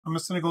I'm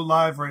just going to go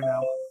live right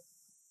now.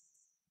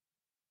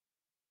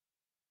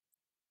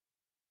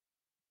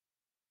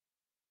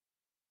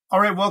 All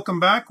right, welcome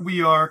back.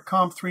 We are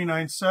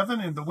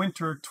COMP397 in the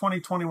winter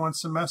 2021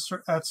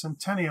 semester at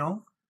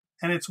Centennial,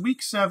 and it's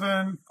week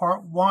 7,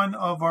 part 1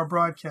 of our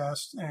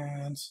broadcast.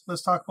 And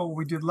let's talk about what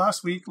we did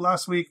last week.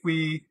 Last week,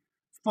 we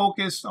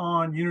focused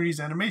on Unity's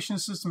animation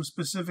system,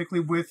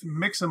 specifically with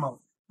Mixamo.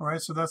 All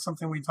right, so that's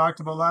something we talked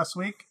about last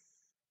week.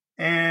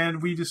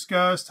 And we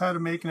discussed how to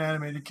make an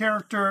animated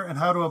character and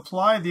how to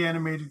apply the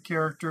animated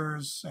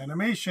character's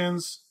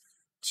animations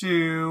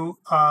to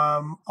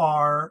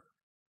our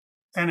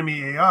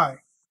enemy AI.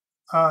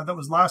 That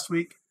was last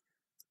week.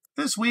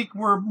 This week,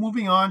 we're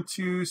moving on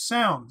to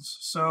sounds.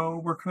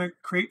 So we're going to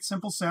create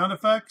simple sound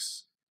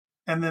effects.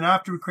 And then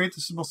after we create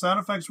the simple sound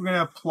effects, we're going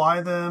to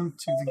apply them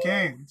to the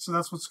game. So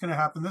that's what's going to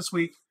happen this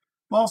week.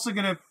 I'm also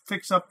going to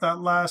fix up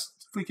that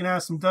last, if we can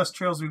add some dust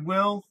trails, we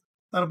will.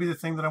 That'll be the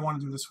thing that I want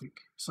to do this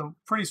week. So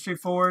pretty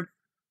straightforward.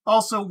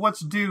 Also,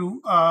 what's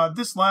due?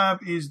 This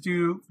lab is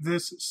due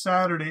this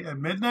Saturday at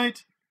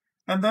midnight.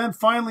 And then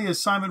finally,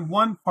 assignment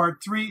 1,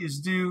 part 3 is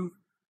due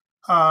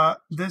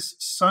this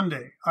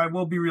Sunday. I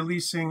will be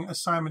releasing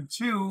assignment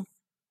 2,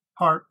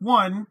 part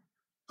 1,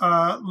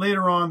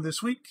 later on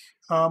this week.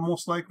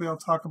 Most likely I'll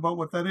talk about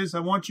what that is.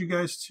 I want you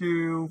guys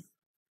to,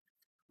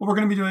 what we're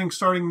going to be doing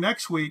starting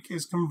next week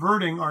is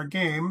converting our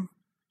game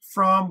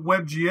from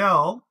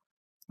WebGL,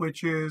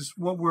 which is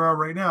what we are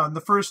right now. In the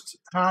first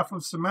half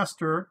of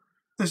semester,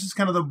 this is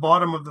kind of the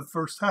bottom of the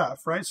first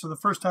half, right? So the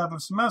first half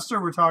of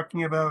semester, we're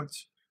talking about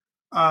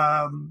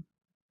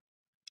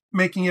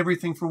making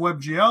everything for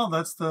WebGL.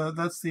 That's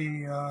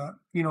the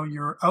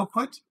your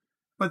output.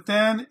 But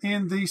then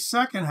in the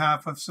second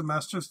half of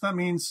semester, so that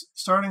means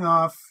starting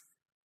off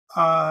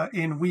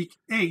in week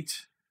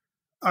 8,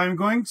 I'm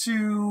going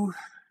to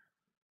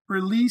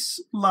release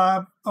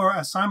lab or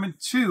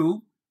assignment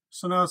 2.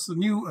 So now it's the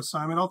new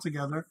assignment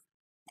altogether,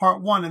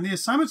 part 1. And the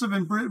assignments have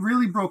been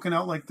really broken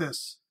out like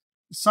this.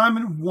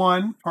 Assignment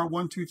 1, part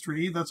 1, 2,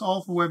 3, that's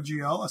all for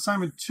WebGL.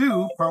 Assignment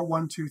 2, part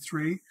 1, 2,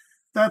 3,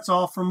 that's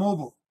all for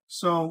mobile.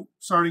 So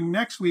starting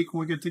next week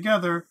when we get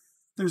together,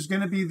 there's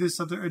going to be this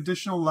other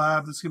additional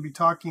lab that's going to be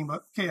talking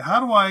about, okay, how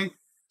do I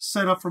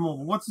set up for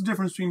mobile? What's the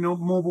difference between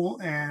mobile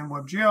and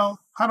WebGL?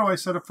 How do I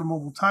set up for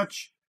mobile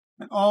touch?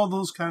 And all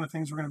those kind of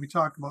things we're going to be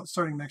talking about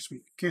starting next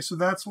week. Okay, so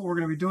that's what we're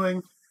going to be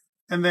doing.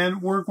 And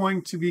then we're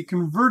going to be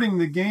converting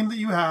the game that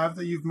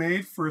you've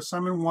made for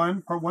assignment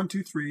 1, part 1,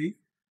 2, 3,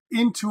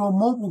 into a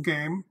mobile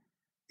game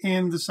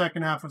in the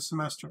second half of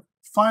semester.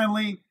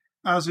 Finally,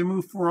 as we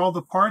move for all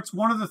the parts,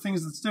 one of the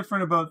things that's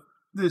different about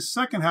this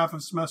second half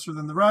of semester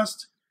than the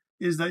rest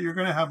is that you're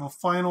going to have a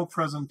final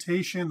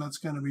presentation that's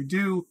going to be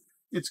due.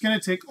 It's going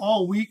to take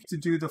all week to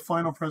do the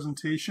final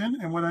presentation.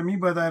 And what I mean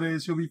by that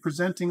is you'll be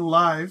presenting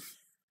live.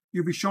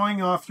 You'll be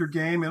showing off your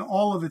game and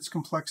all of its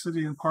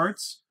complexity and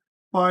parts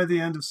by the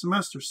end of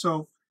semester.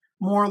 So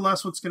more or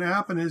less what's going to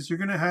happen is you're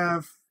going to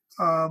have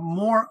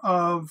more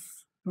of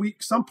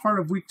some part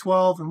of week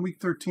 12 and week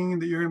 13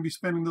 that you're going to be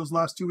spending those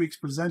last 2 weeks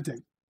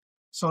presenting.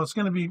 So it's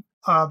going to be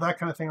that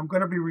kind of thing. I'm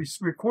going to be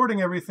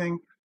recording everything,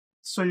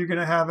 so you're going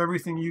to have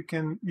everything you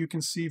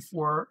can see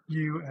for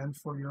you and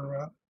for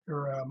your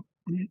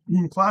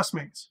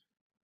classmates.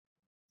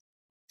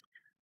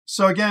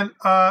 So again,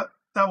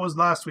 that was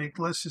last week.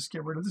 Let's just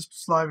get rid of this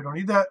slide. We don't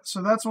need that.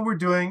 So that's what we're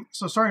doing.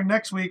 So starting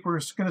next week, we're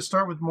going to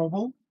start with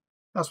mobile.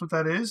 That's what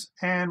that is.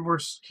 And we're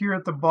here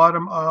at the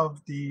bottom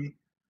of the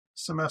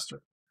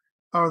semester,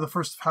 or the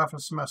first half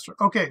of semester.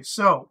 Okay,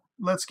 so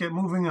let's get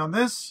moving on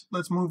this.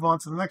 Let's move on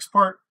to the next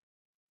part.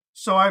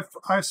 So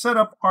I've set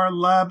up our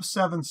Lab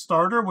 7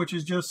 starter, which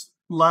is just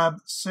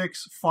Lab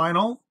 6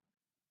 final.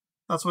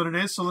 That's what it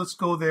is. So let's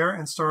go there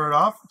and start it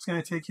off. It's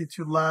going to take you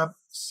to Lab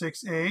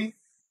 6A.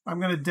 I'm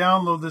going to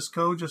download this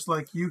code just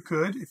like you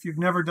could if you've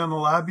never done the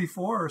lab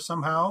before or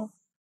somehow,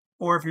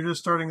 or if you're just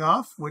starting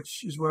off,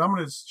 which is what I'm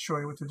going to show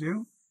you what to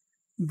do.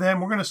 Then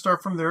we're going to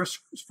start from there,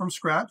 from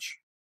scratch.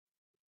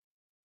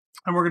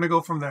 And we're going to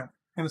go from there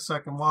in a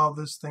second while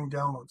this thing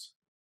downloads.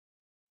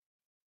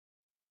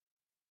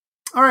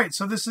 All right,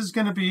 so this is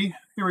going to be,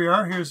 here we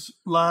are. Here's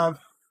the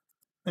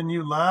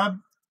new lab,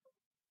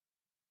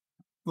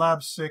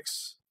 Lab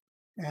 6.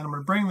 And I'm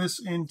going to bring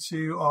this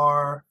into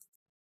our,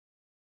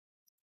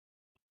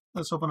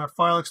 let's open our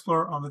File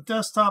Explorer on the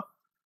desktop.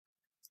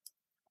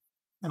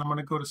 And I'm going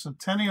to go to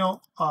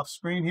Centennial off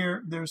screen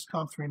here. There's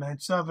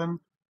COMP397.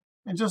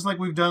 And just like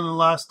we've done in the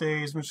last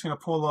days, I'm just going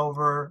to pull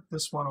over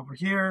this one over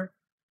here.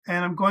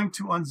 And I'm going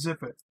to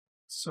unzip it.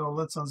 So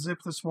let's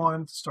unzip this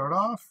one to start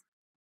off.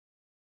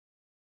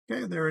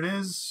 Okay, there it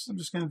is. I'm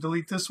just going to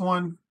delete this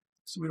one,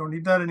 so we don't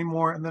need that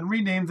anymore, and then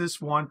rename this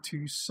one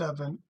to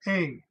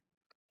 7A.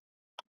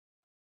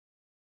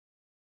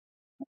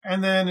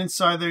 And then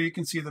inside there, you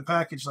can see the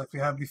package like we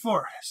had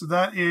before. So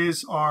that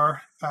is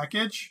our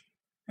package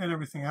and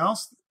everything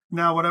else.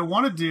 Now, what I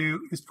want to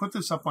do is put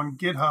this up on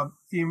GitHub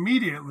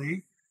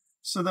immediately,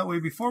 so that way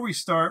before we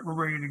start, we're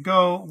ready to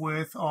go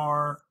with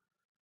our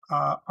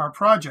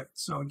project.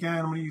 So again,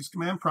 I'm going to use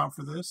command prompt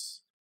for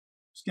this.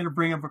 Just going to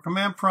bring up a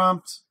command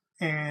prompt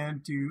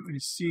and do a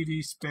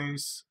cd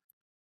space,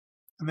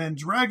 and then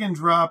drag and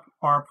drop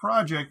our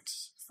project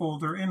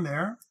folder in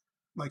there,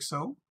 like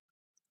so.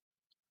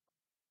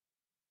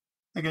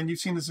 Again, you've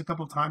seen this a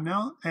couple of times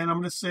now, and I'm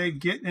going to say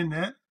git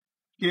init,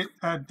 git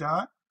add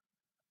dot,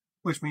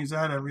 which means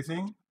add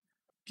everything,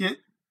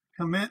 git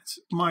commit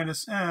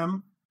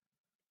 -m,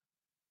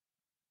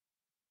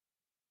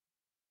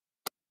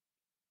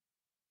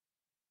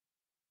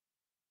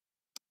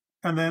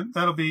 and then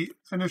that'll be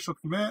initial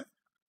commit,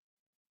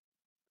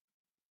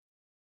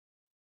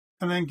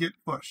 and then git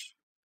push.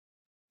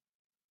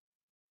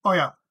 Oh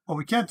yeah, well,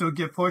 we can't do a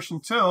git push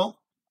until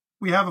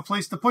we have a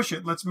place to push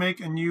it. Let's make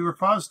a new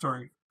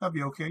repository. That'd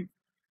be okay.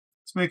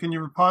 Let's make a new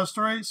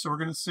repository. So we're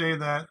going to say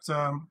that,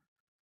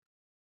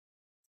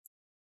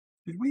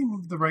 did we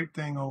move the right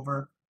thing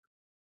over?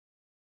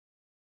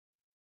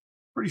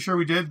 Pretty sure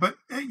we did, but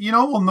you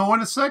know, we'll know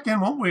in a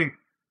second, won't we?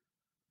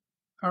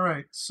 All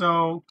right,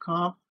 so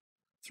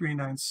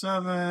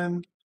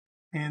COMP397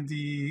 and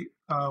the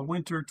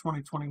winter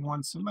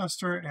 2021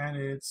 semester, and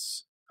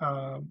it's,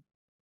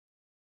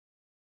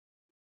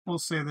 we'll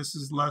say this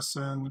is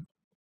lesson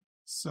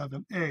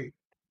 7A,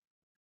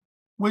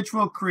 which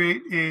will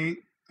create a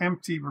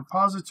empty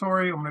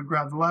repository. I'm going to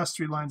grab the last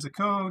 3 lines of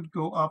code,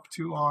 go up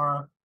to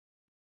our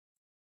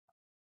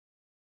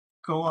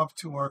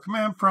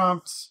command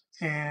prompts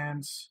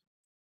and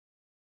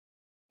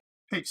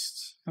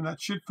paste, and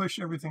that should push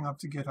everything up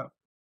to GitHub.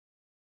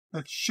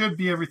 That should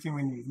be everything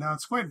we need. Now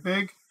it's quite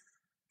big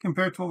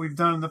compared to what we've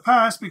done in the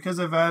past because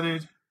I've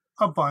added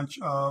a bunch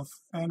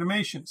of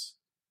animations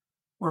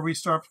where we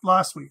started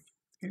last week.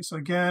 Okay, so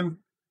again,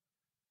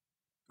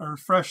 if I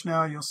refresh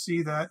now, you'll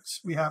see that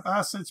we have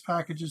assets,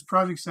 packages,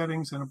 project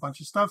settings, and a bunch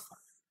of stuff.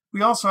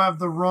 We also have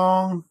the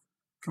wrong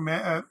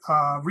command,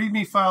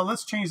 README file.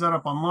 Let's change that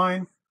up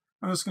online.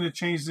 I'm just going to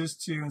change this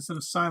to, instead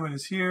of Simon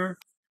is here,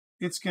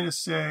 it's going to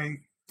say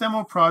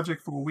demo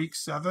project for week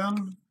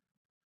 7.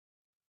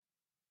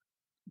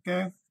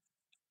 Okay,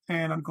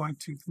 and I'm going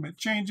to commit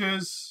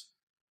changes.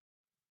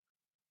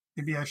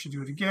 Maybe I should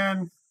do it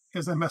again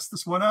because I messed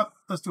this one up.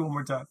 Let's do it one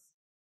more time.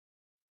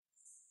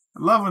 I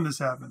love when this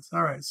happens.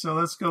 All right, so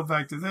let's go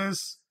back to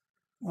this.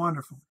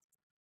 Wonderful.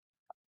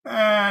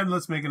 And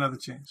let's make another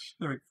change.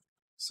 There we go.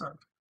 Sorry.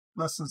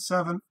 Lesson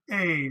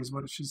 7A is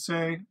what it should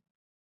say.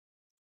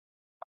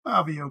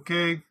 I'll be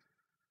okay.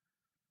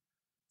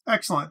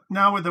 Excellent.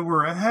 Now that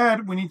we're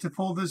ahead, we need to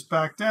pull this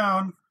back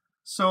down.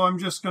 So I'm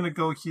just going to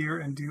go here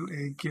and do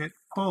a git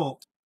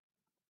pull.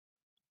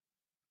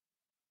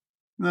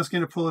 And that's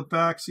going to pull it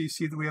back. So you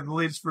see that we have the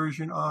latest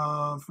version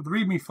of the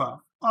README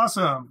file.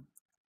 Awesome.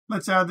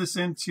 Let's add this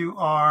into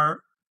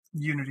our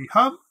Unity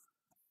Hub.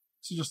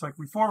 So just like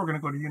before, we're going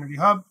to go to Unity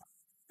Hub.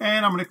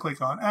 And I'm going to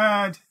click on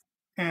Add.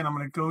 And I'm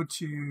going to go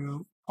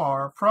to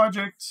our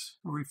project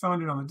where we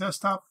found it on the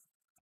desktop.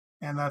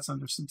 And that's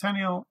under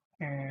Centennial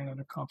and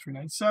under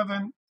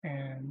COMP397.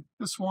 And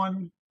this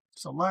one,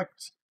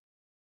 select.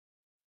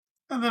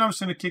 And then I'm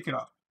just going to kick it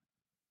off.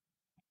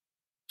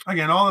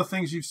 Again, all the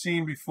things you've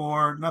seen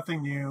before,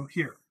 nothing new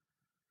here.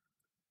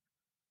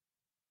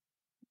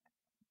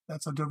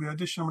 That's Adobe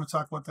Audition. I'm going to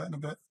talk about that in a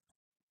bit.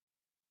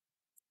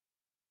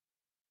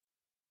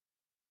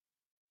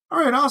 All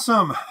right,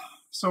 awesome.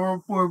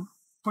 So we're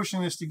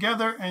pushing this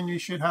together, and you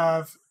should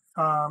have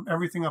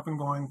everything up and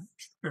going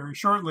very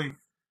shortly.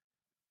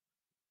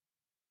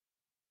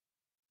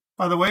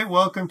 By the way,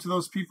 welcome to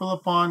those people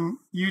up on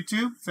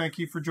YouTube. Thank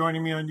you for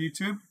joining me on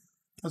YouTube,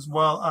 as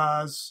well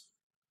as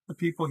the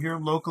people here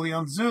locally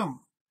on Zoom.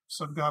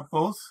 So I've got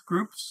both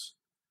groups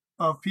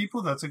of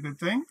people. That's a good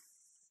thing.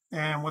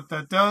 And what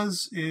that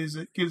does is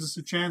it gives us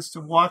a chance to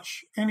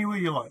watch any way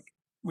you like,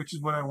 which is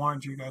what I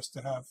wanted you guys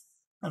to have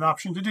an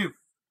option to do.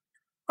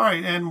 All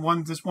right, and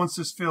once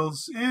this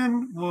fills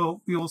in,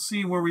 we will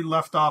see where we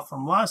left off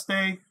from last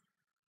day,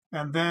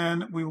 and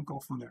then we will go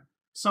from there.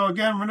 So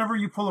again, whenever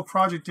you pull a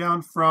project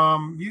down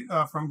from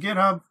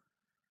GitHub,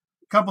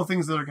 a couple of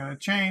things that are going to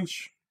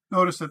change.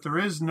 Notice that there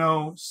is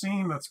no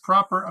scene that's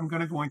proper. I'm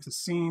going to go into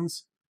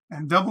scenes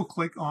and double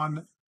click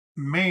on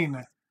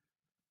main.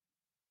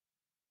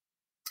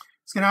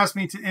 It's going to ask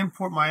me to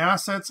import my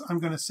assets. I'm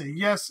going to say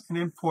yes and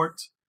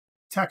import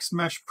Text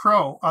Mesh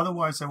Pro.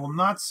 Otherwise, I will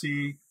not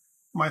see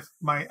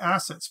my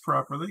assets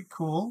properly.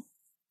 Cool.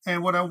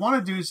 And what I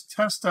want to do is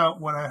test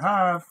out what I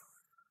have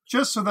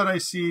just so that I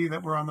see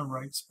that we're on the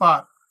right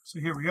spot. So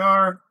here we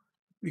are.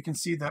 We can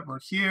see that we're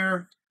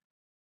here.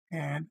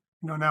 And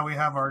now we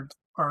have our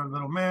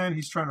little man.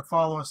 He's trying to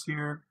follow us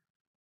here.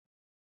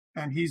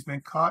 And he's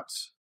been caught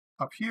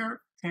up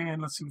here.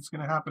 And let's see what's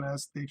going to happen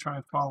as they try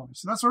and follow me.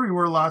 So that's where we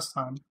were last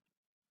time.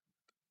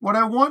 What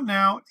I want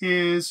now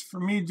is for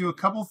me to do a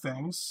couple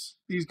things.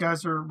 These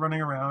guys are running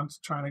around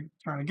trying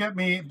to get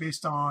me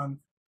based on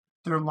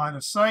their line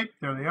of sight.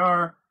 There they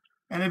are.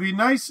 And it'd be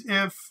nice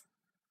if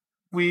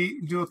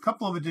we do a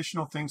couple of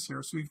additional things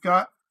here. So we've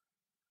got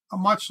a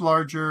much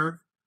larger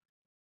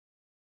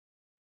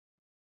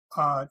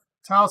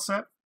tile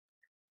set,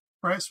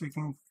 right? So we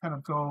can kind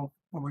of go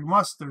where we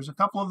must. There's a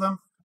couple of them.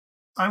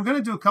 I'm going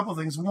to do a couple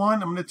things.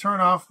 One, I'm going to turn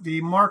off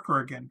the marker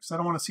again because I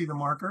don't want to see the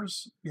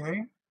markers.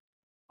 Okay.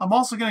 I'm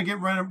also going to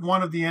get rid of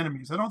one of the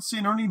enemies. I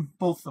don't need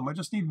both of them. I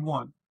just need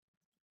one.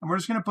 And we're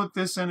just going to put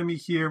this enemy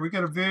here. We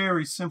got a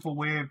very simple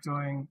way of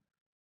doing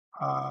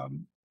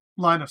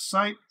line of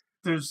sight.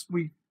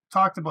 We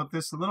talked about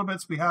this a little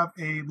bit. So we have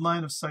a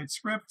line of sight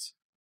script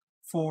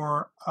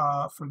for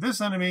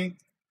this enemy.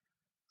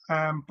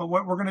 But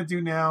what we're going to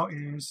do now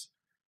is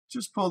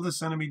just pull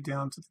this enemy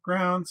down to the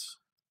ground.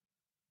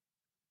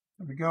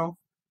 There we go.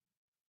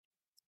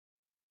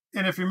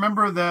 And if you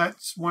remember that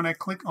when I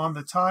click on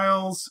the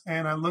tiles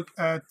and I look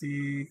at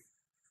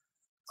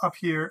up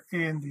here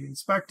in the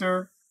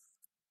inspector,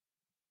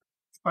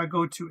 if I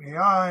go to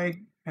AI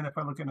and if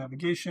I look at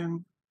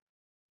navigation,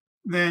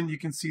 then you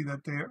can see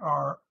that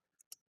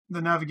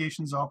the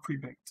navigation's all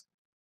pre-baked.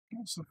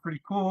 Okay, so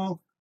pretty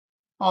cool.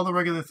 All the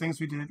regular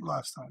things we did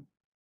last time.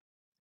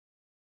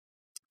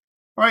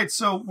 All right,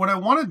 so what I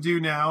want to do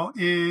now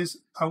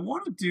is I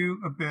want to do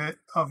a bit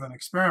of an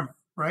experiment,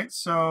 right?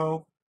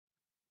 So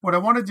what I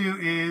want to do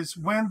is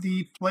when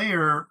the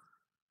player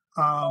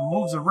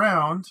moves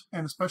around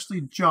and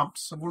especially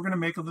jumps, so we're going to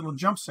make a little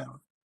jump sound.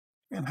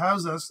 And how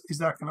is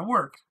that going to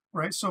work,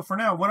 right? So for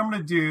now, what I'm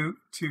going to do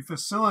to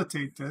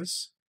facilitate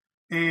this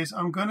is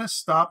I'm going to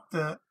stop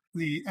the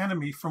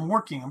enemy from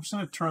working. I'm just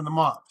going to turn them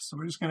off. So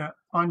we're just going to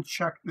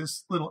uncheck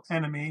this little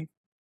enemy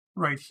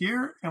right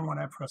here. And when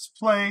I press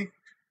play,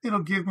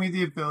 it'll give me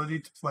the ability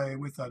to play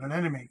without an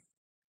enemy.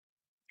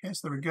 Okay,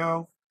 so there we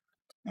go.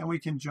 And we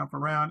can jump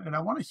around. And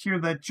I want to hear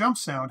that jump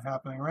sound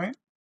happening, right?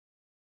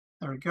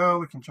 There we go.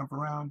 We can jump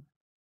around.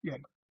 Yeah.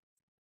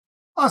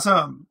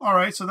 Awesome. All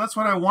right, so that's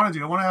what I want to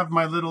do. I want to have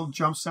my little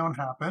jump sound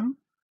happen.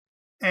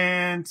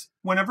 And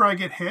whenever I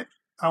get hit,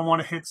 I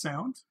want a hit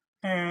sound.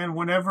 And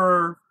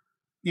whenever,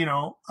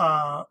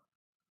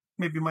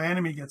 maybe my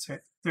enemy gets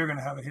hit, they're going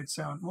to have a hit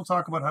sound. We'll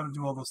talk about how to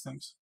do all those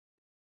things.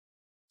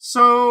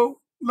 So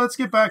let's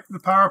get back to the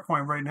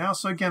PowerPoint right now.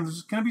 So again,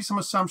 there's going to be some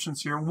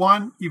assumptions here.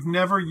 One, you've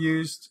never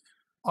used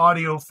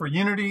audio for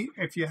Unity.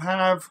 If you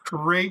have,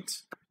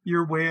 great,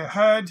 you're way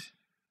ahead.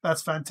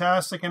 That's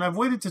fantastic. And I've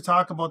waited to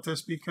talk about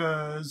this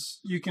because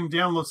you can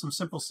download some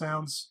simple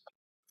sounds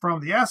from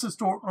the asset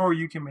store or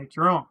you can make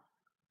your own.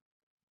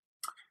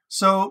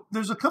 So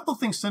there's a couple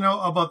things to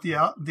know about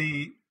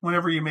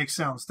whenever you make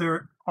sounds.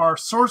 There are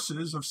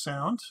sources of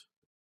sound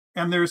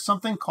and there's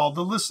something called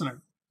the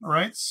listener. All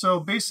right. So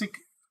basic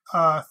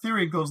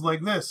theory goes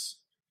like this.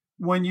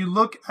 When you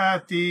look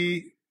at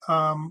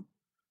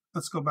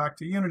let's go back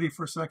to Unity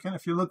for a second.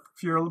 If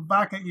you're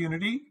back at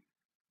Unity,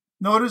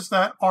 notice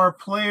that our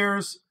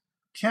player's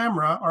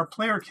camera, our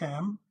player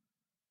cam,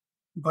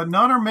 but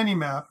not our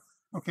minimap,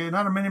 okay,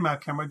 not a minimap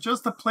camera,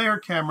 just the player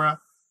camera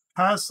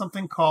has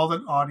something called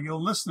an audio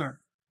listener.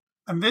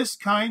 And this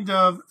kind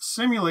of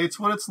simulates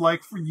what it's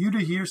like for you to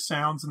hear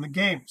sounds in the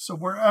game. So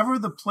wherever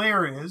the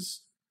player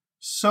is,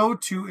 so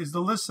too is the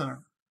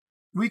listener.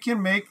 We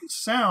can make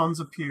sounds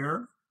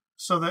appear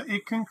so that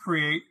it can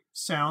create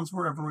sounds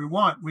wherever we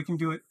want. We can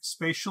do it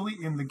spatially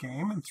in the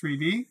game in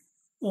 3D,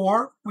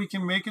 or we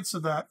can make it so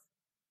that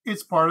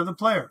it's part of the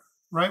player,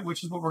 right?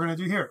 Which is what we're going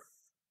to do here.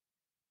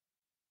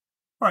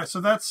 All right,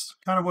 so that's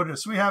kind of what it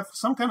is. So we have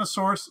some kind of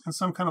source and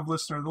some kind of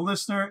listener. The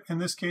listener, in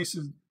this case,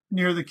 is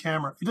near the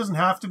camera. It doesn't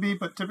have to be,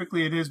 but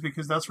typically it is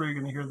because that's where you're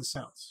going to hear the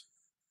sounds.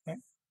 Okay.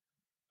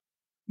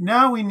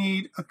 Now we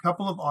need a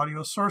couple of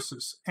audio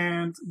sources.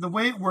 And the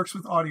way it works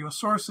with audio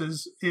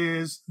sources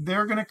is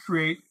they're going to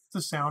create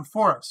the sound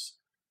for us.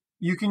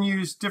 You can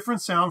use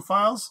different sound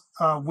files,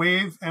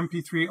 WAV,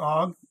 MP3,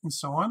 OGG, and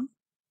so on.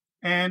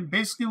 And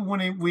basically,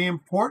 when we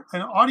import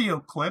an audio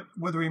clip,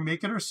 whether we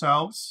make it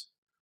ourselves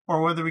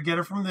or whether we get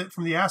it from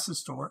the asset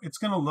store, it's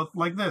going to look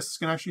like this. It's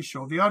going to actually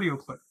show the audio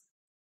clip.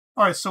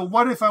 All right, so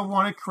what if I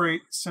want to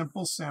create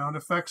simple sound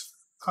effects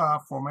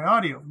for my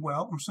audio?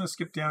 Well, I'm just going to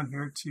skip down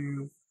here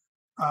to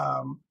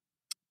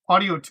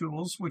Audio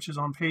Tools, which is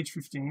on page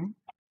 15.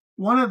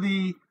 One of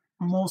the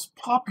most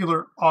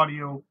popular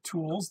audio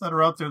tools that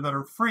are out there that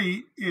are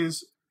free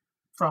is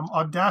from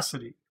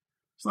Audacity.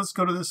 So let's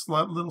go to this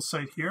little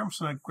site here. I'm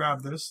just going to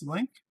grab this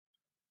link.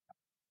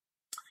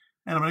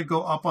 And I'm going to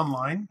go up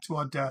online to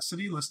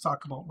Audacity. Let's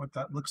talk about what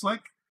that looks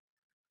like.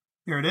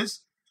 Here it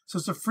is. So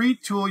it's a free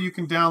tool you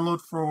can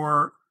download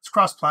it's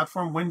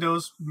cross-platform,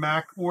 Windows,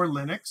 Mac, or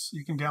Linux.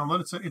 You can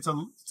download it.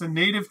 It's a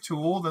native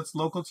tool that's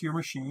local to your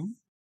machine.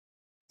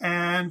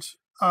 And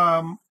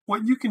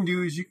what you can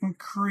do is you can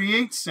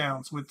create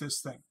sounds with this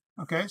thing.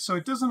 Okay, so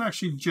it doesn't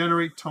actually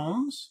generate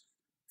tones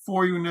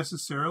for you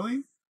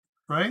necessarily,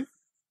 right?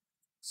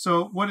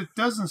 So what it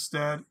does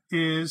instead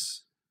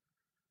is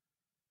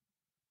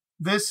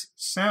this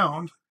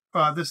sound,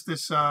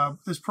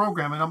 this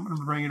program, and I'm going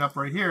to bring it up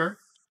right here.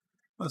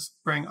 Let's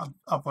bring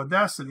up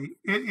Audacity.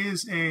 It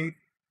is a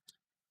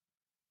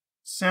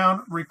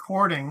sound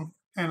recording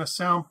and a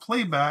sound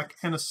playback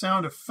and a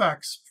sound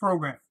effects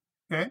program.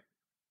 Okay,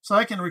 so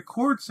I can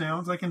record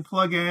sounds. I can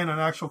plug in an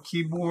actual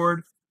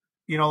keyboard,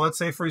 let's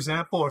say, for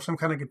example, or some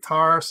kind of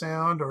guitar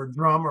sound or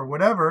drum or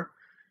whatever.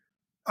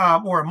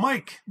 or a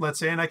mic, let's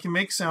say, and I can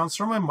make sounds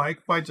from my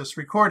mic by just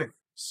recording.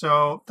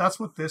 So that's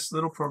what this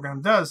little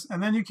program does.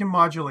 And then you can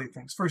modulate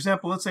things. For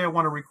example, let's say I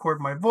want to record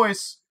my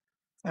voice,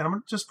 and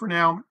I'm just for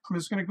now, I'm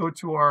just going to go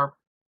to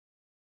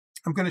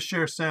I'm going to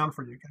share sound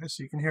for you guys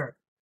so you can hear it.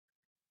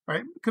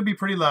 Right? It could be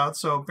pretty loud,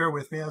 so bear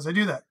with me as I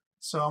do that.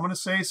 So I'm going to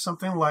say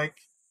something like,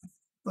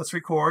 let's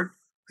record.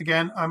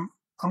 Again, I'm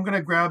going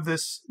to grab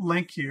this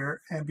link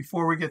here, and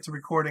before we get to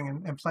recording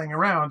and playing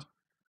around,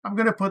 I'm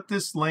going to put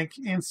this link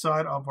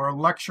inside of our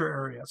lecture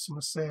area. So I'm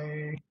going to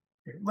say,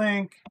 create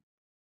link,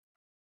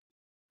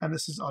 and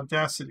this is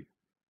Audacity.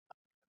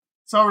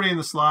 It's already in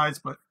the slides,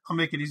 but I'll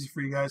make it easy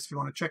for you guys if you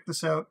want to check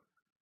this out.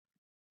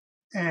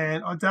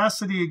 And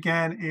Audacity,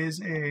 again,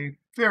 is a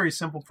very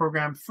simple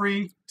program,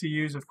 free to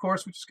use, of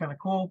course, which is kind of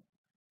cool.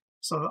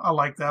 So I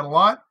like that a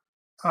lot.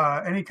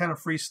 Any kind of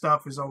free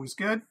stuff is always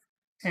good.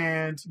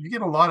 And you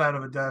get a lot out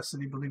of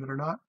Audacity, believe it or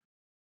not.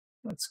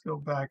 Let's go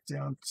back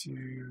down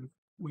to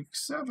week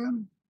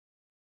 7.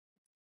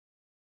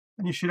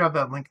 And you should have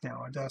that link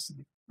now,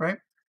 Audacity, right?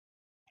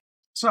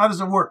 So how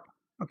does it work?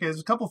 Okay, there's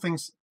a couple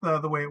things.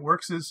 The way it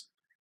works is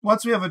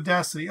once we have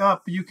Audacity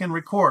up, you can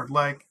record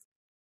like,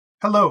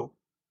 hello,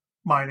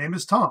 my name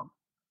is Tom,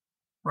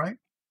 right?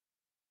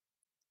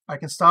 I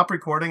can stop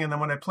recording, and then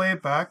when I play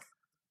it back,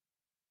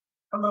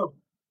 hello,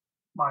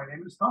 my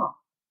name is Tom.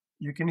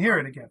 You can hear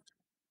it again,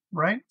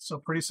 right? So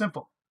pretty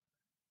simple.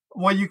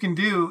 What you can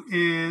do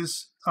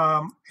is,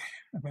 I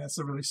mean, that's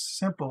a really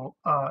simple,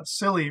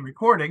 silly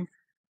recording,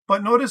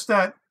 but notice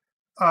that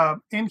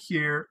in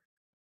here,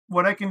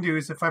 what I can do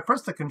is if I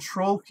press the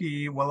control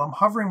key while I'm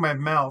hovering my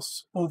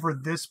mouse over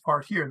this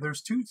part here,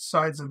 there's two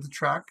sides of the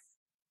track.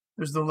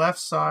 There's the left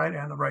side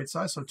and the right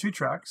side, so 2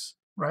 tracks,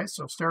 right?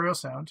 So stereo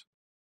sound.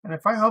 And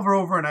if I hover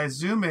over and I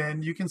zoom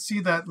in, you can see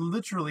that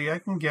literally I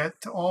can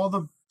get to all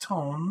the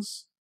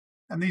tones,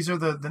 and these are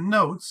the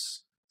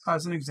notes,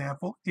 as an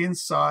example,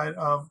 inside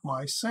of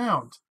my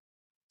sound.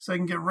 So I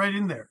can get right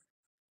in there.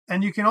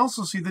 And you can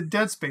also see the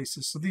dead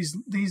spaces. So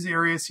these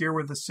areas here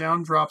where the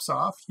sound drops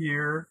off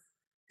here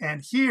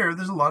and here,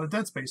 there's a lot of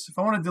dead space. If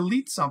I want to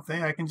delete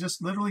something, I can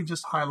just literally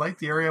just highlight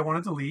the area I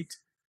want to delete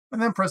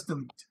and then press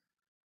delete.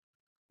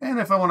 And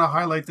if I want to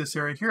highlight this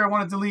area here, I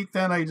want to delete,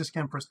 then I just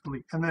can press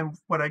delete. And then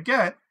what I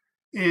get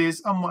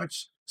is a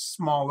much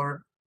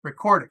smaller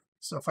recording.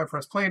 So if I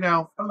press play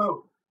now,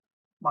 hello,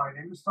 my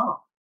name is Tom.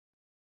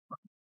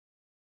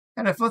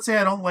 And if, let's say,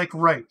 I don't like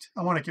right,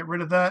 I want to get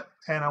rid of that,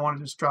 and I want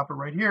to just drop it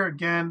right here.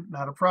 Again,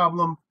 not a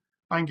problem.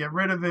 I can get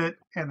rid of it,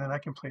 and then I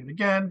can play it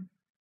again,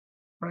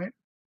 right?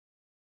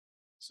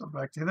 So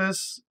back to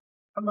this.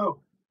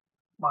 Hello,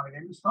 my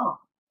name is Tom.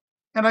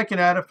 And I can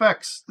add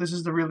effects. This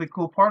is the really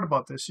cool part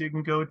about this. You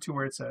can go to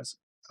where it says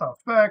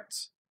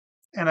effects,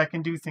 and I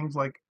can do things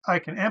like I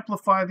can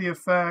amplify the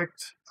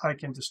effect, I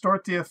can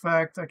distort the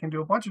effect, I can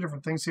do a bunch of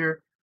different things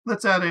here.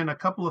 Let's add in a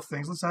couple of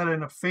things. Let's add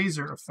in a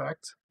phaser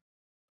effect.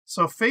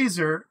 So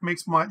phaser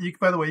makes by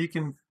the way, you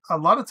can, a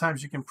lot of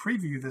times you can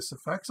preview this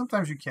effect.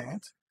 Sometimes you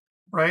can't,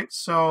 right?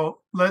 So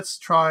let's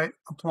try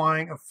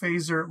applying a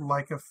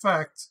phaser-like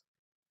effect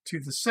to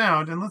the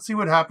sound, and let's see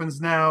what happens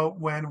now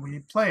when we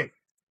play.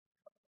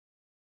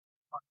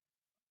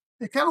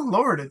 It kind of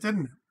lowered it,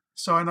 didn't it?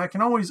 So, and I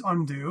can always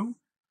undo,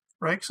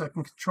 right? So I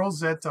can Control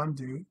Z to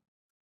undo.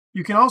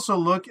 You can also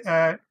look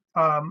at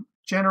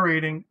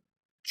generating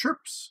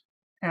chirps,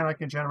 and I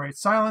can generate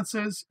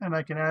silences, and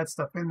I can add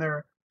stuff in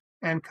there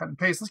and cut and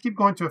paste. Let's keep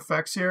going to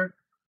effects here.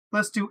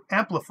 Let's do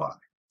amplify.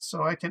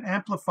 So I can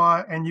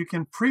amplify, and you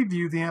can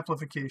preview the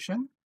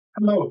amplification.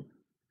 Hello,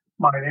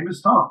 my name is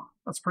Tom.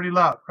 That's pretty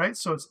loud, right?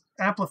 So it's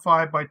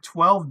amplified by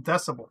 12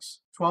 decibels,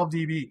 12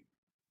 dB.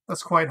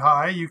 That's quite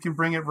high. You can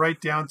bring it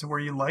right down to where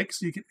you like,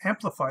 so you can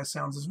amplify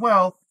sounds as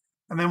well.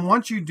 And then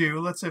once you do,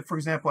 let's say, for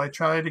example, I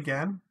try it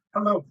again.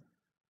 Hello,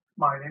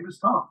 my name is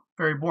Tom.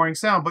 Very boring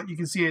sound, but you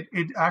can see it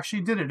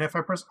actually did it. If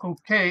I press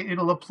OK,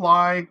 it'll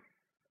apply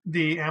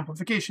the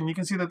amplification. You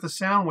can see that the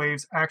sound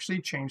waves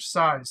actually change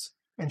size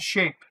and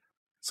shape.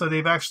 So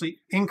they've actually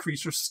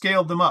increased or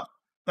scaled them up.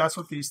 That's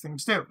what these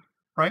things do,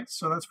 right?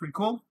 So that's pretty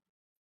cool.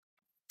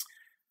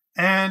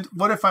 And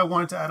what if I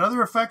wanted to add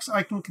other effects?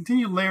 I can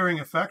continue layering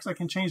effects. I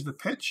can change the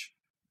pitch.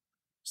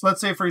 So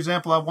let's say, for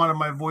example, I wanted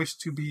my voice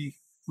to be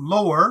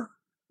lower,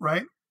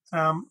 right?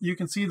 You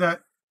can see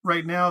that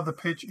right now the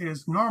pitch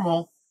is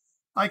normal.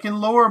 I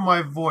can lower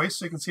my voice.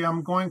 So you can see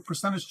I'm going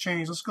percentage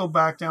change. Let's go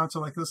back down to,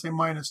 like, let's say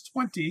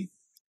 -20,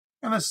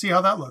 and let's see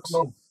how that looks.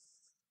 Hello.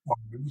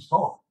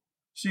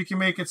 So you can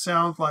make it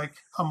sound like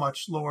a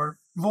much lower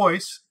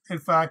voice. In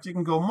fact, you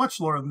can go much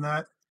lower than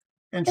that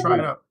and try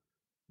it out.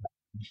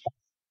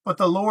 But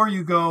the lower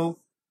you go,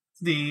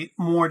 the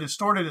more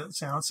distorted it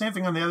sounds. Same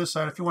thing on the other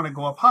side. If you want to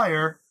go up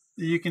higher,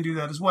 you can do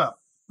that as well,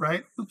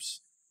 right?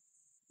 Oops.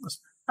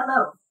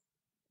 Hello,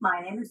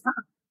 my name is Tom.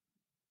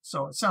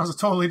 So it sounds a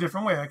totally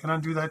different way. I can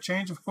undo that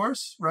change, of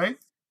course,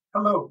 right?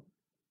 Hello.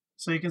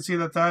 So you can see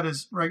that that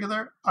is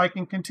regular. I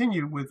can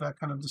continue with that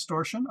kind of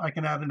distortion. I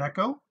can add an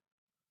echo.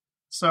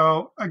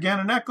 So again,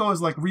 an echo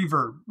is like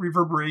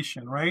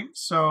reverberation, right?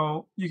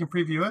 So you can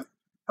preview it.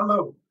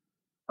 Hello.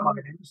 My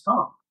name is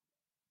Tom.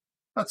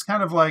 That's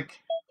kind of like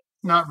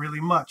not really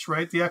much,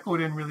 right? The echo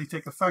didn't really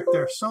take effect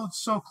there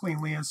so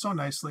cleanly and so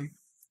nicely.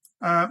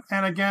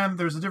 And again,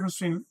 there's a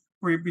difference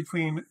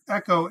between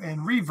echo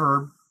and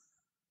reverb,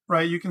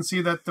 right? You can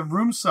see that the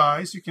room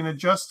size, you can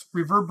adjust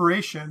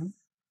reverberation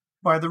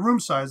by the room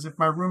size. If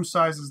my room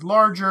size is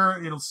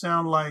larger, it'll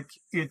sound like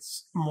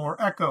it's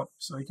more echo.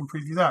 So you can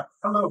preview that.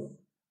 Hello,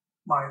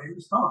 my name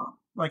is Tom.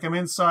 Like I'm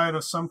inside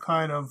of some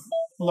kind of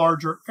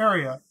larger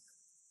area.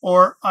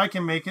 Or I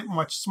can make it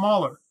much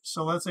smaller.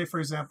 So let's say,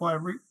 for example, I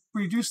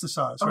reduce the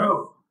size.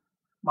 Hello,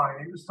 my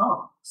name is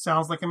Tom.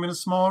 Sounds like I'm in a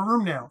smaller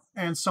room now,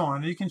 and so on.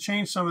 And you can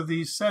change some of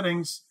these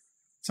settings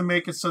to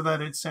make it so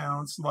that it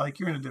sounds like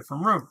you're in a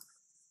different room.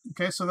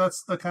 Okay, so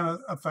that's the kind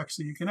of effects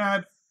that you can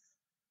add.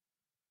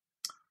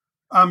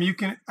 You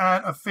can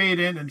add a fade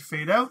in and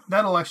fade out.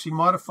 That'll actually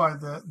modify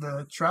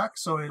the track,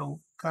 so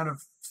it'll kind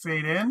of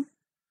fade in.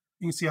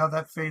 You can see how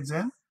that fades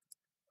in.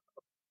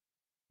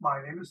 My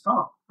name is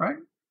Tom, right?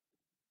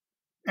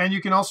 And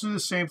you can also do the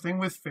same thing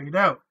with fade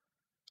out.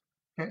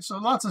 Okay, so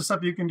lots of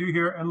stuff you can do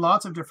here and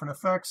lots of different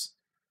effects.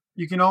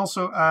 You can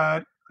also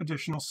add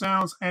additional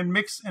sounds and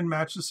mix and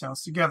match the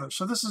sounds together.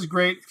 So this is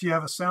great if you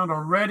have a sound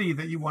already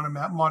that you want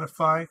to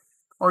modify,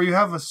 or you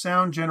have a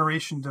sound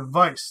generation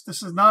device.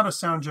 This is not a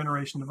sound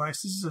generation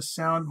device. This is a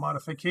sound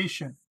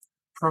modification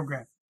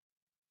program.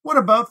 What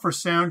about for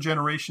sound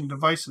generation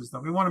devices, though?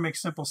 We want to make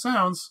simple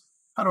sounds.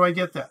 How do I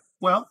get that?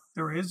 Well,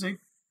 there is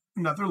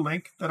another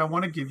link that I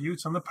want to give you.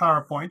 It's on the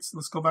PowerPoints.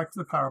 Let's go back to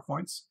the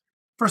PowerPoints.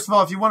 First of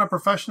all, if you want a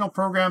professional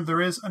program, there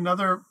is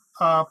another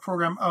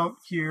program out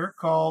here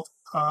called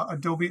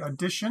Adobe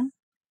Audition.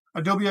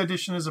 Adobe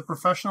Audition is a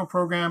professional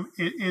program.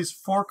 It is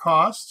for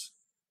cost.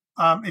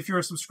 If you're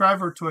a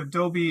subscriber to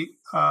Adobe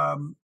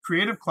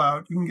Creative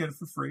Cloud, you can get it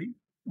for free.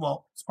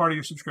 Well, it's part of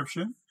your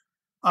subscription.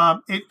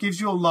 It gives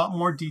you a lot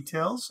more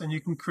details, and you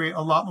can create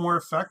a lot more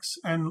effects,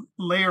 and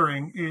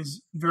layering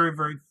is very,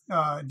 very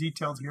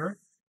detailed here.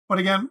 But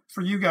again,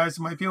 for you guys,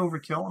 it might be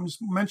overkill. I'm just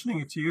mentioning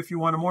it to you if you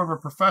want a more of a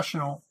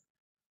professional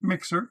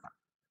mixer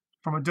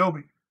from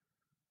Adobe.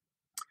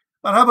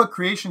 But how about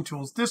creation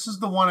tools? This is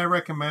the one I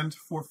recommend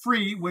for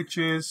free, which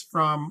is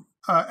from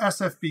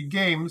SFB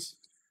Games.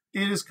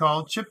 It is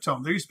called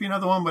Chiptone. There used to be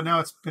another one, but now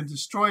it's been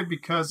destroyed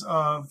because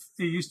of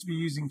it used to be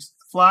using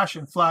Flash,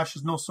 and Flash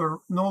is no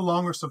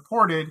longer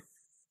supported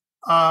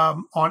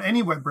on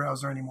any web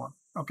browser anymore.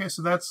 Okay,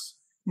 so that's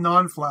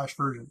non-Flash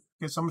version.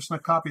 Okay, so I'm just going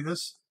to copy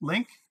this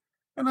link.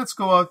 And let's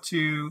go out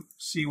to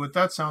see what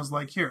that sounds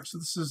like here. So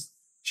this is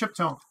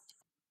Chiptone.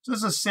 So this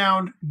is a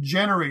sound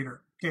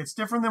generator. Okay, it's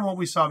different than what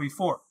we saw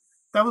before.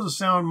 That was a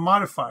sound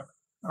modifier.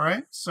 All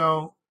right,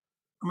 so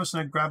I'm just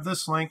going to grab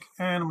this link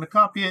and I'm going to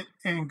copy it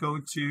and go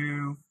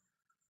to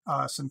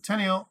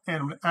Centennial, and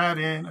I'm going to add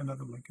in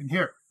another link in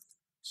here.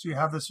 So you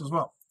have this as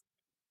well.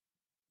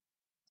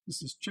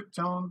 This is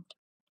Chiptone.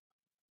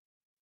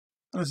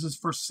 This is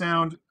for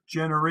sound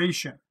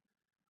generation,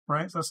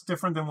 right? So that's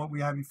different than what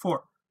we had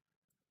before.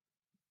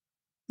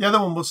 The other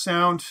one was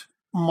sound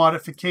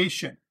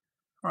modification.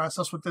 All right,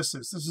 so that's what this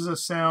is. This is a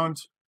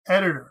sound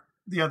editor,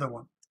 the other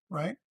one,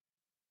 right?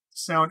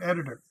 Sound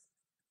editor.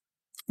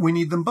 We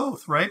need them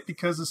both, right?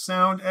 Because the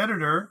sound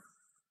editor,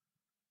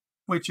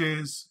 which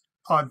is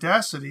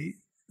Audacity,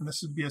 and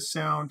this would be a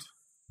sound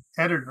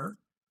editor.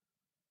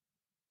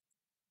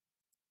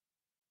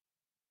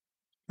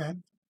 Okay.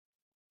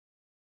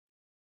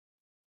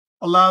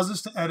 Allows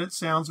us to edit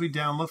sounds we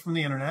download from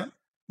the internet,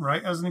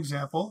 right? As an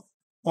example,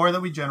 or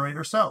that we generate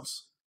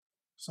ourselves.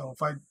 So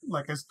if I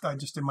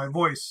just did my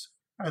voice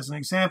as an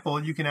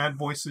example, you can add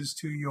voices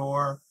to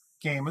your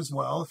game as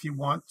well. If you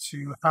want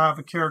to have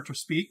a character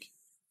speak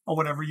or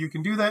whatever, you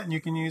can do that, and you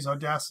can use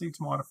Audacity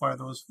to modify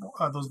those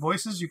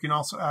voices. You can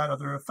also add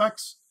other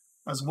effects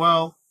as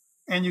well,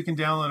 and you can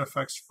download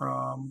effects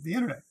from the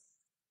internet.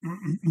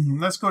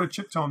 Let's go to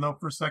Chiptone though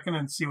for a second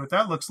and see what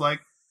that looks like.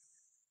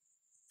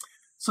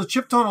 So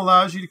Chiptone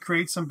allows you to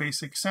create some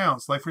basic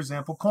sounds, like for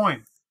example,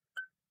 coin,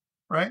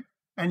 right?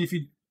 And if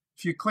you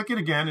click it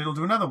again, it'll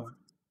do another one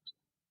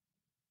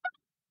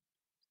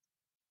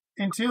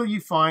until you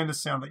find a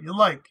sound that you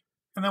like.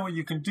 And then what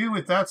you can do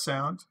with that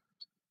sound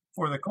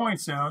for the coin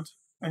sound,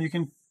 and you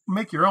can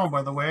make your own,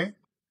 by the way.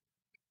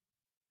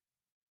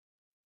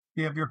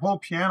 You have your whole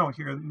piano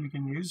here that you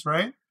can use,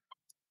 right?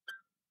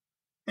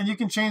 And you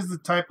can change the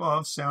type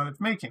of sound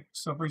it's making.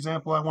 So for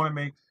example, I want to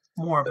make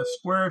more of a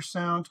square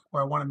sound,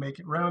 or I want to make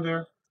it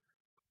rounder.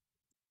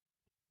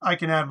 I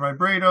can add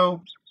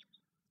vibrato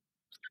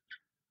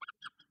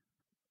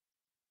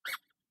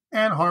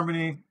and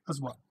harmony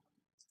as well.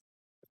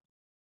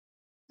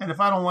 And if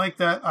I don't like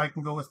that, I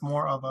can go with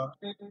more of a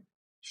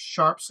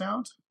sharp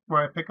sound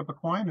where I pick up a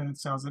coin and it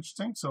sounds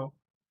interesting. So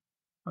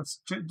let's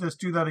just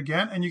do that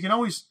again. And you can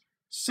always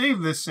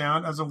save this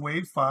sound as a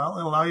WAV file.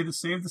 It'll allow you to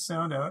save the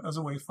sound out as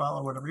a WAV file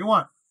or whatever you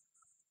want.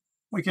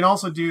 We can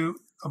also do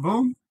a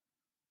boom,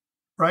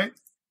 right?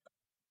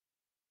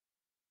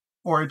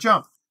 Or a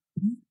jump.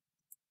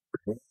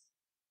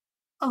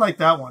 I like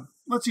that one.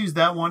 Let's use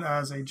that one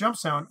as a jump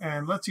sound,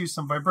 and let's use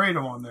some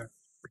vibrato on there,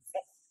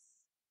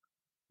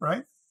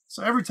 right?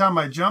 So every time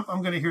I jump,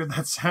 I'm going to hear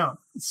that sound.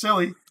 It's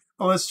silly,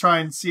 but let's try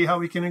and see how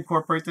we can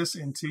incorporate this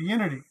into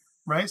Unity,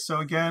 right? So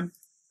again,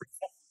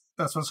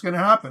 that's what's going to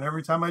happen.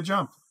 Every time I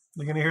jump,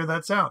 you're going to hear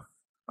that sound.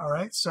 All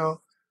right, so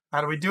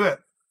how do we do it?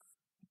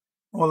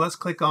 Well, let's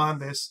click on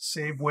this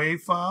save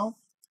wave file.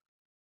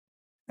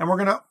 And we're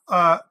going to,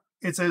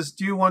 it says,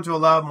 do you want to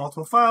allow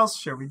multiple files?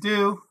 Sure we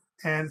do.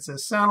 And it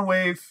says sound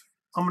wave.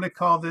 I'm going to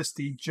call this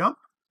the jump.wave,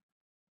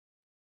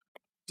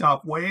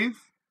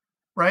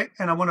 right?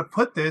 And I want to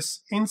put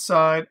this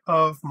inside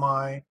of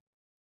my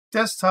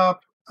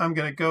desktop. I'm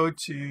going to go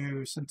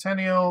to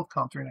Centennial,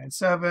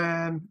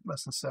 COMP397,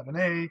 lesson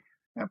 7a,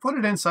 and put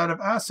it inside of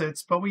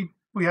assets, but we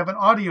have an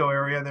audio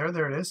area there.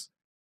 There it is.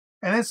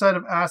 And inside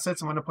of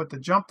assets, I'm going to put the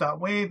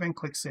jump.wave and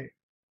click save.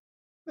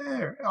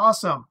 There,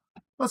 awesome.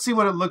 Let's see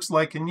what it looks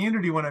like in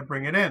Unity when I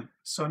bring it in.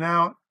 So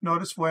now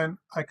notice when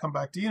I come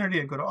back to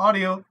Unity, I go to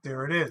audio,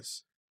 there it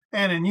is.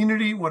 And in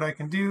Unity, what I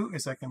can do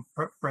is I can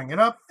bring it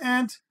up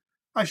and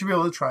I should be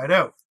able to try it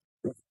out,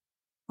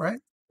 right?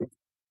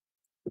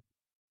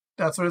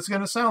 That's what it's going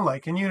to sound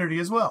like in Unity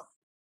as well.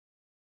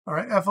 All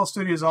right, FL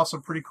Studio is also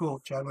pretty cool,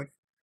 Chadwick.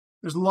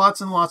 There's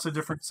lots and lots of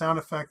different sound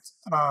effect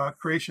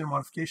creation and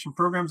modification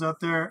programs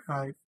out there.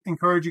 I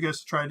encourage you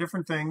guys to try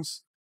different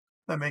things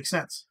that make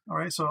sense. All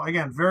right, so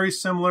again, very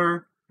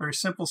similar, very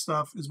simple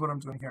stuff is what I'm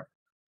doing here.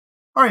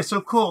 All right,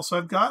 so cool. So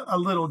I've got a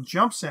little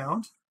jump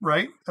sound,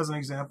 right, as an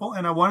example,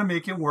 and I want to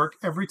make it work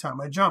every time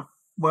I jump.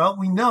 Well,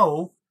 we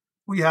know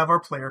we have our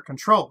player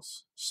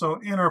controls. So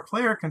in our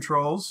player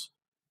controls,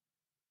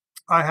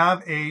 I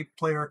have a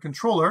player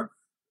controller,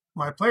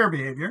 my player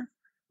behavior.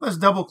 Let's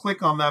double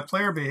click on that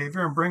player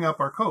behavior and bring up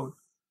our code.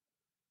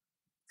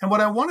 And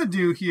what I want to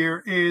do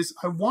here is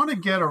I want to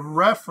get a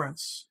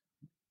reference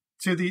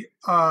to the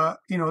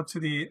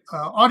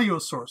audio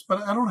source,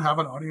 but I don't have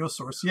an audio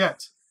source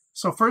yet.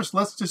 So first,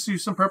 let's just do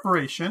some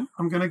preparation.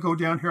 I'm going to go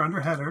down here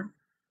under header,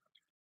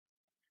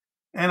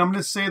 and I'm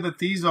going to say that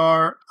these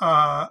are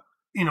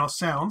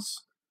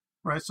sounds,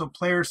 right? So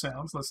player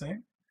sounds, let's say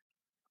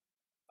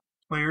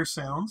player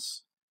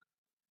sounds,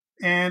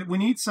 and we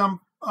need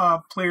some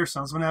player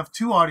sounds. I'm going to have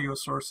two audio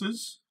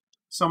sources.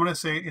 So I'm going to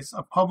say it's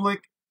a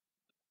public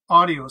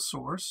audio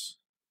source.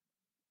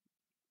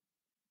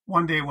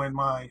 One day when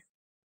my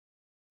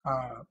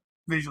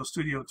Visual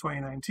Studio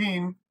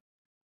 2019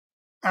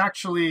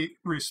 actually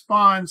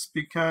responds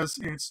because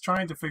it's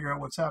trying to figure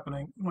out what's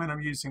happening when I'm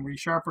using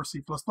ReSharp or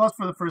C++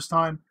 for the first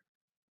time.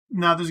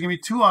 Now there's going to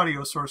be two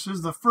audio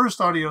sources. The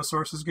first audio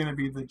source is going to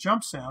be the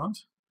jump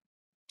sound.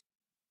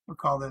 We'll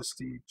call this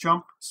the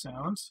jump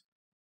sound.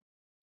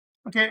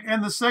 Okay,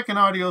 and the second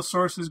audio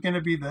source is going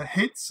to be the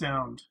hit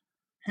sound,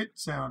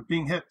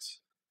 being hit.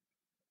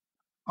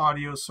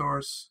 Audio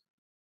source,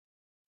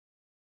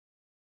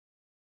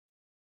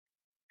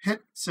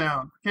 hit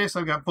sound. Okay, so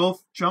I've got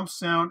both jump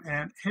sound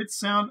and hit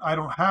sound. I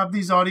don't have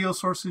these audio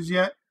sources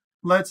yet.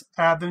 Let's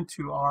add them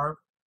to our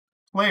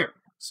player.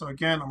 So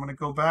again, I'm going to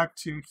go back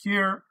to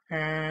here,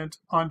 and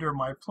under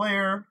my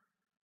player,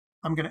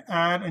 I'm going to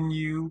add a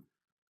new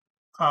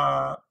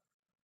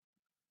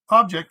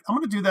object. I'm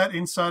going to do that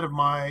inside of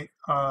my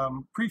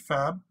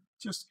prefab,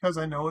 just because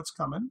I know it's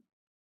coming.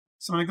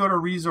 So I'm going to go to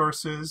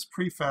resources,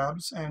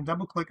 prefabs, and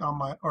double click on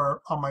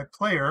my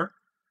player.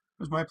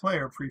 There's my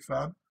player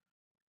prefab.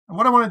 And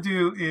what I want to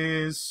do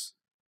is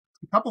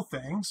a couple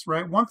things,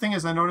 right? One thing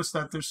is I noticed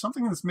that there's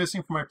something that's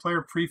missing from my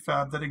player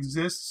prefab that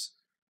exists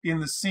in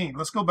the scene.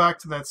 Let's go back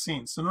to that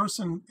scene. So notice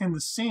in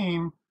the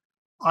scene,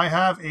 I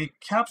have a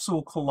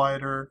capsule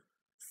collider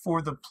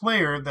for the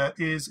player that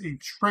is a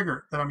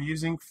trigger that I'm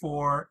using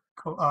for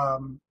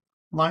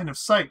line of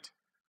sight.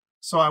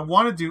 So I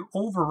want to do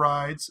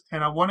overrides,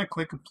 and I want to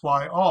click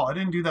apply all. I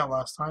didn't do that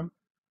last time.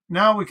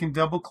 Now we can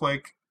double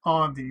click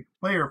on the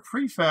player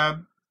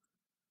prefab,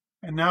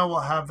 and now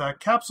we'll have that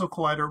capsule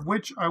collider,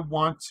 which I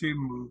want to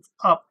move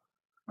up.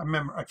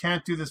 Remember, I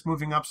can't do this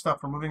moving up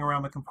stuff or moving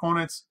around the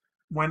components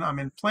when I'm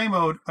in play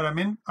mode, but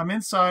I'm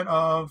inside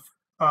of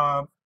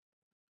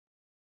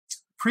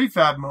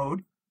prefab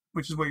mode,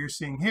 which is what you're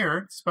seeing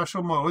here,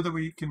 special mode that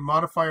we can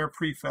modify our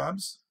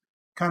prefabs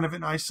kind of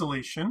in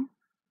isolation.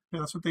 Okay,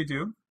 that's what they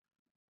do.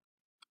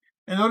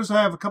 And notice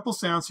I have a couple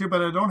sounds here,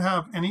 but I don't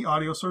have any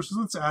audio sources.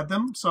 Let's add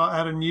them. So I'll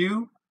add a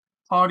new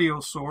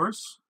audio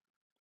source.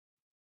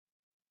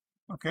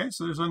 Okay,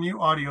 so there's a new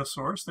audio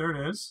source. There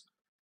it is.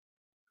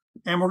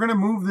 And we're going to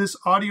move this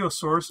audio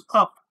source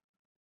up.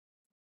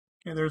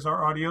 Okay, there's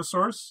our audio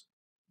source.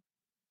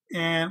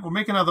 And we'll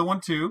make another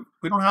one too.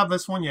 We don't have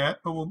this one yet,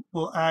 but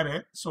we'll add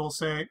it. So we'll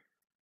say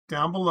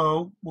down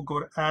below, we'll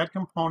go to add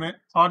component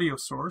audio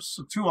source.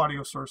 So two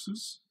audio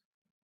sources.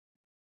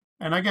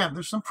 And again,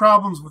 there's some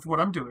problems with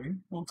what I'm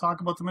doing. We'll talk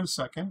about them in a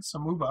second. So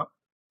move up.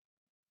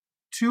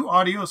 Two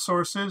audio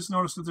sources.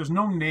 Notice that there's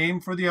no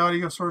name for the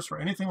audio source or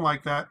anything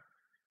like that.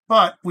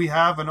 But we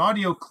have an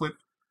audio clip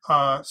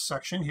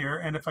section here.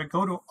 And if I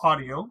go to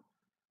audio,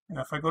 and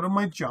if I go to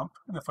my jump,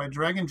 and if I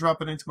drag and drop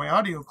it into my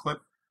audio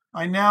clip,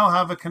 I now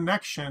have a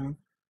connection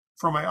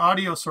for my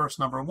audio source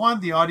number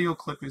one. The audio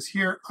clip is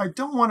here. I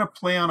don't want to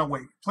play on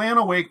awake. Play on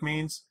awake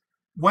means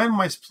when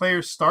my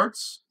player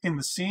starts in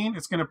the scene,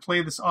 it's going to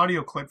play this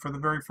audio clip for the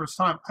very first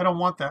time. I don't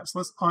want that, so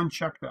let's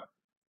uncheck that.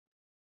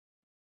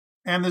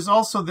 And there's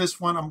also this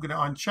one I'm going to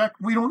uncheck.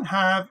 We don't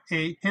have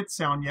a hit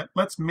sound yet.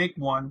 Let's make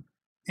one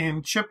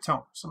in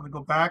chiptone. So I'm going to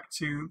go back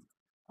to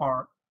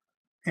our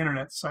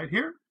internet site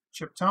here,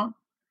 chiptone,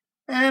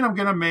 and I'm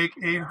going to make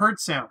a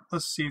hertz sound.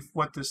 Let's see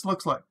what this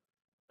looks like.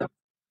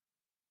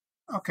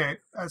 Okay,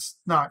 that's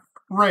not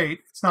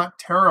great. It's not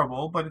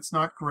terrible, but it's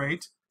not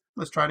great.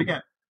 Let's try it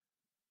again.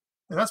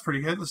 Yeah, that's pretty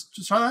good. Let's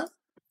just try that.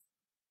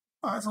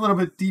 Oh, it's a little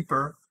bit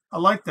deeper. I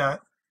like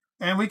that.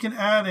 And we can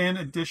add in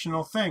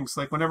additional things,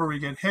 like whenever we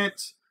get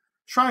hit,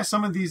 try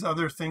some of these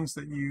other things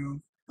that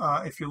you,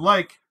 if you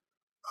like,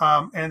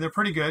 and they're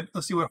pretty good.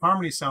 Let's see what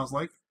harmony sounds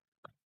like.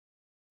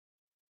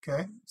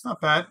 Okay, it's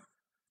not bad.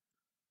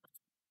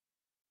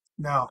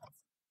 Now,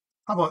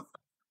 how about,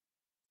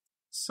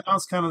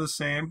 sounds kind of the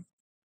same.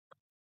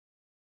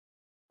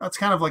 That's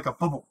kind of like a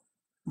bubble,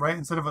 right?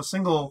 Instead of a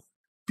single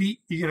beat,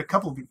 you get a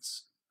couple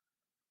beats.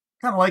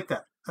 Kind of like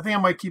that. I think I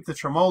might keep the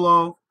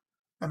tremolo,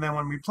 and then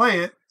when we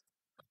play it,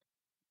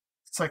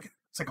 it's like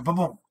a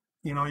boom.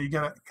 You know, you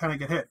gotta kind of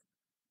get hit.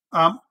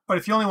 But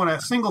if you only want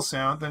a single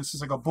sound, then it's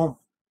just like a boom,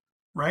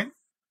 right?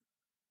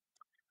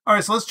 All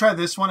right, so let's try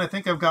this one. I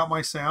think I've got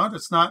my sound.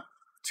 It's not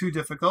too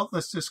difficult.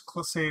 Let's just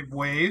say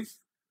wave.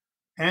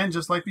 And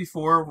just like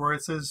before, where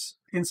it says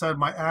inside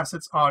my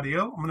assets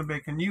audio, I'm going to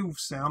make a new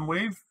sound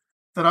wave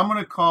that I'm going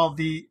to call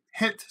the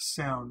hit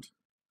sound.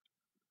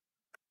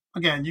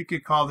 Again, you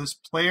could call this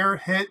player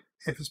hit,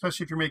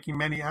 especially if you're making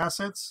many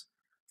assets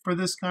for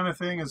this kind of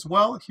thing as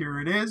well. Here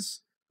it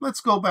is.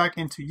 Let's go back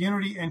into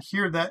Unity and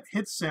hear that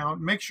hit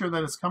sound. Make sure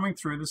that it's coming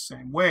through the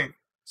same way.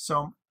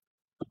 So,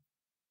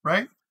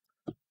 right?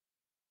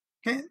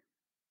 Okay,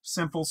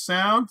 simple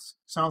sound.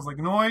 Sounds like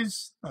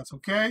noise. That's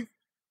okay.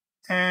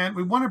 And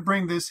we want to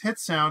bring this hit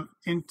sound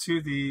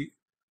into the,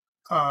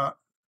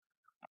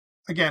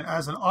 again,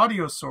 as an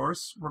audio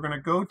source. We're going to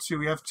go to,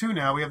 we have two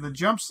now. We have the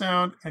jump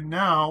sound, and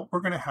now we're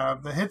going to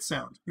have the hit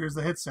sound. Here's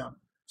the hit sound.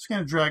 Just going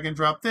to drag and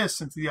drop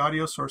this into the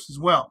audio source as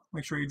well.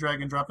 Make sure you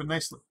drag and drop it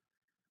nicely.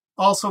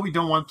 Also, we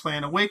don't want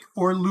playing awake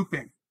or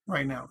looping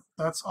right now.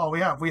 That's all we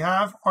have. We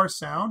have our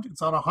sound.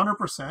 It's at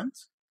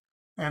 100%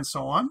 and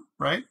so on,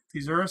 right?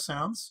 These are our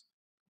sounds.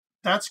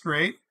 That's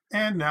great.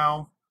 And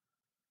now,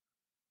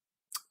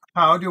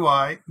 how do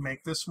I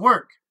make this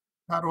work?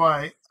 How do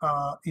I,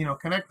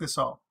 connect this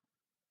all?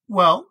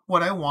 Well,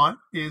 what I want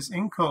is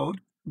in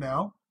code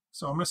now.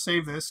 So I'm going to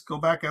save this, go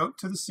back out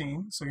to the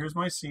scene. So here's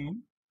my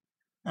scene.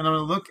 And I'm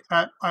going to look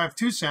at, I have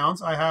two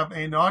sounds. I have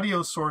an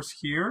audio source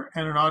here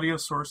and an audio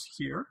source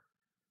here.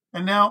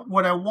 And now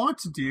what I want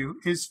to do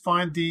is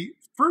find the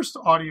first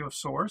audio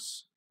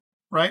source,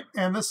 right?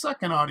 And the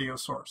second audio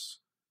source.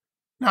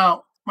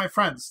 Now, my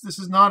friends, this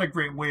is not a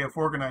great way of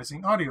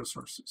organizing audio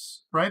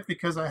sources, right?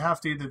 Because I have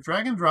to either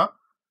drag and drop,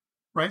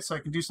 right? So I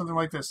can do something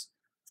like this.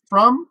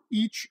 From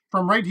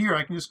right here,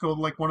 I can just go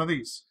like one of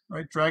these,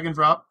 right? Drag and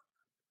drop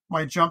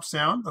my jump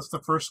sound. That's the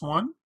first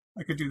one.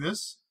 I could do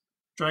this.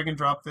 Drag and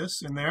drop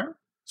this in there.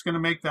 It's going to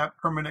make that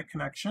permanent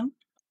connection.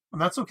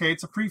 And that's okay.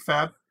 It's a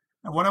prefab.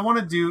 And what I want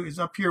to do is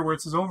up here where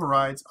it says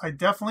overrides, I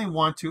definitely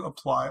want to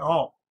apply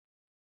all.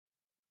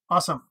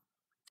 Awesome.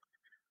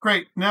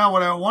 Great. Now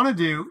what I want to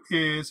do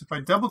is if I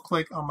double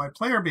click on my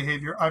player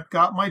behavior, I've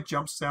got my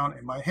jump sound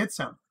and my hit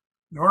sound.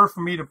 In order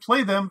for me to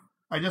play them,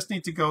 I just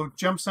need to go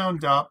jump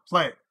sound dot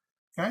play.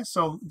 Okay,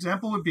 so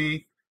example would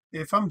be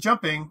if I'm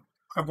jumping,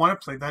 I want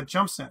to play that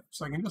jump sound.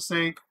 So I can just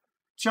say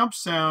jump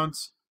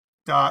sounds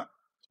dot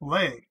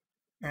play,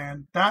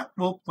 and that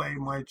will play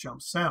my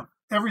jump sound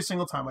every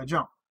single time I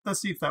jump.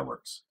 Let's see if that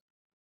works.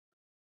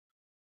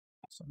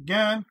 So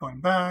again,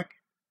 going back.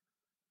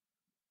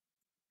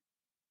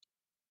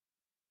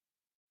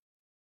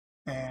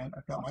 And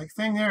I've got my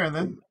thing there, and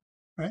then,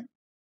 right?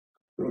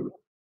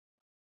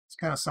 This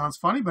kind of sounds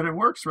funny, but it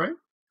works, right?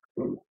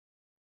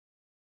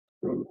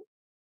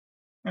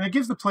 And it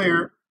gives the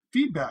player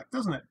feedback,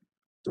 doesn't it?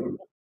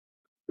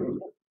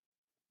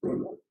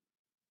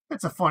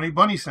 It's a funny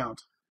bunny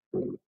sound.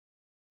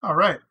 All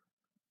right.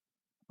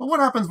 But what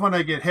happens when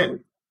I get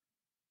hit?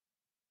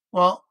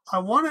 Well, I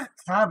want to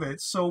have it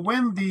so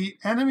when the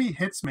enemy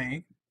hits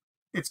me,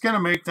 it's going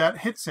to make that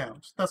hit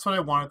sound. That's what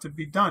I want it to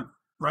be done,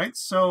 right?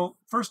 So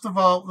first of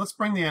all, let's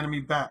bring the enemy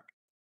back.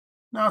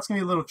 Now it's going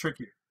to be a little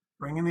trickier.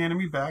 Bringing the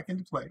enemy back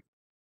into play.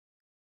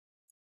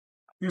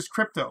 Here's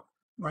Crypto,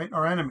 right?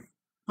 Our enemy.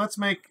 Let's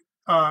make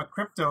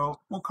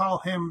Crypto, we'll call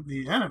him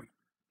the enemy.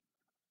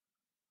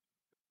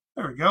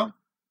 There we go.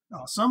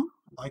 Awesome.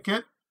 Like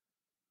it.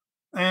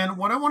 And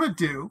what I want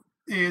to do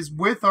is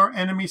with our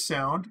enemy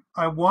sound,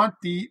 I want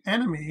the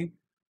enemy,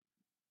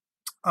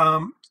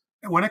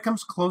 when it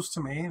comes close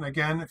to me, and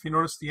again, if you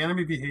notice the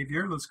enemy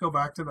behavior, let's go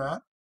back to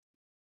that.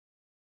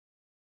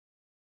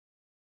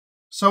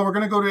 So we're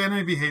going to go to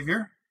enemy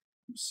behavior.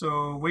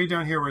 So way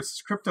down here where it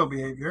says Crypto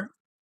behavior,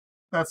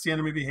 that's the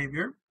enemy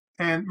behavior.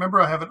 And remember,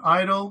 I have an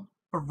idle,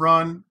 a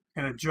run,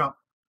 and a jump.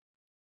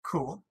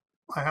 Cool.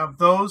 I have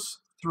those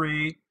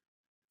three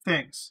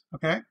things,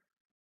 okay?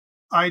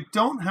 I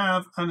don't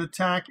have an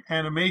attack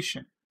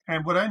animation.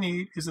 And what I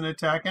need is an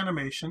attack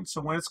animation.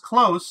 So when it's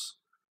close,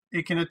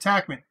 it can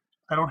attack me.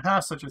 I don't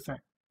have such a thing,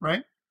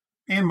 right?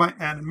 In my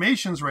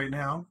animations right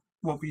now,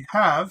 what we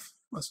have,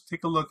 let's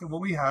take a look at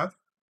what we have.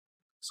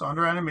 So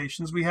under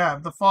animations, we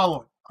have the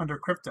following under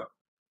crypto.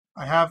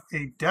 I have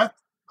a death,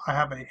 I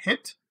have a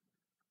hit,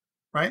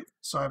 right?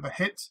 So I have a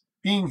hit,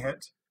 being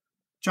hit,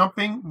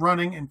 jumping,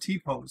 running, and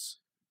T-pose.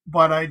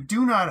 But I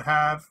do not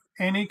have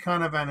any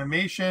kind of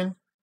animation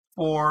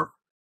for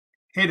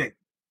hitting,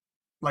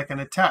 like an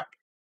attack.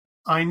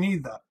 I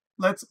need that.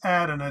 Let's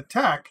add an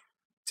attack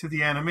to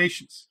the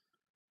animations.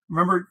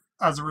 Remember,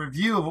 as a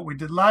review of what we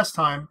did last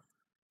time,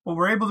 what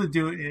we're able to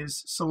do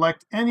is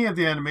select any of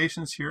the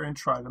animations here and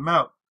try them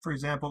out. For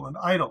example, an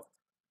idle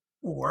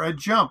or a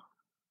jump,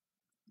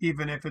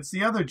 even if it's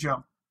the other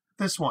jump,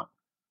 this one,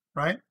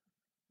 right?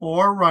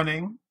 Or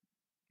running.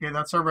 Okay,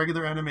 that's our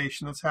regular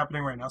animation that's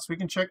happening right now. So we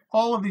can check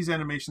all of these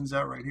animations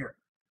out right here.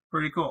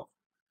 Pretty cool.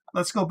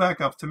 Let's go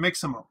back up to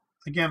Mixamo.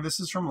 Again, this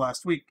is from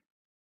last week.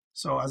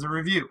 So as a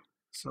review,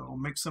 so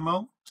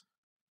Mixamo,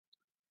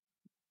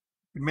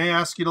 it may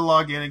ask you to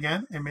log in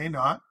again. It may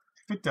not.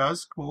 If it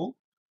does, cool.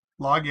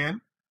 Log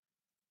in.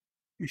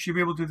 You should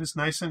be able to do this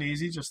nice and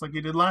easy, just like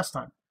you did last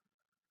time.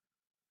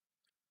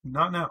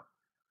 Not now.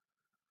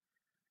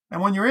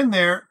 And when you're in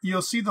there,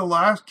 you'll see the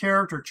last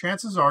character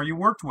chances are you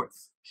worked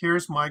with.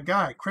 Here's my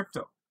guy,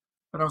 Crypto,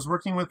 that I was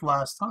working with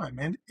last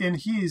time. And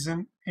he's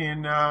in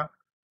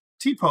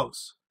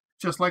T-pose,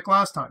 just like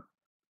last time.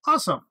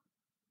 Awesome.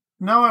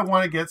 Now I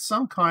want to get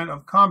some kind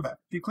of combat.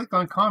 If you click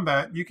on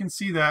combat, you can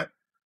see that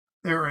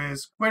there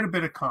is quite a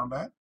bit of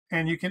combat,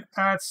 and you can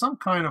add some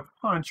kind of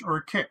punch or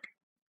kick.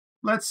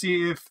 Let's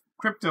see if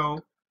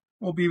Crypto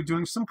will be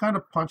doing some kind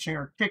of punching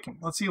or kicking.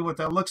 Let's see what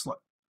that looks like,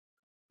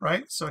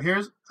 right? So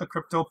here's a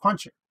Crypto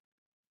punching,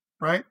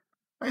 right?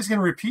 He's going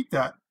to repeat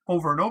that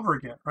over and over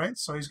again, right?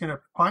 So he's going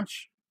to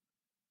punch.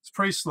 It's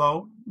pretty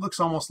slow. Looks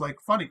almost like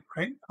funny,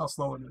 right? How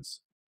slow it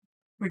is.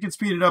 We can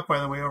speed it up, by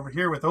the way, over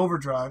here with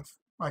overdrive.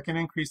 I can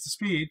increase the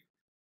speed.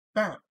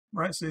 Bam,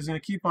 right? So he's going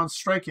to keep on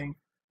striking,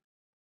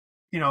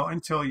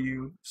 until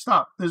you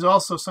stop. There's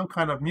also some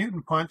kind of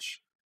mutant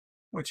punch,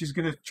 which he's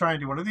going to try and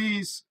do one of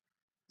these,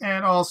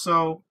 and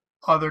also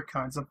other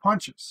kinds of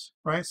punches,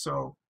 right?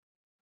 So,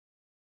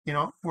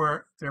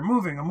 where they're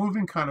moving, a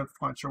moving kind of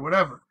punch or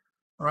whatever,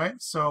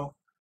 right? So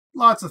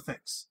lots of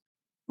things.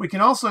 We can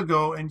also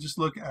go and just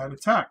look at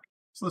attack.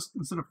 So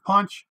instead of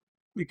punch,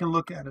 we can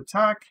look at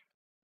attack.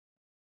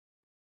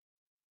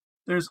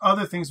 There's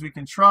other things we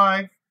can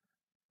try.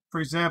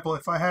 For example,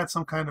 if I had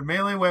some kind of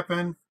melee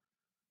weapon,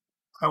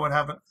 I would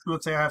have,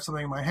 let's say I have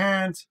something in my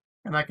hand,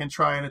 and I can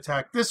try and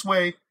attack this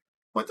way.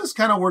 But this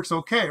kind of works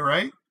okay,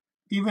 right?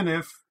 Even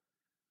if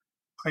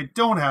I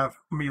don't have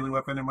a melee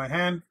weapon in my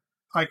hand,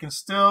 I can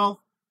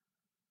still,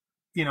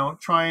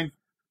 try and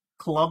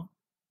club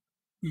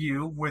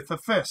you with a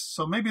fist.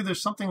 So maybe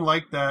there's something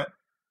like that,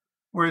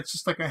 where it's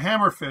just like a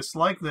hammer fist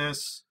like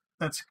this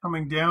that's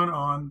coming down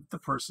on the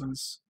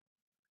person's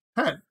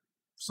head.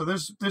 So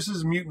this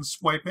is mutant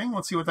swiping.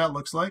 Let's see what that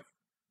looks like.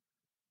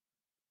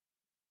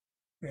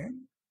 Okay.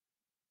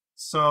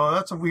 So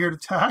that's a weird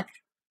attack.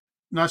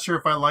 Not sure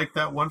if I like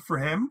that one for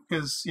him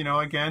because,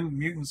 again,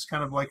 mutants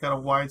kind of like at a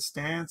wide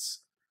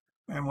stance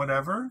and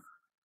whatever.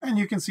 And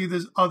you can see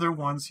there's other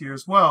ones here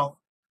as well.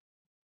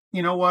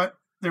 You know what?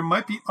 There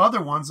might be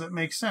other ones that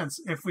make sense.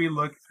 If we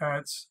look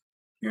at,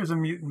 here's a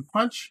mutant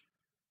punch,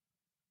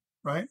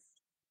 right?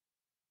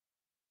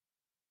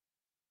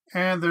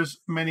 And there's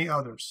many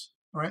others,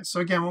 right?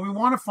 So again, what we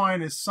want to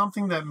find is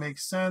something that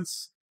makes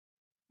sense,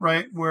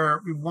 right?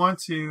 Where we want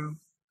to,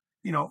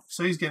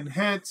 so he's getting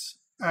hit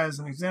as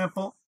an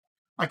example.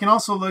 I can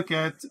also look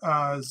at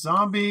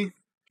zombie.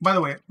 By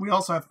the way, we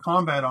also have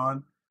combat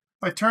on.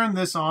 If I turn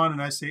this on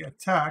and I say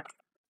attack,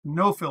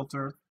 no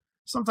filter,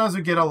 sometimes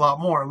we get a lot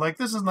more. Like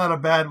this is not a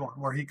bad one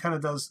where he kind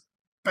of does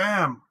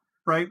bam,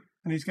 right?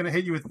 And he's going to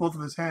hit you with both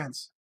of his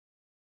hands.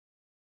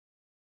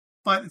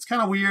 But it's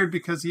kind of weird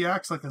because he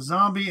acts like a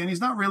zombie and he's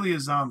not really a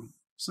zombie.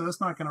 So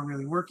that's not going to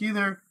really work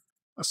either.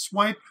 A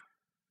swipe,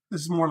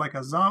 this is more like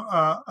a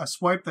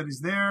swipe that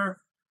is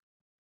there,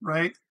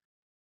 right?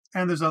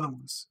 And there's other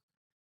ones.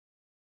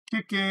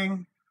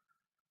 Kicking,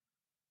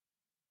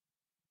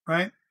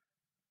 right?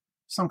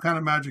 Some kind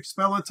of magic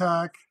spell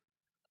attack,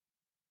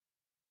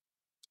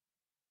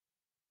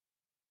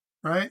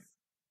 right?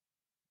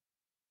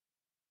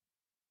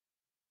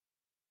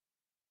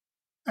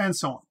 And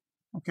so on.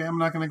 Okay, I'm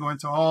not going to go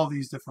into all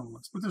these different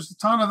ones, but there's a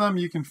ton of them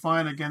you can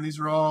find. Again, these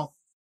are all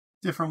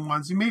different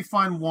ones. You may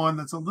find one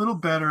that's a little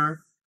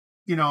better,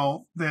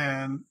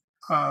 than,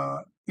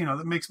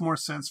 that makes more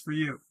sense for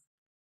you.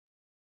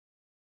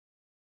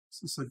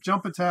 So it's a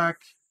jump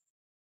attack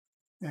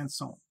and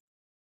so on.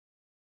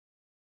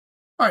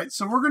 All right,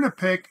 so we're going to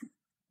pick,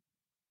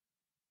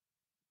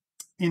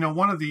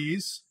 one of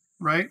these,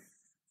 right?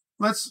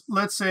 Let's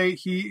say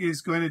he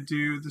is going to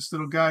do this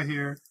little guy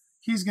here.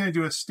 He's going to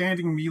do a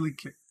standing melee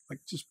kick, like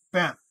just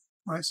bam,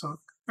 right? So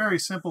very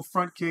simple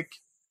front kick.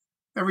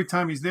 Every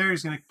time he's there,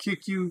 he's going to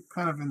kick you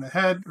kind of in the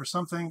head or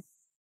something.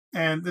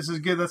 And this is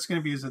good. That's going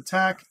to be his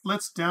attack.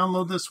 Let's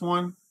download this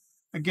one.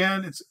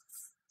 Again, it's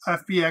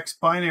FBX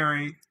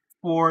binary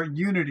for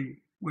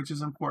Unity, which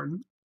is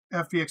important.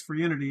 FBX for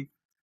Unity.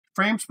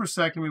 Frames per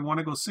second, we want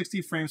to go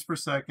 60 frames per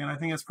second. I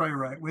think that's probably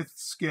right, with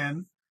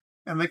skin.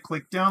 And then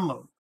click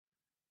download.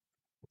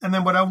 And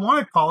then what I want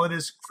to call it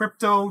is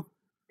crypto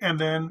and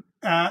then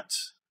at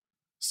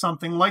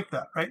something like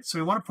that, right? So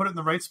we want to put it in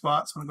the right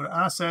spot. So I'm going to go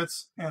to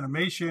assets,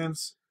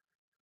 animations,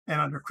 and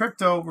under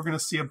crypto, we're going to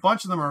see a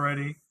bunch of them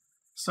already.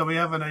 So we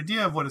have an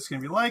idea of what it's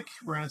going to be like.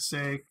 We're going to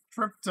say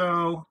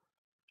crypto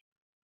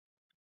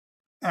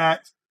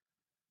at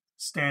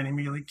standing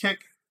melee kick.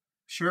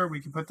 Sure,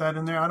 we can put that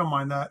in there. I don't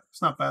mind that.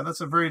 It's not bad.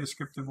 That's a very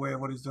descriptive way of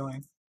what he's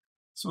doing.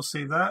 So we'll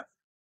save that.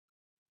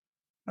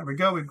 There we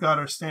go. We've got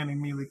our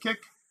standing melee kick.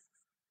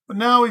 But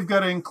now we've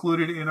got to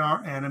include it in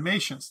our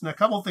animations. Now, a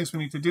couple of things we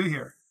need to do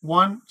here.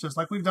 One, just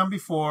like we've done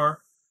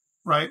before,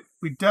 right?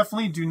 We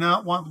definitely do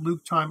not want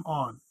loop time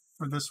on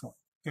for this one.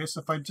 Okay,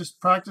 so if I just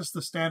practice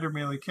the standard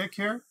melee kick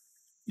here,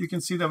 you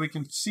can see that we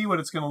can see what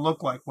it's going to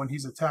look like when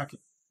he's attacking.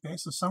 Okay,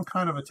 so some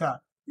kind of attack.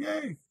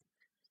 Yay!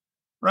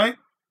 Right?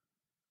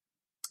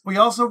 We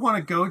also want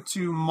to go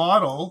to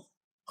model,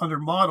 under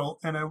model,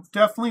 and I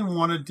definitely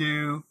want to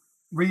do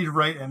read,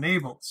 write,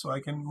 enable, so I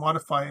can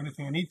modify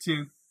anything I need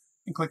to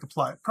and click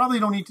apply. Probably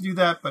don't need to do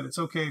that, but it's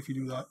okay if you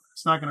do that.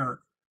 It's not going to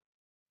hurt.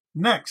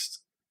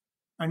 Next,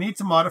 I need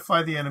to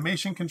modify the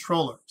animation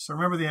controller. So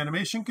remember, the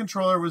animation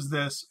controller was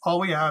this. All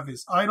we have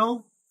is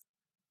idle,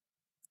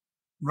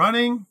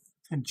 running,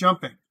 and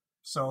jumping.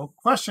 So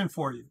question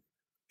for you.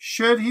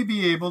 Should he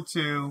be able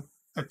to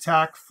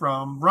attack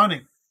from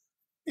running?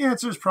 The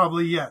answer is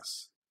probably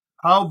yes.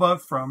 How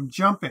about from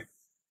jumping?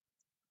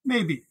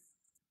 Maybe,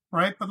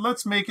 right? But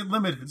let's make it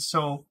limited.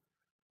 So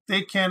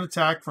they can't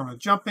attack from a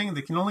jumping.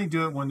 They can only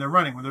do it when they're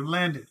running, when they're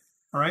landed.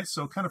 All right,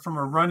 so kind of from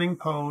a running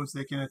pose,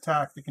 they can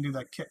attack. They can do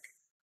that kick,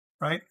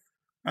 right?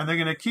 And they're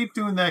going to keep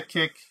doing that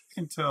kick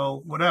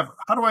until whatever.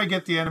 How do I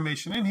get the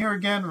animation in here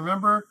again?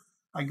 Remember,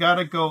 I got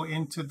to go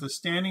into the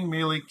standing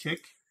melee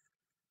kick.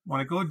 I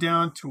want to go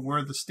down to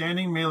where the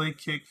standing melee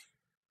kick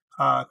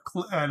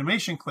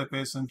animation clip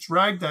is and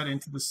drag that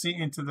into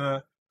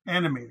the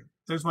animator.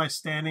 There's my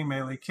standing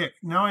melee kick.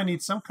 Now I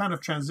need some kind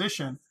of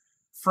transition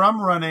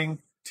from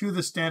running to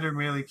the standard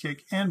melee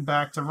kick and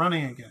back to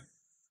running again.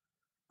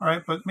 All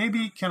right, but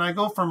maybe can I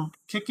go from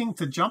kicking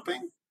to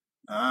jumping?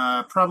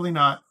 Probably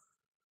not,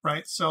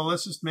 right? So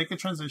let's just make a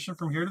transition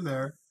from here to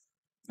there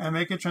and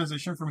make a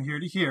transition from here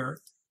to here.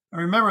 And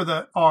remember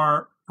that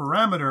our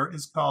parameter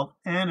is called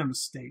anim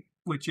state,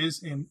 which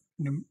is a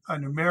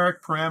numeric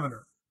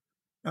parameter.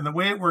 And the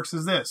way it works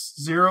is this.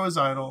 0 is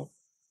idle,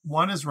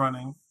 1 is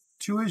running,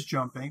 2 is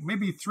jumping,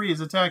 maybe 3 is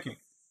attacking,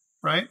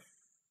 right?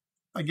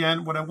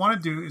 Again, what I want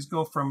to do is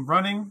go from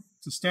running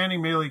to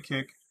standing melee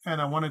kick, and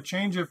I want to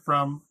change it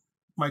from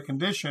my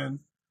condition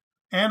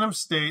anim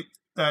state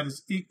that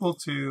is equal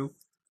to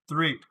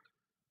 3,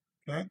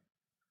 okay?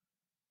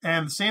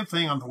 And the same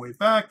thing on the way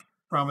back,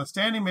 from a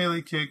standing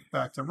melee kick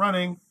back to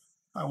running,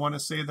 I want to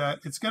say that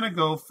it's going to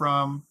go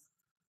from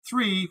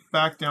 3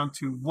 back down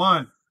to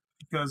 1,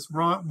 because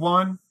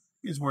 1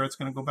 is where it's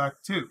going to go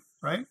back to,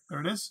 right? There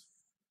it is.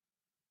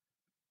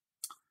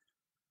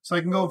 So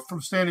I can go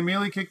from standing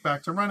melee kick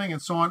back to running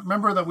and so on.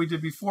 Remember that we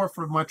did before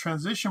from my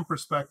transition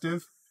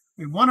perspective,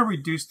 we want to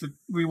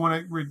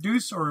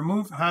reduce or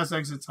remove has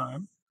exit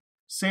time.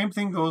 Same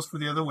thing goes for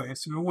the other way.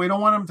 So we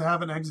don't want them to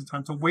have an exit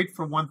time to wait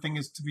for one thing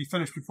to be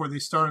finished before they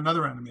start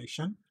another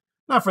animation.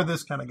 Not for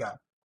this kind of guy,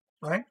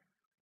 right?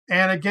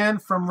 And again,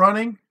 from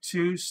running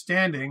to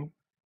standing,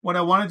 what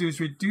I want to do is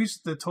reduce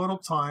the total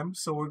time.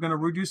 So we're going to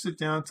reduce it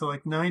down to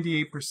like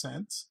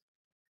 98%.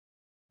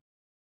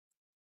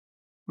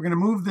 We're going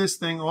to move this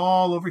thing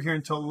all over here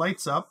until it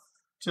lights up,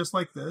 just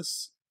like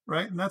this,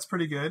 right? And that's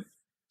pretty good.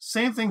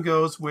 Same thing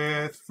goes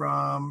with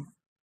from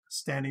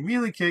standing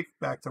melee kick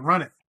back to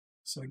running.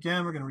 So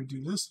again, we're going to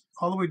reduce this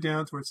all the way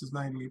down to where it says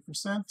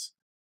 98%.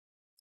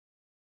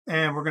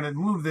 And we're going to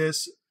move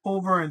this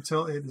over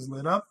until it is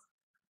lit up,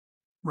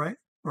 right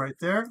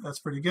there. That's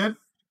pretty good.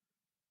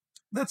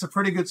 That's a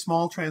pretty good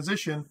small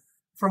transition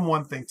from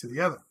one thing to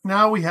the other.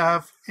 Now we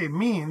have a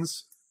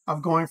means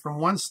of going from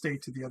one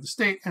state to the other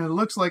state, and it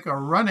looks like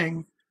our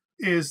running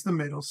is the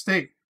middle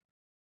state.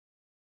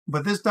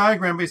 But this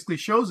diagram basically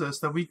shows us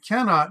that we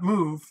cannot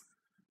move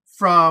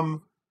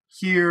from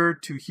here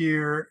to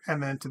here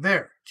and then to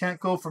there. Can't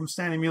go from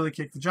standing melee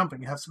kick to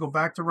jumping. It has to go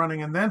back to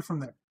running and then from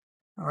there.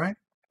 All right?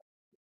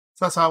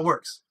 So that's how it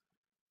works.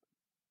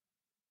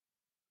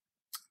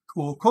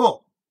 Cool,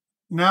 cool.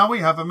 Now we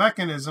have a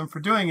mechanism for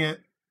doing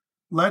it.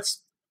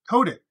 Let's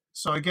code it.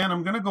 So again,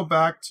 I'm going to go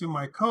back to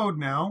my code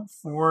now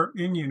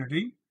in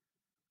Unity.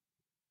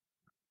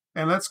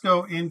 And let's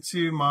go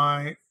into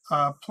my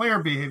player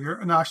behavior.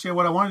 And actually,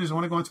 what I want to do is I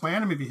want to go into my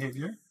enemy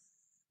behavior.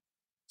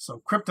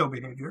 So crypto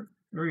behavior.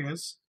 There he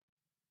is.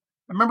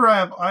 Remember, I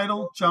have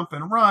idle, jump,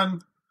 and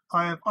run.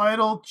 I have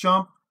idle,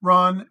 jump,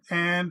 run,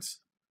 and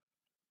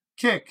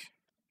kick.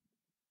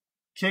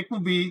 Kick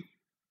will be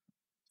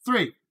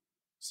 3.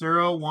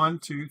 0, 1,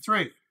 2,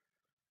 3.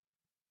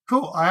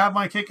 cool. I have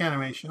my kick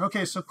animation.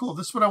 Okay, so cool.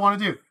 This is what I want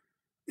to do.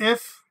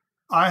 If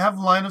I have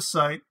line of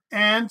sight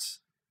and,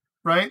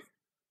 right,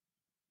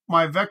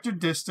 my vector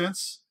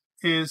distance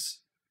is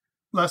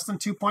less than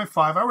 2.5.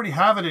 I already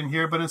have it in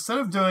here, but instead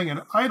of doing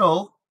an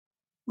idle,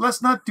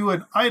 let's not do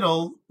an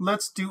idle.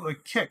 Let's do a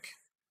kick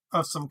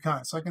of some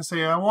kind. So I can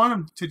say I want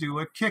him to do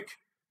a kick,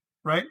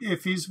 right,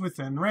 if he's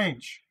within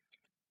range.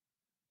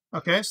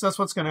 Okay, so that's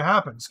what's going to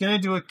happen. He's going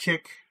to do a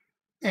kick,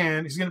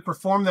 and he's going to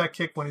perform that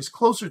kick when he's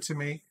closer to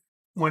me,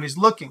 when he's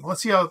looking.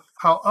 Let's see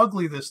how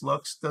ugly this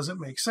looks. Does it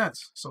make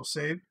sense? So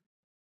save.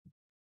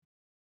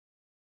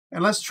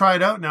 And let's try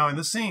it out now in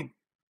the scene.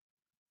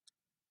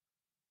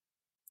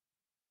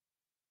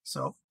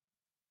 So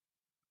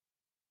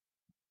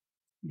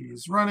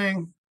he's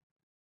running,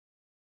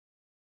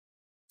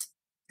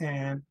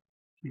 and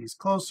he's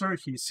closer.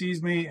 He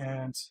sees me,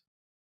 and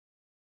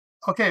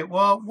okay,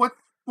 well, what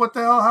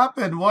the hell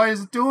happened? Why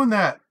is it doing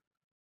that?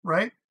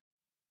 Right?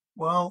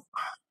 Well,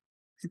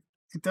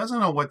 it doesn't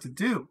know what to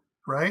do,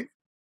 right?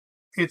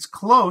 It's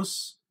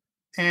close,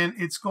 and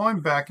it's going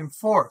back and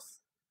forth,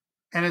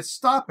 and it's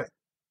stopping,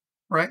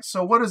 right?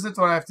 So what is it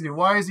that I have to do?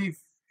 Why is he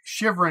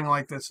shivering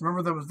like this?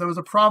 Remember, there was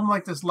a problem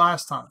like this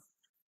last time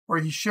where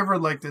he shivered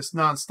like this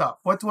nonstop.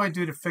 What do I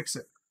do to fix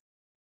it?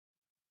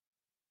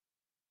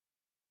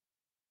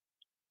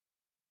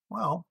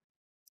 Well,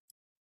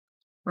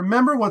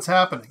 remember what's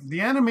happening. The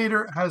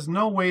animator has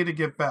no way to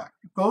get back.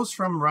 It goes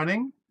from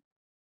running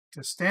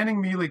to standing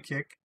melee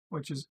kick,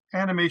 which is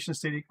animation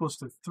state equals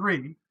to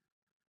 3.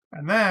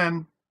 And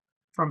then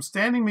from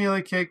standing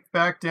melee kick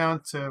back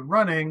down to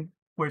running,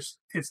 which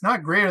it's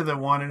not greater than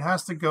 1. It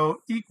has to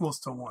go equals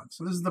to 1.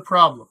 So this is the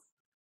problem.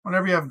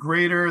 Whenever you have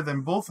greater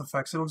than both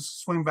effects, it'll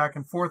just swing back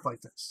and forth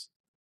like this.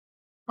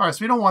 All right,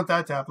 so we don't want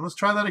that to happen. Let's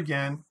try that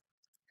again.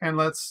 And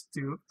let's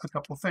do a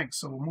couple things.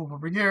 So we'll move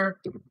over here.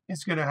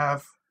 It's going to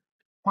have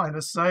line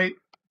of sight.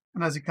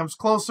 And as he comes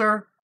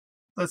closer,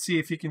 let's see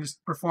if he can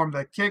just perform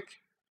that kick.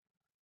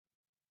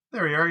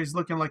 There we are. He's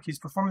looking like he's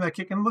performing that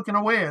kick and looking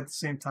away at the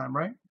same time,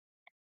 right?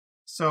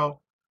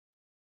 So,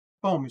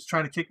 boom, he's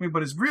trying to kick me,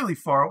 but he's really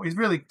far. He's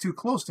really too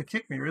close to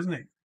kick me, isn't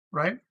he?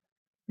 Right?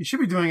 He should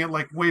be doing it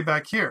like way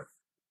back here,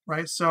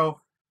 right?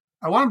 So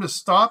I want him to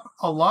stop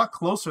a lot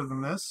closer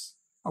than this,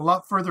 a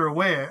lot further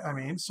away, I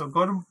mean. So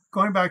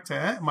going back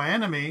to my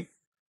enemy,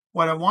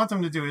 what I want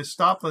them to do is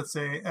stop, let's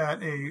say,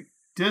 at a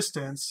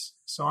distance.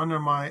 So under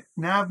my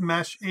nav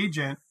mesh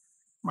agent,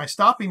 my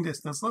stopping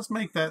distance, let's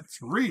make that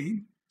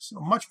 3, so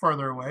much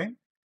farther away.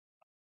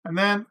 And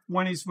then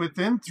when he's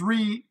within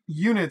 3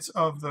 units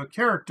of the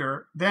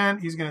character, then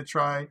he's going to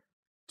try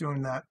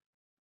doing that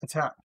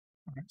attack.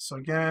 All right, so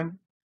again,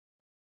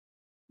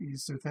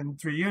 he's within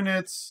 3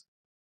 units.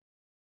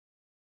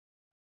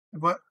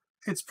 But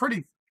it's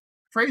pretty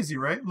crazy,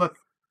 right? Look,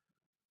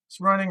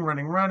 it's running,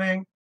 running,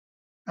 running.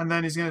 And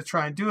then he's going to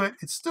try and do it.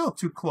 It's still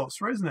too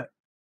close, right? Isn't it?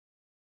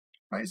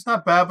 Right? It's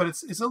not bad, but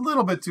it's a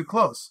little bit too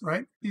close,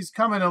 right? He's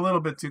coming a little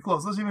bit too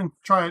close. Let's even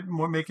try it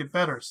and make it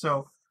better.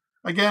 So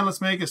again, let's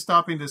make a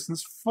stopping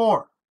distance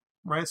 4,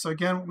 right? So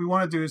again, what we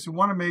want to do is we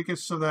want to make it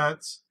so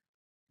that,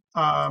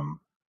 and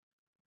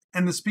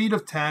the speed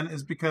of 10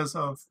 is because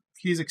of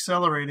he's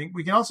accelerating.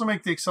 We can also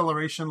make the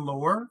acceleration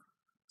lower.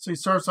 So he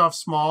starts off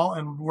small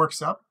and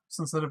works up.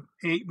 So instead of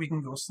 8, we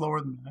can go slower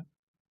than that.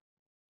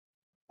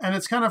 And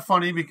it's kind of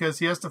funny because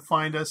he has to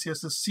find us. He has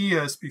to see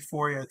us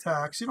before he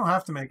attacks. You don't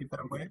have to make it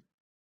that way.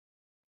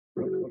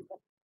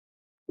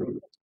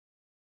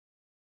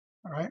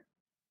 All right.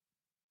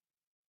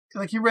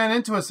 Like he ran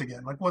into us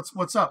again. Like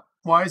what's up?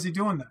 Why is he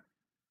doing that?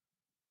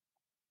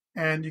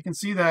 And you can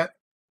see that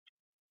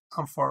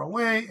I'm far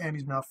away and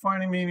he's not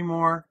finding me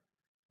anymore.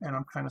 And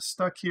I'm kind of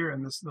stuck here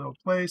in this little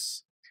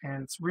place.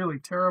 And it's really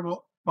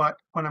terrible. But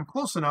when I'm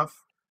close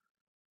enough,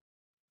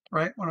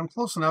 right? When I'm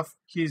close enough,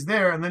 he's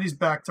there and then he's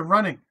back to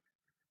running.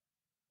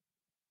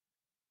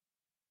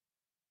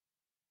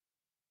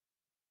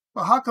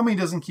 But how come he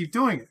doesn't keep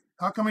doing it?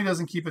 How come he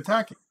doesn't keep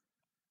attacking?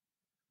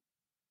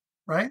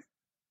 Right?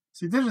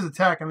 So he did his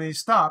attack and then he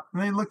stopped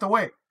and then he looked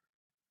away.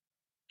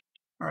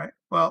 All right,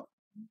 well,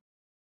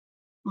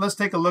 let's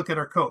take a look at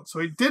our code. So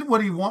he did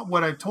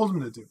what I told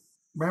him to do.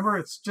 Remember,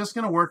 it's just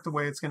going to work the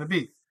way it's going to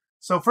be.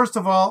 So first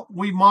of all,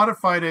 we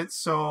modified it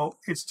so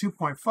it's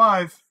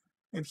 2.5.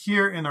 And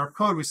here in our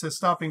code, we said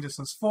stopping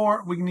distance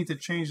 4. We need to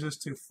change this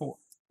to 4.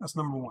 That's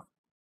number 1.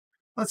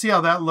 Let's see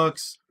how that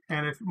looks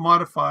and if it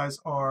modifies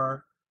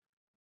our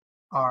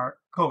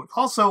code.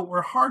 Also,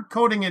 we're hard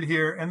coding it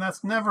here, and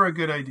that's never a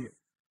good idea.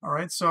 All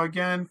right, so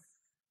again,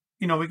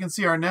 we can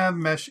see our nav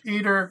mesh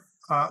aider,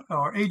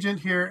 our agent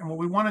here, and what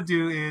we want to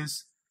do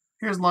is,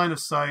 here's line of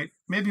sight.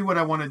 Maybe what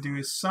I want to do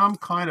is some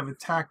kind of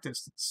attack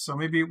distance. So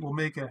maybe we'll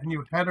make a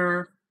new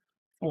header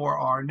for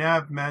our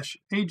nav mesh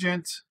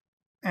agent,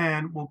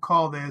 and we'll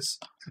call this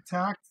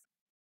attack.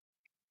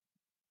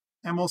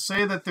 And we'll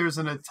say that there's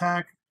an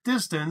attack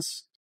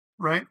distance,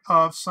 right,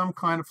 of some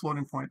kind of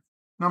floating point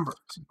number.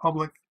 So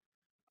public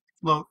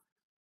float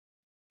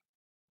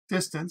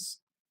distance.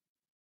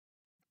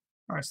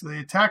 All right, so the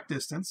attack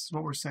distance is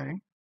what we're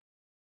saying.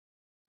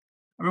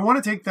 And we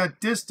want to take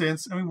that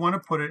distance and we want to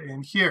put it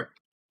in here.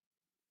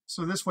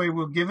 So this way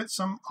we'll give it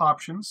some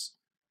options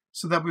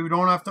so that we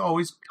don't have to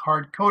always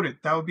hard code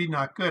it. That would be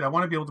not good. I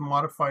want to be able to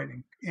modify it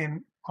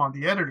in on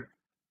the editor.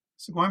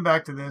 So going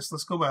back to this,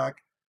 let's go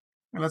back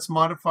and let's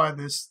modify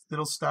this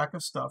little stack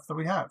of stuff that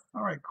we have.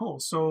 All right, cool.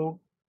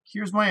 So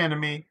here's my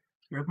enemy.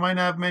 Here's my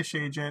nav mesh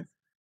agent.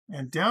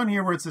 And down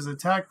here where it says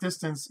attack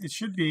distance, it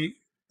should be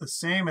the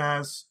same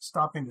as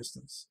stopping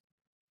distance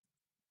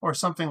or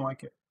something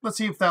like it. Let's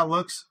see if that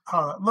looks,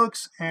 how that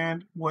looks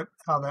and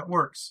how that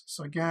works.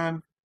 So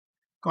again,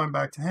 going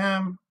back to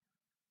him,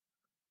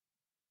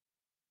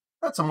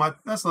 that's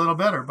a little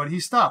better, but he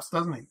stops,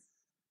 doesn't he?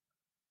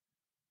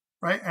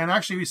 Right? And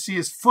actually we see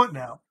his foot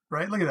now,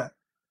 right? Look at that.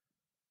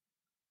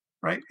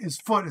 Right? His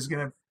foot is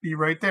going to be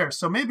right there.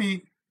 So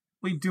maybe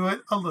we do it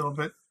a little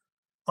bit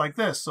like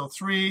this. So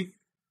 3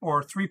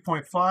 or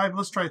 3.5.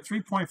 Let's try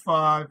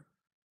 3.5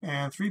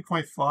 and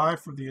 3.5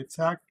 for the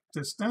attack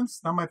distance.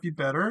 That might be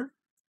better.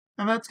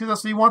 And that's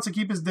because he wants to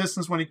keep his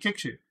distance when he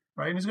kicks you,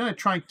 right? And he's going to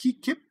try and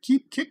keep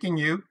kicking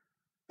you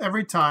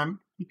every time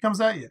he comes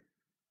at you,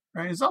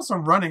 right? He's also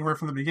running right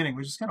from the beginning,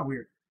 which is kind of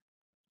weird.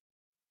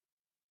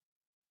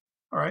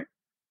 All right.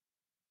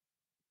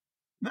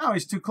 Now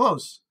he's too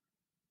close.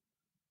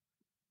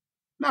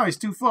 Now he's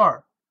too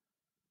far,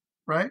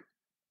 right?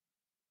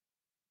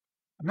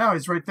 Now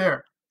he's right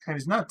there, and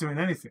he's not doing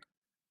anything.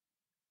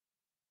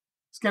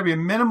 It's got to be a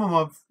minimum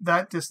of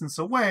that distance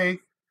away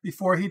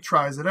before he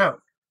tries it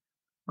out,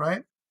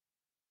 right?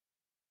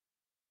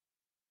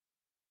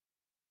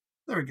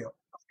 There we go.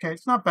 Okay,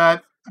 it's not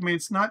bad. I mean,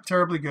 it's not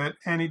terribly good,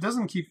 and he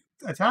doesn't keep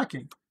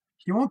attacking.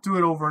 He won't do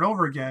it over and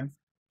over again.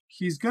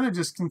 He's going to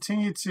just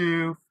continue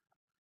to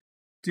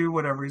do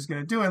whatever he's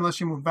going to do unless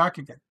you move back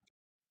again.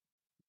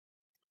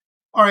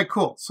 All right,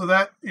 cool. So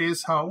that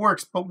is how it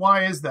works. But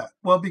why is that?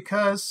 Well,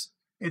 because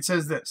it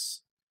says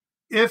this.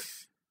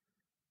 If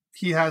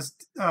he has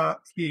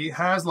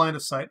line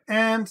of sight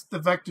and the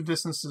vector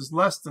distance is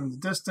less than the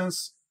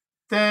distance,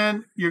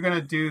 then you're going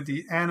to do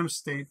the anim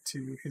state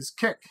to his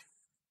kick.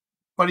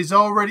 But he's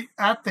already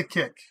at the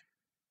kick,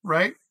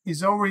 right?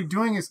 He's already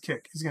doing his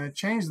kick. He's going to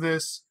change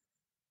this.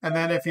 And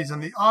then if he's in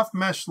the off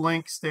mesh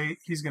link state,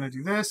 he's going to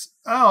do this.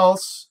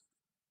 Else,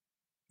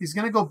 he's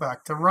going to go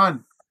back to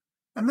run.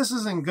 And this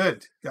isn't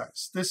good,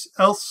 guys. This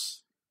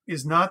else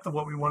is not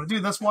what we want to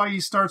do. That's why he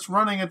starts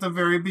running at the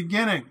very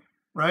beginning,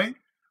 right?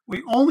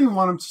 We only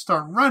want him to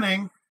start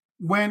running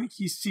when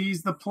he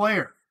sees the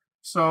player.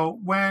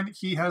 So when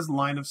he has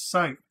line of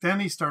sight,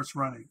 then he starts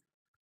running,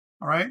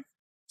 all right?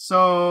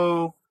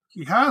 So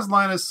he has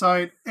line of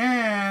sight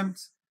and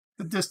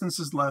the distance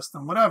is less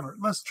than whatever.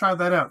 Let's try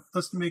that out.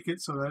 Let's make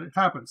it so that it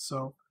happens.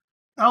 So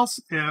else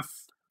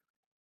if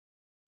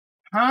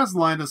has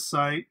line of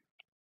sight,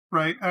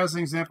 right, as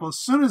an example, as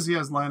soon as he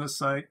has line of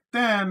sight,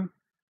 then,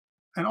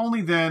 and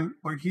only then,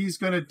 where he's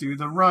going to do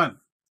the run.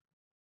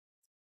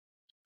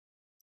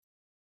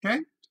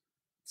 Okay,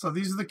 so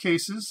these are the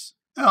cases.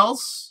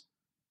 Else,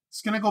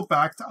 it's going to go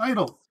back to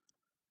idle.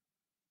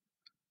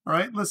 All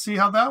right, let's see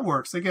how that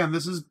works. Again,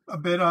 this is a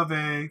bit of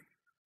a,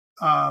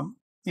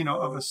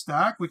 of a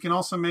stack. We can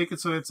also make it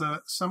so it's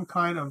some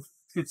kind of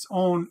its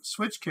own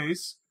switch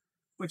case,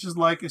 which is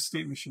like a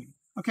state machine.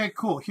 Okay,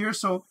 cool.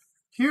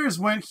 Here's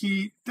when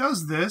he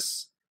does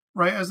this,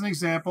 right, as an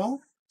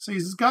example. So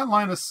he's got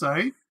line of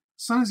sight.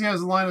 As soon as he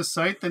has a line of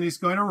sight, then he's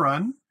going to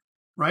run,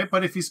 right?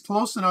 But if he's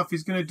close enough,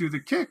 he's going to do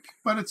the kick,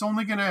 but it's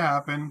only going to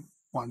happen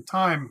one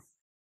time.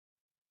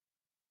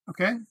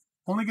 Okay?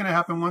 Only going to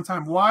happen one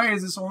time. Why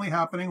is this only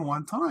happening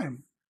one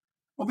time?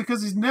 Well,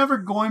 because he's never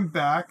going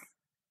back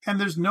and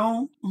there's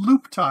no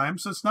loop time.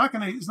 So it's not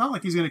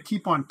like he's going to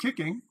keep on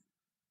kicking,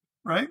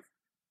 right?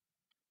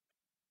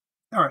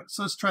 All right,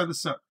 so let's try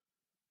this out.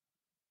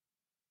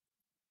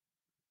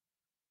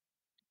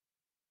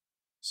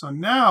 So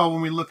now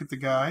when we look at the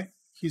guy,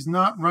 he's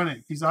not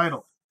running, he's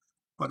idle.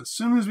 But as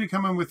soon as we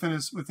come in within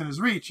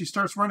his reach, he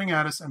starts running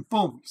at us and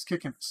boom, he's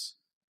kicking us,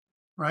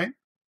 right?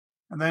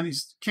 And then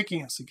he's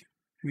kicking us again.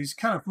 And he's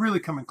kind of really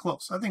coming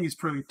close. I think he's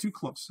pretty too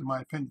close in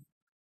my opinion,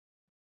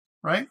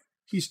 right?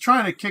 He's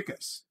trying to kick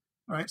us,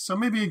 right? So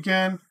maybe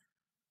again,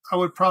 I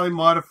would probably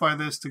modify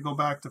this to go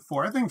back to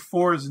 4. I think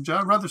 4 is,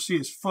 I'd rather see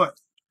his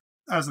foot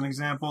as an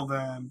example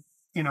than,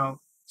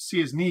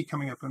 see his knee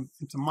coming up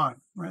into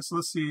mine, right? So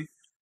let's see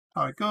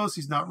how it goes.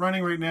 He's not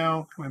running right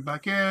now, coming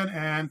back in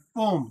and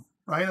boom,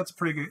 right? That's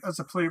pretty good. That's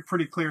a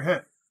pretty clear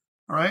hit.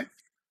 All right.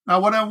 Now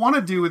what I want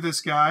to do with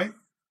this guy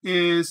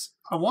is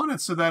I want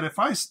it so that if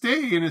I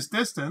stay in his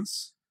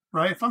distance,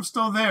 right? If I'm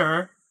still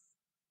there,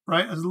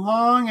 right? As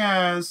long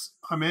as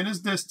I'm in his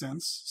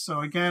distance.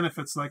 So again, if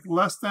it's like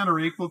less than or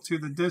equal to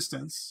the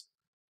distance,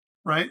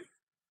 right?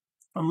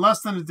 If I'm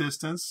less than the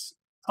distance,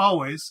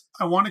 always,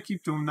 I want to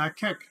keep doing that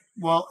kick.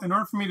 Well, in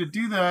order for me to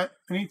do that,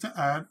 I need to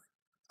add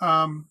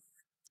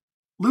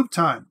loop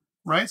time,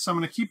 right? So I'm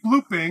going to keep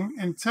looping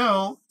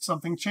until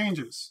something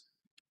changes.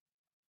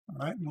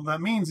 All right. Well,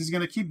 that means he's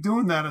going to keep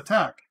doing that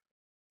attack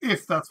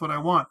if that's what I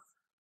want.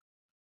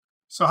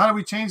 So how do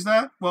we change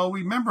that? Well,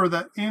 remember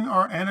that in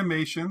our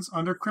animations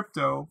under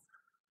crypto,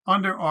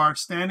 under our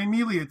standing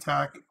melee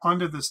attack,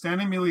 under the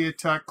standing melee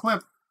attack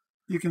clip,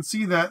 you can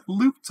see that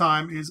loop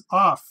time is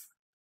off.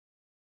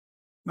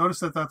 Notice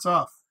that that's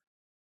off,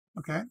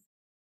 okay?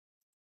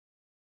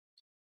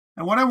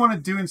 And what I want to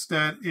do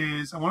instead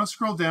is I want to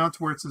scroll down to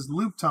where it says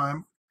loop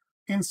time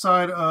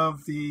inside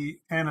of the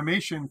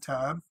animation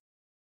tab.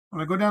 I'm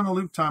going to go down to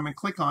loop time and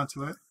click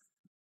onto it,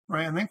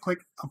 right? And then click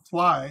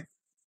apply.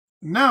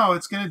 Now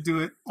it's going to do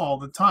it all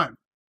the time.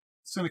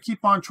 It's going to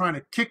keep on trying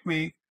to kick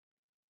me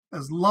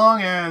as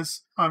long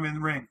as I'm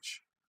in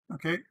range,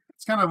 okay?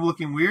 It's kind of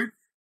looking weird,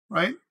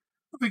 right?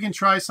 But we can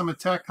try some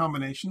attack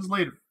combinations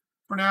later.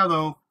 For now,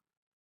 though,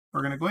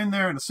 we're going to go in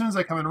there, and as soon as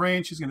I come in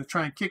range, he's going to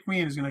try and kick me,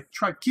 and he's going to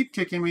try keep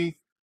kicking me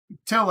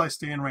until I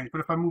stay in range.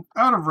 But if I move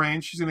out of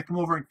range, he's going to come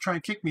over and try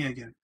and kick me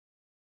again.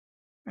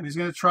 And he's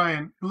going to try,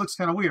 and it looks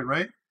kind of weird,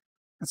 right?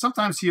 And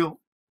sometimes he'll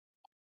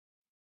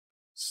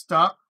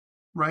stop,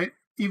 right?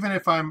 Even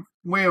if I'm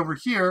way over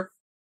here,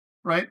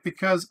 right?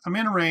 Because I'm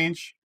in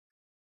range,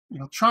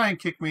 he'll try and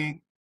kick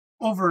me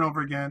over and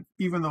over again,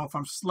 even though if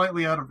I'm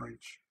slightly out of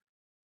range.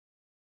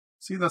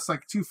 See, that's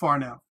like too far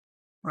now,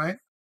 right?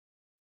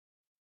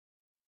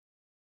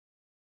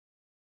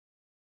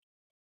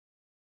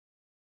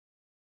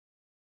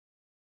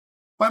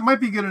 But it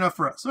might be good enough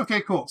for us. Okay,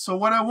 cool. So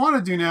what I want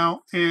to do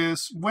now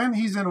is when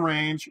he's in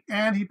range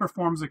and he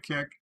performs a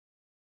kick,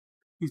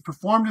 he's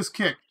performed his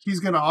kick,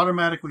 he's going to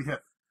automatically hit,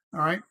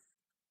 all right?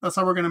 That's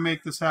how we're going to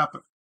make this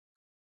happen.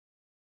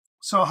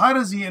 So how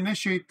does he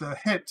initiate the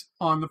hit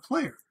on the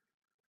player?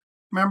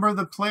 Remember,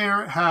 the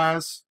player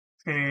has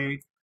a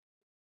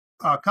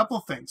couple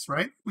things,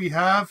 right? We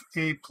have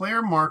a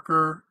player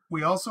marker.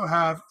 We also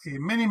have a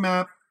mini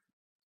map,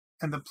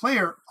 and the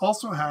player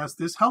also has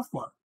this health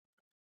bar,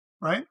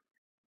 right?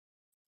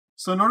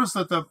 So notice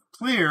that the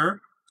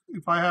player,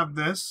 if I have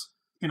this,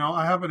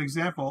 I have an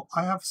example.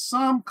 I have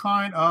some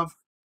kind of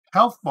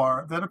health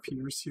bar that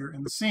appears here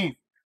in the scene,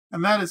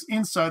 and that is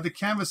inside the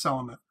canvas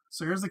element.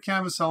 So here's the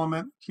canvas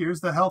element. Here's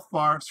the health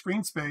bar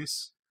screen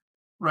space,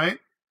 right?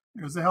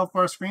 Here's the health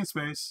bar screen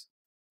space.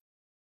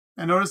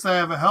 And notice I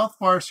have a health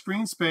bar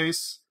screen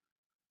space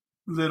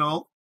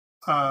little,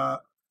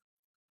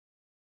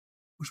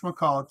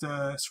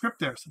 script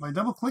there. So if I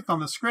double click on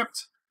the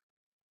script,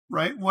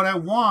 right, what I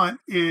want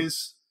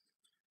is,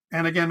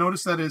 and again,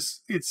 notice that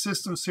it's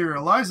system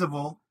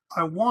serializable.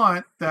 I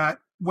want that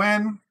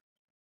when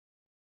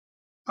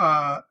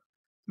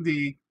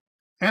the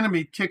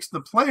enemy kicks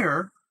the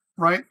player,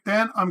 right,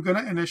 then I'm going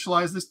to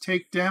initialize this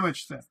take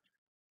damage thing,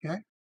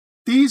 okay?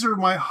 These are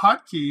my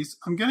hotkeys.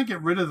 I'm going to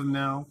get rid of them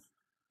now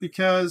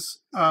because,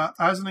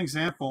 as an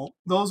example,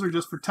 those are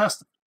just for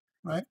testing,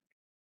 right?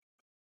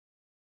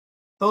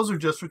 Those are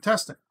just for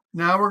testing.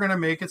 Now we're going to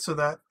make it so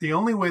that the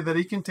only way that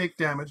he can take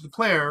damage, the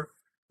player,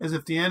 is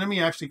if the enemy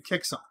actually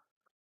kicks him,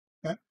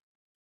 okay?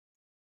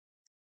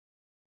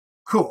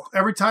 Cool.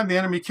 Every time the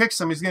enemy kicks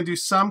him, he's going to do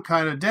some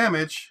kind of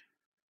damage.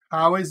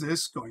 How is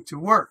this going to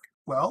work?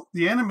 Well,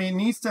 the enemy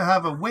needs to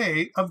have a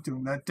way of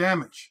doing that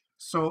damage.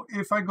 So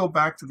if I go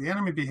back to the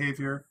enemy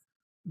behavior,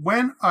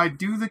 when I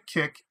do the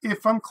kick,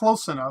 if I'm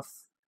close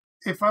enough,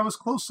 if I was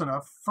close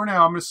enough, for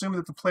now, I'm assuming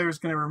that the player is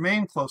going to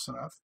remain close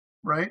enough,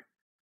 right?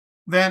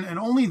 Then and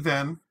only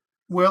then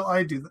will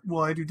I do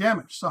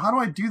damage. So how do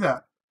I do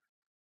that?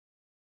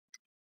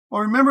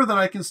 Well, remember that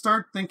I can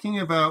start thinking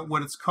about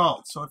what it's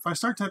called. So if I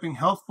start typing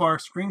health bar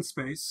screen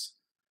space,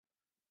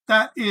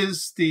 that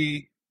is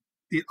the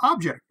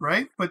object,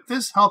 right? But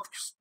this health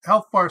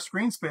bar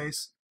screen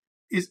space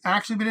is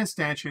actually been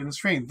instantiated in the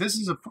screen. This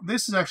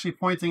is actually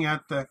pointing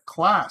at the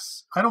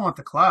class. I don't want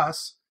the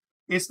class.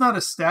 It's not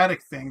a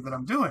static thing that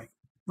I'm doing,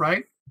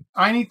 right?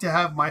 I need to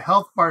have my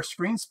health bar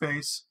screen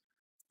space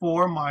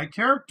for my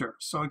character.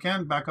 So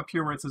again, back up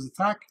here where it says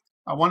attack,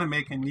 I want to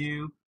make a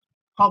new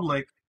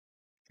public,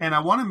 and I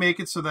want to make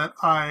it so that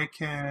I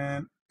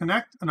can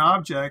connect an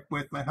object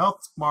with my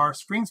health bar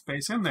screen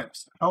space in there.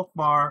 So health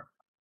bar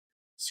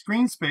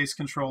screen space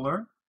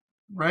controller,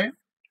 right?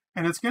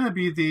 And it's going to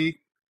be the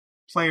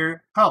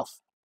player health.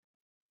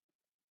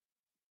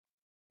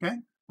 Okay,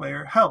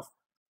 player health.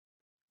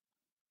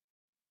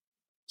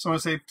 So I'm going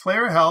to say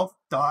player health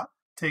dot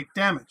take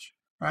damage.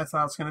 Right? That's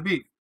how it's going to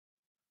be.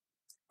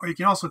 Or you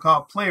can also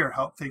call it player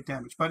health take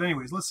damage. But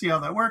anyways, let's see how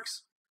that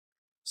works.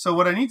 So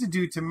what I need to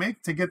do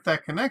to get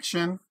that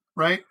connection,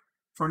 right?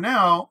 For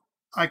now,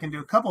 I can do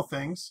a couple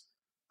things.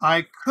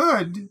 I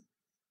could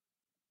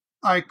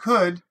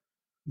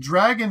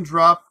drag and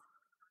drop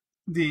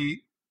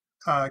the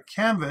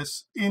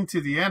canvas into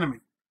the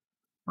enemy,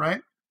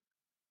 right?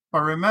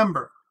 But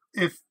remember,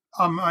 if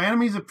my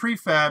enemy is a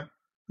prefab,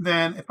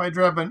 then if I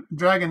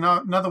drag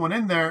another one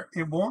in there,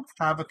 it won't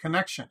have a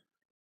connection.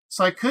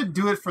 So I could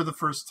do it for the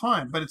first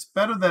time, but it's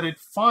better that it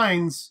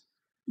finds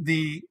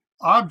the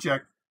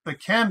object, the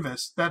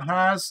canvas, that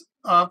has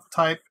a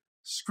type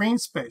screen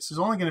space. There's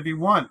only going to be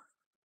one.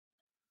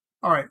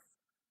 All right,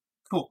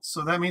 cool.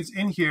 So that means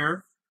in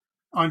here,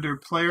 under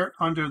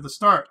the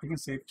start, I can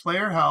say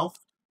player health.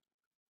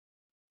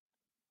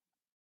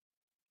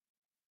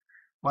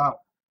 Wow.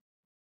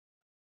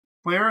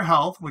 player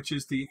health, which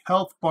is the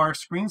health bar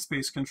screen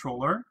space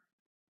controller,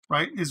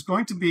 right, is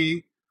going to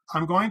be,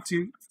 I'm going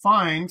to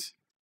find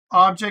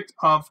object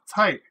of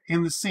type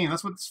in the scene.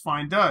 That's what this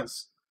find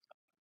does.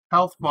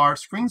 Health bar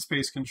screen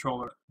space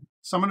controller.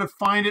 So I'm going to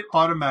find it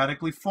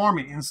automatically for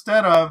me.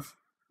 Instead of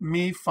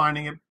me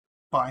finding it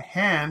by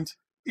hand,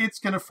 it's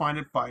going to find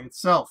it by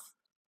itself.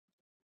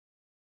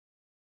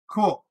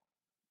 Cool.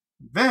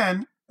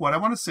 Then what I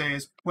want to say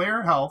is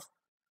player health.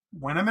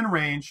 When I'm in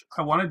range,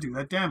 I want to do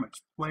that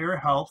damage. Player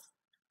health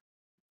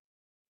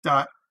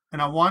dot,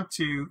 and I want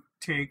to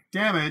take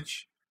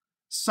damage,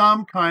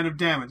 some kind of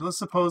damage. Let's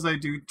suppose I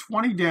do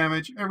 20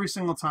 damage every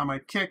single time I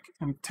kick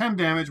and 10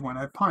 damage when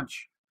I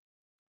punch.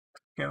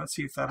 Okay, let's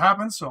see if that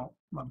happens. So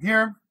I'm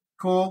here.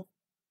 Cool.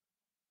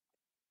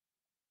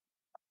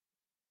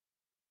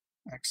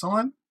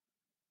 Excellent.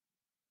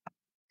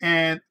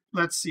 And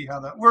let's see how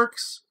that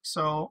works.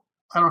 So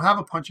I don't have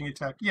a punching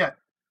attack yet.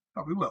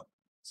 Probably will.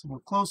 So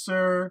move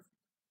closer,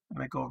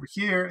 and I go over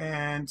here,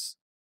 and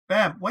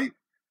bam! Wait,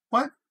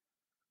 what?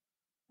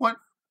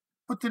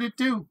 What did it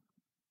do?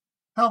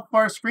 Health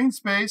bar screen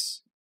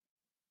space.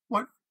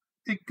 What?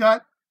 It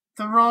got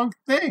the wrong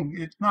thing.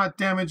 It's not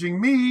damaging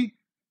me.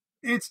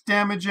 It's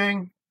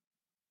damaging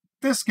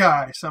this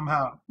guy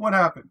somehow. What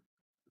happened?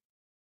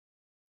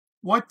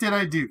 What did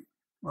I do?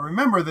 Well,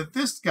 remember that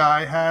this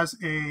guy has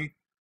the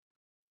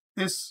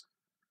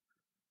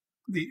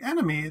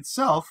enemy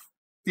itself.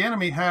 The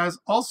enemy has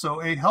also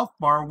a health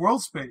bar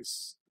world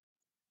space.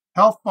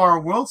 Health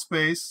bar world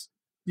space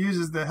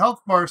uses the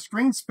health bar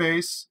screen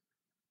space.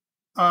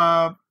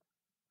 The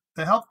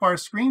health bar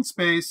screen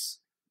space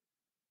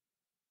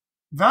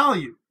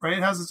value, right?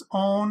 It has its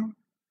own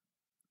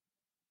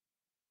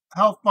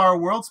health bar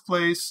world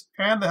space,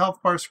 and the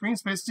health bar screen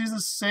space use the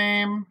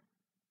same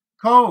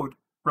code,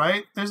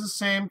 right? There's the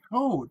same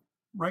code,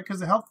 right?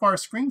 Because the health bar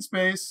screen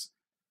space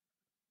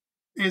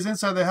is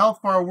inside the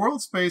health bar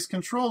world space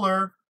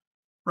controller,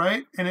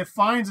 right? And it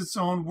finds its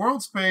own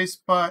world space,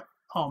 but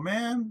oh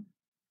man,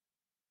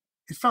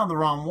 it found the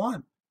wrong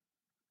one.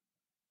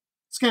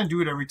 It's going to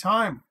do it every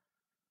time,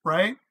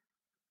 right?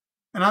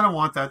 And I don't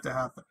want that to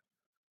happen.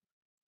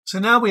 So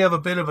now we have a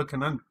bit of a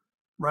conundrum,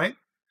 right?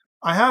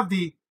 I have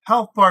the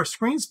health bar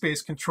screen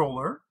space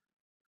controller,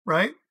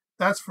 right?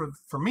 That's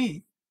for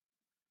me.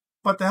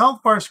 But the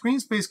health bar screen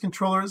space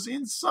controller is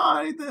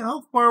inside the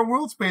health bar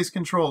world space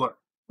controller,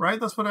 right?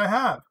 That's what I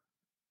have.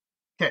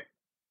 Okay,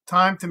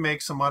 time to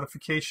make some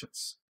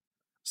modifications.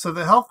 So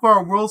the health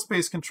bar world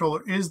space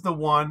controller is the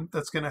one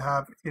that's going to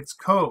have its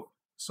code.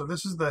 So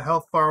this is the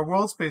health bar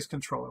world space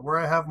controller where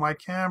I have my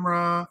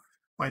camera,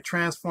 my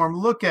transform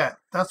look at.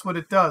 That's what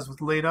it does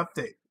with late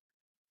update.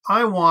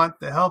 I want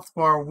the health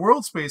bar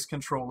world space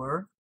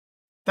controller.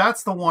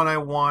 That's the one I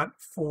want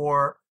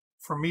for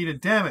me to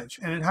damage.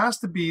 And it has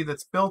to be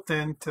that's built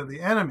into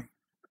the enemy,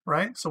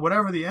 right? So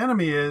whatever the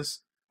enemy is,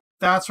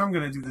 that's where I'm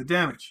going to do the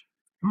damage.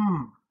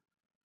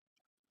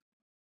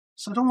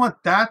 So I don't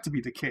want that to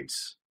be the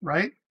case,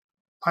 right?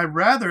 I'd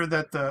rather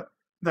that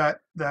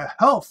the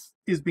health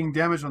is being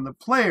damaged on the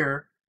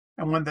player,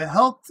 and when the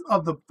health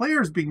of the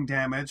player is being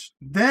damaged,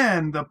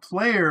 then the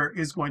player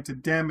is going to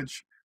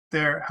damage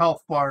their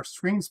health bar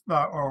screen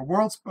or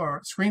world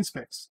or screen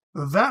space.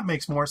 That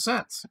makes more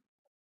sense.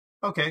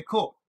 Okay,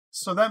 cool.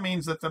 So that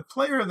means that the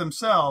player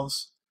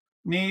themselves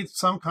needs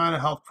some kind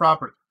of health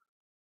property.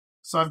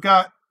 So I've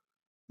got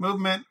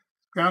movement,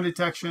 ground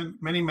detection,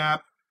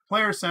 mini-map,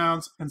 player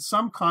sounds, and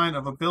some kind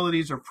of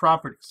abilities or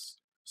properties.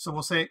 So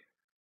we'll say,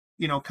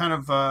 you know, kind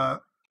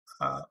of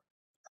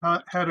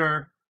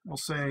header, we'll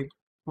say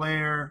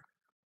player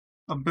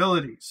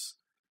abilities,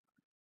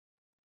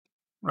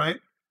 right?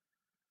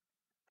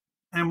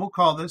 And we'll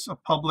call this a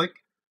public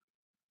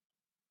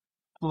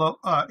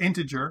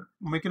integer.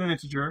 We'll make it an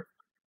integer,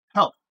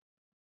 health.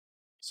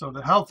 So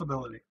the health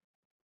ability.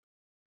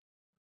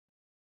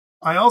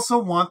 I also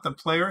want the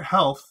player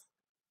health.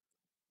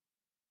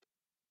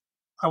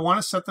 I want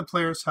to set the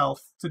player's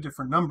health to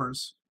different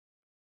numbers.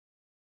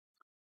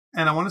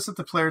 And I want to set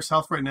the player's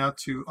health right now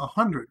to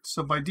 100.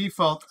 So by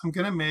default, I'm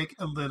going to make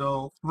a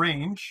little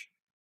range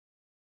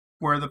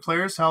where the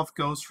player's health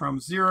goes from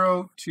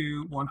 0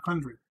 to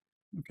 100.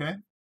 Okay?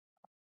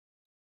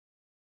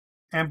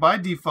 And by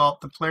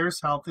default, the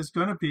player's health is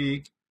going to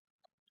be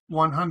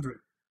 100.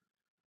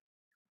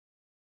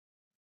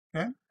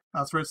 Okay?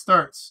 That's where it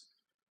starts.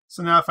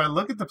 So now if I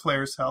look at the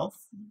player's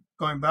health,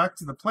 going back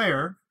to the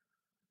player,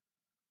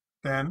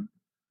 then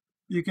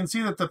you can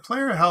see that the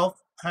player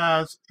health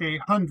has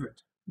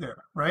 100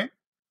 there, right?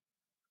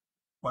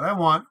 What I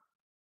want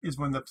is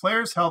when the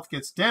player's health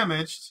gets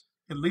damaged,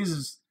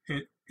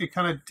 it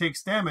kind of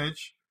takes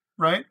damage,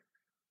 right?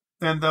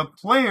 Then the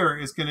player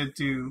is going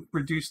to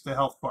reduce the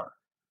health bar,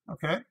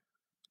 okay?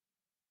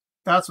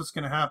 That's what's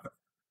going to happen.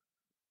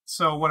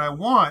 So what I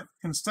want,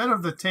 instead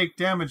of the take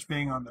damage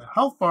being on the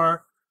health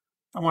bar,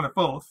 I want it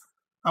both.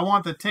 I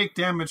want the take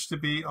damage to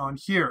be on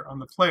here, on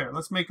the player.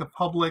 Let's make a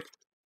public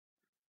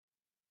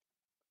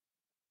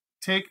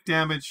take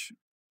damage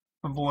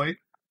avoid,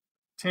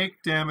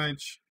 take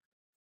damage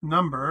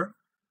number,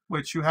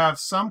 which you have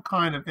some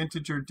kind of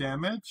integer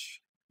damage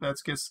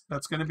that's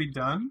going to be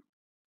done.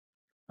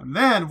 And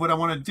then what I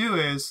want to do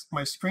is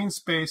my screen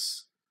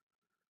space,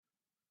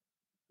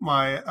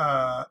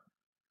 my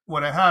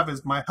what I have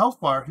is my health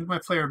bar. Here's my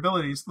player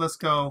abilities. Let's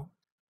go.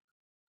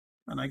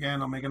 And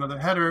again, I'll make another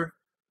header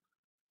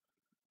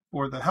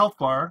for the health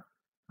bar,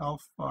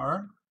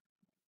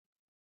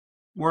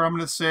 where I'm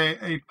going to say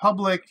a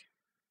public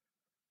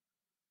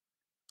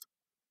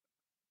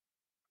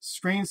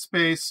screen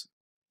space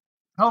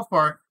health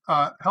bar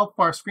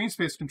screen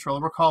space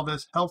controller. We'll call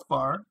this health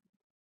bar.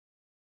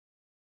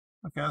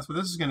 Okay, that's what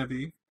this is going to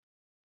be.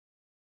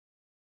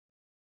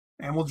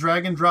 And we'll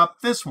drag and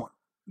drop this one.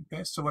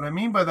 Okay, so what I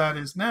mean by that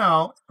is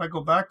now, if I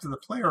go back to the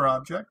player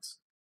objects,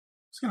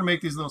 I'm just going to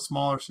make these a little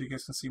smaller so you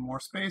guys can see more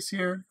space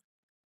here.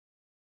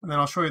 And then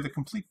I'll show you the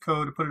complete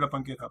code to put it up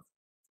on GitHub.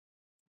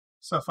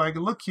 So if I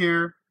look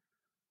here,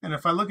 and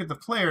if I look at the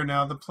player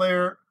now, the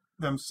player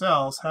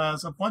themselves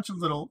has a bunch of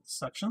little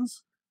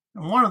sections.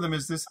 And one of them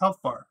is this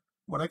health bar.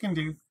 What I can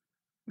do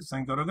is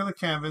then go to the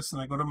canvas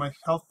and I go to my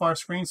health bar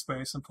screen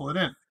space and pull it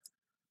in.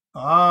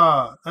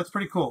 Ah, that's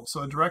pretty cool.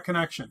 So a direct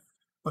connection.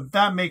 But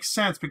that makes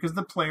sense because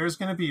the player is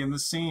going to be in the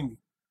scene,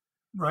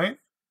 right?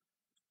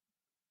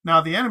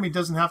 Now the enemy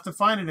doesn't have to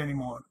find it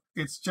anymore.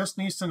 It just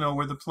needs to know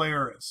where the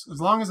player is. As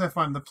long as I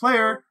find the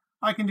player,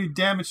 I can do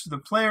damage to the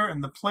player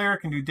and the player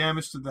can do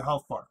damage to the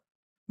health bar.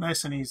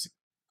 Nice and easy.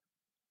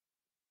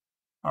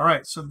 All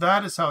right, so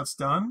that is how it's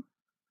done.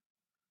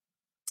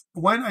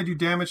 When I do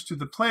damage to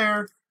the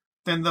player,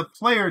 then the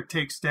player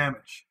takes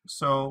damage.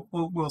 So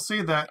we'll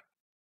say that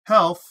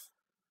health,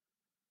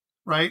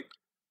 right,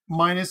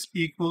 minus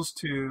equals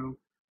to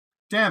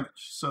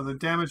damage. So the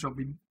damage will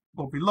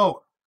be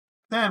lower.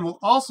 Then we'll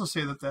also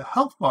say that the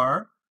health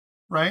bar,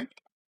 right,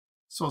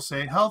 so we'll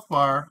say health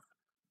bar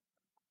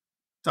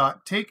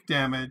dot take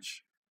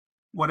damage,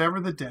 whatever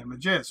the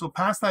damage is. We'll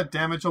pass that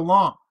damage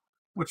along,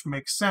 which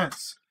makes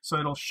sense. So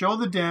it'll show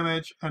the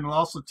damage and it'll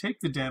also take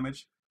the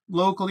damage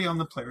locally on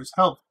the player's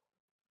health.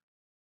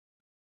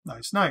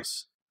 Nice,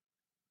 nice.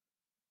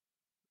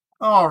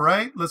 All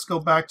right, let's go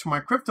back to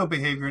my crypto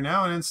behavior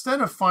now. And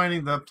instead of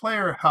finding the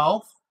player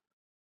health,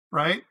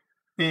 right,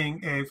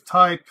 being a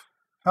type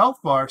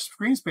health bar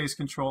screen space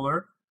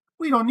controller,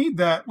 we don't need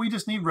that. We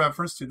just need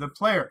reference to the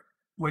player,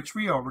 which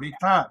we already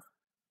have.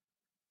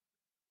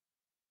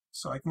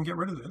 So I can get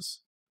rid of this.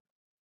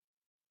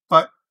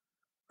 But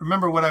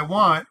remember what I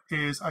want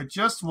is I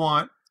just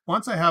want,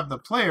 once I have the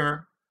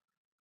player,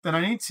 then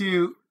I need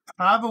to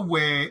have a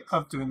way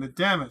of doing the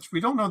damage. We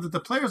don't know that the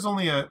player is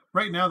only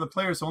right now the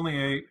player is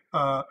only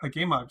a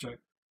game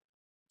object.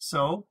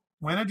 So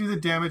when I do the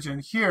damage in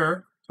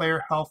here,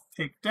 player health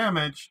take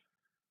damage,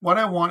 what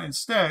I want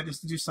instead is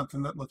to do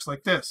something that looks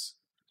like this.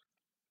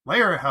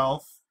 Player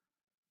health,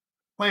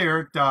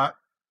 player dot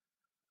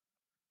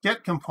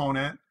get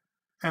component,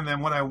 and then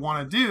what I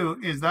want to do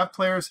is that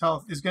player's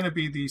health is going to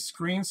be the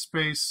screen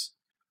space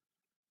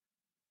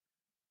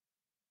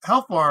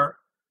health bar,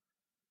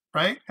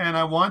 right? And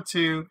I want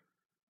to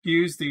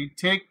use the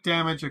take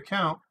damage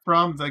account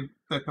from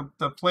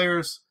the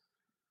player's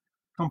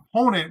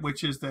component,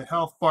 which is the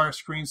health bar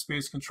screen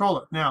space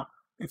controller. Now,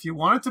 if you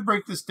wanted to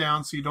break this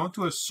down so you don't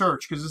do a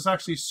search, because this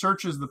actually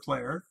searches the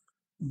player,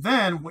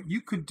 then what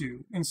you could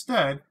do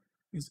instead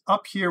is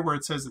up here where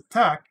it says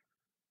attack,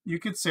 you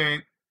could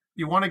say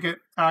you want to get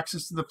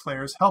access to the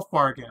player's health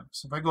bar again.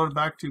 So if I go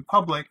back to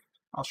public,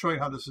 I'll show you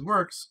how this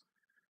works.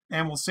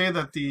 And we'll say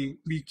that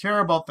we care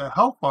about the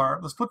health bar.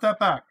 Let's put that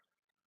back.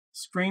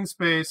 Screen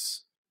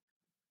space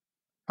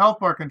health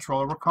bar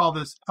controller. We'll call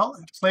this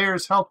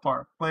player's health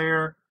bar,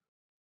 player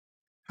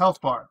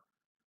health bar,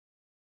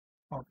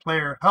 or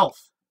player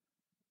health.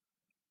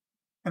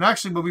 And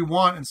actually what we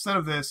want instead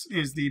of this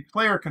is the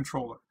player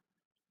controller.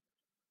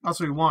 That's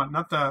what we want,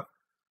 not the,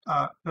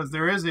 because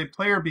there is a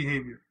player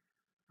behavior.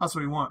 That's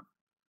what we want.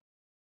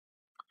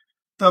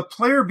 The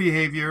player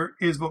behavior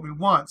is what we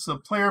want. So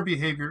player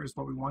behavior is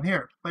what we want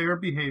here. Player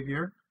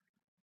behavior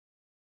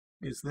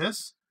is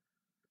this.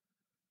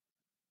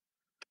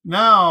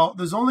 Now,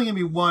 there's only going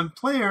to be one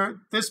player.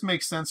 This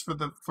makes sense for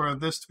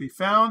this to be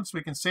found. So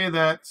we can say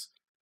that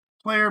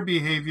player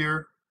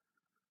behavior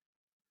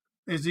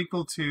is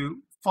equal to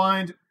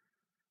find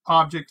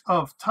object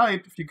of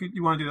type. If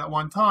you want to do that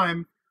one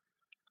time,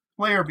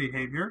 player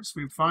behavior.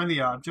 So we find the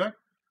object.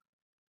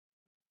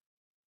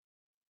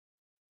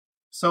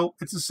 So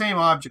it's the same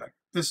object.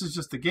 This is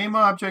just the game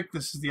object.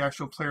 This is the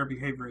actual player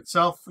behavior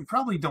itself. We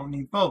probably don't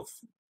need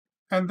both.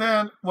 And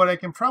then what I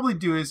can probably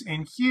do is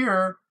in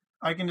here,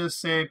 I can just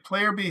say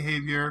player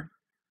behavior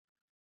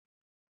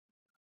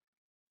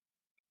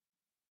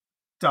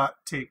dot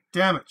take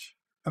damage.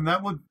 And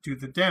that will do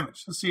the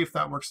damage. Let's see if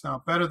that works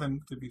now better than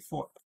it did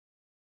before.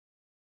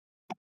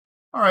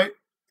 All right,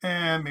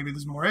 and maybe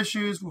there's more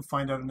issues. We'll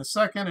find out in a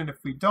second. And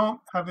if we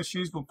don't have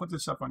issues, we'll put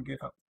this up on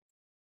GitHub.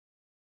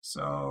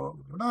 So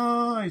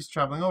he's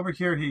traveling over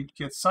here. He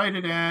gets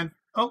sighted and,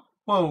 oh,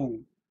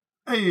 whoa,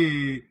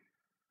 hey,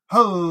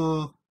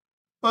 ho,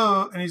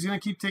 whoa. And he's going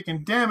to keep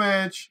taking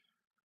damage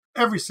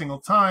every single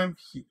time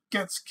he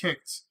gets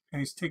kicked and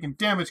he's taking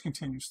damage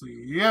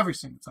continuously every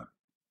single time.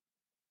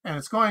 And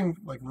it's going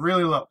like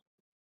really low.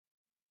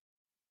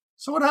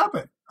 So what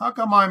happened? How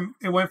come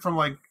it went from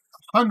like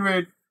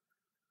 100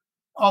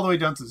 all the way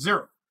down to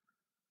 0?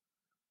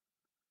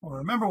 Well,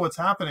 remember what's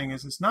happening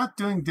is it's not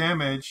doing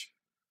damage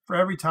for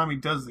every time he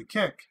does the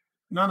kick.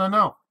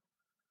 No.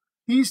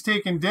 He's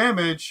taking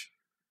damage,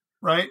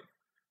 right,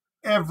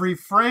 every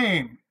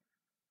frame.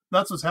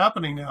 That's what's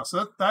happening now.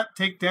 So that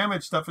take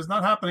damage stuff is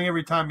not happening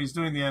every time he's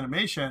doing the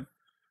animation.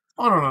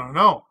 Oh,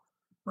 no,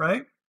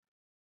 right?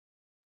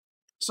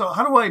 So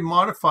how do I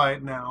modify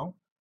it now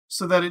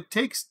so that it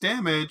takes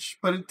damage,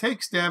 but it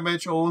takes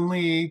damage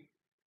only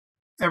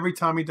every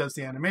time he does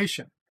the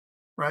animation,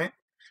 right?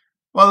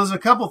 Well, there's a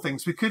couple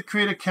things. We could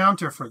create a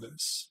counter for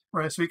this,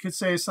 right? So we could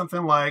say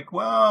something like,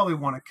 well, we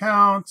want to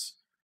count,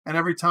 and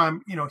every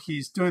time,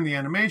 he's doing the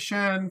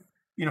animation,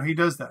 he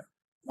does that.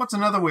 What's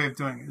another way of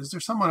doing it? Is there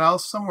somewhere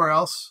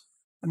else,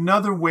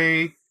 another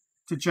way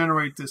to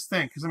generate this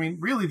thing? Because,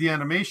 really the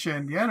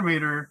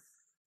animator,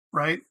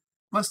 right?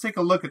 Let's take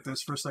a look at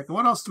this for a second.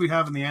 What else do we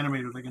have in the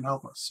animator that can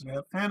help us? So we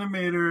have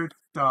animator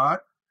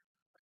dot.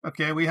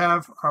 Okay, we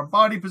have our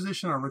body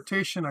position, our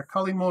rotation, our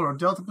culling mode, our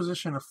delta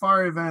position, our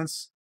fire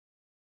events,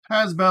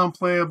 has bound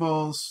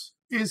playables,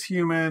 is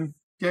human,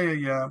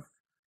 yeah.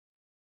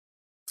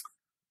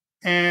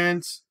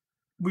 And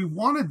we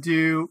want to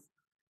do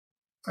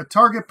a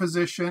target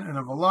position and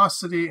a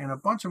velocity and a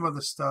bunch of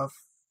other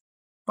stuff.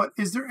 But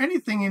is there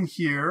anything in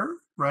here,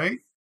 right?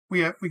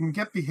 We can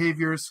get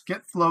behaviors,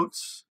 get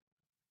floats,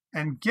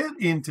 and get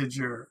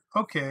integer.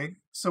 Okay,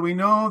 so we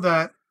know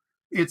that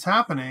it's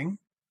happening.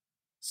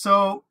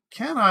 So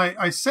can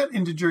I set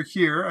integer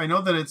here? I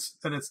know that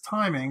it's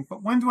timing,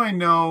 but when do I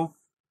know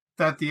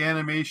that the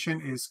animation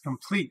is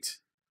complete,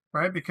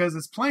 right? Because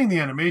it's playing the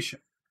animation,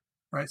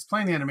 right? It's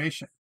playing the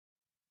animation.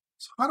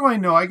 So how do I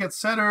know? I got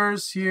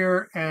setters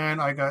here,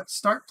 and I got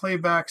start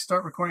playback,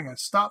 start recording, I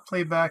stop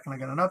playback, and I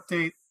got an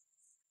update,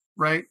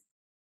 right?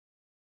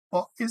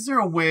 Well, is there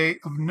a way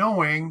of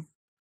knowing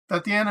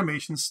that the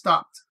animation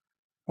stopped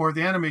or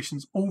the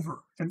animation's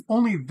over, and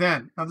only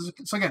then? Now,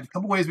 so again, a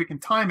couple ways we can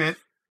time it.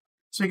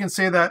 So you can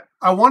say that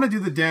I want to do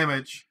the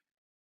damage,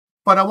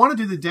 but I want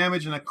to do the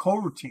damage in a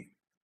coroutine,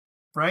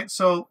 right?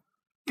 So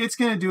it's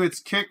going to do its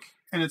kick,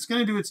 and it's going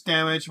to do its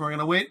damage, and we're going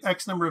to wait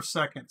X number of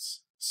seconds.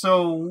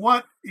 So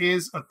what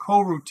is a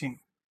coroutine?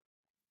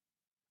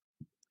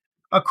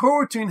 A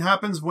coroutine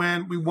happens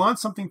when we want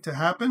something to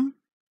happen,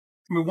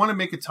 and we want to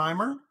make a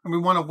timer, and we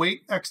want to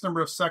wait X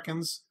number of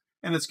seconds,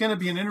 and it's going to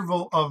be an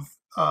interval of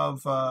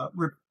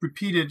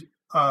repeated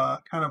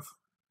kind of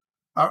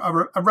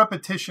a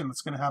repetition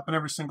that's going to happen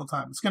every single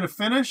time. It's going to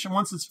finish, and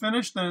once it's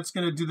finished, then it's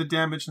going to do the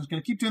damage, and it's going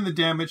to keep doing the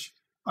damage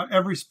on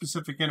every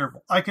specific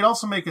interval. I could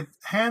also make a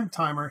hand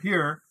timer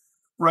here,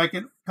 where I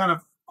can kind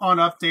of on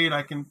update,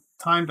 I can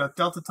time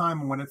delta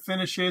time, and when it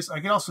finishes, I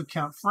can also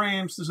count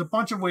frames. There's a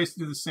bunch of ways to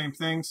do the same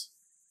things,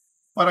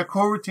 but a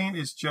coroutine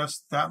is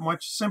just that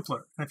much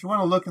simpler. And if you want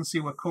to look and see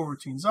what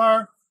coroutines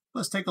are,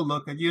 let's take a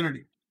look at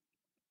Unity.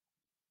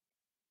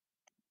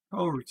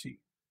 Coroutine.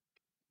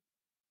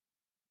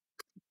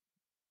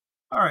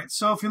 All right,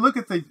 so if you look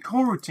at the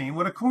coroutine,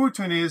 what a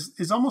coroutine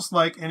is almost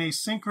like an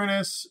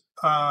asynchronous,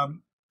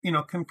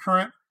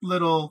 concurrent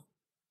little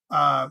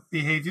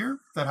behavior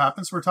that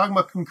happens. We're talking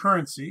about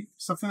concurrency,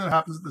 something that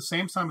happens at the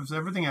same time as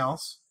everything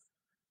else.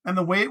 And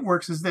the way it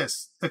works is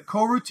this: the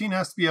coroutine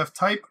has to be of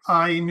type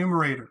I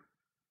enumerator.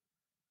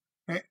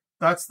 Okay,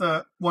 that's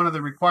one of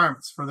the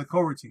requirements for the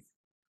coroutine.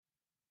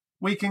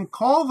 We can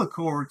call the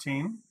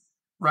coroutine,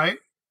 right,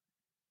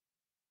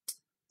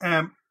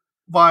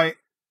 by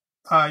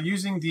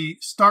using the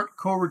start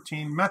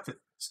coroutine method.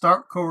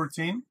 Start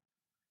coroutine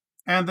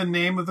and the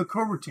name of the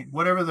coroutine,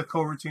 whatever the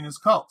coroutine is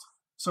called.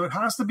 So it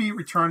has to be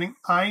returning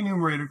I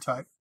enumerator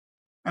type.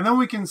 And then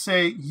we can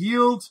say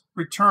yield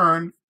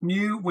return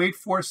new wait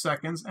 4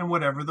 seconds and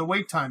whatever the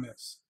wait time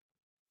is.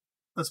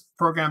 Let's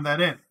program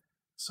that in.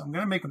 So I'm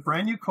going to make a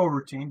brand new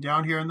coroutine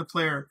down here in the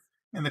player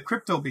in the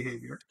crypto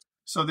behavior.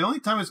 So the only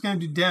time it's going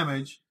to do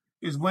damage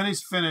is when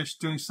it's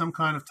finished doing some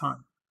kind of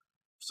time.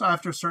 So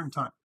after a certain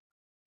time.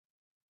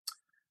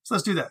 So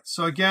let's do that.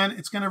 So again,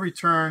 it's going to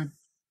return,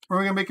 we're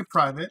going to make it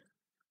private.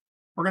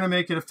 We're going to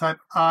make it of type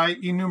I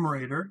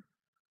enumerator.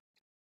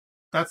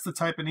 That's the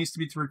type it needs to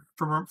be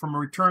from a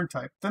return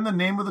type. Then the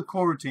name of the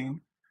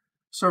coroutine.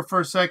 So for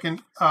a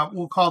second,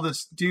 we'll call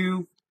this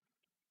do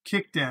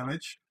kick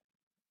damage.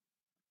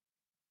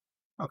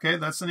 Okay,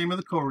 that's the name of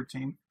the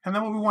coroutine. And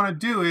then what we want to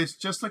do is,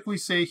 just like we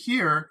say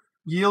here,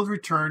 yield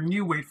return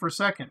new wait 4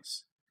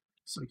 seconds.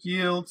 So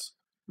yield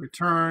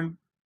return,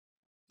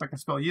 if I can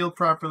spell yield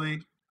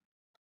properly,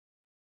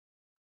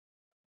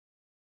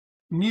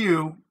 a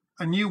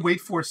new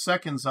wait 4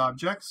 seconds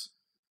objects.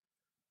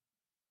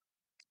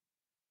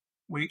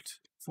 Wait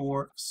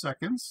 4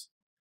 seconds.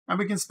 And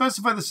we can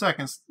specify the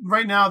seconds.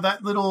 Right now,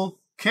 that little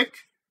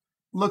kick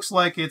looks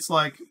like it's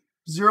like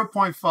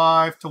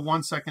 0.5 to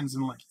 1 seconds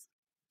in length.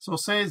 So we'll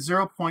say it's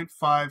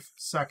 0.5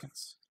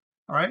 seconds.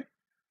 All right.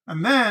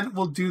 And then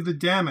we'll do the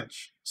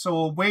damage. So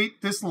we'll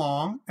wait this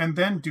long and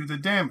then do the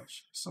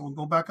damage. So we'll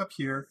go back up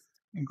here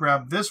and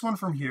grab this one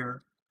from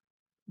here.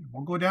 And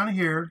we'll go down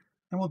here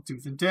and we'll do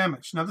the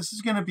damage. Now this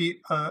is going to be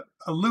a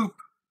loop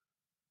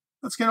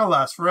that's going to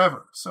last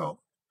forever. So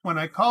when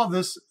I call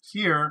this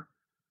here,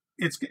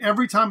 it's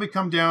every time we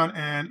come down,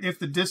 and if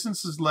the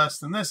distance is less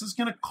than this, it's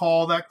going to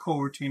call that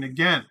coroutine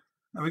again.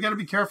 Now we got to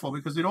be careful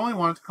because we only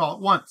want it to call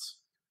it once.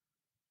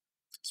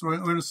 So we're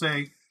going to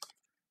say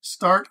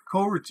start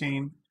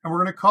coroutine, and we're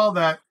going to call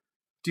that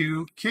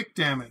do kick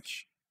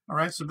damage. All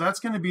right, so that's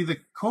going to be the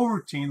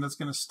coroutine that's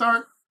going to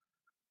start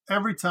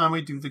every time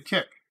we do the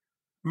kick.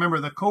 Remember,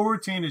 the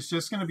coroutine is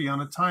just going to be on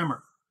a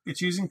timer.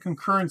 It's using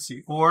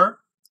concurrency, or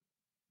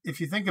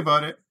if you think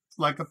about it,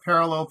 like a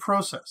parallel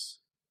process.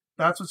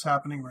 That's what's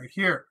happening right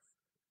here.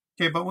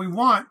 Okay, but what we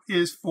want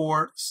is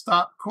for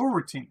stop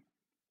coroutine.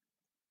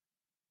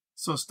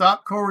 So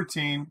stop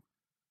coroutine,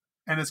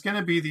 and it's going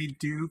to be the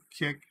do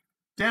kick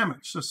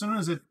damage. So as soon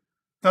as it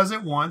does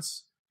it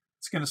once,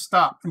 it's going to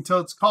stop until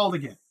it's called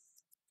again.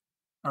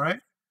 All right?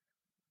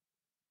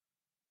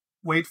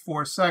 Wait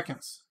 4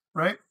 seconds,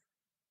 right?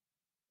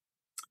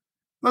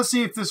 Let's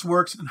see if this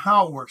works and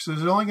how it works. So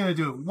it's only going to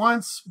do it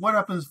once. What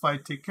happens if I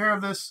take care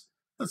of this?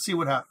 Let's see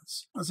what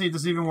happens. Let's see if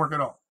this even work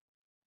at all.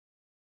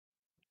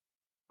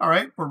 All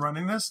right, we're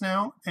running this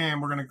now,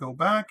 and we're going to go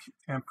back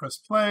and press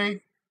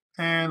play,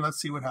 and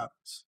let's see what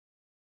happens.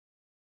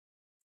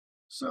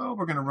 So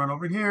we're going to run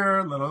over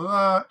here,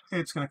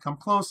 it's going to come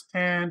close,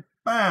 and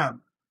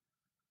bam,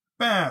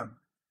 bam,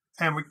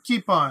 and we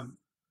keep on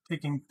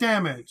taking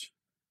damage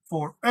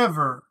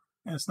forever,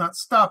 and it's not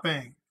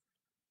stopping.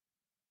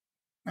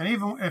 And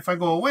even if I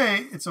go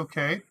away, it's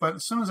okay, but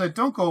as soon as I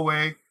don't go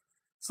away,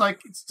 it's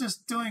like it's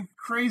just doing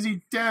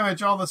crazy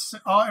damage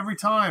every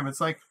time. It's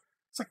like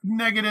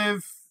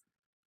negative,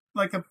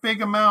 like a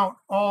big amount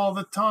all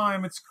the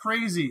time. It's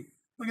crazy.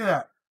 Look at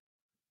that.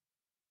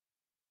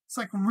 It's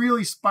like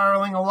really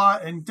spiraling a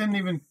lot and didn't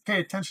even pay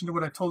attention to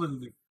what I told it to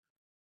do.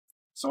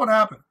 So what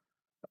happened?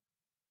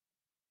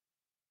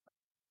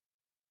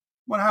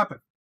 What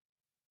happened?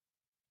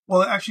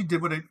 Well, it actually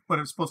did what it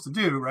was supposed to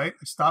do, right?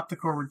 I stopped the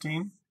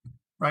coroutine,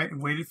 right?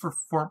 And waited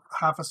for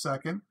half a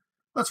second.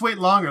 Let's wait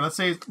longer. Let's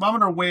say I'm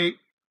going to wait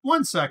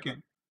 1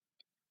 second.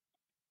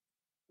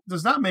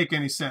 Does not make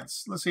any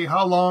sense. Let's see,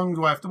 how long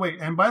do I have to wait?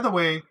 And by the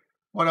way,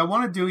 what I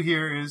want to do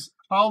here is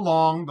how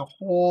long the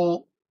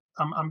whole,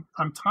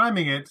 I'm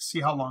timing it to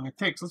see how long it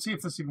takes. Let's see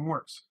if this even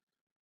works.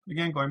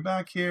 Again, going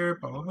back here,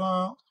 blah, blah,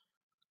 blah.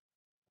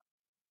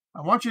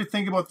 I want you to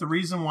think about the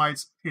reason why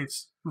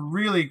it's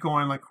really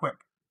going like quick.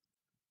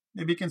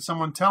 Maybe can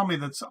someone tell me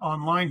that's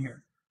online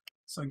here?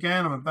 So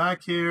again, I'm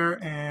back here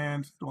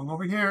and going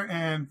over here,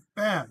 and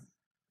bam,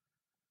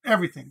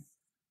 everything,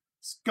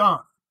 it's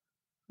gone.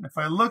 And if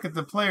I look at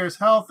the player's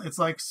health, it's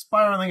like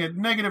spiraling at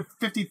negative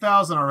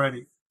 50,000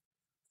 already.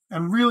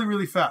 And really,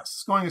 really fast.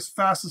 It's going as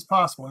fast as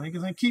possible. And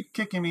he's going to keep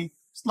kicking me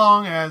as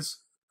long as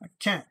I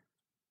can.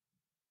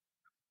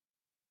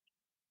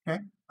 Okay,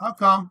 how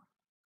come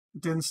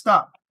it didn't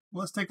stop?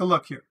 Well, let's take a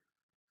look here.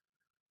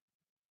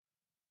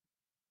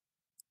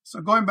 So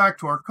going back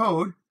to our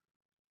code,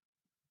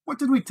 what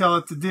did we tell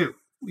it to do?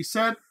 We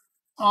said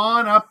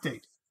on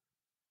update.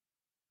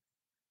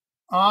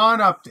 On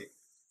update.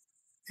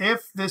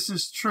 If this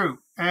is true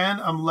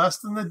and I'm less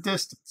than the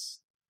distance,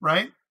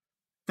 right?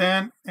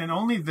 Then and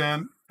only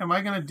then am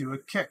I going to do a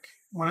kick.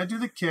 When I do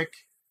the kick,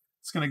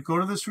 it's going to go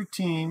to this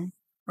routine,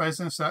 right?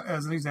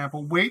 As an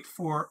example, wait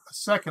for a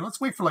second. Let's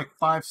wait for like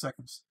 5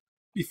 seconds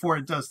before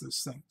it does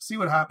this thing. See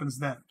what happens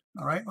then.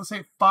 All right, let's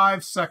say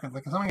 5 seconds,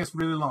 like something that's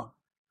really long.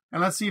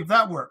 And let's see if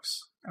that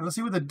works. And let's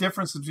see what the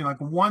difference is between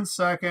like 1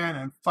 second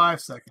and 5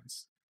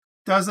 seconds.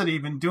 Does it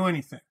even do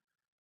anything?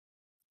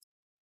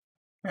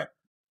 Okay.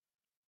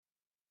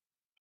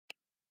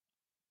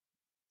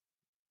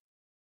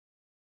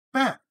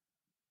 Bam.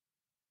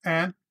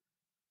 And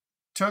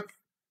took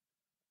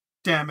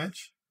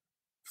damage.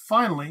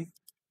 Finally,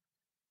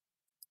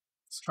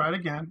 let's try it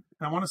again.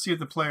 And I want to see if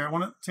the player, I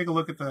want to take a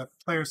look at the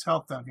player's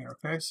health down here,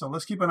 okay? So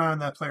let's keep an eye on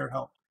that player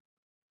health.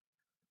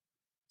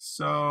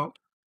 So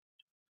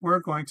we're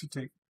going to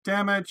take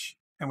damage,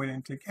 and we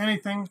didn't take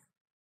anything.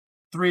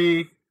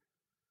 3,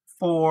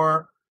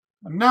 4,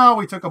 and now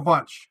we took a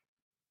bunch.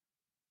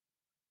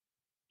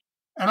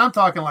 And I'm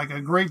talking like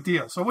a great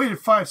deal. So I waited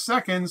 5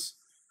 seconds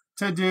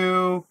to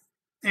do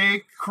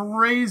a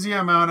crazy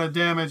amount of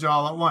damage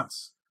all at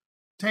once.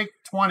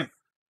 Take 20.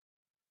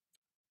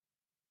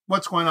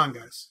 What's going on,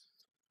 guys?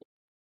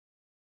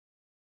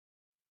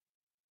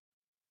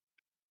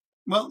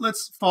 Well,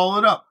 let's follow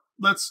it up.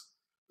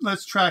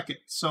 Let's track it.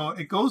 So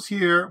it goes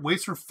here,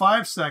 waits for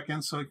 5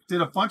 seconds. So it did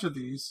a bunch of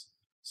these.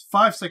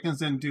 5 seconds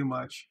didn't do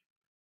much.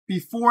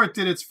 Before it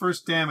did its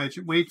first damage,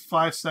 it waited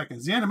 5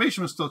 seconds. The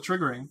animation was still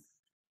triggering,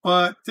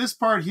 but this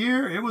part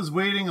here, it was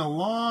waiting a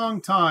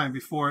long time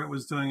before it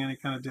was doing any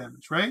kind of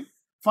damage, right?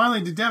 Finally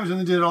it did damage and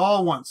then did it all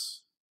at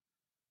once.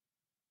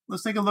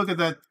 Let's take a look at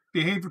that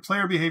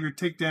player behavior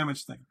take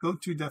damage thing. Go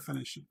to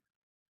definition.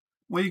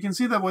 Well, you can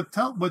see that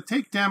what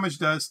take damage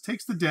does,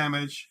 takes the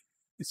damage,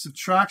 it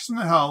subtracts from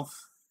the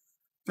health.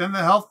 Then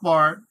the health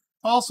bar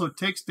also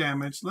takes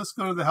damage. Let's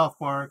go to the health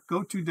bar,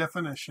 go to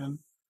definition.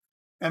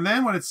 And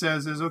then what it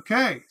says is,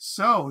 okay,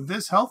 so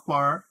this health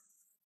bar,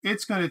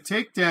 it's going to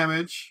take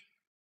damage,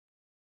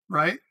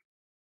 right?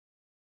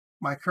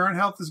 My current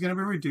health is going to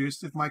be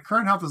reduced. If my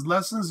current health is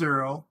less than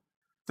 0,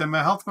 then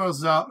my health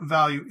bar's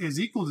value is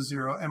equal to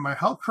 0, and my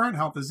current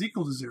health is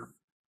equal to 0.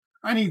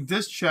 I need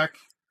this check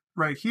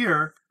right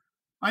here.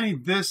 I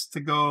need this to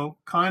go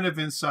kind of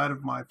inside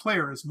of my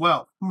player as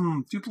well.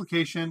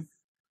 Duplication.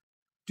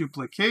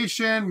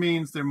 Duplication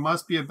means there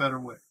must be a better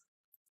way.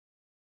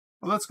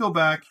 Well, let's go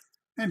back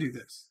and do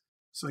this.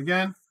 So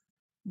again,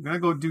 I'm going to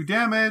go do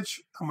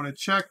damage. I'm going to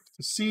check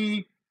to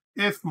see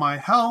if my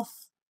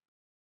health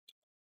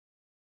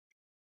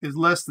is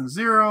less than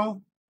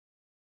 0,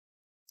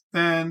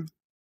 then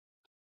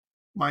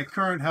my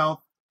current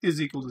health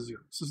is equal to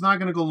 0. So it's not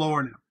going to go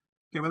lower now.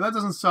 Okay, but that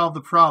doesn't solve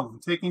the problem.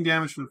 Taking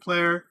damage from the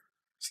player,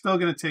 still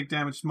going to take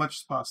damage as much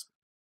as possible.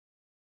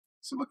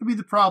 So what could be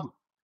the problem?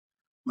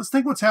 Let's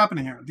think what's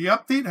happening here. The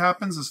update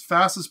happens as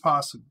fast as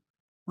possible,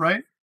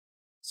 right?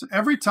 So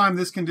every time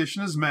this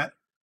condition is met,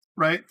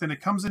 right, then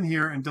it comes in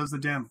here and does the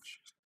damage.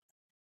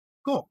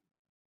 Cool.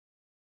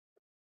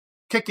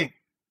 Kicking,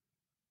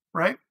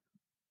 right?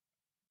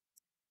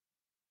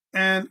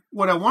 And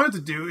what I wanted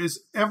to do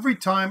is every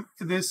time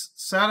this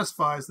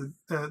satisfies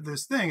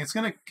this thing, it's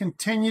going to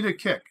continue to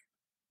kick,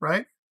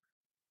 right?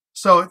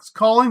 So it's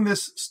calling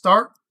this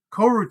start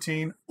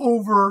coroutine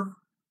over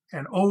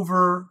and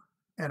over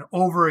and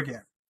over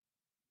again.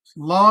 As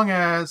long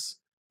as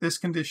this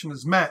condition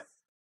is met,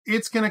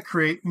 it's going to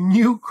create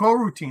new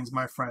coroutines,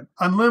 my friend.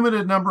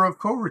 Unlimited number of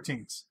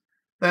coroutines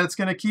that it's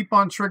going to keep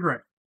on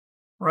triggering,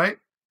 right?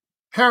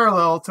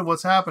 Parallel to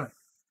what's happening.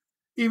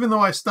 Even though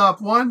I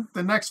stop one,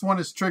 the next one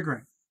is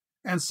triggering.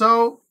 And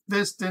so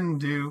this didn't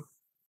do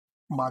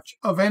much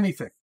of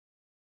anything.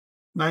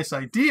 Nice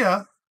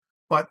idea,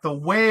 but the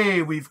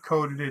way we've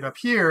coded it up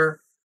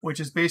here, which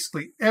is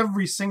basically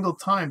every single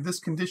time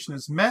this condition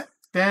is met,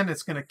 then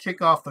it's going to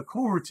kick off the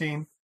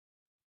coroutine.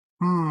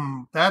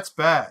 That's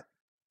bad,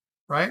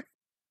 right?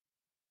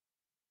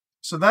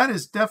 So that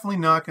is definitely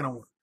not going to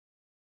work.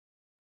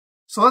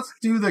 So let's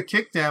do the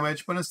kick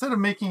damage, but instead of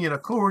making it a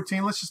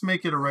coroutine, let's just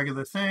make it a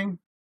regular thing.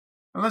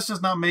 And let's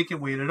just not make it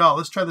wait at all.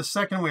 Let's try the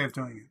second way of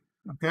doing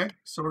it. Okay,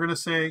 so we're going to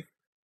say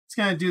it's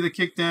going to do the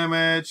kick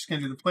damage, it's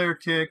going to do the player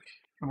kick,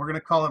 and we're going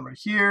to call it right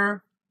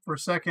here for a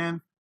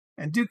second.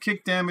 And do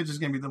kick damage is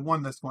going to be the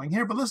one that's going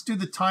here, but let's do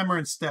the timer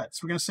instead.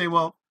 So we're going to say,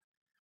 well,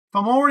 if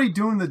I'm already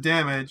doing the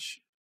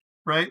damage,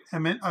 right,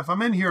 if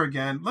I'm in here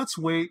again, let's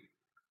wait,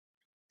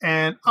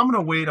 and I'm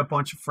going to wait a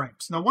bunch of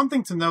frames. Now, one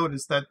thing to note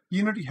is that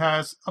Unity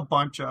has a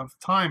bunch of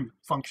time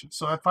functions.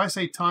 So if I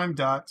say time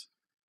dot,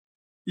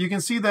 you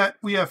can see that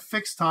we have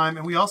fixed time,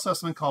 and we also have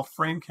something called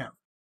frame count.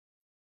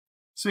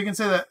 So you can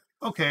say that,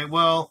 okay,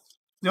 well,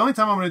 the only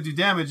time I'm going to do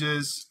damage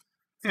is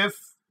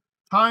if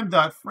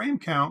time.frame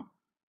count,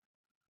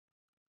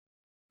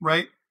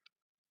 right?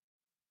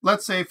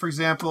 Let's say, for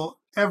example,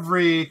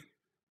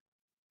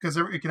 because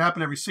it can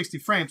happen every 60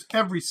 frames,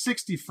 every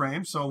 60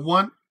 frames, so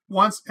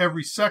once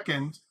every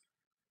second,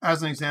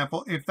 as an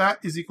example, if that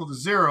is equal to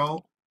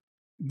 0,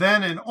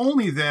 then and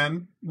only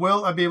then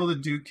will I be able to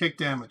do kick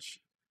damage.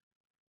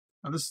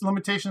 Now, there's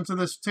limitations to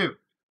this too,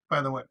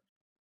 by the way.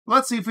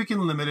 Let's see if we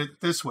can limit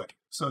it this way.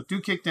 So do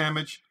kick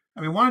damage,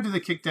 and we want to do the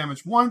kick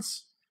damage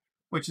once,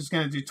 which is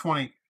going to do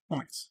 20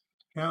 points.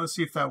 Okay, let's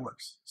see if that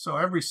works. So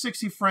every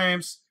 60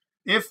 frames,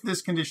 if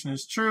this condition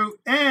is true,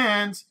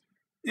 and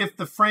if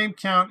the frame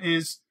count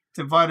is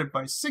divided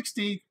by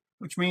 60,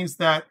 which means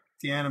that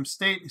the anim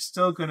state is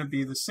still going to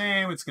be the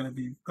same. It's going to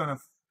be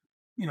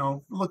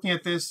looking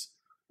at this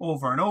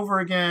over and over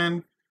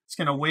again. It's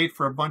going to wait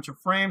for a bunch of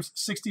frames.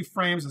 60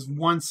 frames is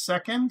 1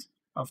 second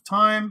of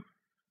time,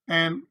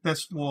 and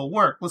this will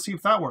work. Let's see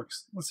if that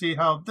works. Let's see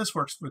how this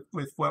works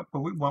with what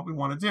we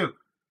want to do.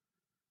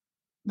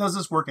 Does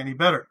this work any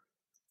better?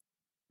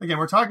 Again,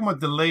 we're talking about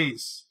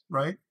delays,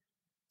 right?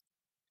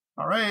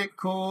 All right,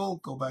 cool.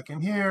 Go back in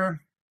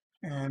here,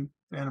 and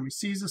the enemy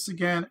sees this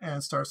again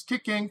and starts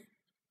kicking.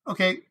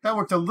 Okay, that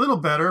worked a little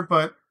better,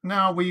 but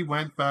now we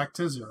went back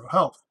to 0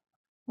 health.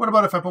 What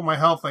about if I put my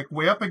health like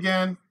way up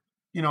again?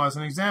 As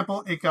an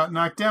example, it got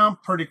knocked down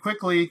pretty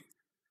quickly,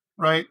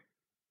 right?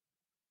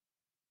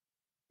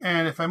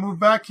 And if I move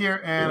back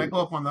here and I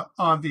go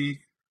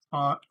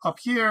up up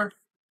here,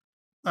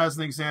 as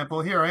an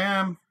example, here I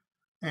am,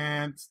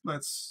 and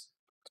let's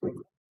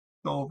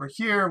go over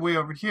here, way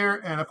over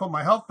here, and I put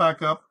my health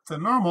back up to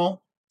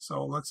normal.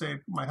 So let's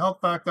say my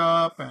health back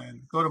up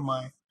and go to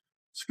my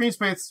screen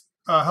space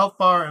health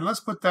bar, and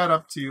let's put that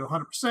up to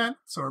 100%.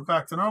 So we're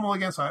back to normal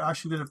again. So I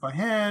actually did it by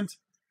hand,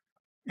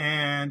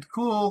 and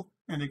cool.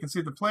 And you can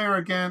see the player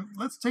again.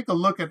 Let's take a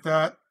look at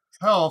that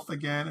health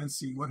again and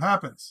see what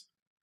happens.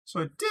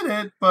 So it did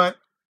it, but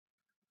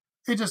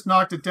it just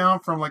knocked it down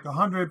from like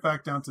 100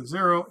 back down to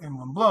 0 in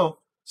one blow.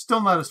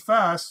 Still not as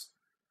fast,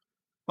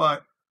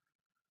 but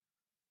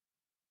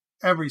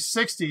every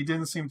 60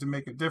 didn't seem to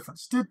make a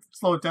difference. Did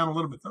slow it down a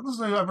little bit. That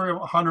was every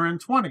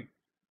 120.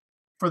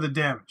 for the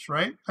damage,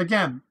 right?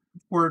 Again,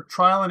 we're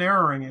trial and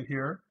erroring it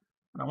here.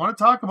 And I want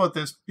to talk about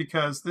this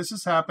because this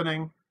is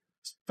happening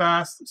as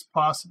fast as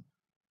possible.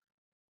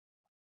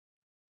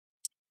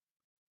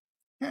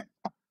 Okay.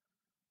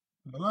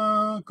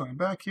 Going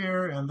back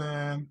here and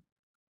then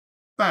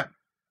bang.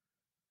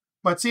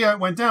 But see, it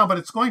went down, but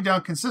it's going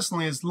down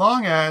consistently as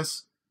long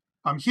as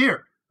I'm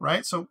here,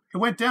 right? So it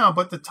went down,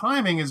 but the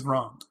timing is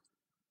wrong.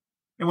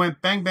 It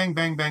went bang, bang,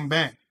 bang, bang,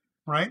 bang,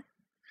 right?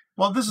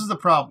 Well, this is the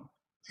problem.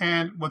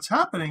 And what's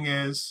happening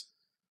is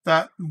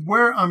that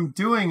where I'm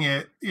doing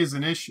it is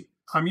an issue.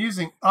 I'm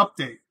using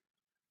update.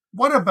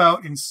 What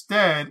about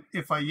instead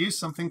if I use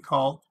something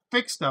called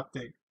fixed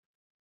update?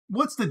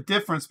 What's the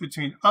difference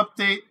between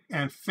update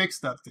and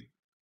fixed update?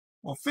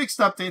 Well, fixed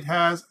update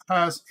has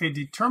a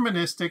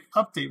deterministic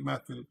update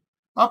method.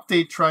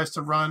 Update tries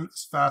to run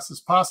as fast as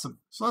possible.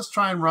 So let's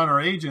try and run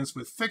our agents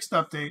with fixed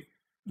update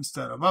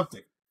instead of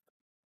update.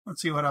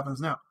 Let's see what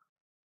happens now.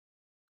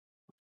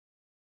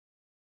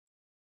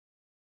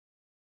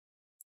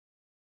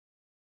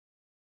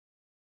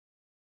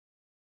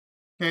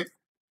 Okay,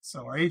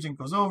 so our agent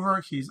goes over,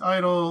 he's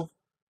idle,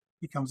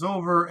 he comes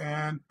over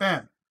and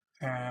bam,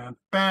 and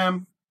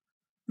bam.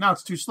 Now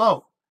it's too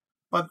slow.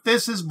 But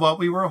this is what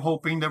we were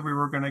hoping that we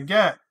were going to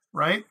get,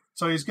 right?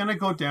 So he's going to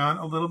go down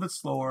a little bit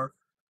slower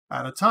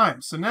at a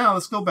time. So now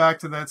let's go back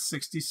to that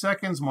 60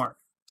 seconds mark.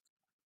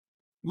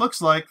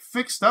 Looks like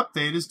fixed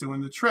update is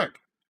doing the trick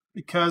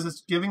because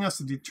it's giving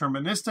us a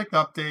deterministic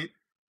update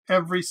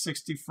every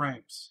 60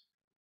 frames.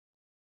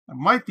 It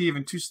might be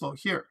even too slow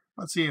here.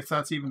 Let's see if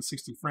that's even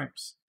 60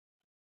 frames.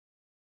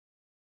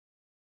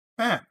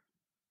 Bam.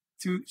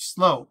 Too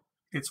slow.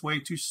 It's way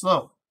too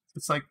slow.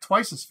 It's like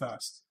twice as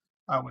fast,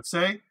 I would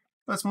say.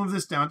 Let's move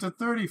this down to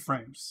 30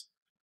 frames.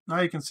 Now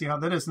you can see how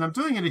that is. And I'm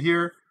doing it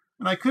here,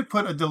 and I could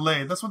put a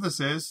delay. That's what this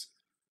is.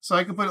 So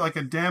I could put like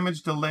a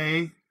damage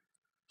delay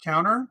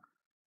counter,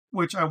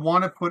 which I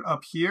want to put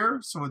up here.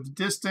 So the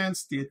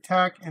distance, the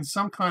attack, and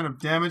some kind of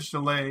damage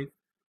delay.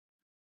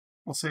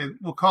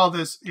 We'll call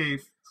this a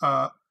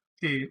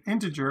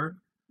integer,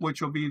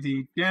 which will be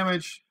the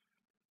damage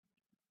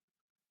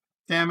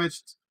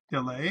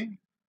delay.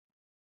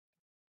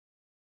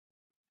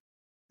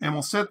 And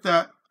we'll set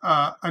that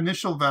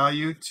initial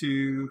value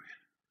to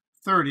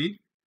 30.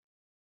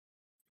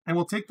 And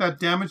we'll take that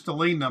damage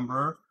delay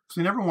number, because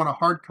we never want to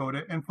hard code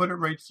it, and put it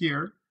right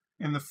here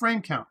in the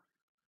frame count.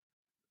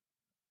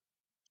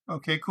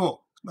 Okay,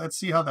 cool. Let's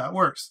see how that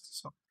works.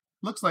 So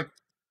looks like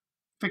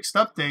fixed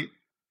update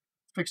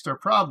fixed our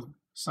problem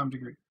to some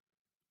degree.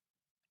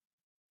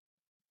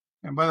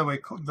 And by the way,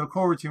 the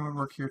coroutine would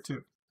work here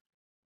too.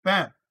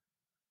 Bam.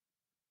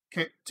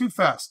 Okay, too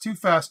fast, too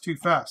fast, too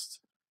fast.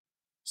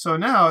 So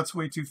now it's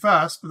way too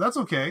fast, but that's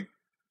okay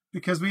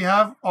because we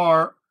have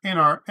our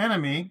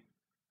enemy,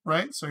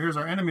 right? So here's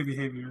our enemy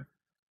behavior.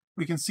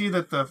 We can see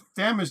that the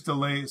damage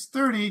delay is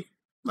 30.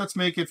 Let's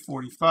make it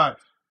 45.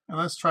 And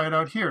let's try it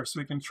out here. So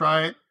we can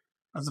try it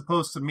as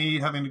opposed to me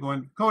having to go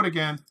into code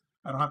again.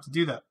 I don't have to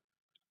do that.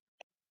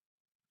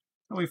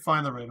 So we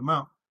find the right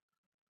amount.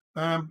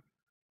 Bam,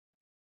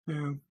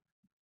 2,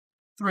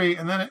 3.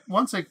 And then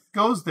once it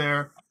goes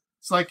there,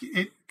 it's like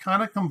it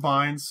kind of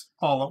combines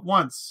all at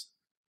once.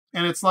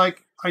 And it's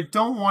like, I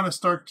don't want to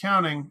start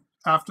counting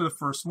after the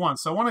first one.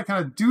 So I want to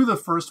kind of do the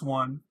first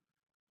one.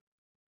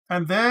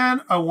 And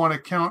then I want to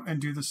count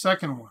and do the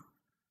second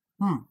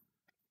one.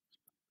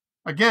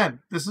 Again,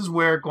 this is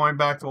where, going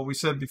back to what we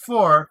said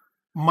before,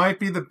 might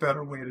be the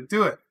better way to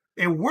do it.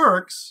 It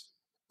works,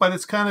 but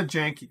it's kind of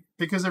janky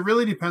because it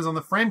really depends on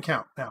the frame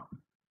count now.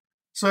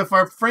 So if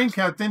our frame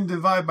count didn't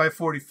divide by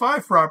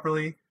 45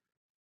 properly,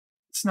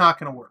 it's not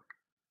going to work.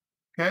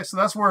 Okay, so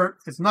that's where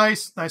it's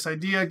nice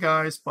idea,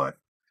 guys, but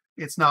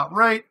it's not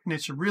right, and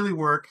it should really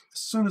work. As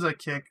soon as I'll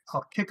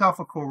kick off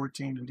a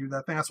coroutine and do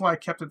that thing. That's why I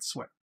kept it this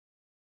way.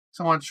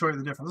 So I wanted to show you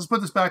the difference. Let's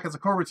put this back as a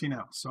coroutine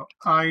now. So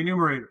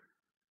IEnumerator.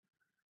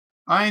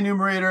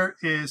 IEnumerator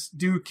is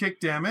do kick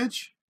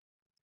damage.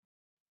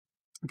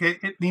 Okay,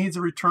 it needs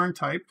a return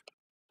type.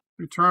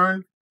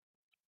 Return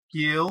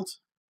yield.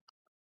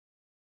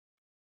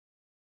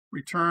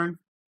 Return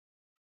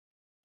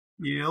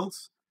yield.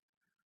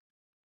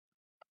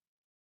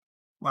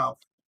 Wow.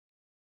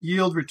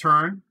 Yield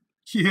return.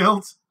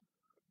 Yield.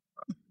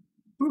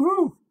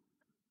 Woohoo.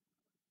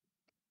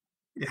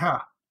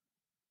 Yeah.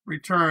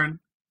 Return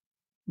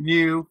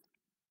new.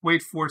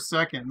 Wait 4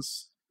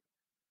 seconds.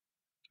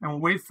 And we'll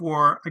wait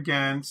for,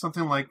 again,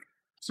 something like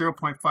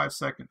 0.5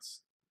 seconds.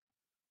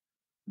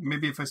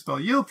 Maybe if I spell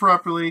yield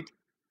properly,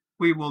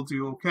 we will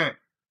do okay.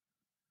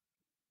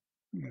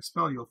 I'm going to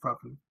spell yield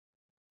properly.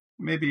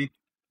 Maybe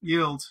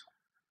yield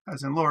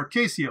as in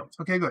lowercase yield.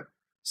 Okay, good.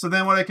 So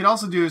then what I could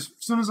also do is,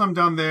 as soon as I'm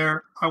done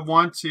there, I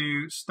want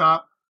to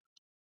stop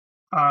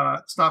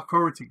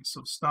coroutines.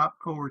 So stop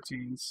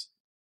coroutines.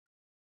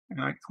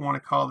 And I want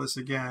to call this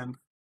again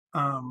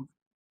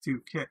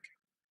do kick.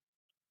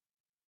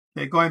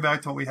 Okay, going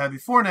back to what we had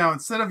before now,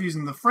 instead of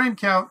using the frame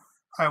count,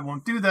 I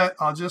won't do that.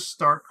 I'll just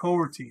start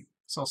coroutine.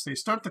 So I'll say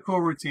start the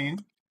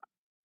coroutine,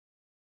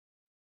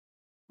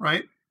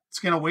 right? It's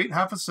going to wait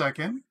half a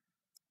second.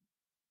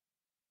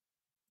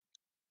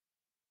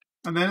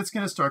 and then it's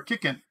going to start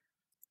kicking.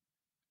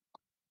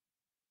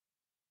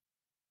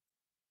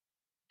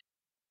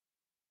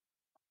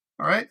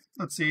 All right,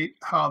 let's see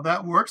how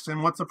that works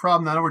and what's the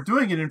problem. Now we're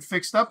doing it in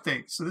fixed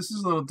update. So this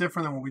is a little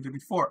different than what we did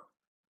before.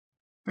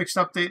 Fixed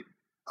update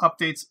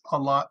updates a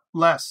lot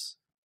less.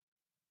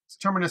 It's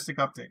deterministic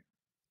update.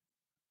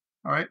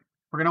 All right,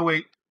 we're going to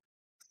wait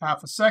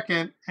half a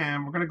second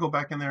and we're going to go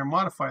back in there and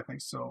modify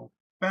things. So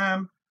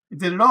bam, it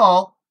did it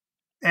all.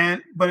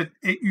 But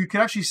you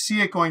can actually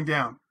see it going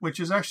down, which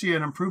is actually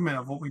an improvement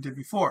of what we did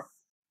before.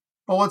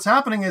 But what's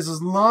happening is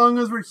as long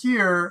as we're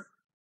here,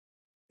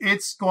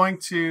 it's going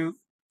to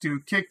do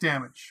kick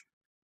damage.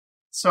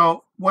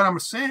 So what I'm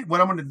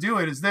going to do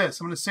is this.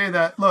 I'm going to say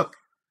that, look,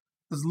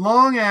 as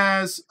long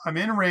as I'm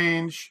in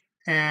range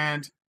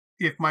and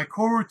if my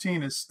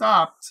coroutine is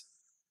stopped,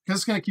 because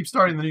it's going to keep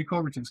starting the new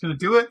coroutine. It's going to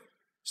do it,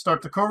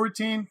 start the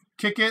coroutine,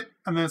 kick it,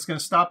 and then it's going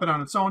to stop it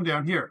on its own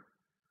down here.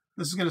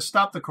 This is going to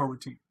stop the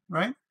coroutine,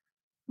 right?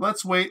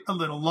 Let's wait a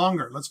little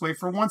longer. Let's wait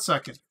for 1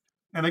 second.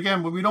 And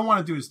again, what we don't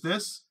want to do is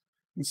this.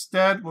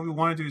 Instead, what we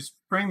want to do is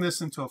bring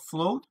this into a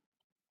float,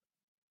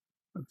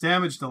 a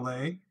damage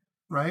delay,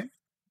 right?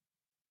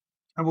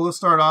 And we'll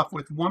start off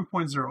with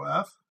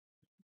 1.0f.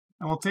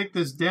 And we'll take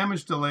this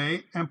damage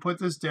delay and put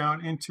this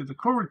down into the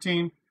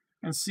coroutine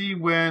and see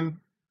when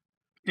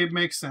it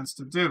makes sense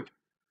to do,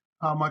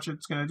 how much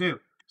it's going to do.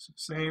 So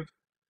save,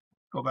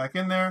 go back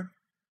in there,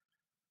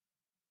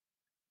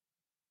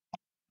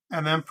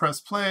 and then press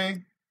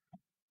play.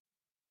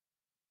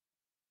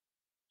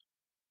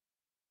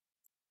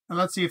 And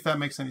let's see if that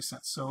makes any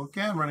sense. So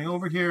again, running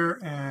over here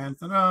and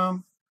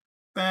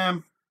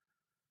bam,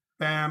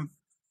 bam,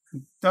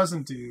 it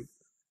doesn't do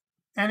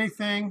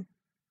anything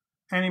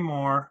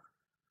anymore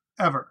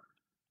ever.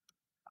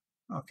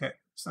 Okay,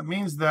 so that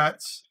means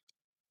that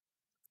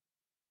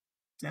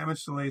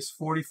damage delay is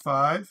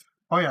 45.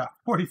 Oh yeah,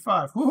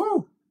 45.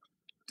 Woohoo!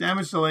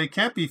 Damage delay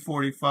can't be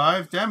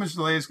 45. Damage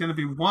delay is going to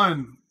be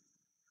 1.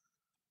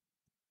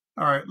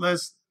 All right,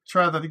 let's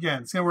try that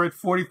again. So we're at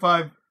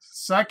 45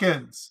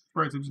 seconds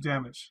for it to do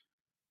damage.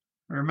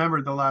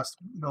 Remember the last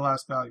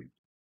value.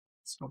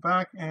 Let's go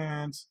back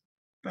and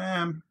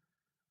bam,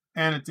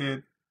 and it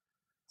did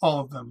all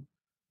of them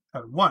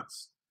at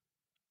once.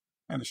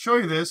 And to show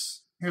you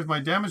this, here's my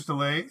damage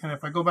delay, and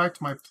if I go back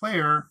to my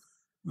player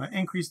and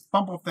I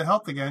bump up the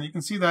health again, you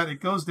can see that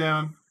it goes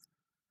down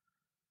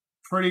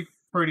pretty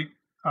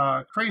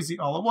crazy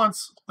all at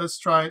once. Let's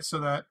try it so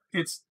that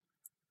it's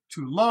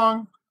too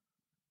long.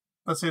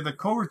 Let's say the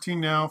coroutine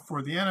now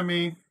for the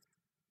enemy.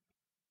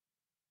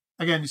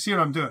 Again, you see what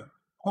I'm doing.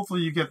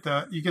 Hopefully you get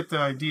the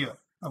idea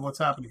of what's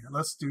happening here.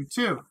 Let's do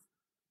 2.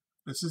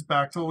 This is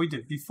back to what we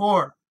did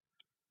before.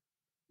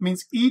 It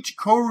means each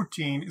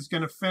coroutine is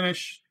going to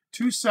finish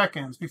 2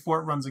 seconds before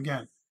it runs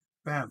again.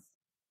 Bam,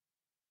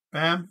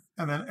 bam,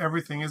 and then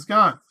everything is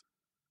gone.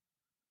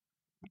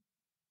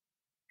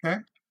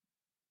 Okay.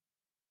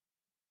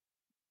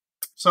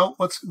 So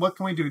what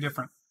can we do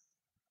different?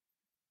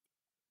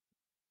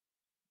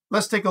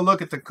 Let's take a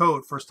look at the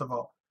code first of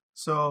all.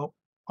 So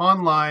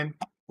online,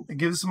 it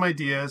gives us some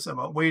ideas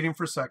about waiting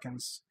for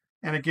seconds,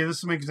 and it gives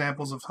us some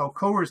examples of how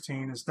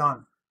coroutine is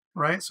done,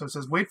 right? So it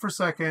says wait for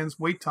seconds,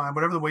 wait time,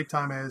 whatever the wait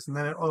time is, and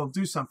then it'll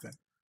do something,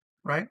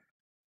 right?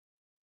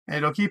 And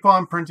it'll keep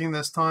on printing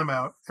this time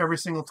out every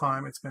single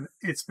time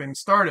it's been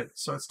started.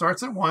 So it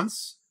starts at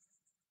once,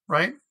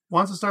 right?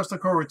 Once it starts the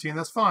coroutine,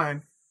 that's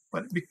fine.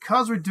 But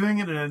because we're doing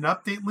it in an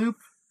update loop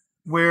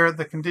where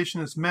the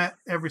condition is met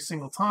every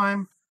single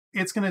time,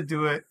 it's going to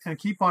do it and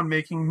keep on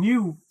making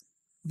new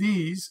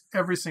these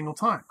every single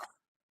time.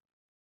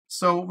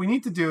 So what we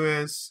need to do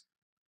is,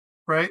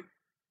 right,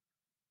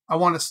 I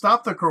want to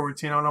stop the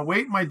coroutine. I want to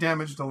wait my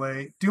damage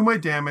delay, do my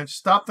damage,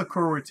 stop the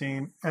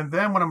coroutine, and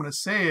then what I'm going to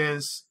say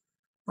is,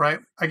 right,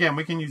 again,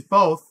 we can use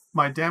both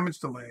my damage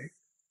delay,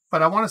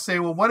 but I want to say,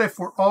 well, what if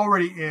we're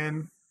already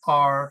in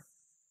our,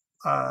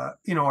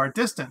 our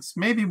distance?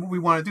 Maybe what we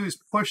want to do is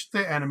push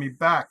the enemy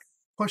back,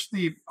 push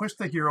the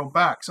hero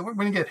back. So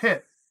when you get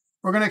hit,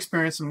 we're going to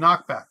experience some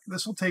knockback.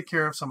 This will take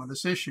care of some of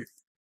this issue.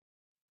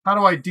 How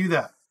do I do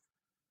that?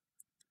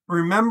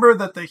 Remember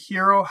that the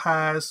hero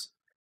has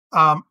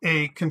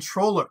a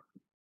controller,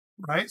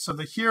 right? So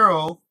the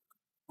hero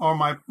or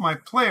my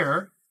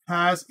player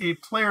has a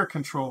player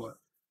controller,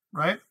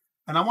 right?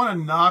 And I want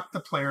to knock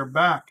the player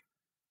back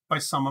by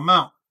some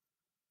amount.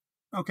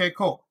 Okay,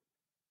 cool.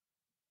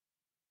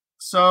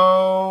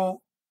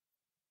 So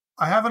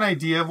I have an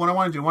idea of what I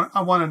want to do.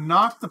 I want to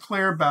knock the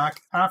player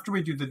back after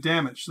we do the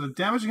damage. So the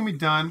damage is going to be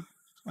done,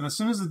 and as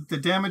soon as the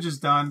damage is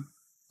done,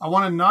 I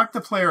want to knock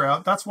the player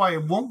out. That's why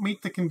it won't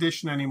meet the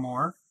condition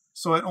anymore.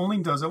 So it only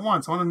does it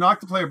once. I want to knock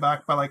the player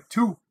back by like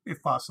 2,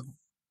 if possible.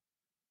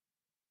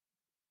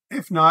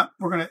 If not,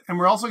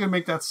 we're also going to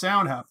make that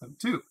sound happen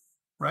too,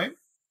 right?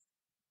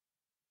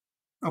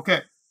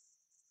 Okay.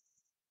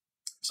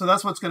 So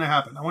that's what's going to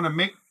happen. I want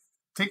to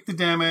take the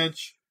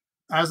damage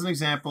as an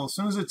example. As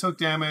soon as it took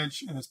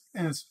damage and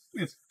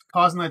it's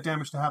causing that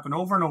damage to happen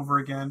over and over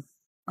again,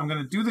 I'm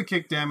going to do the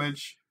kick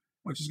damage,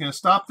 which is going to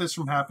stop this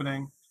from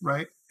happening,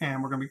 right?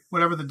 and we're going to be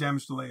whatever the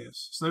damage delay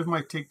is. So there's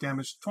my take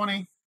damage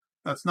 20.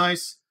 That's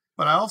nice.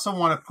 But I also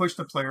want to push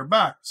the player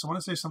back. So I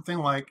want to say something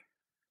like,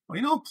 well,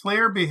 you know,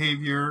 player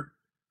behavior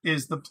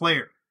is the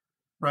player,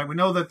 right? We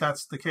know that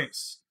that's the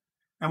case.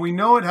 And we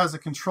know it has a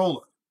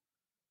controller.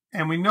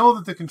 And we know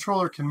that the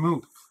controller can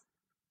move.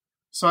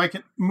 So I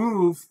can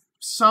move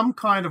some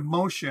kind of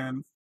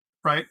motion,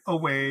 right,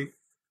 away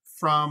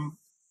from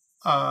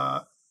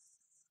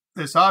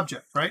this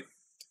object, right?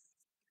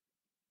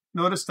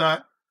 Notice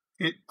that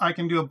I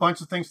can do a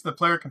bunch of things to the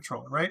player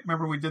controller, right?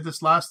 Remember we did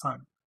this last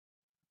time.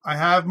 I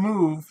have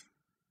move,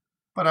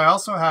 but I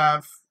also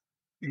have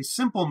a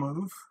simple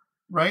move,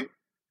 right,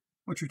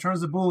 which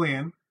returns the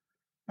Boolean,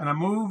 and a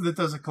move that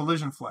does a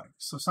collision flag,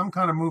 so some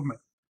kind of movement.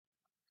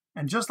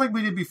 And just like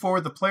we did before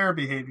with the player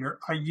behavior,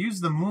 I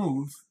use the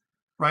move,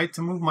 right,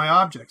 to move my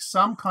object,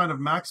 some kind of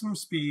maximum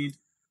speed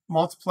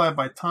multiplied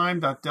by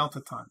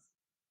time.delta time,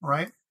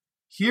 right?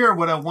 Here,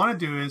 what I want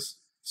to do is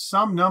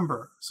some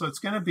number. So it's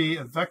going to be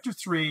a vector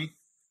 3,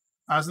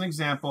 as an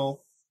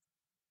example,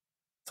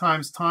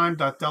 times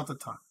time.delta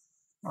time,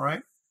 all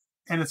right?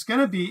 And it's going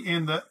to be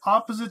in the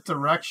opposite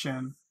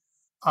direction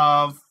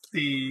of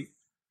the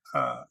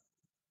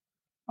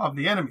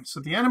enemy. So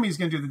the enemy is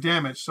going to do the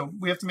damage. So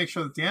we have to make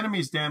sure that the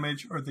enemy's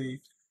damage, or the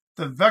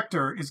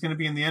vector, is going to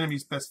be in the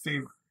enemy's best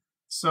favor.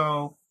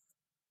 So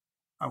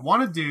I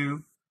want to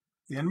do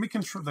the enemy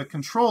the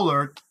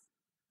controller,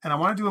 and I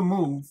want to do a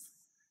move,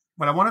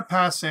 but I want to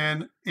pass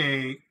in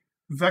a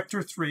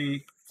vector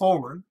 3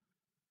 forward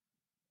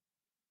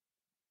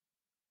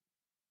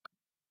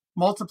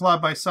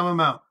multiplied by some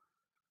amount,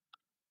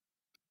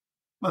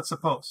 let's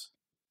suppose.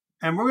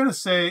 And we're going to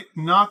say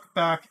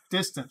knockback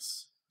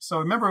distance. So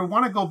remember, we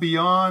want to go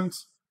beyond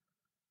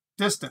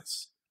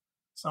distance.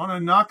 So I want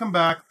to knock them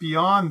back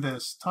beyond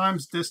this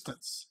times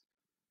distance.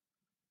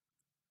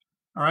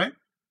 All right.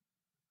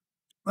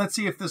 Let's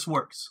see if this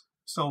works.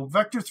 So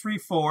vector 3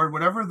 forward,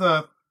 whatever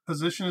the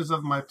position is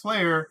of my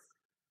player,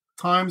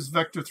 times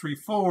vector 3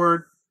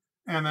 forward,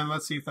 and then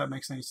let's see if that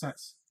makes any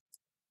sense.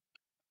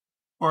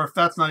 Or if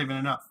that's not even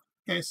enough.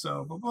 Okay,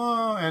 so blah,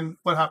 blah, and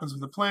what happens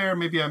with the player?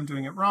 Maybe I'm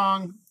doing it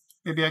wrong.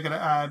 Maybe I got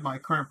to add my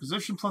current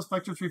position plus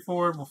vector 3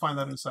 forward. We'll find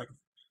that in a second.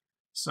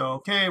 So,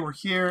 okay, we're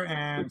here,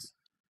 and let's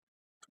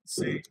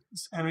see,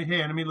 enemy,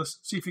 hey, enemy, let's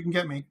see if you can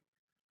get me.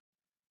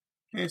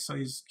 Okay, so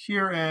he's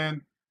here,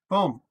 and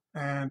boom,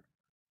 and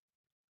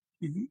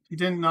he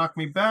didn't knock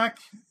me back.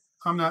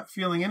 I'm not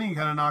feeling any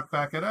kind of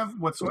knockback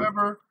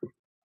whatsoever,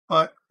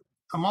 but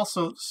I'm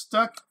also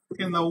stuck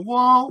in the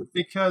wall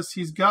because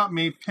he's got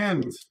me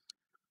pinned,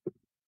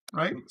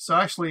 right? So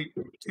actually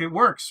it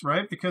works,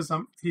 right? Because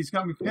he's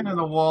got me pinned in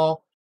the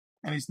wall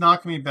and he's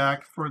knocking me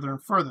back further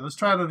and further. Let's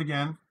try that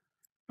again.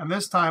 And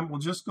this time we'll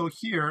just go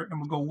here and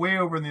we'll go way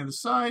over on the other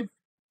side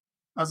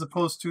as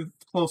opposed to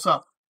close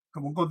up.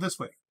 And we'll go this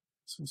way.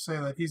 So we'll say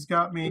that he's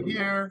got me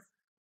here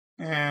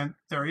and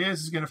there he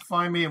is. He's going to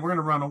find me and we're going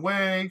to run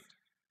away.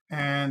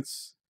 And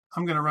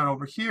I'm going to run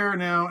over here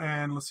now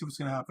and let's see what's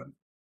going to happen.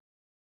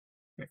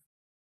 Okay.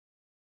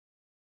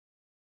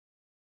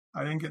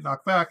 I didn't get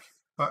knocked back,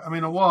 but I'm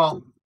in a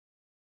wall.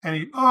 And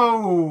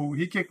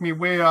he kicked me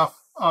way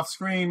off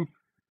screen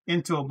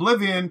into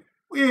oblivion.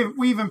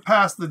 We even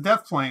passed the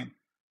death plane.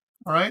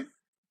 All right.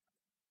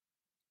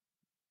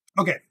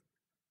 Okay.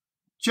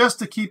 Just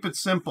to keep it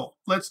simple,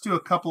 let's do a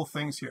couple of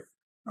things here.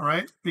 All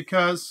right.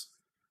 Because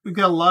we've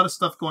got a lot of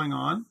stuff going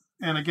on.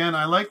 And again,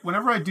 I like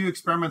whenever I do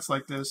experiments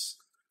like this,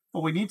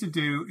 what we need to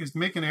do is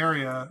make an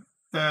area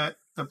that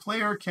the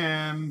player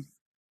can,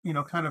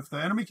 kind of the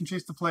enemy can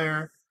chase the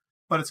player,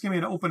 but it's going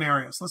to be an open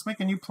area. So let's make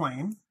a new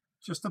plane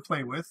just to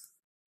play with.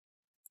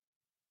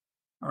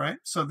 All right.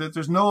 So that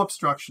there's no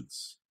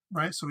obstructions,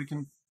 right? So we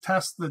can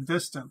test the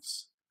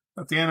distance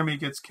that the enemy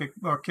gets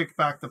kicked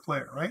back the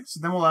player, right? So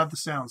then we'll add the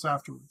sounds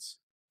afterwards.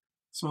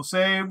 So we'll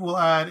say we'll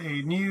add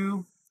a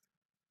new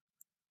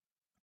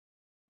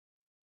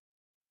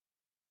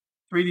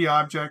 3D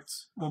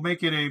object. We'll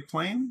make it a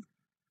plane.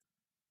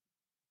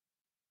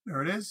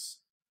 There it is.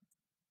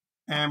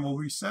 And we'll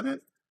reset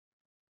it.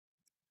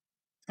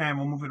 And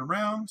we'll move it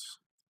around.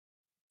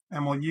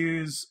 And we'll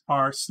use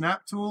our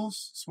snap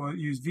tools. So we'll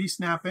use V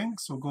snapping.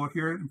 So we'll go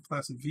here and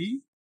press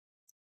V.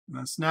 And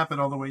then snap it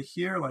all the way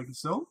here like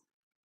so.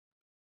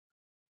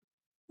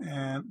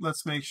 And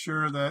let's make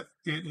sure that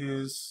it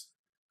is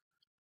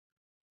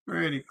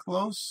pretty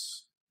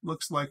close.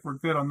 Looks like we're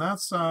good on that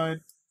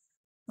side.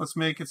 Let's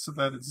make it so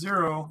that it's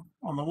 0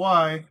 on the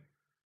Y,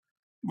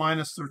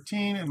 minus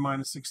 13 and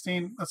minus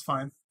 16. That's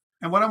fine.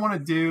 And what I want to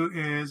do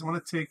is I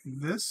want to take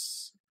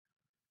this,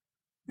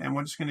 and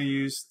we're just going to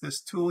use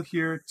this tool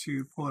here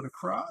to pull it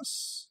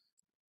across.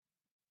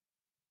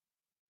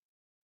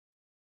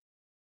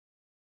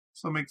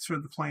 So make sure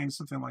the plane is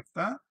something like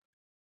that,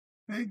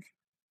 big.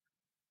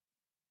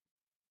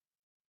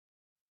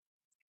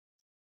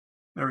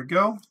 There we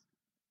go.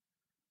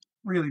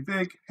 Really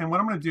big. And what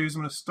I'm going to do is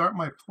I'm going to start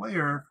my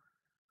player.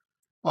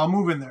 Well, I'll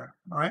move in there,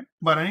 all right?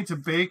 But I need to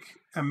bake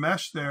a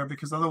mesh there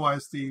because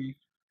otherwise the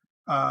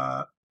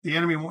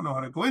enemy won't know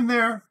how to go in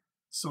there.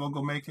 So we'll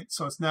go make it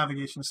so it's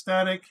navigation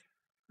static.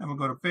 and we'll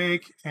go to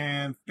bake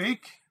and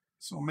bake.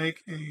 So we'll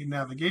make a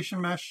navigation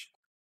mesh,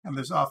 and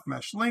there's off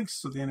mesh links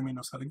so the enemy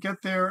knows how to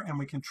get there, and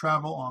we can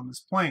travel on this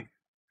plane.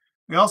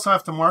 We also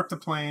have to mark the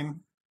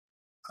plane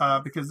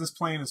because this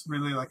plane is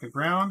really like a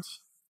ground.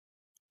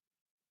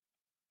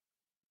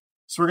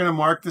 So we're going to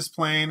mark this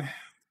plane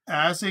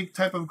as a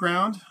type of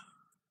ground.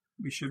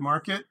 We should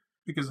mark it,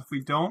 because if we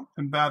don't,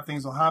 then bad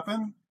things will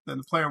happen. Then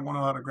the player won't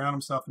know how to ground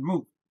himself and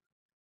move.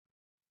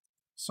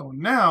 So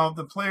now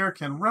the player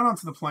can run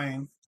onto the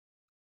plane,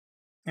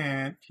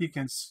 and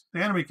the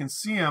enemy can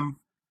see him,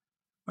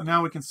 but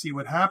now we can see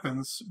what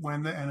happens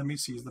when the enemy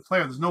sees the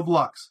player. There's no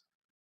blocks.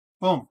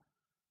 Boom.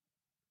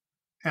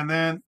 And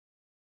then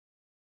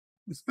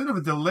it's a bit of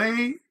a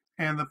delay,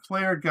 and the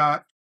player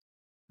got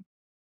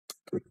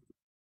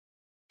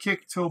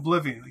kicked to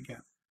oblivion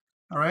again.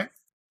 All right?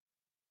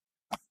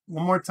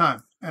 One more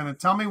time. And then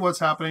tell me what's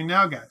happening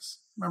now, guys.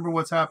 Remember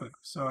what's happening.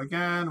 So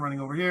again,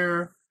 running over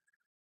here,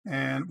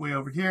 and way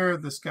over here,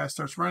 this guy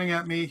starts running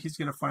at me. He's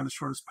going to find the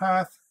shortest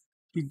path.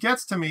 He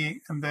gets to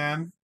me, and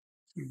then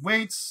he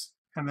waits,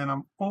 and then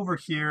I'm over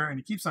here, and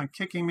he keeps on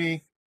kicking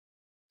me,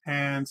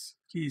 and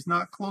he's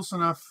not close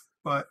enough,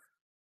 but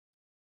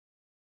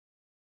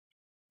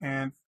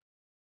and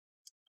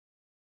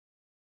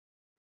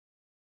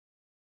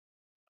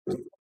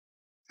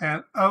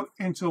out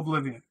into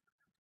oblivion.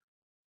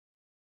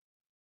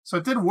 So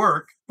it did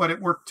work, but it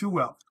worked too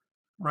well,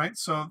 right?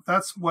 So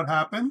that's what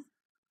happened.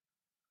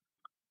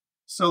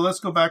 So let's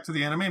go back to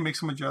the enemy and make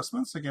some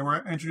adjustments. Again, we're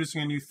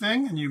introducing a new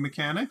thing, a new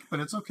mechanic, but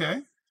it's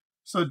okay.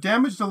 So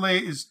damage delay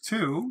is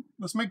 2.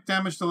 Let's make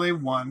damage delay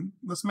 1.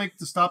 Let's make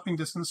the stopping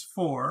distance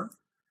 4.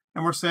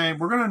 And we're saying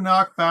we're going to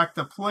knock back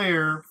the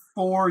player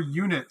 4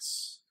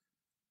 units.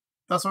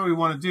 That's what we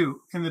want to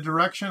do in the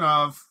direction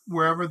of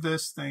wherever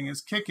this thing is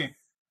kicking,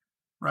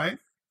 right?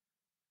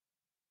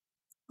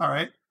 All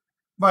right.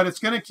 But it's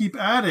going to keep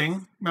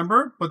adding.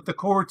 Remember, what the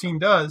coroutine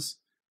does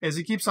is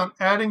it keeps on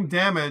adding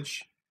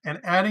damage and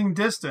adding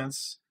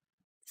distance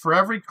for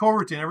every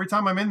coroutine. Every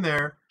time I'm in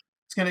there,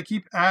 it's going to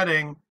keep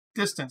adding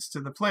distance to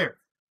the player.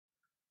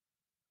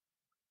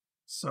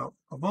 So,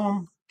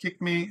 boom, kick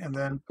me, and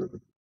then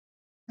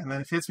if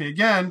it hits me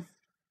again,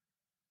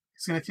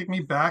 it's going to kick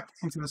me back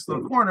into this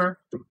little corner.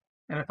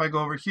 And if I go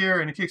over here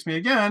and it kicks me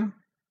again,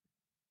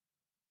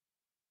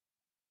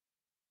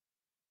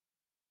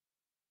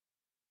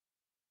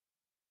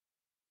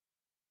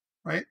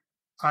 right?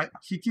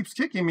 He keeps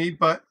kicking me,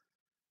 but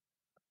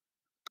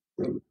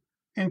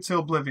into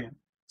oblivion.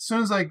 As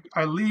soon as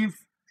I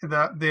leave,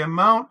 the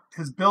amount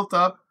has built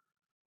up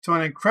to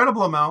an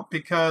incredible amount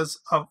because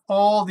of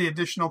all the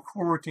additional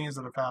coroutines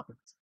that have happened.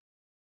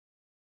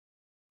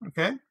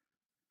 Okay?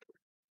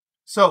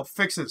 So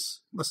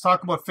fixes. Let's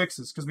talk about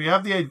fixes, because we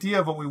have the idea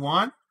of what we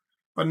want,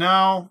 but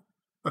now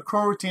the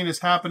coroutine is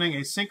happening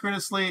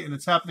asynchronously, and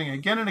it's happening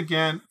again and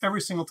again every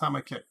single time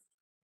I kick.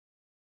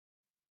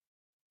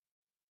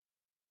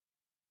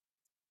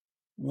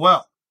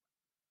 Well,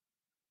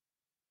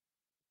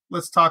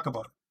 let's talk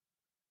about it.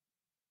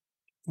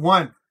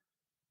 1,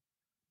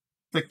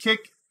 the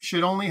kick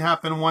should only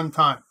happen 1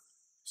 time.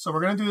 So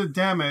we're going to do the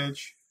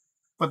damage,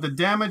 but the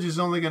damage is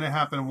only going to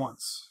happen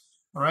once.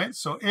 All right?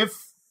 So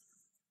if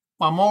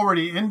I'm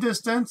already in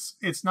distance,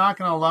 it's not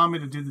going to allow me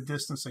to do the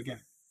distance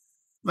again.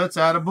 Let's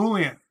add a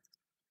Boolean.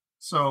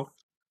 So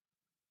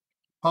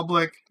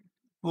public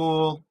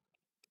bool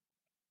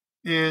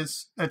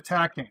is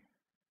attacking,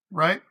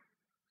 right?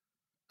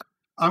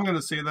 I'm going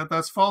to say that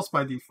that's false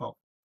by default.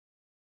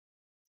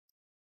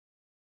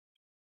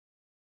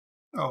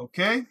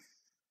 Okay.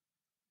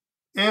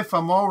 If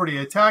I'm already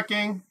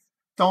attacking,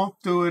 don't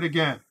do it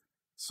again.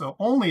 So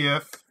only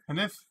if, and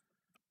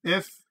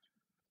if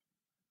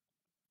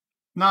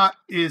not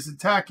is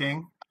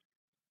attacking,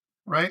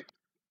 right?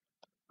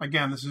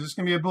 Again, this is just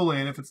going to be a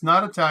Boolean. If it's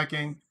not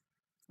attacking,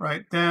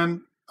 right,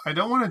 then I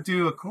don't want to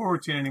do a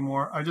coroutine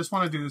anymore. I just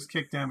want to do this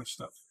kick damage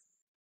stuff.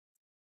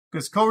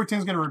 Because coroutine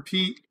is going to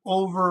repeat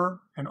over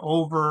and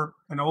over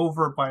and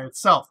over by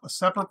itself, a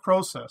separate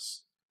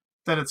process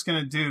that it's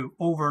going to do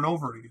over and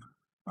over again.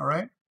 All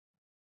right?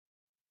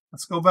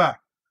 Let's go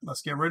back.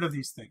 Let's get rid of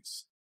these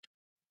things.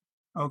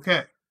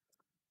 Okay.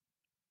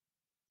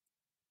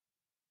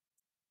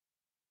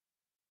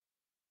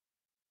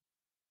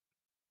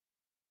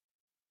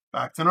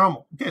 Back to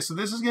normal. Okay, so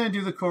this is going to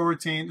do the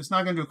coroutine. It's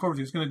not going to do a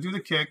coroutine. It's going to do the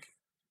kick,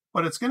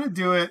 but it's going to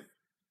do it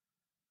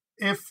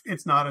if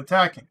it's not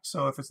attacking.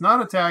 So if it's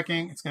not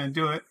attacking, it's going to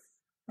do it.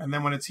 And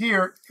then when it's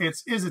here, it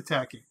is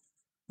attacking,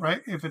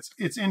 right? If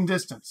it's in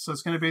distance. So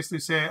it's going to basically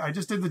say, I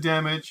just did the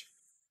damage.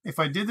 If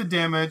I did the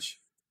damage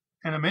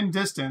and I'm in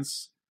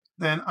distance,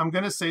 then I'm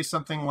going to say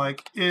something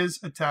like is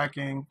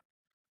attacking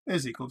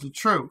is equal to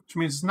true, which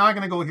means it's not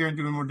going to go here and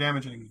do more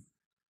damage anymore,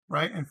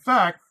 right? In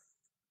fact,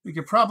 we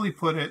could probably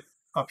put it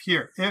up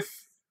here.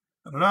 If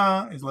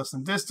is less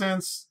than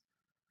distance,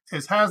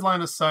 has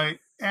line of sight,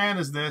 and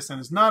is this,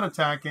 and is not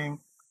attacking,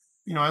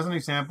 you know, as an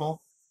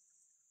example.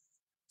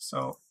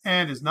 So,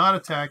 and is not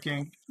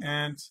attacking,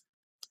 and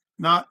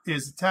not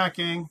is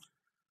attacking.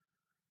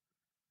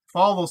 If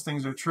all those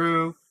things are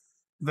true,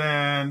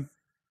 then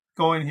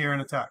go in here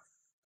and attack.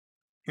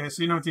 Okay,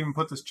 so you don't have to even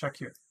put this check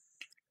here.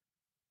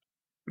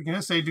 We can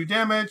just say do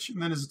damage,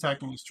 and then his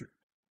attacking is true.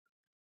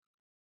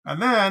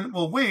 And then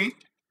we'll wait,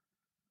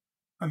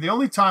 and the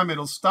only time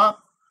it'll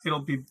stop,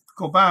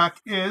 go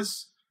back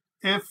is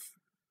if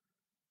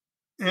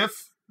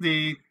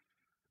the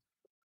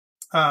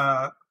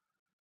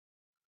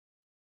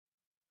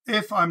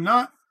if I'm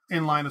not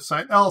in line of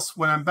sight. Else,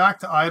 when I'm back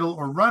to idle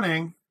or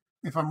running,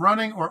 if I'm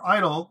running or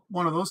idle,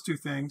 one of those two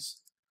things,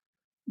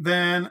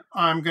 then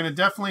I'm going to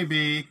definitely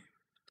be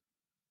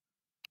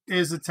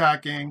is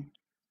attacking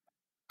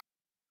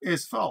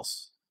is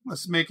false.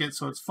 Let's make it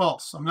so it's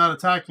false. I'm not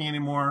attacking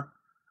anymore.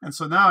 And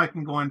so now I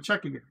can go and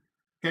check again.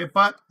 Okay,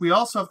 but we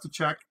also have to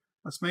check.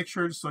 Let's make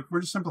sure, just like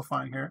we're just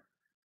simplifying here.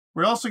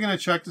 We're also going to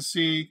check to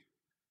see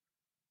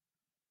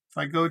if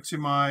I go to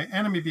my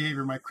enemy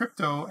behavior, my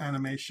crypto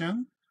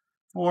animation,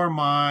 for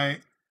my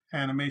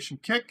animation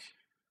kick.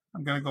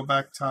 I'm going to go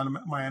back to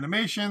my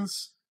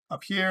animations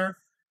up here,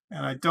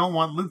 and I don't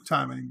want loop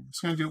time anymore. I'm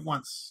just going to do it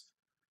once.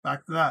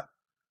 Back to that.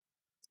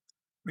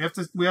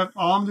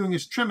 All I'm doing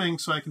is trimming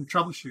so I can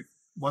troubleshoot.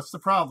 What's the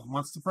problem?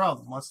 What's the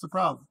problem? What's the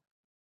problem?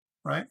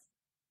 Right?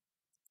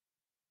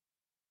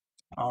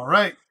 All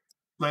right.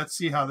 Let's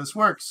see how this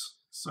works.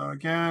 So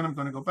again, I'm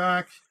going to go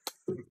back.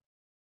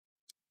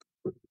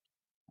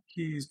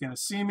 He's going to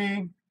see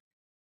me.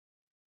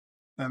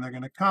 Then they're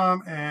going to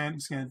come, and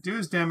he's going to do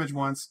his damage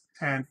once.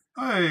 And,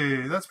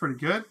 hey, that's pretty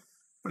good.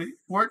 But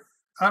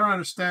I don't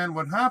understand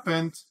what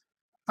happened.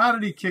 How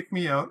did he kick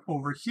me out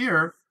over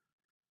here?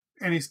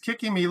 And he's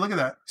kicking me, look at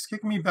that. He's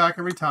kicking me back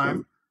every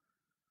time.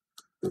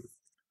 And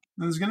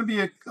there's going to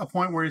be a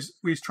point where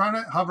he's trying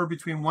to hover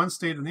between one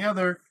state and the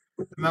other.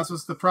 And that's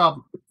what's the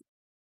problem.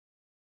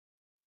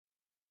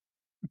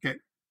 Okay,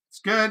 it's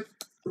good,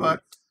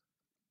 but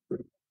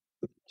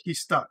he's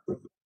stuck.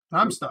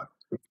 I'm stuck.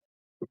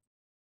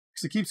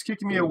 Because it keeps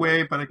kicking me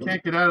away, but I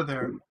can't get out of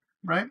there,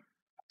 right?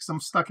 Because I'm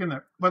stuck in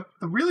there. But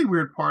the really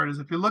weird part is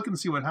if you look and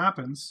see what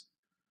happens,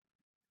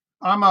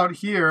 I'm out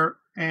here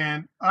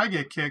and I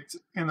get kicked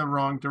in the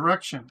wrong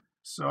direction.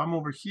 So I'm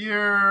over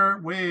here,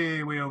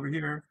 way, way over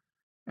here.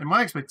 And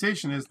my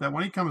expectation is that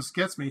when he comes and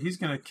gets me, he's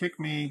going to kick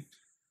me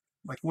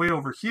like way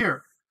over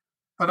here.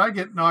 But I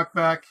get knocked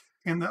back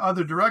in the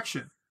other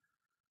direction.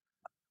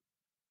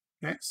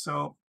 Okay,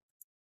 so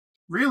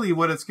really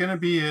what it's going to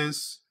be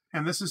is,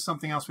 and this is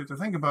something else we have to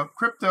think about,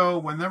 crypto,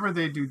 whenever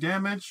they do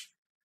damage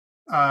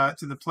to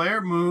the player,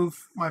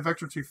 move my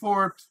vector tree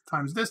forward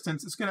times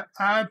distance, it's going to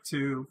add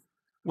to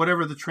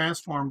whatever the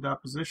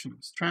transform.position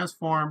is.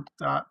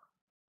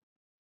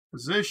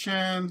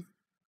 Transform.position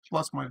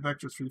plus my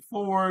vector tree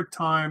forward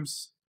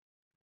times,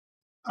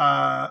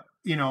 times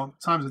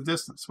the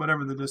distance,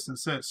 whatever the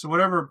distance is. So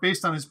whatever,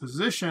 based on his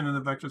position in the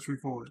vector tree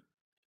forward,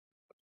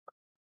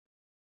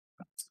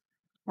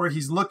 where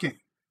he's looking.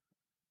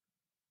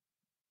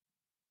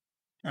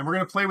 And we're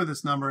going to play with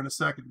this number in a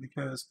second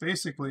because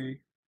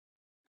basically,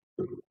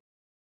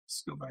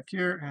 let's go back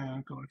here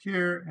and go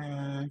here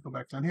and go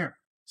back down here.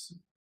 So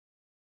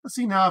let's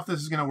see now if this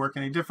is going to work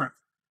any different.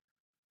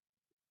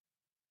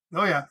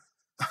 Oh yeah,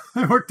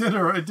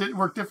 it did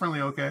work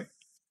differently. Okay.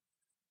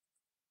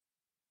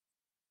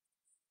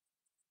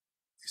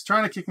 He's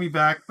trying to kick me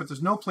back, but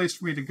there's no place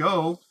for me to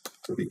go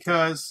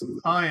because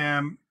I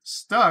am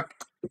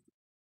stuck.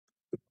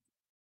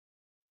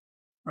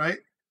 Right?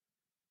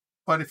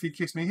 But if he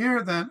kicks me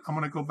here, then I'm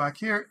going to go back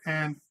here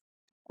and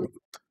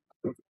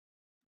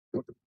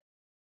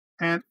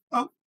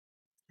oh,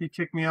 he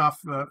kicked me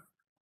off the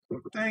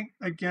thing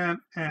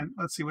again. And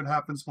let's see what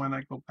happens when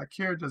I go back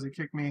here. Does he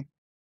kick me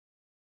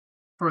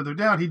further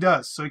down? He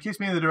does. So he kicks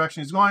me in the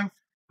direction he's going.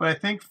 But I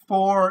think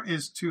 4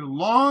 is too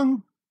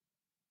long.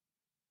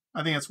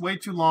 I think it's way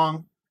too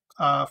long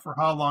for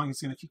how long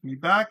he's going to kick me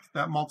back.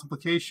 That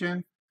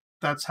multiplication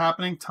that's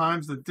happening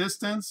times the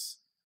distance.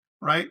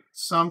 Right,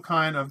 some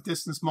kind of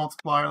distance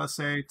multiplier, let's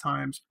say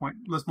times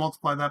let's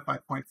multiply that by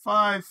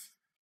 0.5.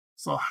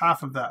 So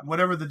half of that,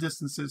 whatever the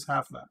distance is,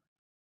 half of that.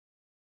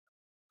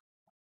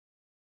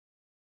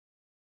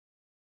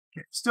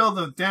 Okay, still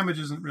the damage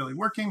isn't really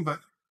working, but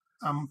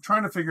I'm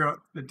trying to figure out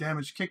the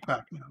damage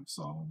kickback now.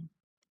 So,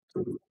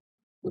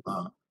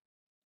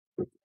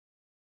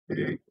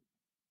 okay,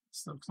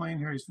 so playing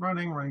here, he's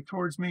running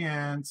towards me,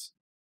 and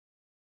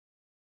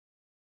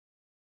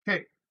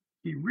okay,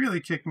 he really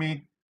kicked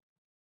me.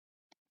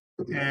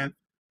 And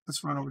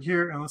let's run over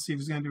here and let's see if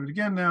he's going to do it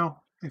again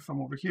now. If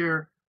I'm over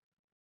here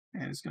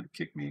and he's going to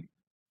kick me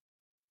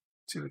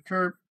to the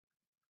curb.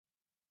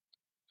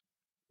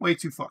 Way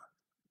too far.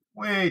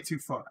 Way too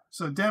far.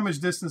 So damage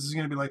distance is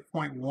going to be like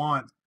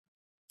 0.1.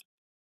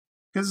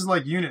 Because it's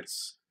like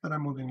units that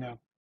I'm moving now.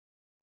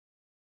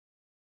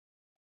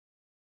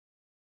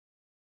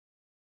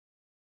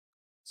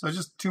 So it's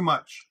just too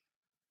much.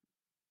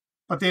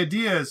 But the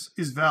idea is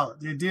valid.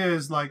 The idea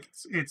is like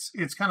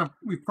it's kind of,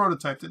 we've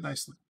prototyped it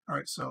nicely. All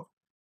right, so,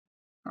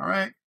 all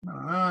right,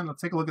 and I'll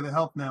take a look at the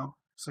health now.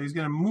 So he's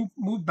going to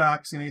move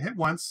back. So he hit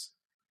once,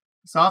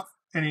 it's off,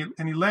 and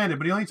he landed,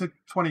 but he only took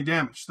 20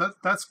 damage. So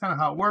that's kind of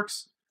how it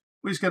works.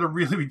 we just got to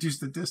really reduce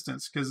the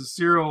distance because it's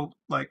 0,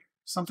 like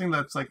something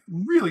that's like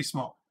really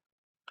small.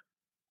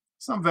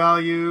 Some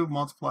value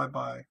multiplied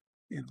by,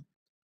 you know,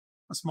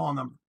 a small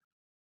number.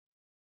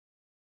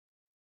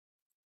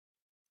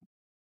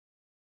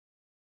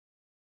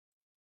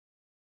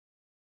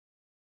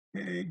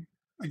 Okay,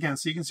 again,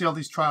 so you can see all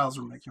these trials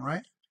we're making,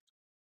 right?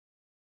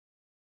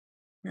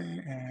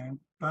 Okay, and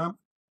bump.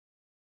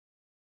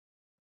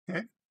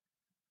 Okay.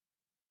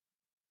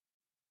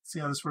 See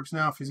how this works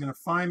now. If he's going to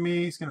find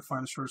me, he's going to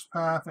find the shortest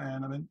path,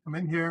 and I'm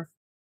in here,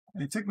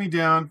 and he took me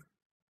down,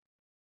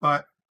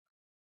 but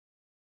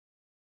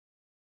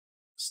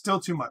still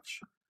too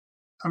much.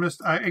 I'm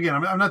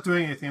not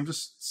doing anything. I'm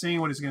just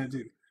seeing what he's going to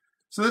do.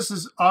 So this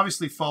is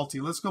obviously faulty.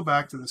 Let's go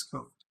back to this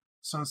code.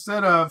 So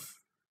instead of,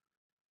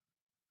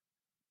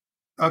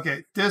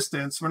 okay,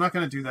 distance, we're not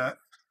going to do that.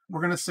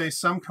 We're going to say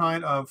some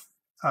kind of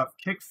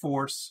kick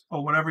force,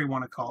 or whatever you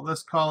want to call it.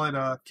 Let's call it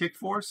a kick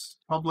force,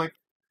 public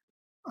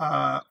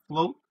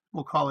float.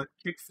 We'll call it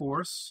kick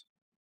force,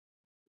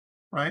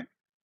 right?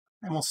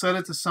 And we'll set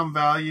it to some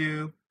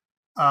value,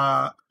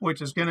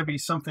 which is going to be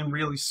something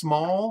really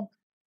small,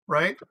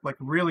 right? Like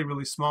really,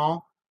 really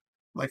small.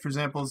 Like, for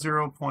example,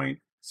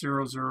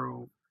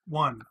 0.001.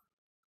 All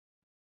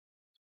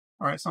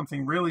right,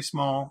 something really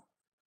small.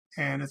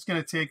 And it's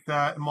going to take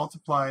that and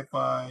multiply it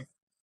by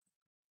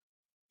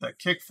that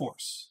kick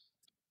force.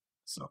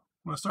 So I'm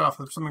going to start off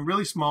with something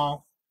really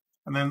small,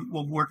 and then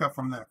we'll work up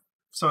from there.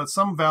 So it's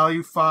some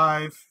value,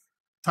 5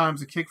 times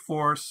the kick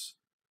force.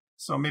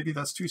 So maybe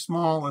that's too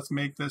small. Let's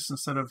make this,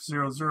 instead of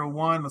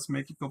 0.001, let's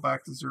make it go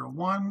back to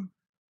 0.1.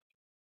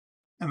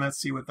 And let's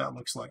see what that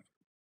looks like.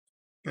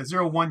 Okay,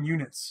 0.1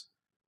 units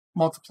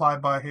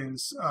multiplied by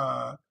his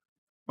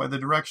by the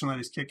direction that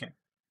he's kicking.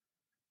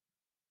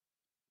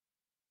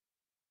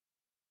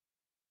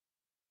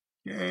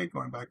 Okay,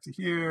 going back to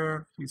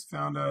here, he's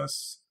found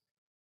us,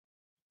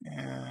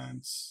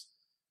 and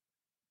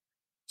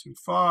too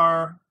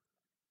far.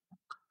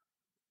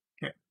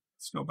 Okay,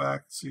 let's go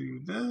back to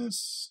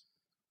this.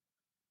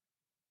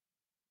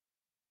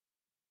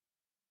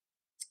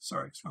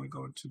 Sorry, just want to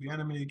go to the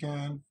enemy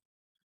again.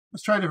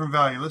 Let's try a different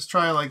value. Let's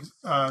try like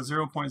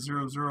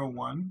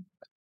 0.001.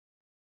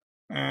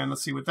 And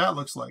let's see what that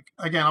looks like.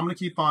 Again, I'm going to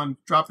keep on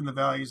dropping the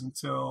values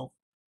until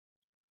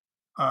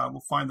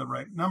we'll find the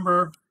right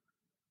number.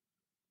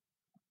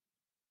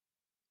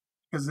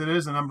 Because it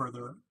is a number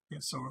there. Yeah,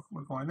 so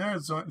we're going there.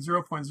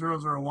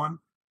 0.001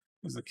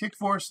 is the kick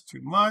force,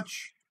 too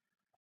much.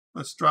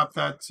 Let's drop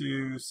that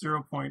to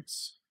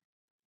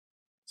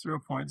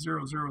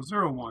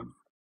 0.0001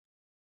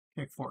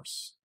 kick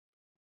force.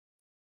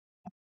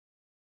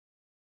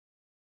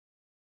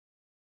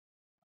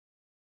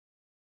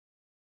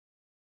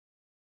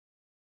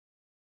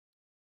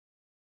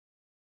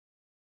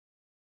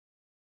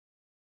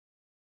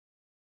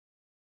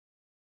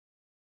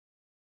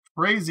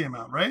 Crazy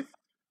amount, right?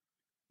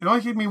 It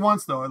only kicked me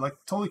once, though. It like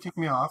totally kicked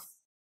me off.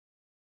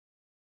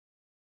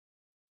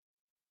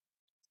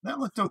 That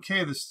looked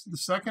okay. The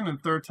second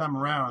and third time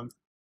around,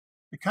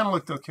 it kind of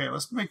looked okay.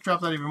 Let's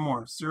drop that even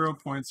more.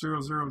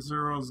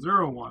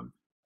 0.00001.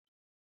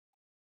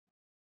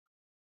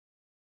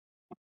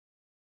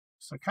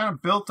 So I kind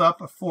of built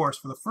up a force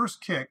for the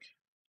first kick.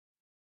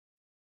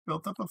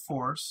 Built up a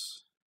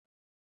force.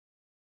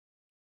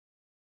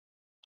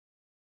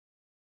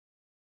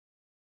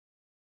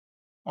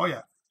 Oh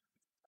yeah.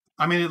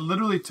 I mean, it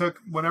literally took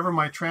whatever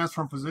my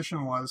transform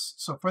position was.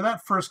 So for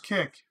that first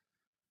kick,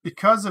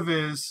 because of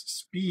his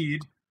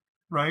speed,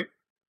 right?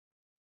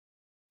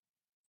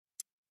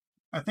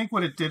 I think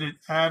what it did, it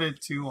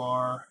added to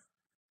our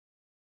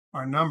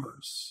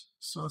numbers.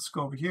 So let's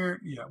go over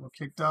here. Yeah, we're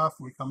kicked off.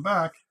 We come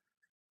back.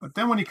 But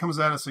then when he comes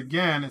at us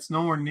again, it's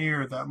nowhere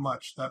near that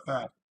much, that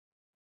bad.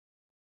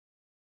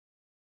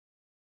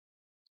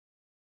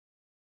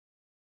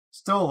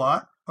 Still a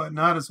lot, but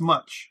not as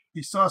much.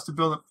 He still has to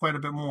build up quite a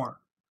bit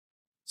more.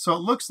 So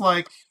it looks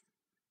like,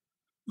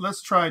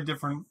 let's try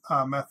different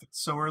methods.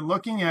 So we're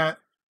looking at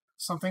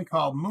something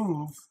called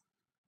move.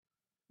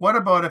 What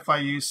about if I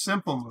use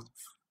simple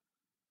move?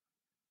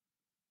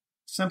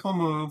 Simple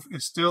move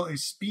is still a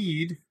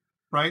speed,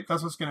 right?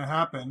 That's what's going to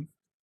happen.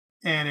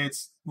 And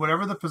it's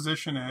whatever the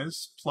position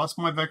is, plus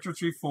my vector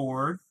 3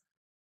 forward,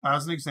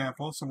 as an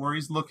example, so where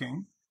he's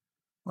looking,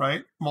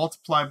 right,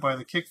 multiplied by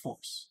the kick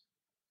force.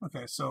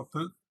 Okay, so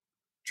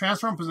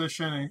transform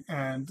position,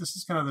 and this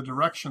is kind of the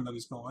direction that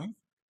he's going,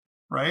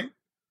 right?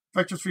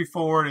 Vector 3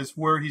 forward is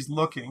where he's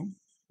looking,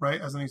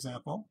 right, as an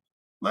example.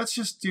 Let's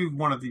just do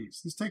one of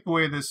these. Let's take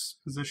away this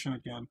position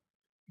again,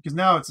 because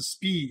now it's a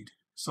speed.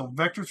 So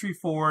vector 3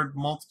 forward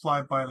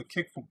multiplied by the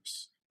kick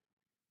force,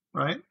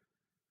 right?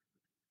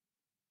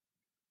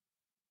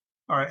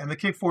 All right, and the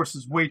kick force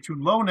is way too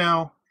low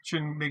now. It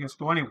shouldn't make us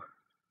go anywhere.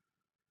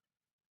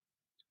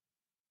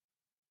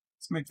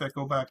 Let's make that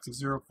go back to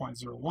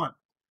 0.01.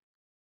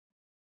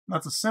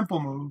 That's a simple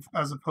move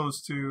as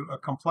opposed to a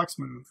complex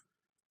move,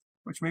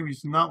 which maybe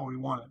is not what we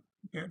wanted.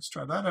 Okay, let's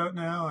try that out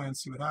now and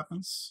see what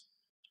happens.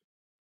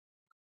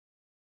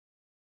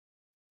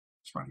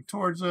 It's running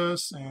towards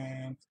us,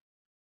 and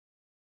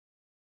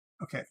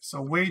Okay,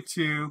 so way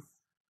too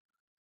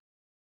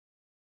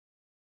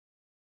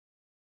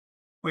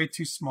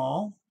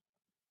small.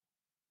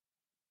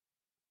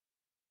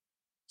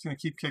 It's going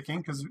to keep kicking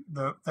because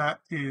that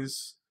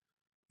is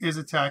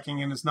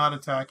attacking and is not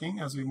attacking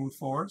as we move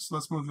forward. So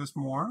let's move this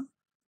more.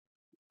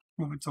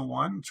 Move it to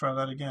 1 and try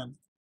that again.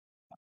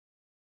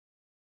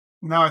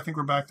 Now I think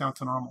we're back down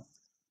to normal.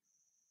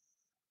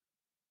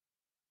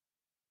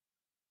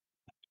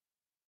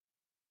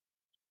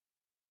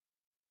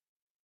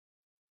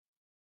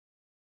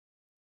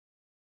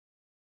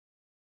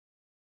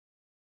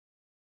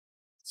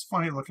 It's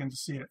funny looking to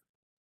see it.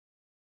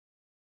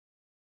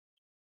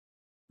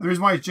 The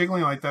reason why he's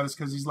jiggling like that is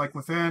because he's like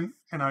within,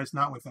 and now he's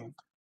not within.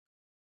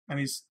 And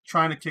he's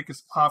trying to kick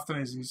as often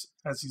as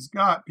he's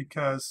got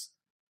because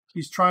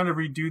he's trying to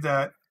redo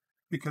that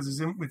because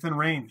he's within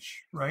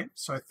range, right?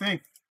 So I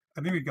think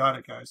we got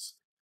it, guys.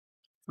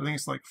 I think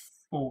it's like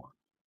 4.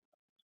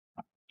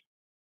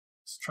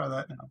 Let's try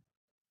that now.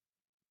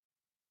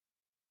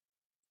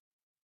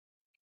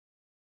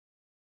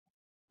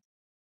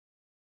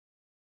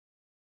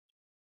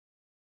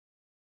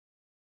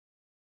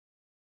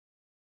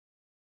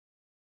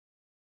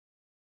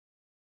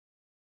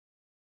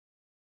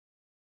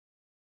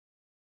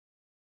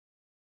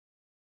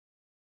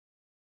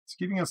 It's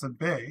keeping us at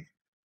bay.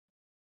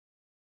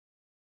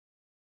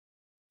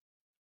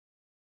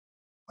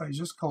 But he's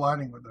just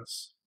colliding with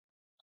us.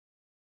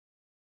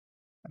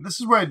 And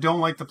this is where I don't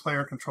like the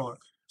player controller.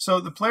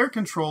 So the player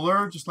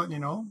controller, just letting you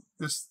know,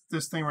 this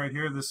thing right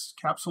here, this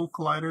capsule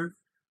collider,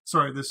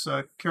 sorry, this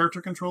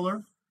character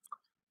controller,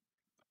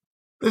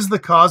 this is the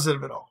cause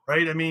of it all,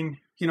 right? I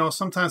mean, you know,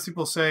 sometimes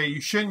people say you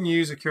shouldn't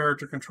use a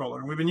character controller,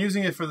 and we've been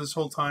using it for this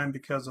whole time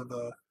because of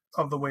the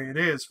way it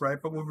is,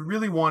 right? But what we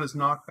really want is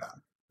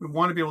knockback. We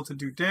want to be able to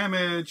do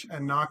damage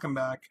and knock them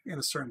back in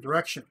a certain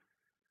direction,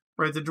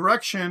 right? The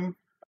direction,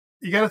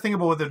 you got to think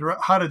about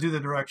how to do the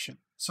direction.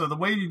 So the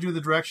way you do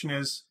the direction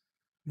is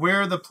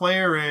where the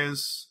player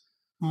is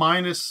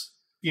minus,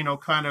 you know,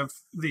 kind of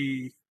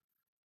the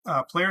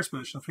player's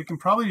position. So we can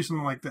probably do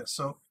something like this.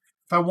 So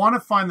if I want to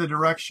find the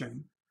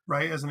direction,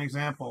 right, as an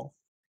example,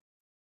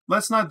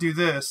 let's not do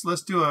this.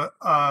 Let's do a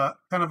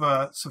kind of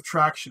a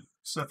subtraction.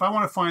 So if I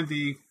want to find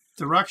the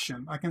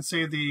direction, I can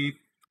say the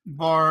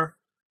var,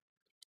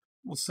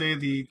 we'll say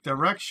the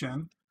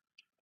direction.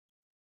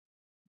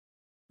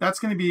 That's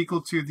going to be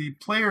equal to the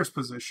player's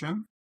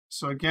position.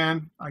 So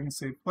again, I can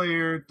say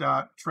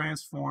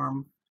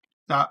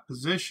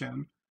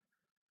player.transform.position,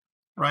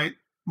 right,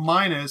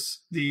 minus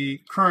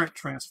the current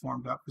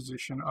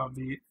transform.position of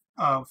the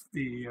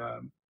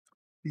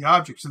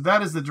object. So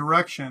that is the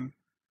direction,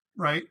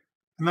 right?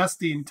 And that's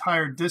the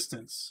entire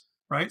distance,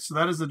 right? So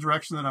that is the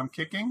direction that I'm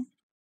kicking,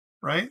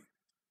 right?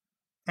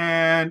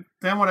 And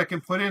then what I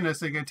can put in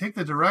is I can take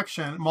the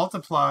direction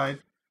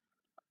multiplied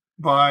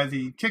by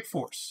the kick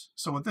force.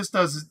 So what this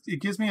does is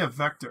it gives me a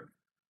vector.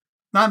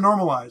 Not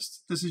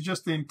normalized. This is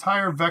just the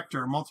entire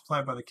vector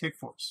multiplied by the kick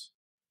force.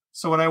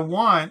 So what I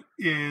want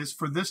is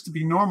for this to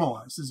be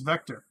normalized, this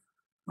vector,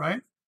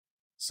 right?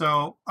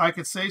 So I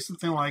could say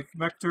something like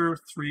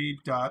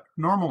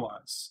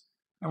vector3.normalize.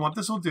 And what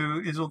this will do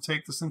is it'll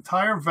take this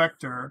entire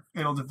vector,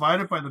 it'll divide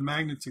it by the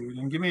magnitude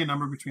and give me a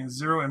number between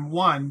 0 and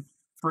 1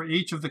 for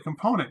each of the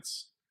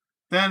components.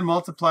 Then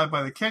multiplied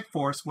by the kick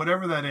force,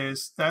 whatever that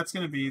is, that's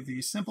going to be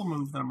the simple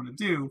move that I'm going to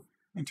do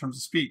in terms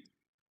of speed.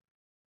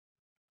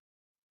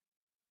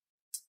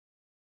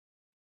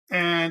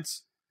 And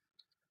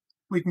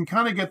we can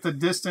kind of get the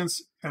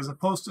distance as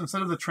opposed to,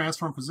 instead of the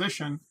transform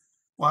position,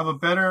 we'll have a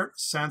better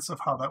sense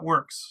of how that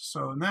works.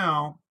 So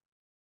now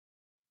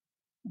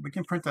we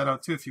can print that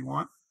out too if you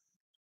want.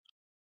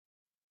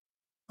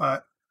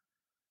 But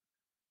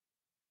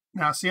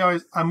now see how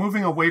I'm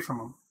moving away from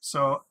him.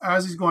 So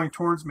as he's going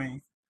towards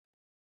me,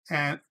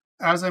 and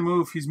as I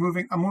move,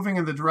 I'm moving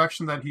in the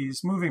direction that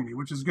he's moving me,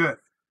 which is good,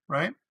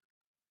 right?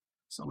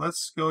 So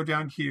let's go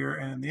down here,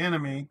 and in the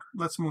enemy,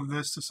 let's move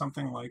this to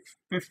something like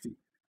 50.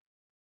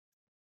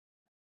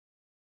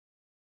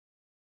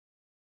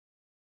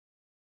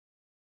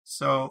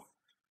 So,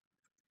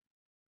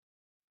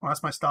 well,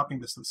 that's my stopping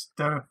distance.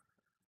 I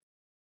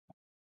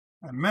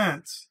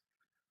meant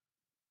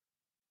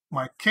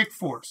my kick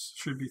force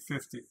should be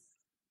 50.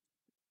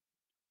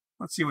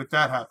 Let's see what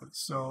that happens.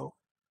 So,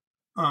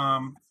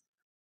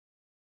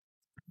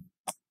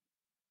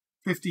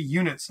 50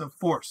 units of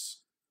force,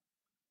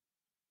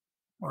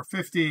 or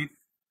 50,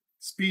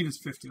 speed is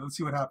 50. Let's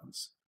see what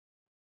happens.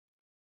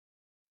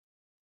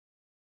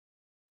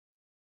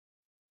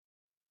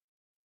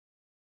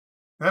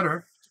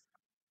 Better.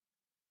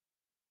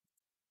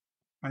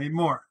 I need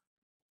more.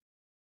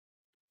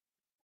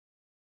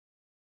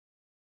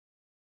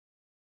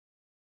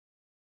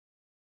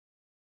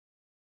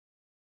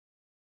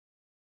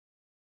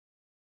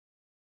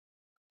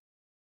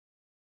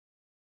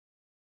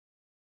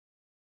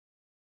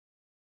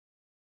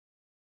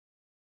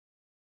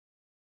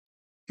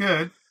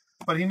 Good,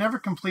 but he never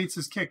completes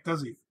his kick,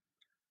 does he?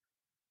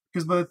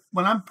 Because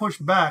when I'm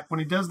pushed back, when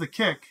he does the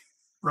kick,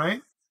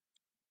 right?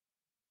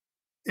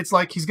 it's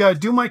like he's got to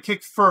do my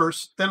kick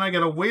first, then I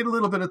got to wait a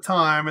little bit of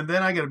time, and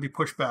then I got to be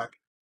pushed back,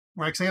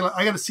 right? Because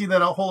I got to see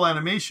that whole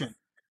animation,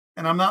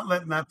 and I'm not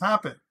letting that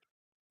happen,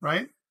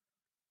 right?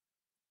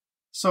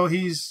 So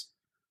he's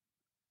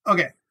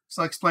okay.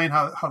 So I'll explain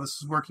how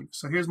this is working.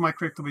 So here's my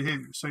critical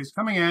behavior. So he's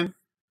coming in.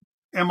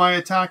 Am I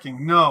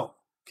attacking? No.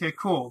 Okay,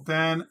 cool.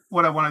 Then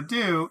what I want to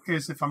do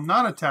is, if I'm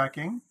not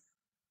attacking,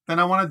 then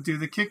I want to do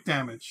the kick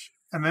damage.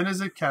 And then is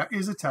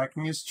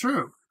attacking is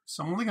true.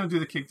 So I'm only going to do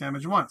the kick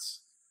damage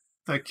once.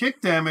 The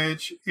kick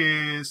damage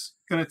is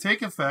going to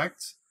take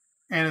effect,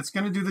 and it's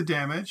going to do the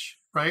damage,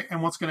 right?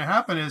 And what's going to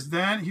happen is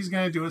then he's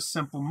going to do a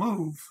simple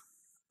move,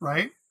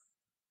 right?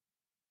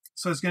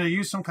 So it's going to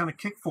use some kind of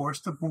kick force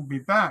to move me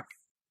back,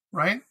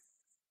 right?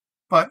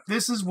 But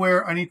this is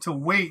where I need to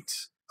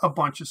wait a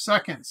bunch of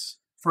seconds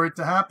for it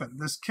to happen.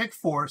 This kick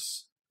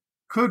force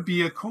could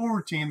be a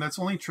coroutine that's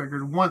only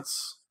triggered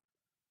once.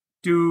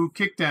 Do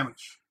kick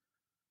damage,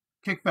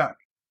 kick back,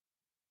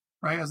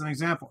 right? As an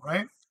example,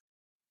 right?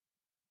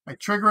 I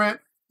trigger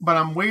it, but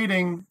I'm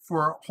waiting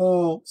for a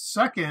whole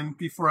second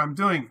before I'm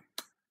doing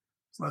it.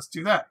 So let's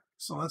do that.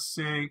 So let's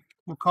say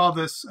we'll call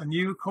this a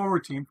new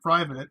coroutine,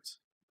 private,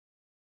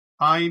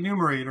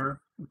 enumerator.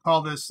 We'll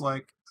call this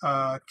like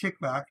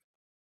kickback.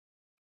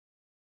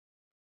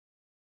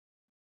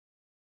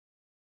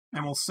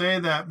 And we'll say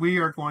that we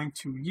are going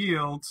to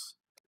yield,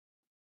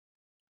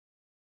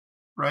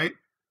 right?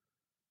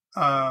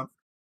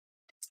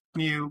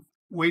 New,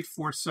 wait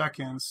 4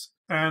 seconds.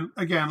 And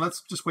again,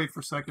 let's just wait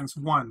for seconds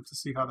 1 to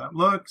see how that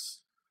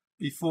looks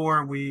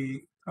before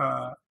we,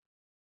 how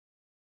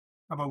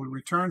about we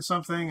return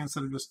something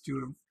instead of just do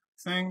a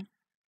thing.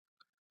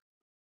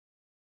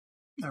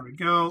 There we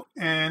go.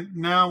 And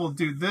now we'll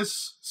do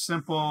this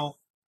simple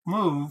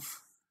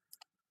move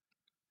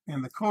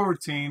in the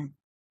coroutine.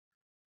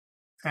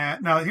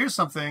 And now here's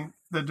something.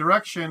 The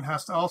direction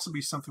has to also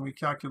be something we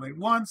calculate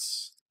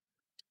once,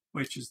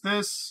 which is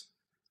this.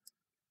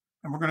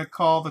 And we're going to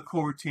call the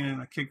coroutine in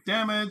a kick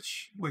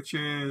damage, which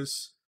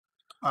is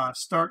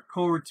start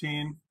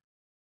coroutine,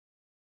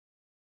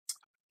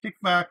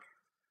 kickback,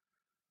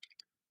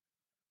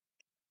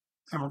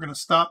 and we're going to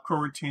stop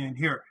coroutine in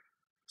here.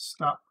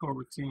 Stop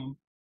coroutine,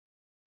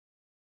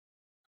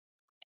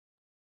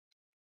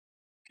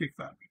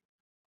 kickback.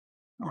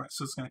 All right,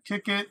 so it's going to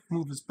kick it,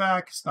 move this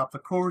back, stop the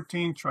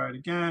coroutine, try it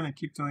again, and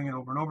keep doing it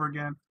over and over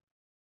again.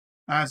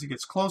 As it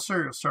gets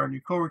closer, you'll start a new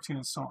coroutine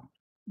and so on.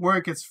 Where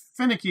it gets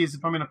finicky is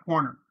if I'm in a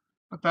corner,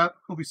 but that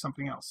will be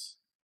something else.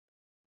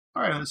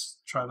 All right, let's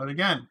try that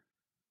again.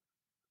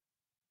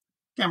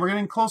 Again, we're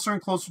getting closer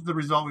and closer to the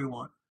result we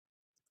want.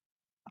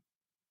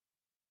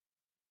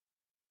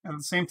 And at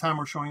the same time,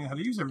 we're showing you how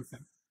to use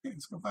everything. Okay,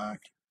 let's go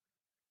back.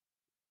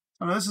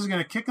 So now this is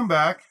going to kick them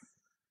back.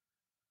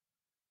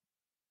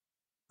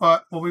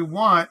 But what we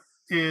want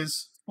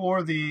is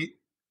we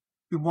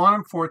want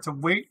him for it to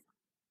wait.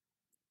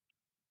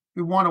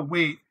 We want to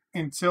wait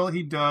until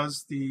he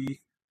does this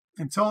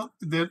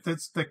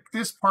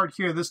part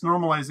here, this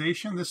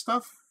normalization, this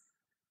stuff.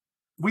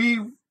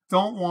 We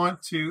don't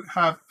want to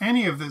have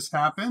any of this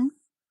happen,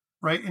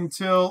 right,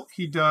 until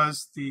he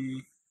does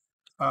the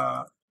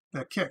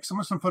kick. So I'm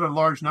just going to put a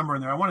large number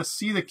in there. I want to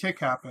see the kick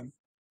happen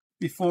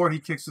before he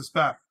kicks us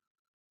back.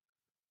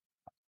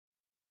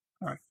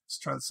 All right, let's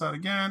try this out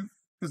again,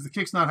 because the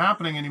kick's not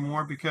happening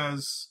anymore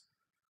because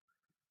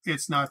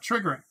it's not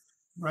triggering,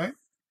 right?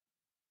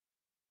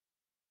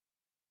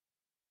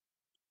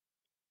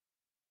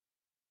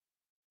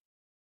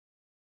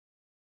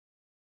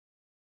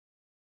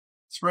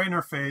 It's right in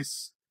our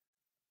face.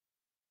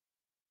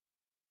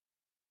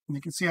 And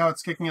you can see how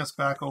it's kicking us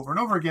back over and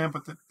over again,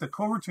 but the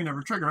coroutine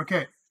never triggered.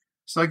 Okay,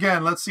 so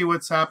again, let's see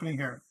what's happening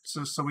here,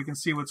 so we can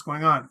see what's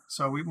going on.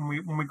 So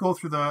when we go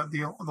through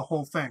the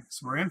whole thing,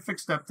 so we're in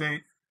fixed step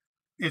date.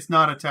 It's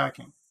not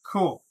attacking.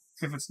 Cool.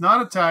 If it's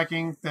not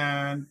attacking,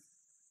 then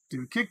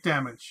do kick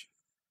damage.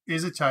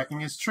 Is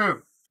attacking is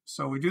true.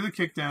 So we do the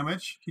kick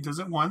damage. He does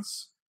it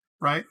once,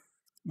 right?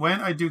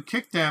 When I do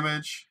kick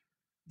damage,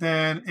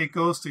 then it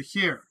goes to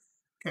here.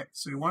 Okay,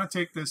 so you want to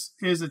take this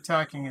is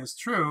attacking is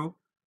true,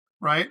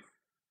 right?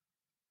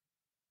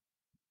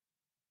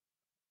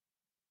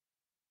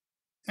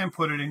 And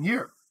put it in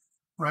here,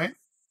 right?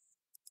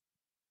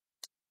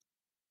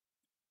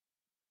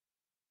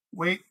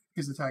 Wait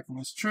is attacking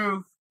is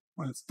true.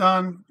 When it's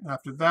done,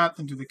 after that,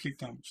 then do the kick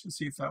damage. Let's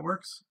see if that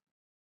works.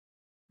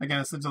 Again,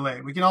 it's the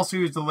delay. We can also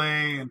use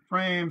delay and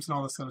frames and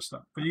all this other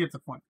stuff, but you get the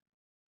point.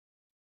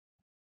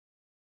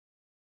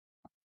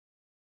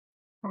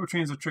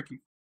 Coroutines are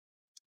tricky.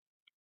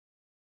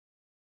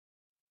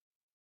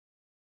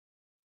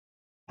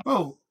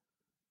 Oh.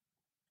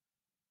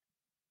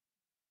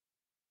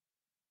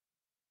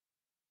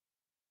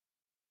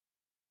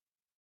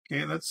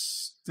 Okay,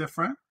 that's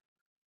different.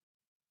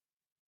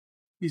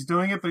 He's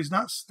doing it, but he's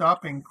not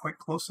stopping quite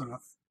close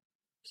enough.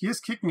 He is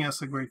kicking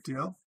us a great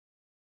deal.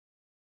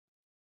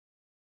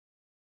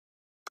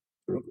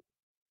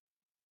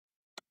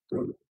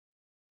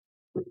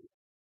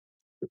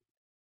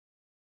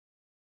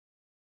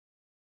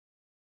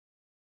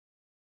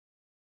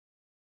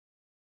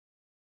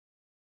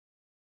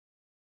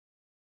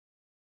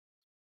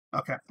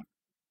 Okay.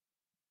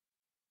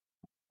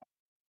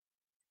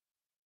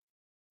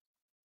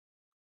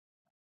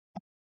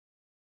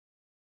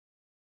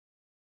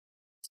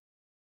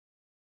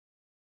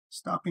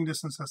 Stopping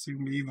distance has to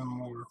be even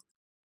more.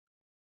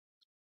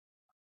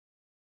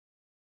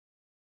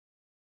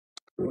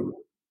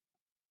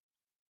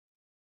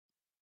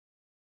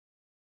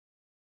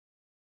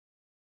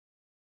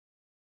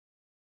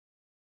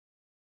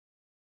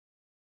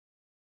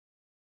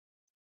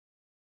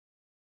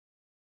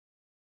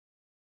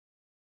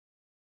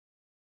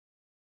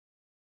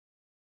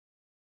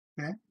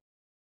 Okay.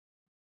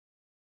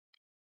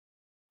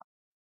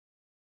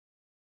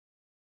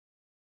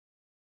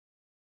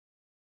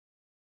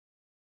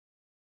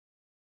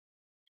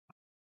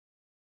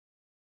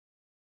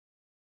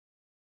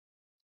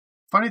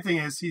 Funny thing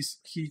is,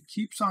 he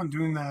keeps on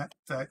doing that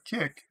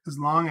kick as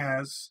long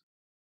as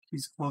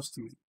he's close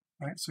to me,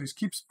 right? So he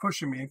keeps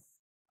pushing me,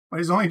 but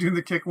he's only doing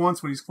the kick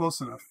once when he's close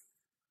enough.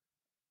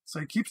 So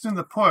he keeps doing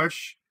the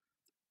push.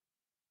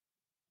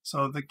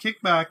 So the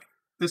kickback,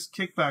 this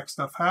kickback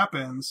stuff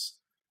happens,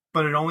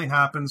 but it only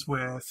happens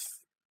with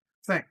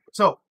thing.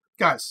 So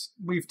guys,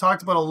 we've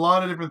talked about a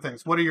lot of different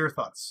things. What are your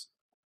thoughts?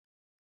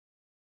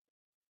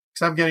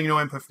 Because I'm getting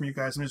no input from you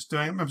guys. I'm just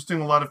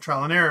doing a lot of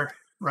trial and error,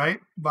 right?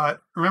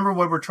 But remember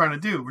what we're trying to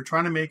do. We're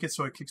trying to make it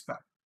so it kicks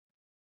back.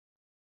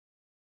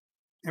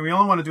 And we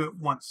only want to do it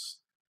once.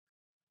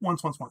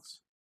 Once.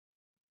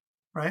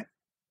 Right?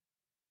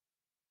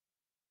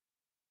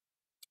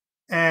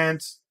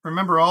 And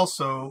remember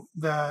also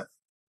that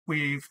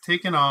we've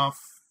taken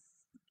off,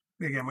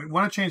 again, we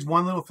want to change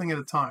one little thing at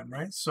a time,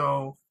 right?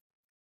 So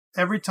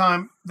every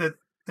time that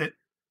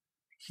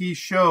he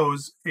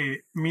shows a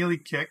melee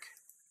kick,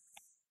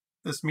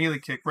 this melee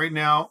kick, right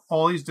now,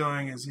 all he's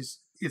doing is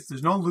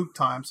there's no loop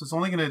time, so it's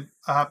only going to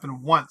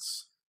happen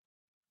once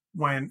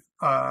when,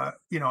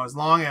 as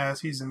long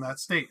as he's in that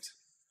state,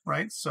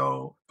 right?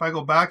 So if I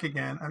go back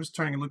again, I'm just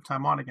turning a loop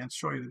time on again to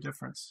show you the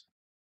difference.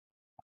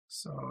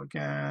 So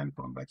again,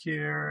 going back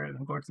here, and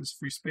I'm going to this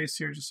free space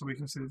here just so we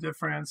can see the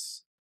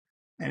difference.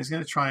 And he's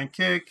going to try and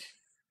kick,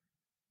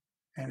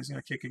 and he's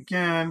going to kick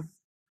again,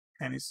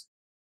 and he's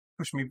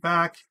pushing me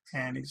back,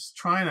 and he's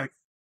trying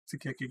to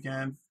kick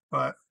again,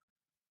 but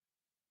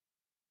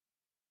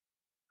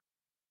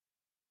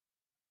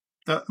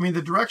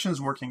the direction is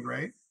working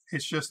great.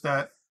 It's just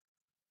that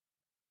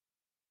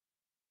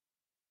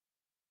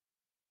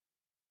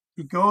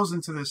he goes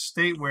into this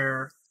state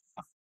where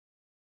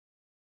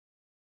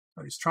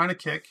he's trying to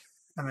kick,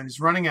 and then he's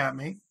running at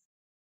me.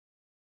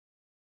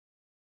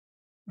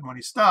 And when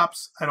he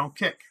stops, I don't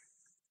kick.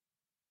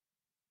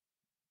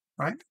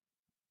 Right?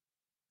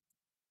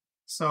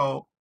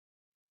 So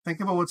think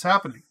about what's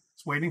happening.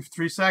 It's waiting for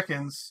 3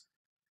 seconds,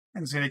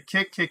 and he's going to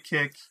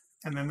kick,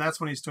 and then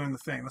that's when he's doing the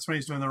thing. That's when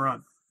he's doing the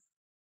run.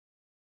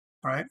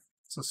 Right?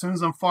 So as soon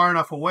as I'm far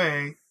enough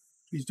away,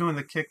 he's doing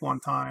the kick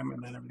one time,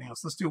 and then everything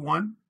else. Let's do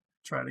one.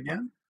 Try it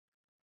again.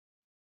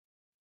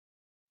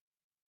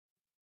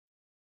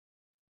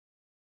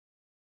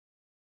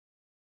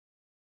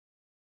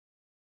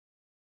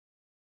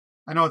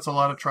 I know it's a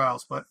lot of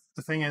trials, but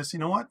the thing is, you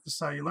know what? This is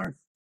how you learn.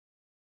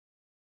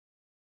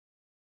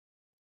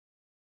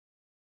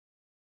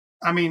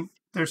 I mean,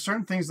 there's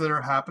certain things that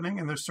are happening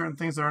and there's certain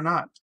things that are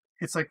not.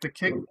 It's like the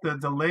kick, the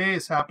delay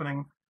is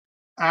happening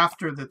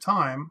after the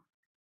time,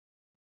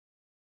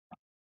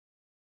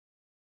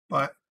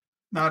 but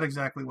not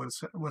exactly what's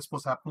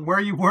supposed to happen. Where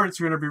it's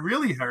going to be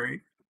really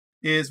hairy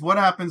is what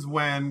happens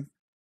when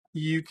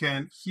you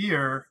can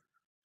hear,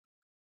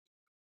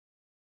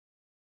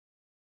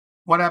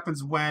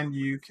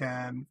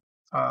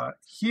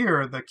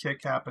 hear the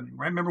kick happening,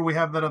 right? Remember, we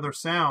have that other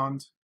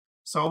sound.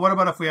 So what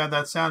about if we add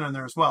that sound in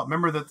there as well?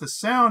 Remember that the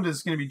sound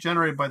is going to be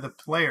generated by the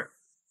player,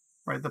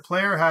 right? The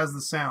player has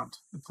the sound.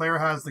 The player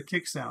has the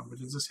kick sound,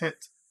 which is this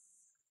hit.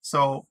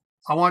 So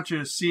I want you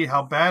to see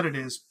how bad it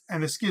is.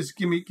 And this is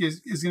going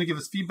to give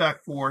us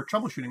feedback for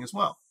troubleshooting as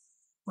well,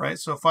 right?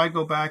 So if I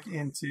go back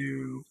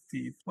into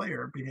the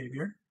player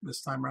behavior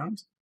this time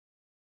around,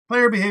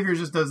 player behavior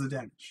just does the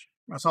damage.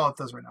 That's all it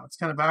does right now. It's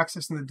kind of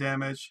accessing the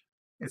damage.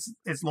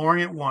 It's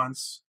lowering it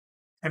once.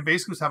 And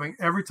basically what's happening,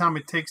 every time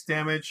it takes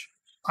damage,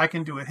 I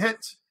can do a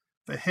hit.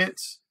 The hit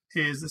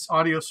is this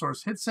audio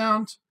source hit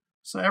sound.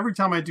 So every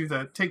time I do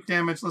the take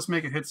damage, let's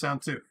make it hit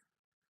sound too.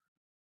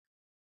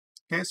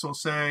 Okay, so we'll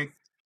say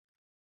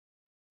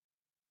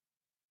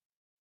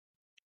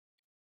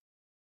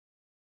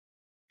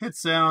hit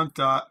sound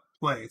dot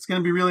play. It's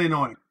going to be really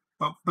annoying,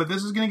 but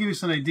this is going to give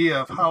you an idea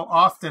of how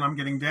often I'm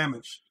getting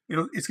damaged.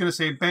 It's going to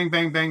say bang,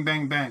 bang, bang,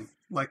 bang, bang,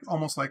 like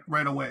almost like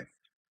right away.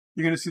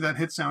 You're going to see that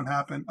hit sound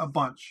happen a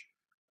bunch.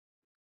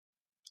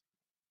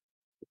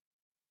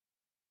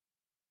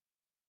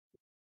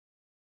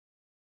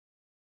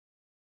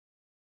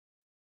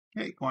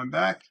 Okay, going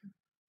back.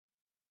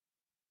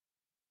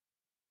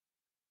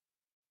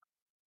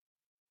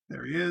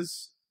 There he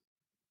is.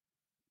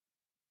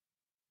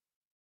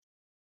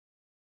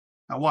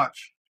 Now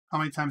watch how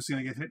many times he's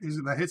going to get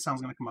hit. That hit sound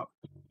is going to come up,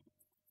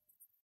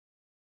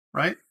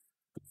 right?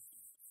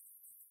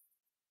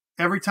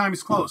 Every time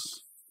he's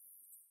close.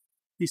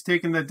 he's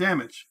taking the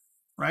damage,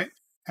 right?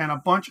 And a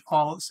bunch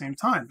all at the same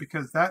time,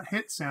 because that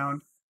hit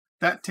sound,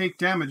 that take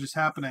damage is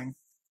happening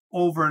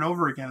over and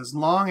over again as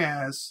long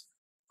as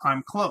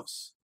I'm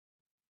close.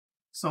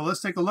 So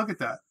let's take a look at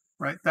that,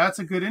 right? That's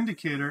a good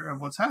indicator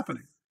of what's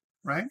happening,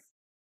 right?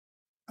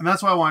 And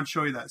that's why I want to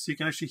show you that, so you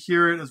can actually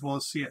hear it as well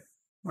as see it,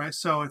 right?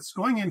 So it's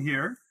going in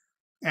here,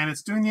 and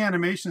it's doing the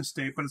animation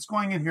state, but it's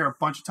going in here a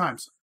bunch of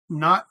times.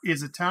 Not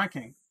is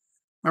attacking.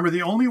 Remember,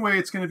 the only way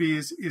it's going to be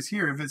is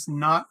here if it's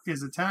not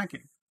is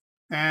attacking.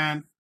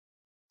 And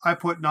I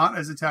put not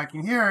as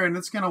attacking here, and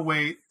it's going to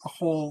wait a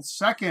whole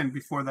second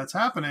before that's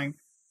happening.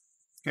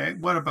 Okay,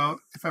 what about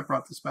if I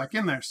brought this back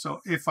in there? So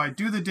if I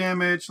do the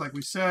damage, like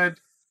we said,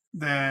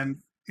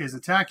 then is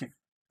attacking,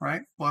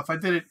 right? Well, if I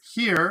did it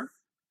here,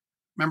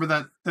 remember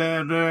that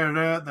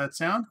that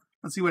sound?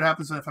 Let's see what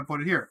happens if I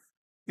put it here.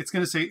 It's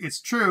going to say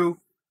it's true,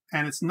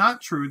 and it's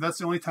not true. That's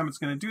the only time it's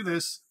going to do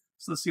this.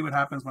 So let's see what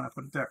happens when I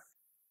put it there.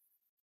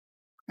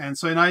 And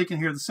so now you can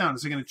hear the sound.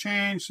 Is it going to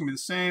change? It's going to be the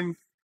same.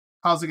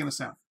 How's it going to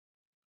sound?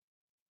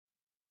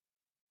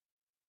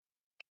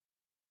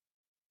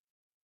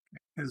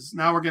 Because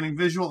now we're getting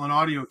visual and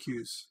audio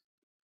cues,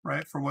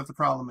 right, for what the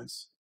problem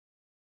is.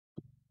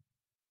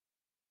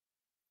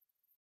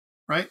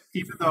 Right?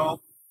 Even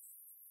though,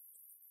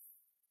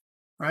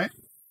 right?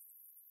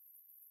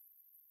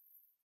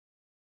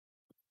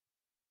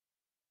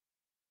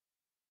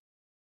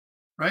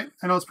 Right?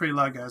 I know it's pretty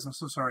loud, guys. I'm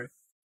so sorry.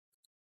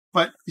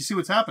 But you see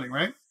what's happening,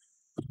 right?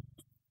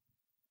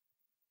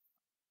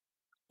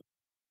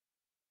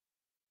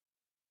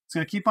 It's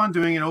going to keep on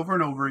doing it over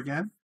and over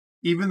again.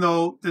 Even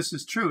though this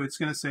is true, it's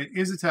going to say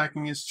is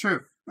attacking is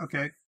true.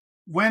 Okay.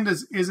 When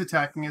does is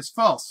attacking is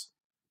false?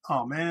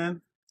 Oh,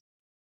 man.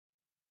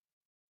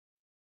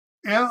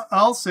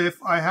 Else if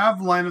I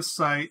have line of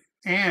sight,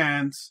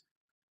 and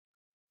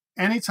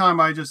anytime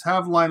I just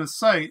have line of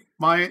sight,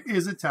 my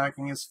is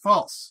attacking is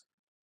false.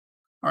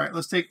 All right,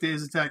 let's take the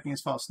is attacking is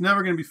false.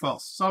 Never going to be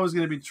false. It's always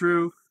going to be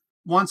true.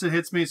 Once it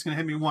hits me, it's going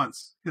to hit me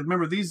once. Because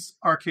remember, these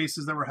are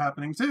cases that were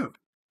happening too.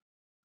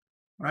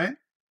 Right?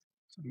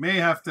 So you may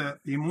have to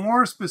be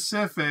more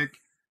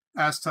specific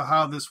as to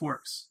how this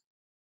works.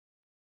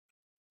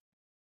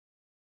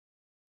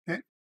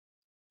 Okay.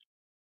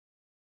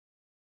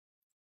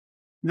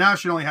 Now it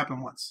should only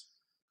happen once.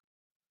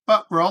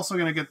 But we're also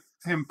going to get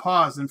him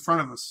paused in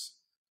front of us.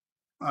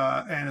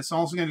 And it's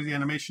also going to do the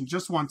animation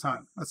just one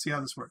time. Let's see how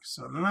this works.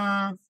 So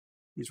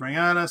he's running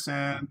at us,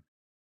 and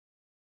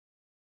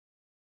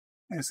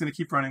it's going to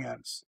keep running at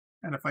us.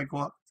 And if I go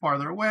up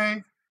farther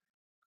away,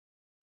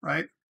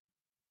 right,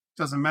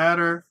 doesn't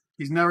matter.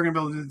 He's never going to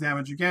be able to do the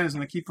damage again. He's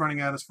going to keep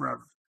running at us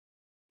forever,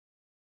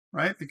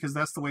 right? Because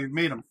that's the way we've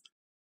made him.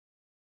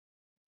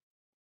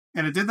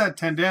 And it did that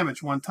 10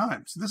 damage one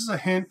time. So this is a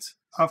hint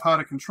of how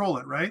to control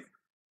it, right?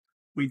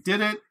 We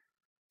did it,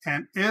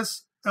 and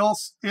else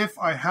if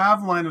I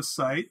have line of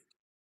sight,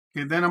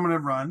 okay, then I'm going to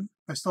run.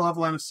 I still have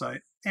line of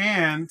sight,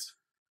 and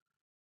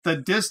the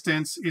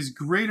distance is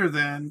greater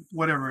than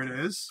whatever it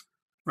is,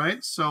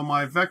 right? So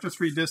my vector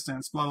 3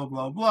 distance, blah, blah,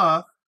 blah,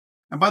 blah.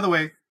 And by the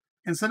way,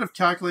 instead of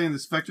calculating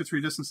this vector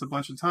 3 distance a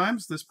bunch of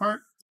times, this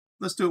part,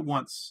 let's do it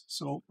once.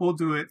 So we'll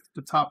do it at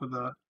the top of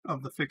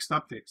the fixed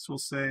update. So we'll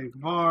say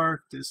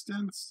var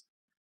distance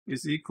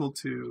is equal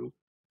to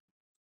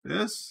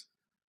this,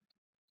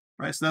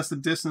 right? So that's the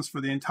distance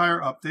for the entire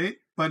update.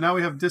 But now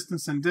we have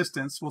distance and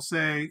distance. We'll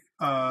say,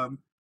 I'll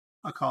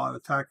call it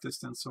attack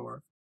distance,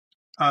 or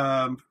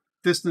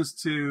distance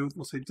to,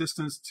 we'll say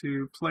distance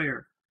to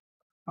player.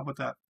 How about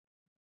that?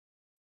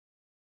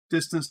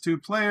 Distance to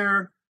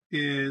player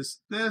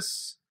is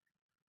this,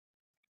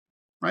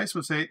 right? So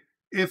we'll say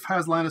if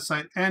has line of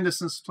sight and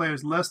distance to player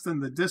is less than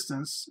the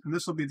distance, and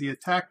this will be the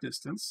attack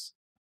distance.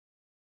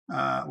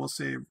 We'll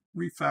say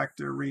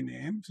refactor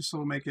rename, just so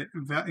we'll make it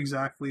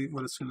exactly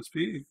what it's going to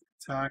be,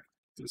 attack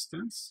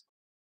distance,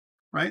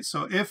 right?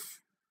 So if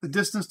the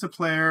distance to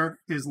player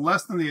is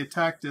less than the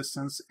attack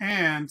distance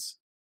and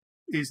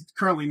is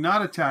currently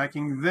not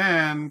attacking,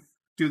 then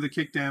do the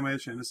kick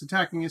damage, and it's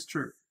attacking is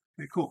true.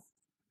 Okay, cool.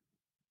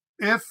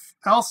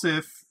 Else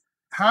if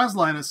has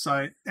line of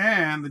sight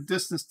and the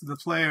distance to the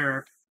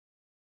player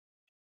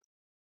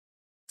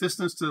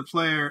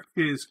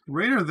is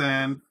greater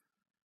than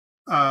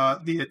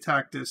the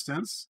attack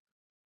distance,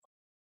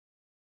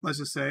 let's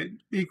just say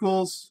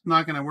equals, we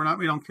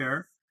don't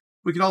care.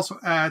 We could also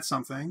add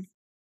something.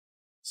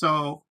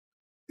 So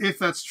if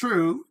that's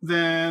true,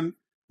 then,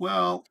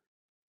 well,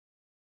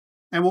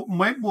 and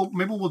maybe what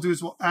we'll do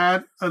is we'll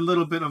add a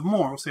little bit of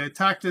more. We'll say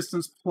attack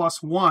distance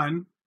plus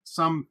 1,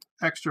 some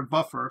extra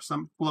buffer,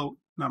 some float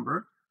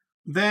number.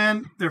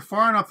 Then they're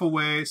far enough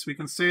away so we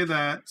can say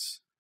that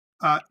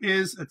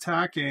is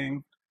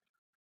attacking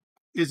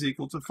is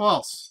equal to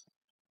false.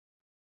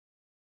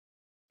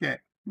 Okay,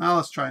 now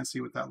let's try and see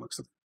what that looks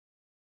like.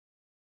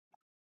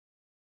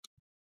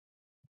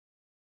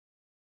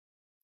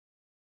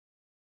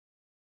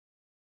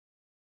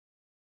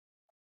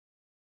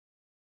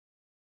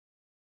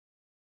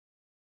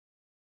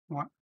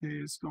 What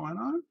is going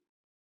on?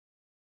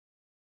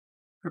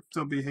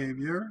 Crypto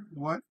behavior.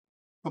 What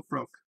Oh,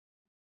 broke.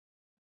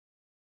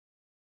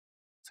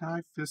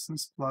 Attack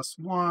distance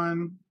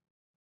 +1.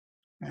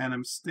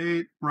 Random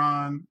state,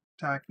 run.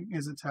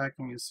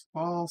 Attacking is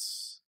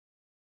false.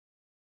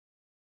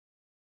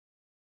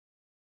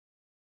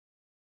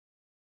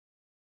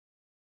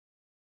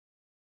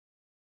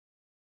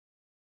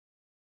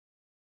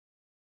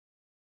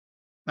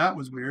 That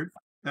was weird.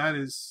 That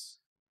is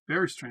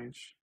very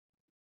strange.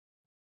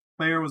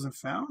 Player wasn't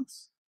found?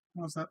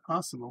 How is that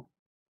possible?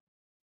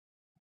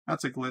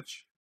 That's a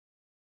glitch.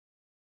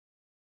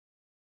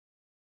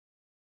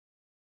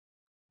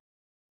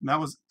 And that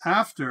was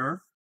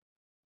after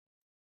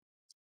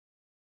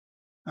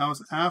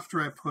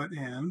I put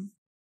in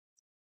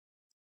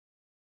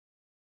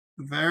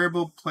the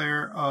variable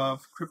player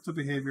of crypto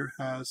behavior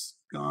has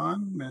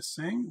gone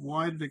missing.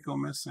 Why did it go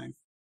missing?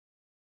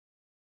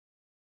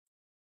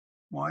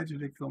 Why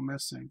did it go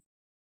missing?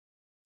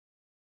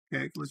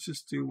 Okay, let's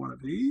just do one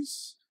of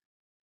these.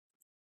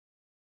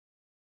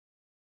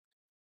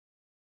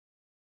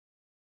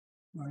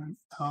 Right,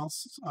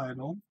 else is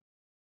idle.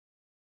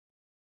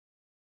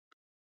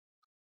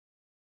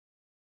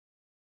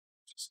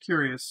 Just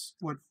curious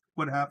what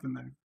happened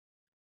there.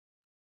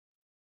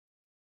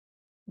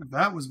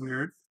 That was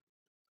weird.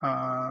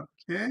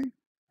 Okay,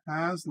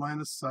 has line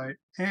of sight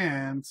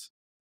and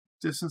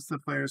distance to the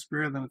player is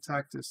greater than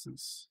attack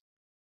distance.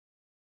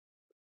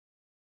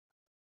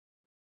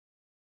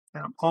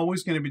 And I'm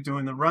always going to be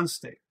doing the run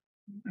state.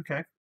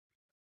 Okay.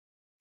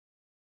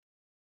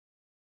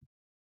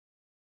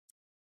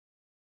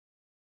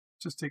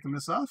 Just taking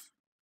this off.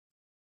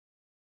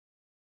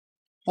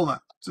 Hold on.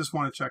 Just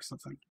want to check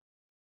something.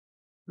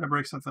 Did I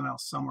break something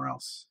else somewhere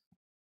else?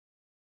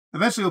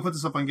 Eventually we'll put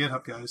this up on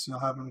GitHub, guys. You'll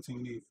have everything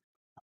you need.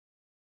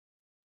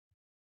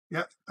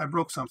 Yep, I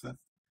broke something.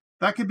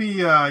 That could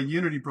be a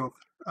Unity broke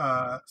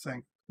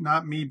thing,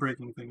 not me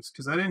breaking things,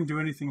 because I didn't do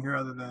anything here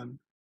other than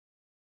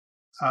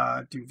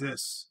do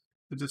this,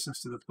 the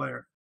distance to the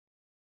player.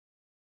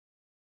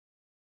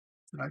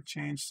 Did I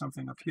change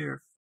something up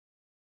here?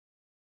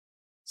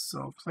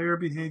 So player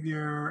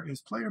behavior is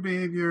player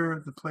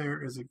behavior. The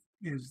player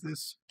is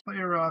this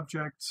player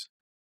object.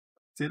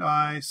 Did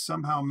I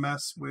somehow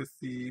mess with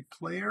the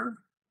player?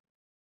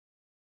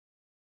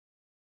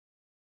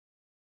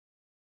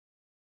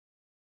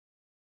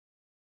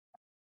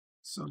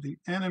 So the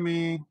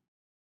enemy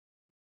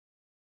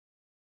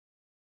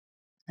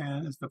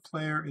and is the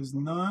player is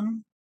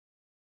none.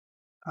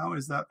 How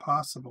is that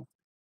possible?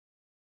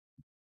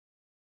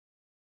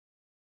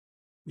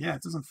 Yeah,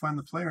 it doesn't find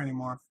the player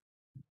anymore.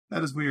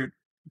 That is weird.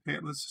 Okay,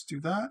 let's just do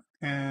that.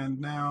 And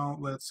now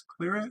let's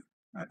clear it.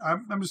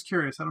 I'm just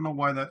curious. I don't know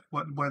why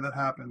that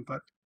happened,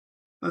 but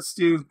let's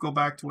go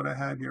back to what I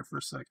had here for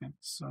a second.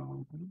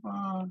 So move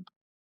on.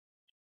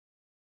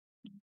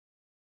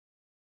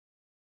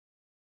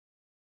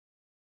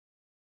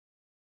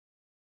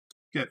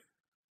 Good.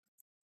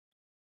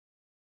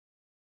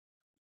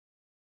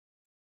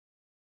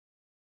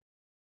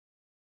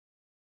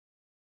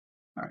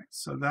 All right,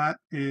 so that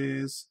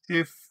is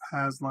if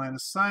has line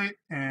of sight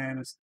and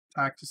its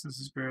attack distance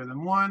is greater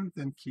than 1,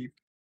 then keep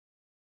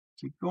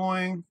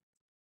going.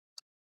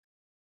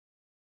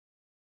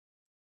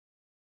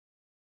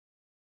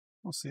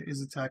 We'll say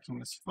is attacking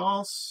is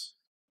false.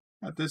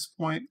 At this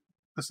point,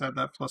 let's add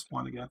that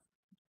 +1 again.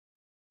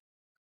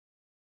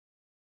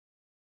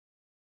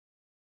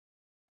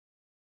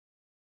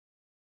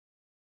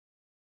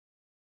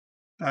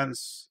 That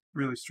is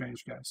really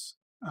strange, guys.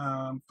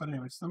 But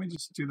anyways, let me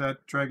just do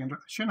that drag and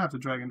drop. I shouldn't have to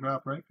drag and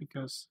drop, right?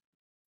 Because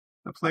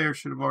the player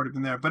should have already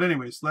been there. But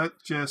anyways, I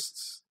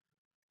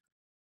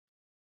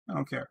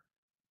don't care.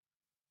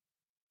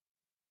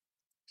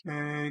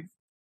 Okay,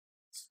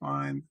 it's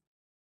fine.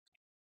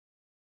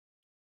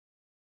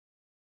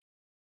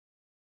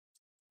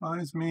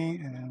 Finds me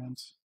and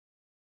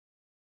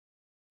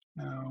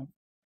now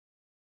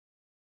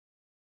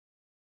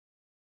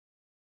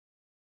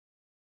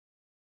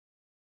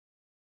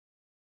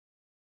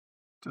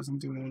doesn't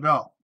do it at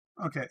all.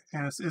 Okay,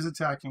 and it is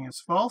attacking is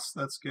false.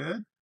 That's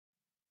good.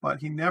 But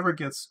he never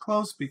gets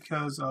close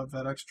because of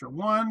that extra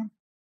 1,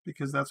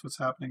 because that's what's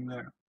happening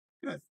there.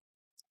 Good.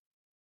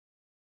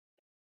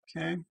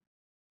 Okay.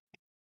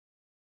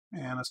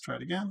 And let's try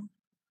it again.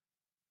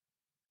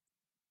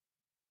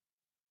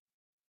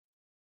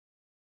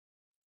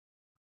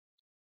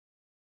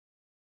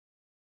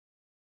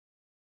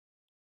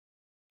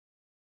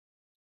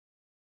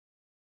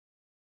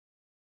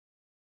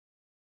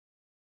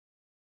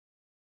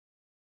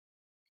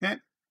 Okay.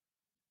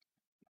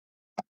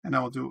 And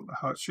now we'll do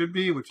how it should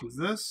be, which is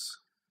this.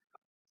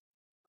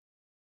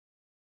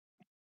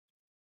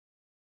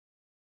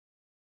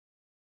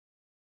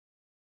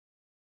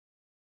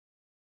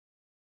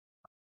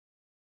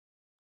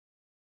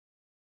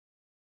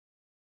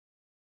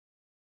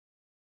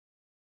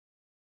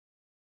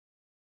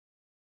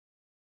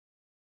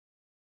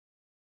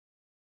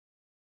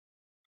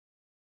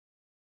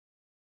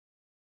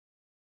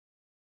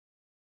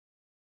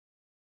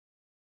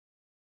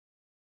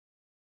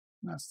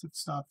 Nested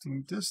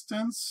stopping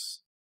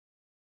distance.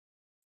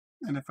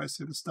 And if I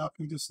say the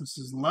stopping distance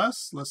is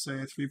less, let's say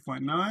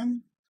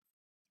 3.9,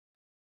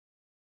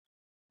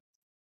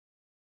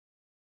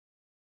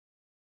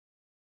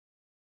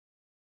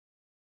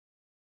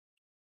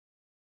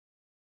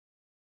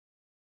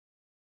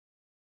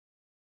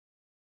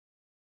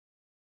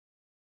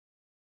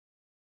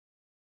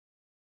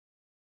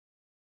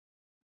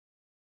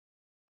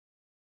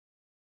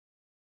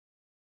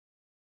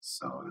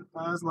 so it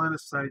has line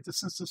of sight,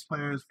 distance to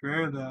player is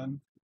greater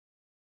than,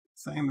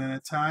 saying that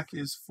attack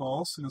is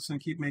false, and it's going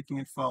to keep making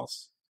it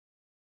false.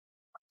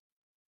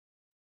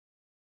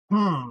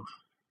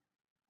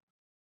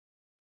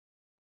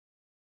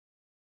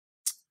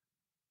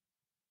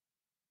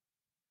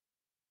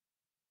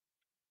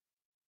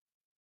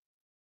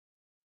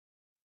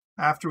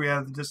 After we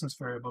added the distance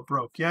variable,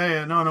 broke.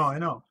 Yeah, no, I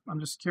know.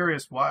 I'm just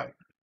curious why.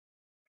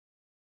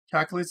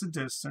 Calculates the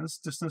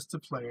distance to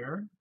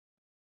player.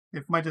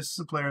 If my distance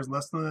to player is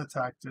less than the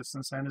attack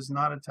distance and is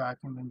not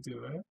attacking, then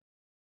do it.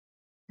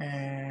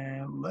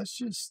 And let's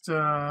just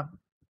go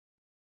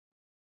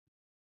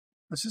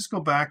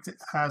back to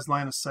has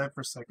line of sight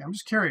for a second. I'm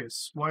just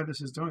curious why this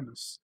is doing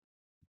this.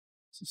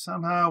 So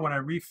somehow when I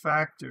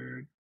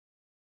refactored,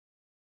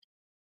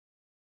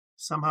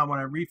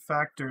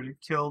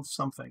 it killed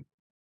something.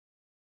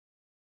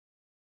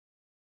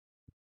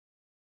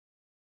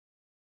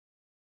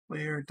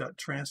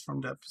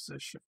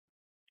 Player.transform.position.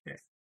 Okay.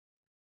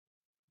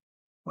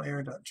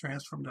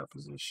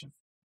 Player.transform.position.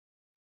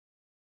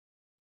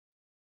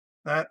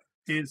 That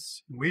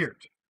is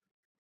weird.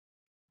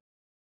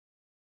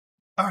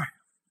 All right.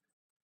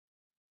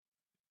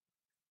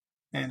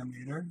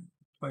 Animator,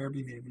 player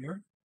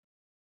behavior.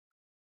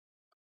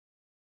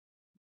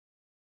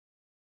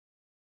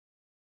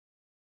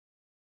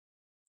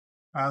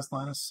 Has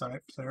line of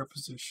sight, player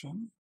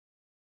position.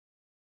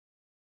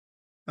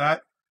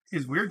 That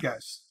is weird,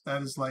 guys.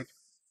 That is like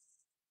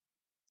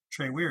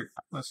tray weird.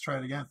 Let's try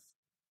it again.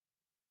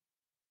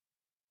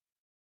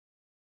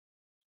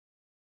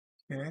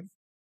 Okay.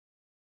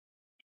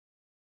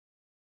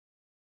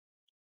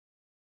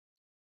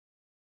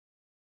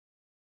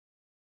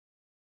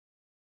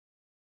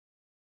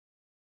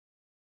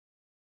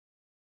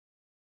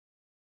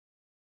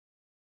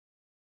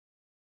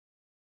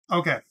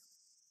 Okay.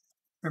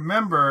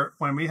 Remember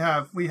when we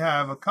have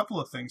a couple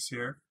of things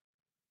here.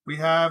 We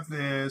have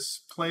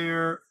this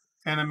player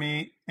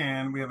enemy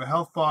and we have a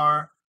health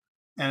bar,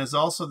 and it's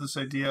also this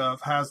idea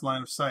of has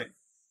line of sight.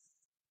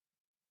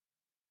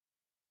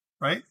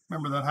 Right?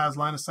 Remember that has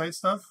line of sight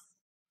stuff?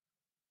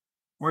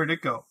 Where did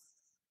it go?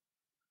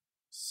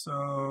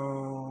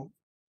 So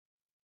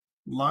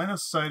line of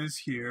sight is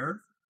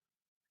here,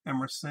 and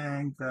we're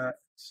saying that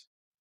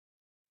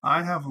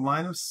I have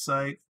line of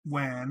sight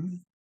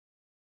when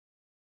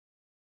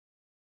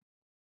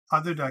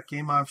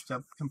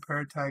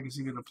other.gameObject.compare tag is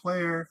equal to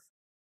player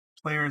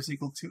is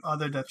equal to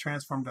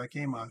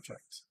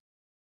other.transform.gameObject.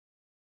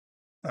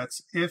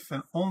 That's if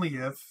and only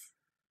if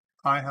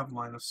I have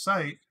line of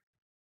sight.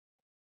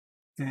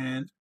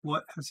 And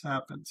what has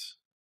happened?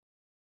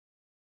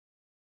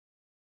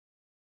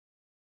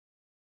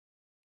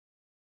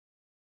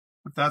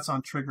 But that's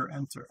on trigger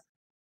enter.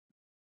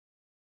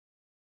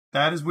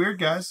 That is weird,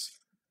 guys.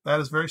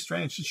 That is very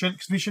strange. We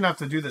shouldn't have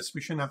to do this.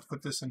 We shouldn't have to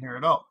put this in here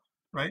at all,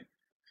 right?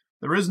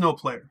 There is no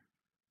player,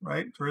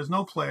 right? There is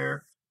no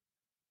player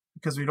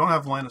because we don't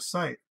have line of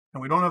sight.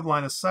 And we don't have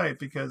line of sight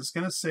because it's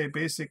going to say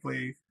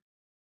basically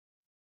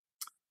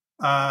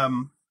has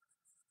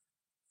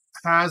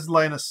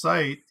line of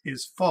sight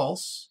is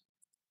false.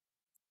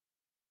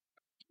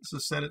 So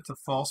set it to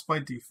false by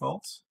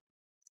default,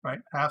 right?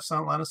 Have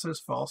line of sight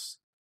is false.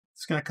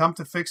 It's going to come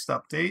to fixed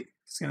update.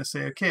 It's going to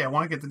say, okay, I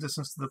want to get the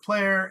distance to the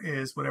player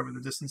is whatever the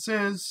distance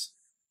is,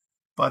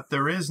 but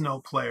there is no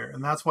player,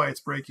 and that's why it's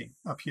breaking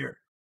up here.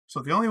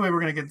 So the only way we're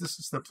going to get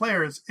distance to the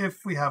player is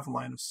if we have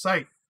line of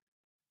sight.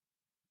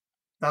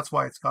 That's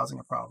why it's causing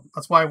a problem.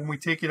 That's why when we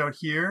take it out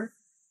here,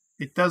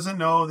 it doesn't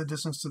know the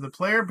distance to the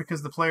player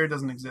because the player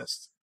doesn't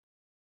exist.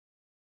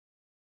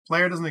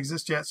 Player doesn't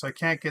exist yet, so I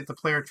can't get the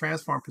player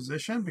transform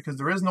position because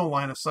there is no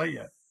line of sight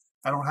yet.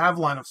 I don't have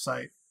line of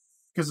sight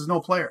because there's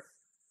no player,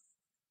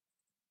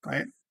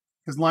 right?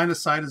 Because line of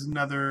sight is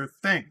another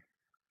thing,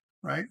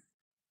 right?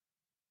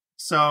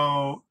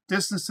 So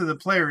distance to the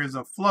player is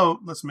a float.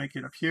 Let's make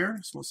it up here.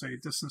 So we'll say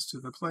distance to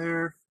the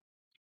player,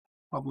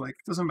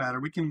 public. Doesn't matter.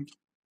 We can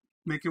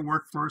make it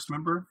work first,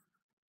 remember?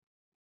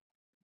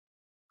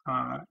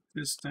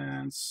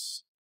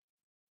 Distance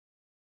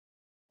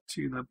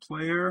to the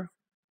player.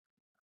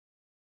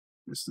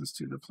 Distance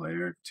to the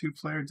player.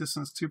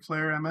 Distance to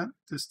player, I meant.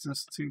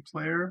 Distance to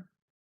player.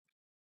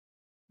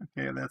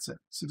 Okay, that's it.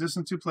 So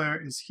distance to player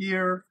is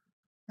here.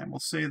 And we'll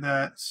say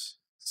that as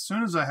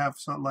soon as I have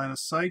some line of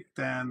sight,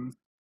 then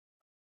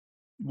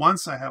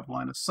once I have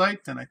line of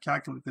sight, then I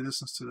calculate the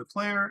distance to the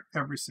player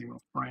every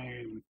single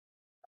frame.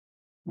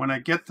 When I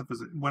get the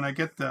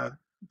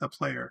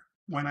player,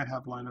 when I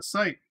have line of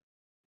sight,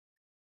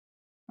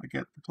 I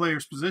get the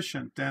player's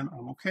position, then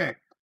I'm okay.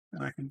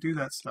 Then I can do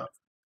that stuff.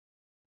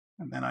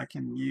 And then I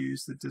can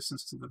use the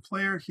distance to the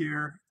player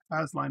here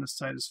as line of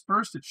sight as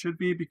first. It should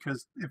be,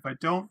 because if I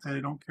don't, then I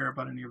don't care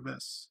about any of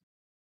this.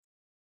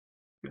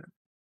 Good.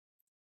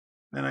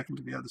 Then I can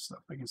do the other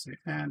stuff. I can say,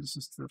 and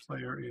distance to the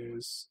player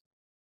is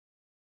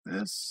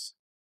this.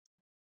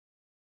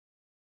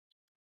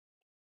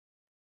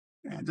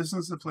 And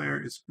distance to the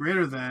player is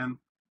greater than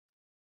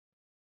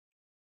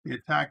the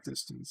attack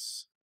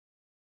distance.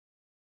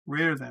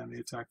 Greater than the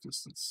attack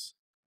distance.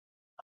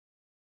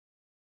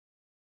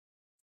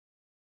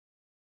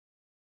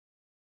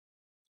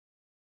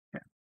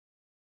 Okay.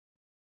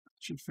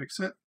 Should fix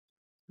it.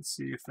 Let's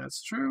see if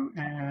that's true,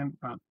 and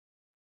run.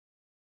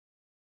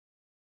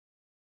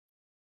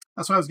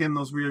 That's why I was getting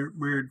those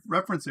weird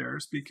reference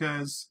errors,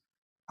 because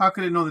how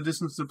could it know the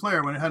distance to the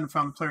player when it hadn't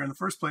found the player in the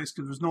first place,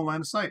 because there's no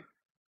line of sight?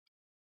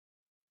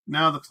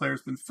 Now the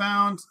player's been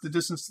found. The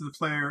distance to the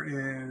player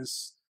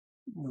is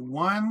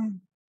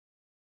 1.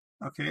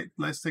 Okay,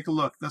 let's take a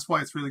look. That's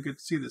why it's really good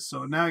to see this.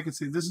 So now you can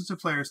see distance to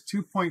the player is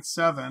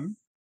 2.7,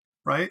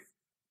 right?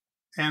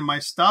 And my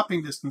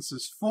stopping distance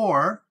is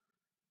 4,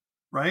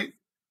 right?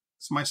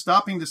 So my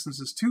stopping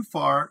distance is too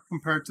far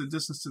compared to the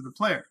distance to the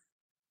player.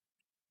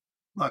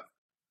 Look,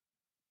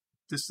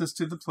 distance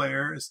to the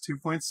player is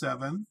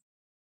 2.7,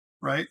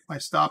 right? My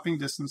stopping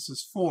distance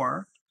is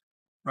 4,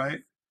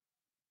 right?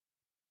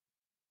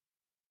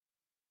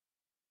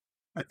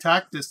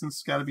 Attack distance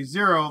has got to be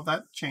 0.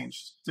 That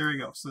changed. There you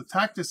go. So the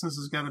attack distance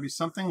has got to be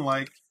something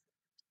like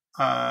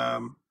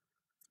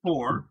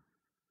 4,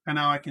 and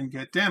now I can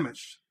get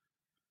damaged,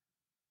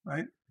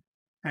 right?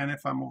 And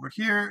if I'm over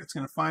here, it's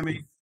going to find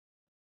me,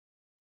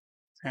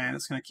 and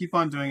it's going to keep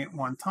on doing it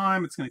one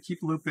time. It's going to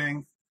keep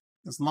looping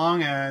as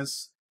long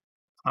as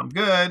I'm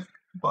good,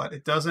 but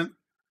it doesn't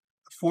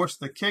force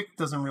the kick,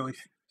 doesn't really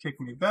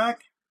kick me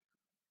back.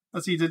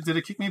 Let's see, did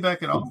it kick me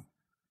back at all?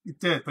 It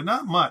did, but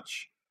not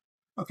much.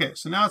 Okay,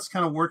 so now it's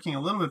kind of working a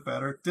little bit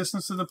better.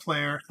 Distance to the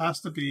player has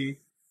to be,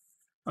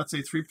 let's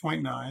say,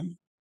 3.9.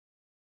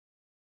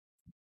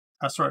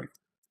 Sorry.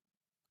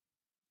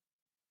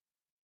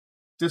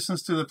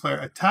 Distance to the player,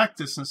 attack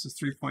distance is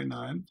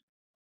 3.9.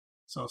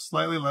 So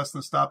slightly less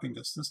than stopping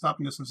distance.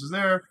 Stopping distance is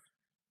there.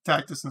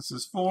 Attack distance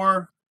is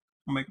 4.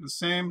 We'll make it the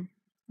same.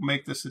 We'll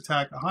make this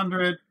attack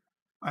 100.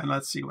 And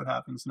let's see what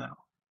happens now.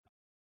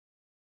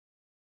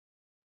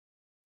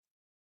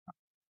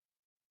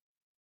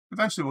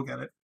 Eventually we'll get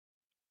it.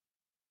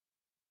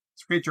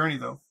 It's a great journey,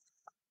 though.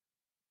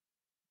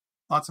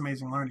 Lots of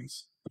amazing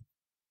learnings.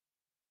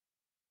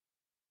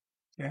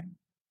 Okay.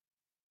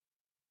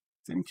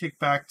 Didn't kick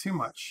back too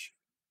much.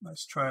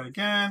 Let's try it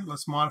again.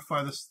 Let's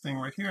modify this thing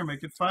right here and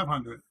make it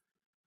 500.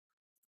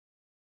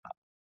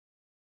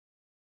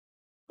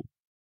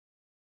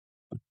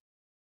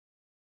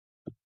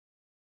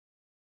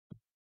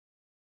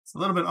 It's a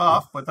little bit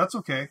off, but that's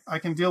okay. I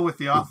can deal with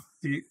the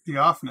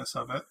offness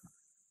of it.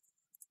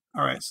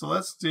 All right, so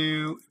let's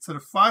do, instead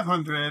of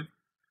 500,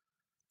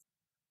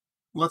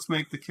 let's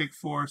make the kick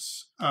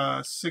force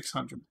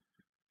 600.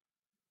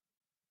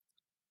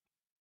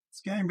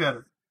 It's getting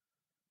better.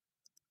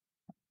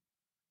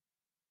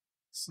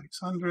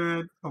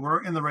 600, but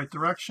we're in the right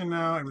direction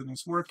now.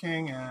 Everything's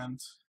working, and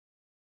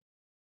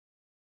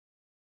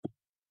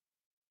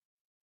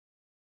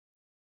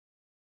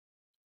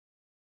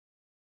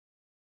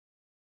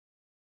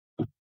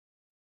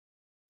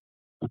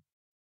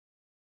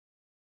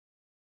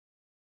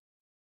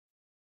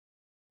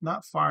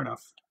not far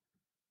enough.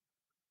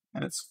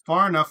 And it's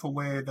far enough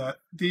away that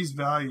these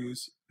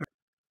values are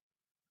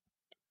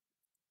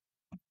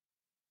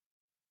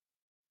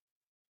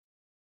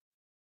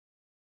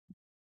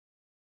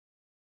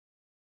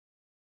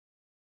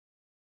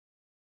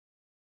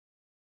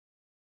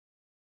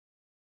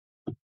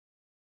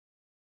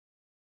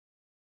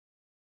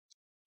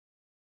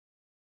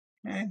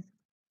okay.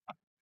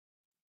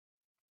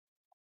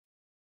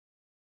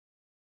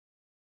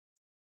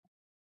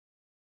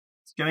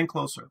 It's getting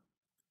closer.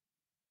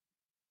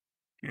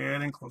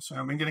 Getting closer.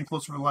 I've been getting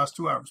closer for the last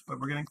 2 hours, but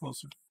we're getting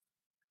closer.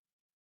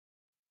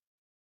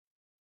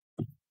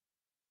 It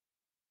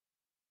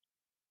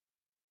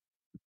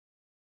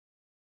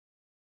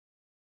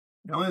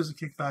only doesn't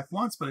kick back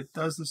once, but it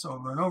does this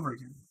over and over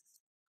again.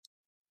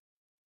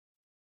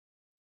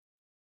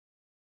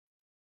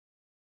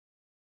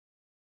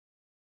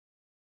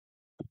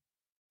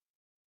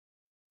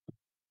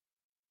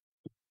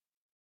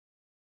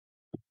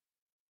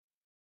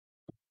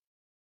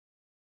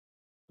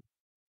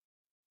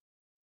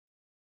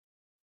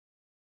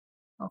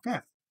 Okay.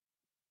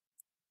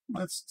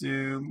 Let's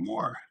do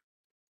more.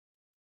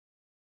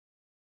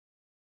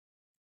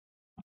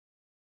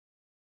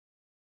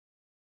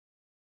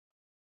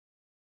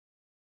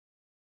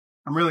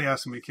 I'm really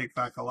asking me to kick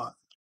back a lot.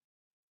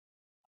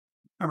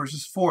 Remember, it's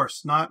just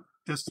force, not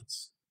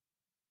distance.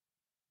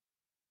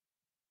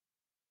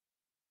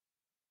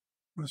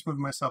 I'm just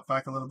moving myself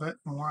back a little bit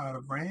more out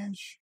of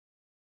range.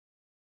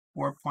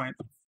 4.1.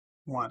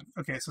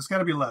 Okay, so it's got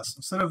to be less.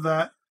 Instead of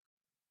the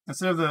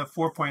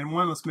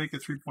 4.1, let's make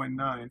it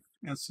 3.9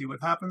 and see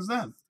what happens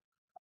then.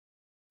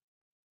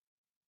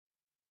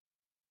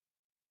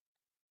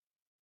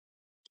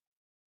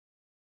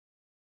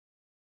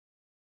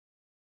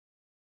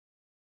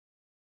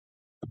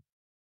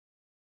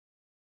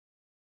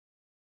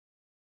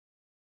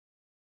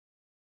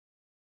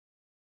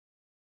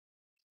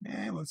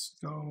 And let's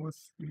go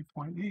with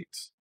 3.8.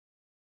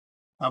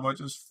 How about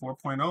just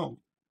 4.0?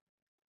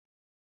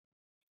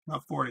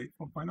 Not 40,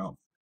 4.0.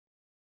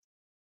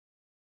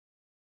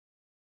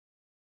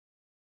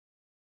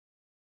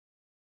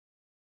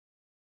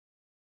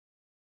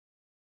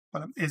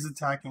 But is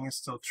attacking is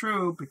still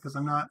true because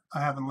I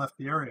haven't left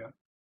the area.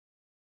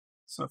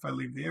 So if I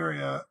leave the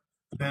area,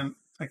 then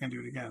I can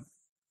do it again.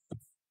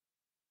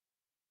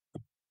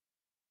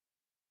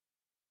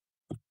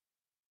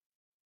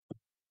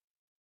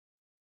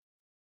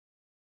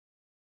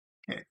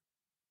 Okay.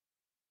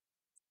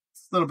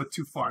 It's a little bit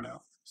too far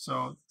now.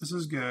 So this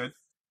is good.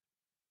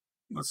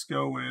 Let's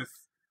go with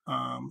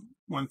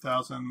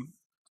 1,000,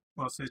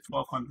 well, let's say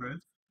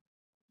 1,200.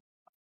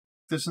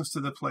 Distance to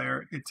the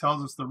player, it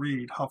tells us the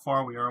read, how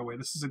far we are away.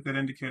 This is a good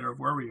indicator of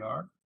where we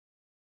are,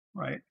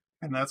 right?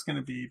 And that's going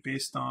to be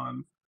based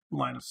on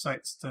line of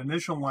sight. The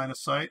initial line of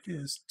sight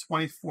is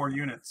 24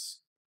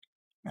 units.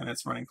 And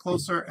it's running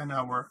closer, and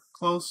now we're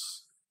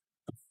close.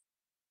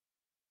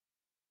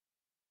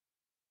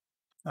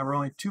 Now we're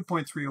only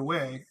 2.3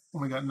 away,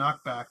 and we got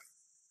knocked back.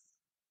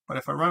 But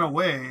if I run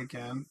away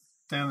again,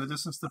 then the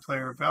distance to the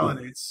player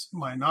validates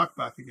my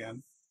knockback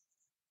again.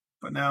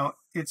 But now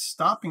its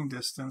stopping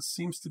distance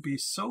seems to be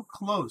so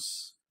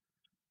close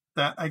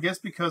that I guess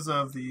because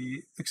of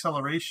the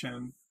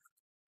acceleration,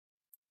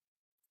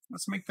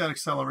 let's make that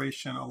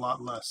acceleration a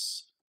lot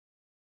less.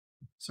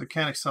 So it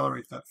can't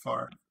accelerate that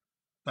far,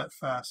 that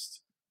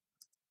fast.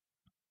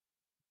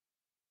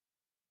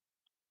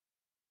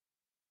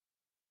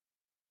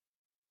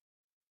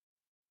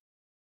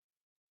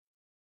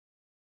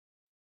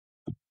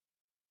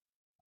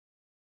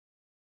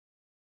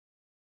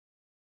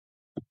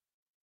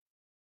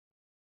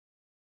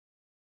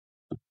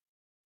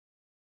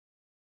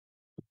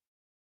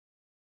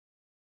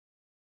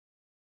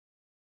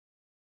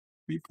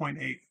 Three point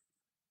eight.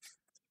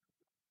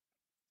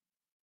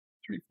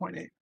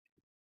 3.8.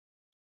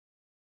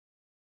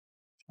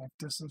 Attack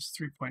distance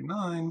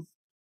 3.9.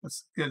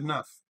 That's good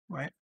enough,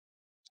 right?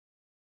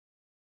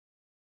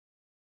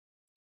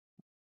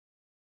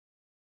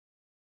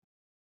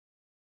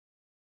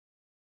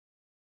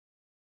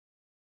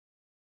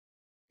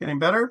 Getting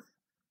better?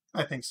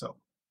 I think so.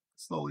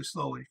 Slowly,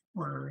 slowly,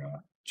 we're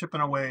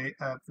chipping away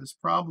at this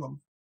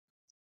problem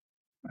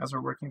as we're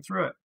working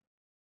through it,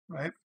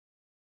 right?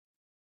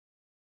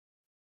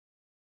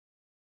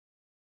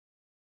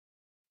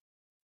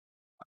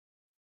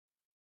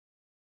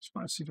 Just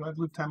want to see, do I have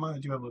loop time on? I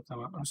do have loop time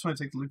on. I just want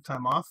to take the loop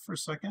time off for a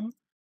second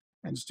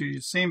and just do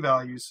the same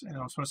values. And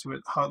I just want to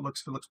see how it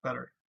looks, if it looks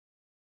better.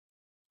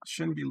 It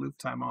shouldn't be loop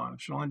time on.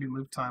 It should only be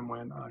loop time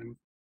when I'm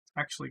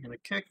actually going to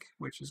kick,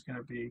 which is going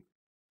to be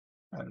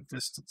at a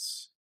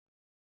distance.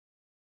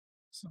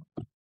 So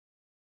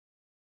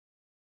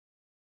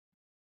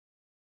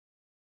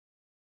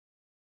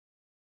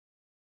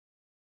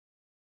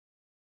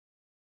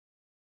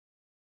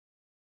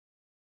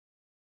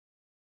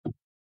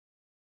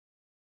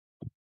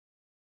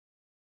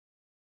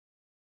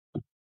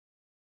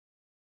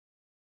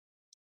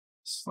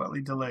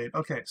slightly delayed.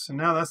 Okay, so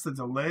now that's the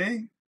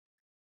delay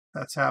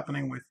that's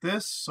happening with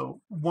this.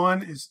 So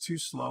 1 is too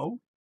slow.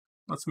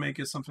 Let's make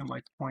it something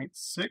like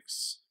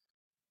 0.6.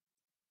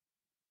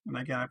 And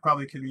again, I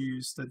probably could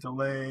use the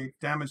delay,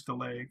 damage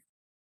delay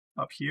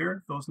up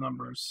here, those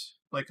numbers,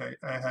 like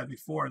I had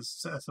before,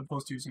 as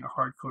opposed to using a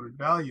hard-coded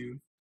value.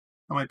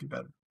 That might be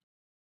better.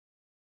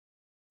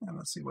 And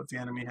let's see what the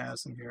enemy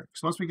has in here.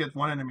 Because once we get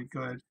one enemy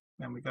good,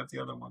 then we got the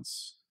other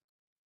ones.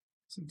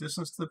 So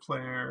distance to the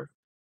player,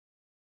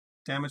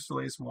 damage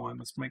delay is 1.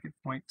 Let's make it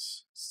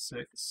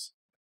 0.6.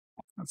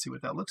 Let's see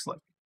what that looks like.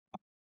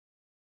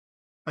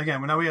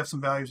 Again, now we have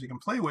some values we can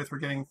play with. We're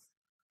getting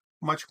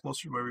much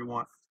closer to where we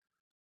want.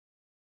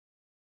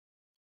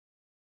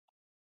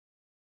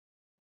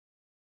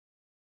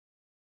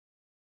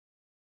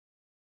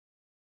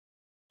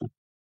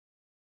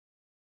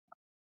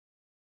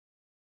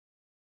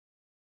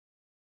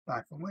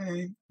 Back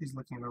away. He's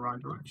looking in the wrong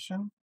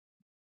direction.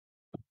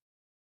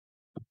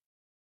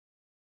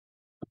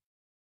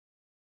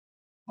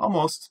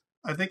 Almost.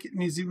 I think it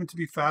needs even to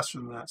be faster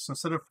than that. So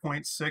instead of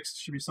 0.6, it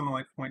should be something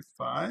like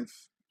 0.5.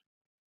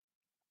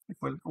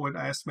 Like what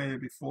I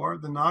estimated before.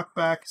 The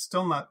knockback is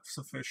still not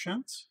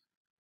sufficient.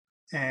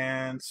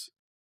 And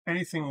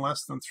anything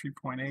less than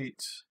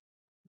 3.8,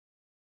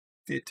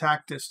 the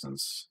attack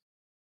distance,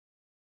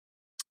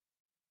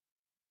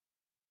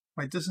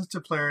 my distance to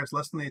player is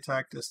less than the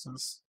attack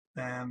distance,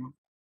 then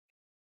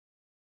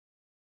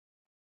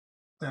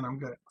I'm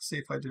good. Let's see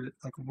if I did it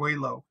like way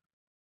low.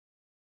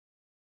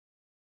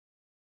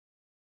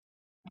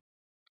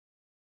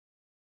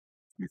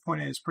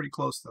 3.8 is pretty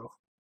close though.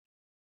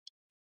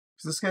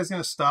 Because this guy's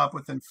going to stop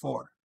within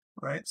 4,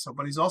 right? So,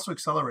 but he's also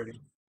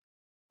accelerating.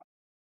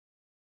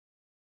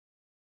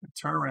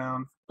 Turn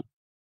around.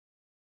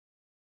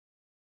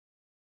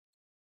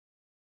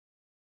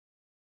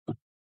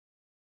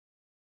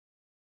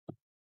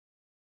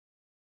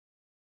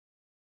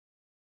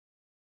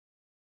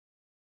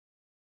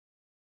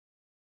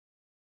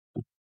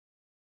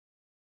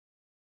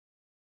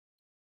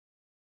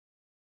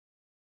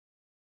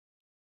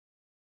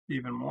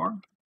 even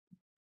more.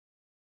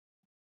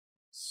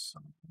 So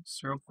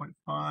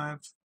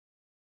 0.5,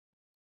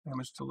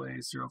 damage delay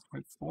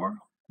 0.4, it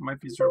might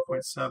be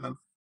 0.7.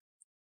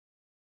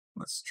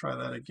 Let's try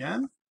that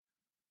again.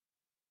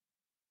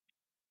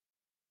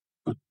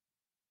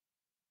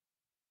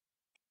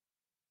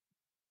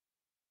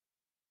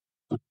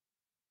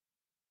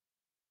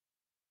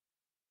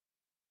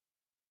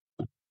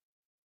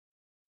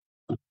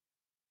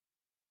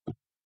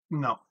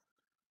 No,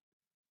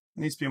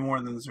 it needs to be more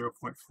than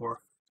 0.4.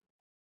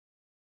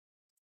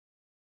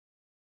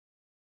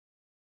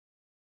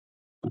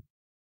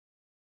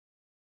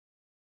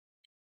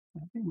 I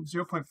think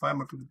 0.5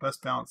 might be the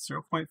best balance.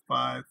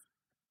 0.5,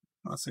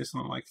 let's say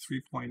something like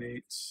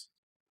 3.8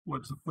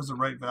 was the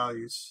right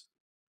values.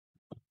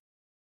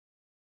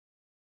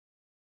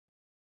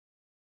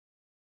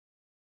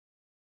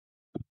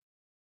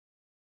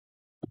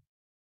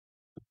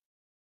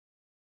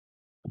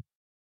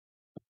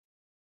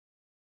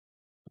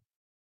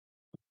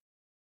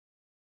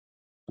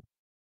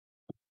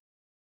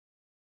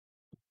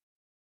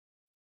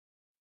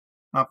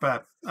 Not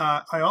bad.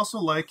 I also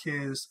like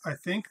his, I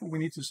think we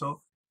need to,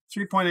 so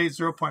 3.8,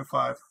 0.5,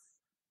 3.8,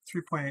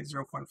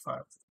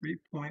 0.5,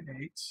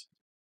 3.8,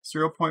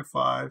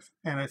 0.5,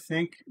 and I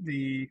think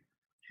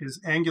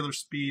his angular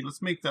speed,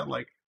 let's make that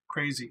like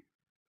crazy,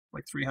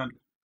 like 300.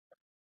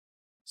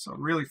 So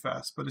really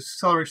fast, but his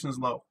acceleration is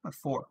low at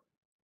 4.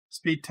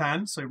 Speed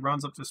 10, so he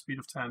runs up to a speed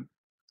of 10.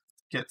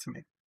 Get to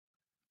me.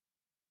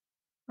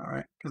 All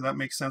right, because that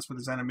makes sense with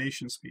his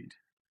animation speed.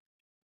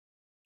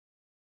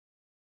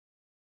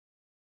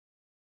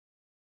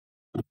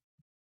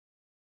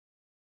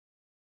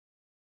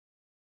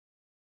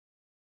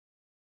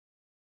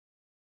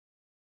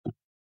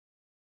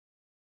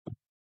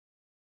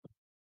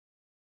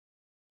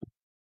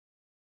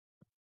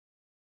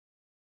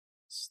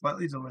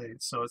 Slightly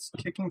delayed, so it's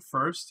kicking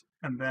first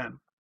and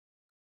then.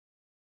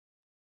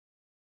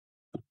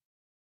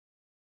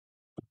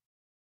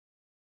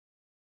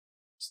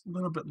 Just a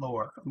little bit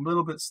lower, a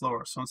little bit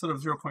slower. So instead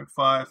of 0.5,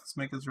 let's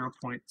make it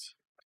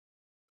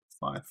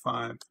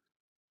 0.55.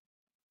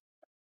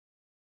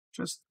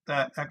 Just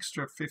that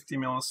extra 50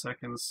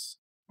 milliseconds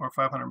or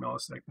 500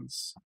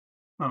 milliseconds.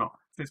 No,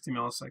 50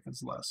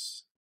 milliseconds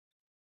less.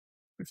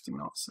 50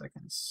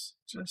 milliseconds.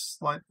 Just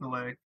slight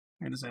delay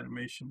in his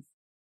animation.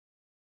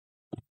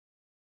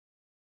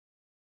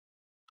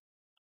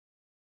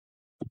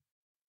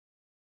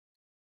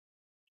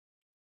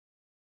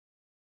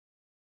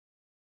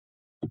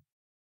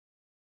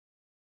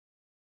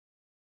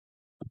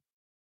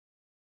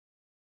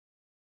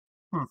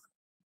 Hmm.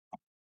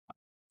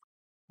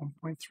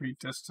 1.3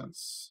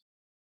 distance.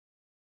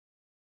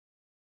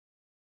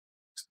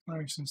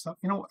 Acceleration stuff.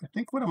 You know, I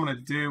think what I'm going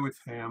to do with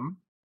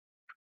him,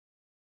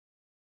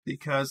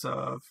 because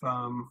of,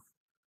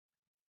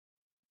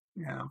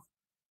 yeah,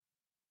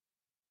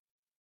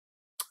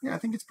 I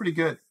think it's pretty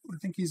good. I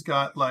think he's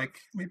got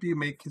like, maybe you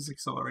make his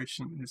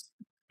acceleration is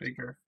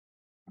bigger.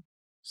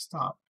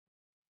 Stop.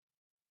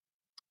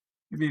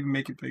 Maybe even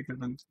make it bigger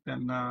than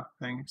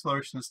thing.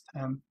 Acceleration is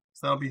 10.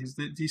 So that'll be his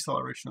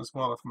deceleration as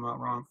well, if I'm not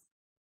wrong.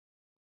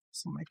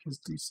 So make his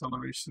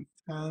deceleration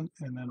 10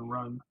 and then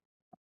run.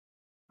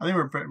 I think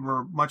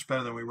we're much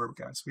better than we were,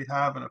 guys. We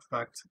have an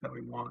effect that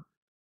we want.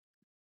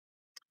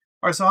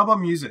 All right, so how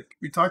about music?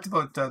 We talked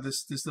about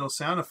this little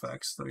sound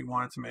effects that we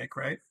wanted to make,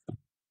 right?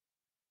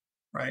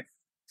 Right.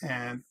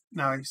 And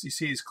now you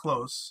see he's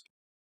close.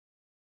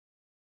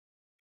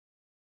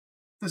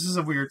 This is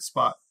a weird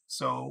spot.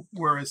 So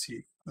where is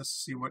he? Let's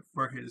see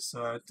where his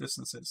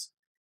distance is.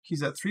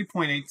 He's at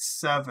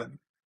 3.87.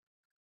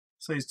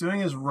 So he's doing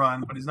his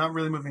run, but he's not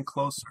really moving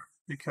closer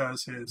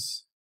because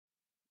his,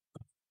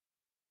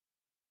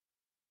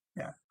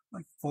 yeah,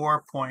 like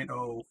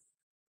 4.0.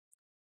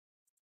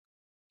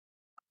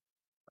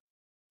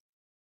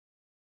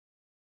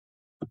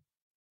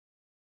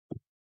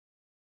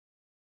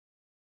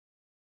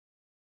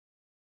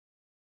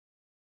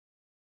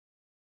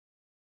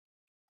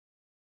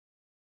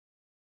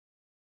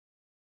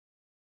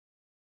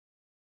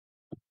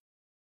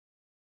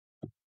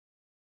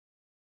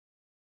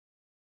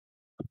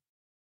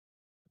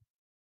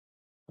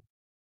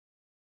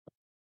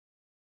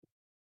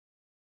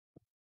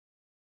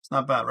 It's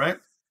not bad, right?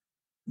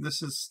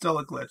 This is still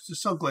a glitch. There's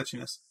still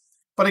glitchiness.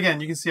 But again,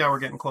 you can see how we're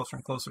getting closer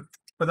and closer.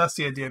 But that's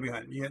the idea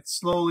behind it. You get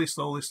slowly,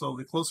 slowly,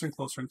 slowly, closer and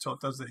closer until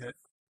it does the hit.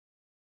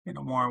 You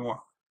know, more and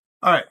more.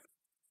 All right.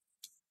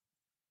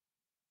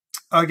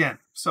 Again,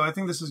 so I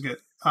think this is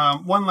good.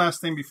 One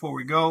last thing before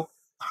we go.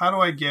 How do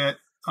I get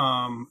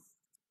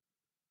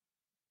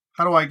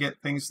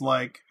things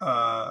like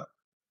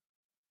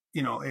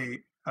you know,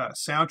 a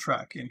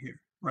soundtrack in here,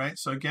 right?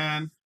 So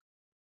again,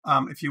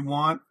 if you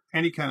want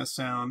any kind of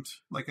sound,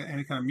 like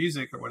any kind of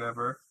music or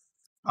whatever,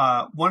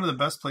 one of the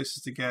best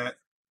places to get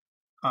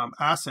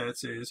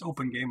assets is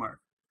OpenGameArt.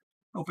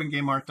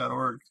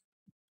 OpenGameArt.org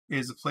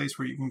is a place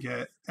where you can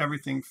get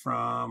everything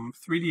from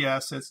 3D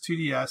assets,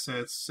 2D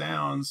assets,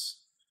 sounds,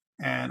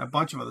 and a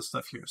bunch of other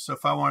stuff here. So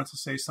if I wanted to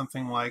say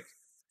something like,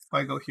 if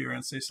I go here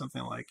and say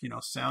something like, you know,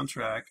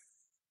 soundtrack,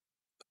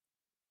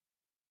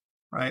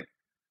 right?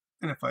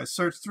 And if I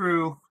search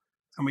through,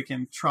 and we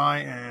can try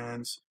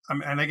and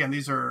again,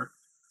 these are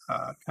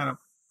kind of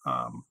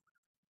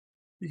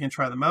you can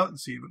try them out and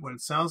see what it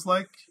sounds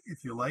like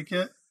if you like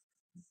it,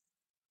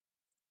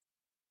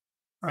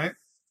 right?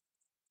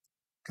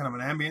 Kind of an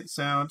ambient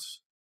sound.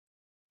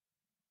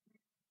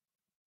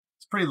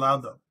 It's pretty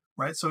loud though,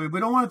 right? So we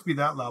don't want it to be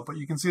that loud, but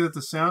you can see that the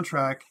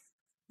soundtrack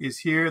is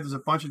here. There's a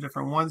bunch of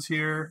different ones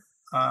here.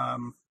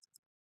 No,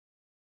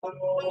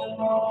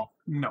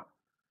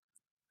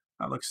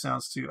 that looks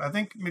sounds too. I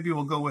think maybe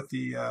we'll go with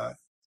the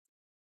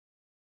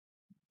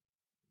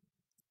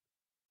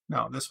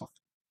no, this one.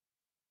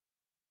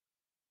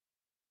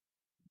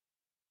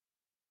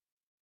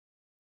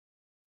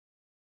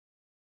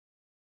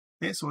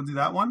 Okay, so we'll do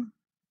that one.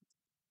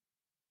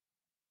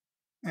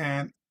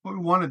 And what we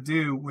want to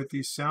do with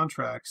these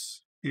soundtracks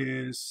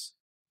is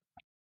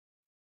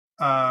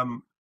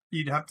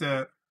you'd have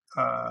to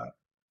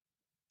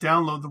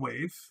download the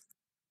wave,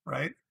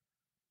 right?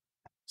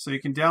 So you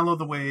can download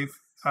the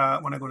wave.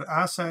 When I go to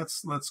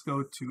assets, let's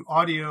go to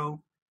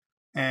audio,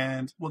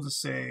 and we'll just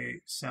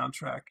say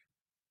soundtrack.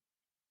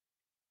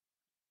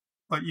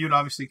 But you'd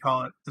obviously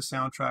call it the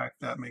soundtrack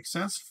that makes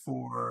sense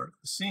for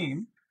the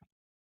scene.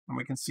 And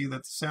we can see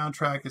that the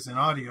soundtrack is in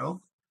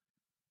audio.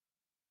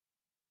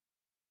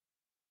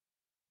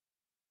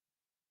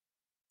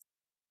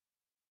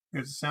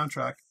 Here's the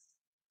soundtrack.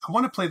 I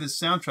want to play this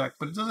soundtrack,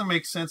 but it doesn't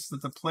make sense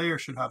that the player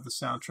should have the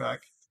soundtrack.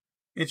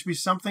 It should be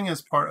something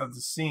as part of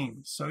the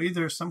scene. So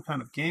either some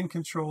kind of game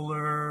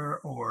controller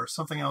or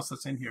something else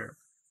that's in here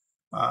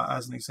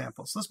as an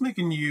example. So let's make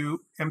a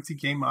new empty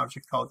game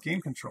object called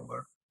game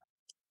controller.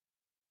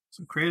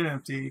 So create an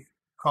empty,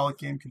 call it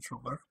game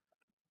controller.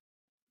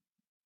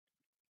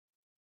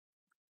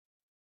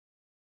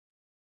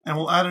 And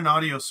we'll add an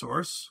audio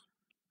source.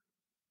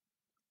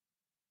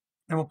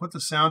 And we'll put the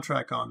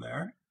soundtrack on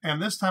there. And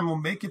this time we'll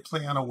make it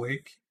play on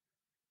awake.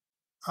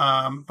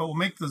 But we'll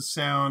make the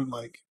sound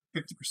like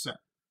 50%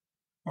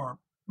 or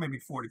maybe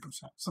 40%,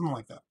 something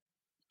like that.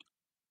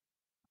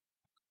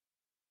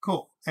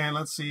 Cool. And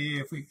let's see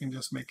if we can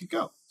just make it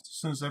go. As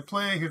soon as I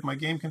play, here's my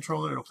game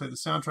controller. It'll play the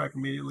soundtrack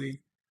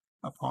immediately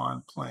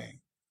upon playing.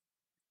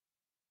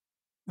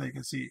 Now you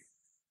can see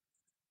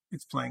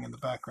it's playing in the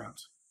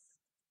background.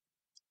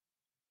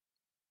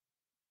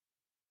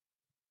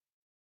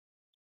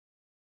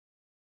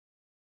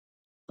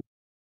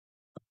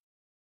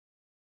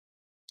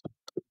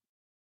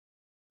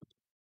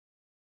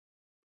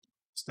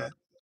 It's dead.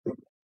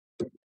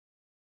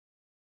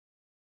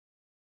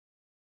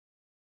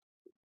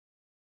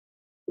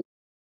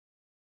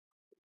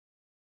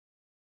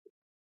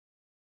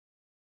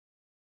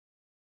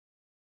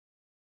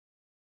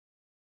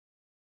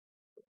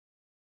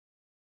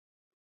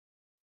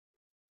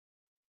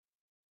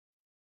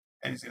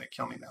 And he's going to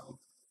kill me now.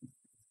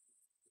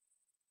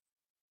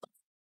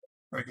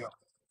 There we go.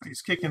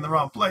 He's kicking the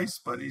wrong place,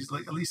 but he's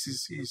like, at least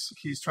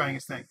he's trying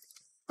his thing.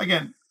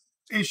 Again,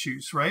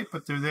 issues, right?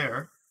 But they're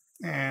there.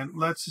 And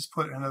let's just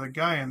put another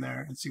guy in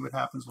there and see what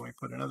happens when we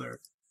put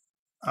another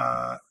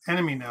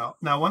enemy now.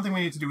 Now, one thing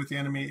we need to do with the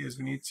enemy is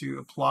we need to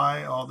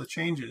apply all the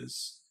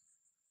changes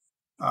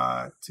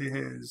to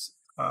his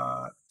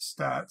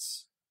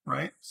stats,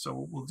 right?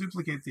 So we'll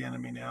duplicate the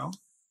enemy now.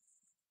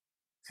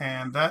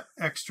 And that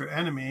extra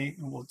enemy,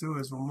 what we'll do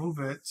is we'll move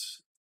it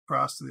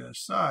across to the other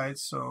side.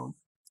 So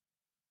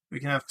we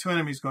can have two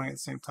enemies going at the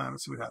same time and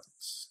see what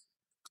happens.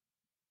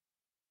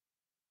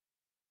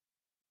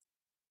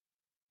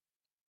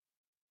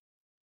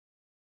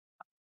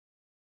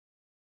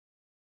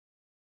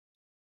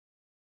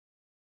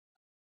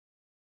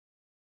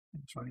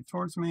 It's running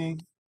towards me.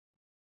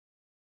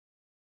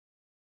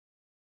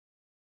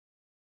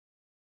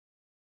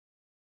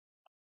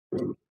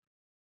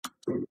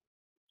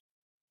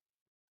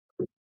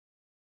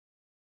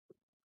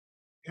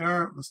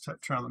 Here, let's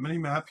try on the mini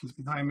map. He's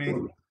behind me.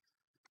 Let's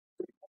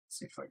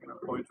see if I can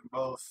avoid them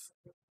both.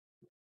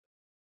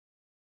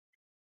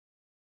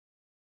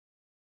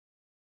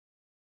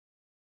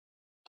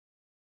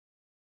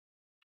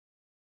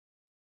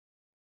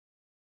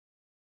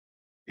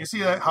 You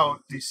see that how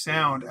the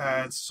sound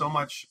adds so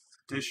much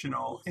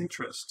additional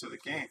interest to the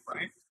game,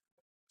 right?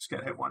 Just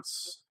got hit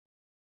once,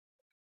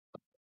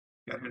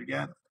 got hit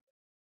again,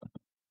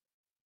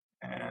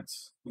 and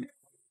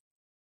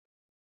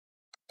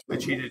I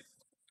cheated.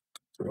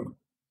 Let's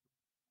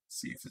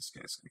see if this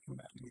guy's gonna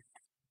come at me.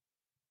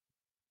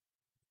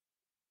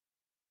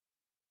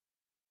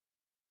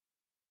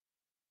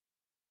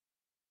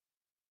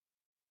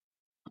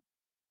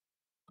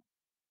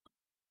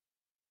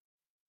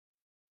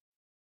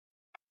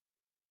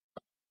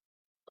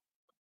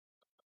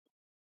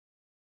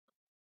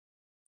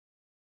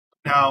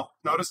 Now,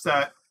 notice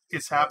that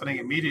it's happening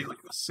immediately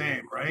the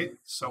same, right?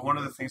 So one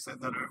of the things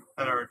that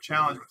are a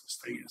challenge with this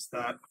thing is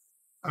that,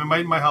 I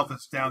mean, my health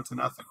is down to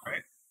nothing,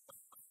 right?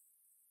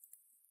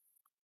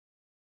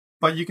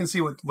 But you can see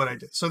what I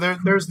did. So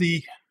there's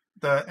the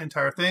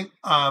entire thing.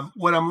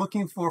 What I'm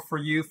looking for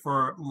you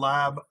for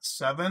lab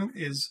 7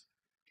 is,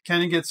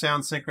 can you get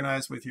sound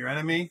synchronized with your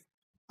enemy?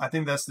 I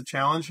think that's the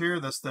challenge here.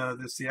 That's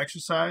the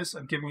exercise.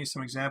 I'm giving you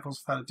some examples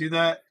of how to do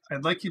that.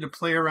 I'd like you to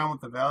play around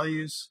with the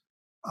values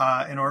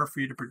in order for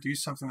you to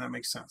produce something that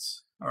makes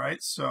sense. All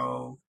right,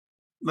 so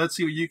let's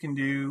see what you can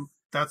do.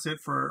 That's it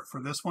for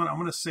this one. I'm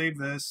going to save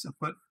this and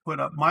put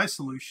up my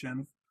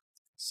solution.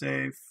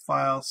 Save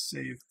file,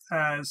 save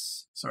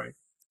as, sorry,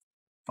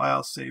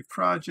 file, save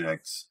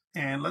project.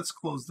 And let's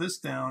close this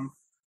down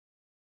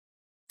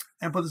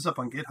and put this up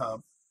on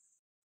GitHub.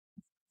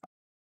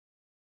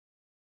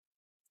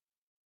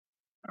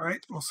 All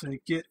right, we'll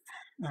say git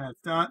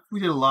dot. We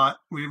did a lot.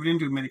 We didn't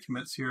do many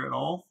commits here at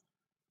all.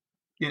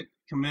 Git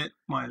commit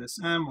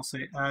 -m. We'll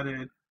say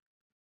added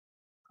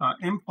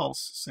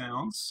impulse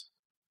sounds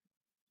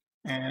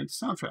and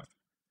soundtrack.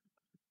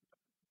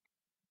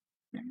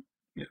 Okay.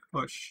 Git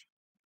push.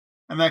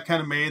 And that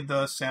kind of made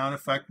the sound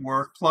effect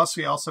work. Plus,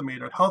 we also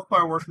made our health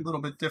bar work a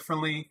little bit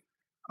differently.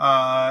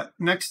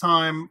 Next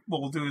time, what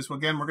we'll do is,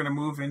 again, we're going to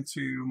move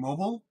into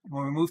mobile.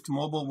 When we move to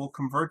mobile, we'll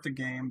convert the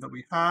game that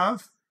we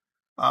have,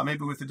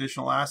 maybe with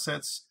additional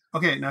assets.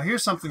 Okay, now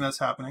here's something that's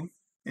happening.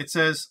 It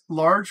says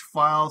large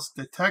files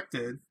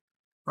detected,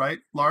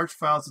 right? Large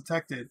files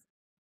detected.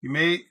 You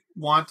may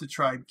want to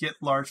try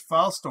get large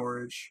file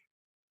storage.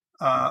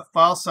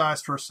 File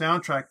size for a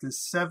soundtrack is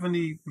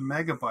 70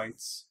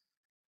 megabytes.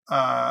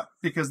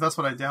 Because that's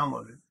what I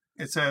downloaded.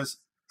 It says,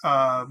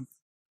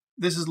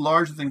 this is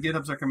larger than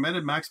GitHub's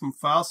recommended maximum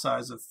file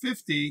size of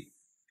 50.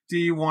 Do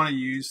you want to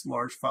use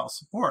large file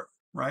support,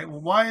 right? Well,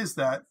 why is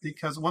that?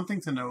 Because one thing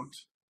to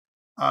note,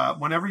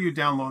 whenever you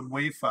download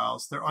WAV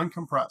files, they're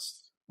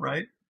uncompressed,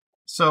 right?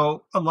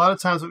 So a lot of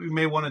times what we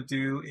may want to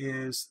do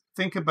is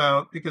think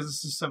about, because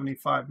this is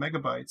 75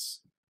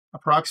 megabytes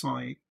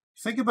approximately,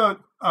 think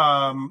about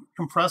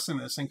compressing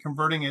this and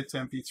converting it to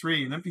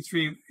MP3. And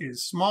MP3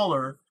 is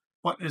smaller,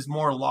 but is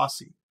more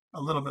lossy,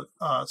 a little bit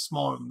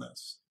smaller than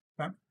this.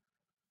 Okay.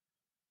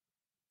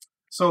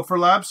 So for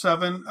Lab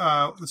 7,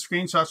 the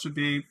screenshots would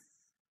be,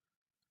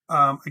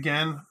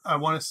 again, I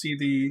want to see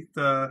the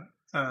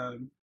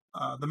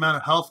amount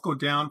of health go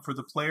down for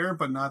the player,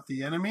 but not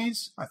the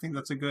enemies. I think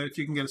that's a good, if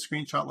you can get a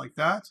screenshot like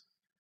that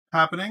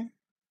happening,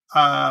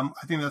 I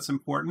think that's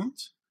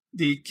important.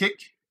 The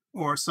kick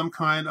or some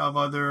kind of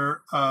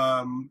other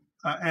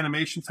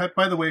animation type.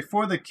 By the way,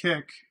 for the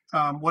kick,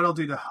 what I'll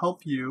do to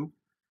help you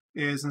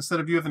is instead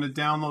of you having to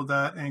download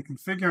that and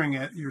configuring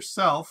it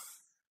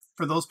yourself,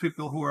 for those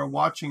people who are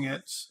watching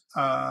it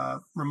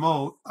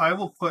remote, I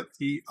will put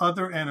the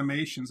other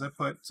animations.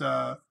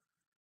 I'll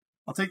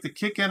take the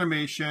kick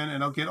animation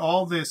and I'll get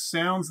all the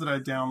sounds that I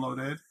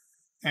downloaded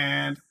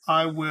and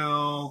I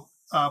will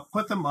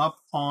put them up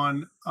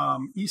on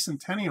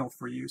eCentennial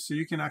for you so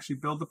you can actually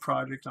build the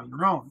project on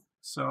your own.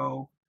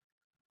 So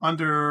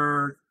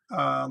under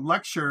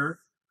lecture,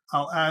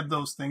 I'll add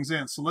those things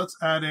in. So let's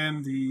add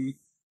in the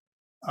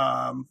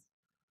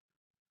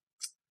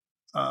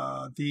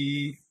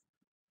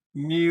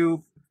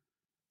new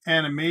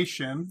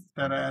animation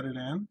that I added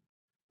in.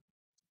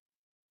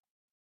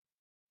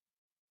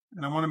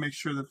 And I want to make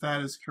sure that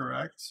that is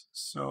correct.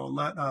 So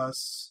let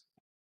us,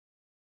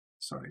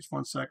 sorry, just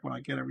one sec when I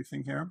get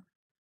everything here.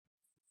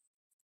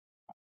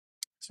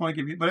 Just want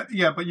to give you, but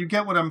yeah, but you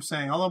get what I'm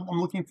saying. All I'm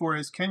looking for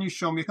is, can you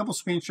show me a couple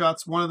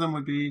screenshots? One of them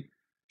would be,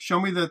 show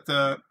me that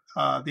the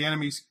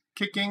enemy's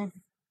kicking,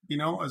 you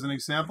know, as an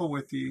example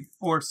with the,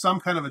 or some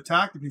kind of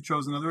attack if you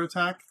chose another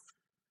attack.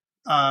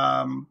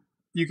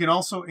 You can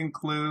also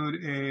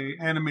include a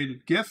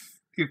animated GIF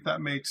if that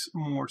makes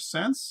more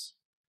sense.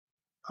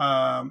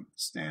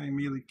 Standing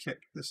melee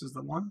kick. This is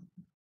the one.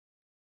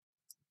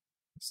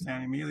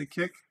 Standing melee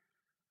kick.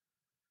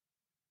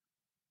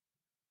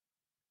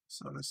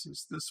 So this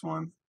is this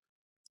one.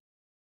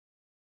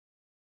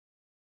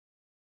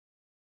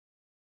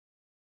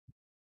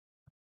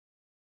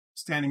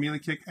 Standing melee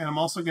kick. And I'm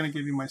also going to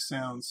give you my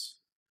sounds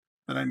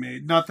that I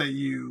made. Not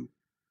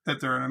that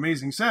they're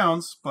amazing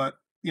sounds, but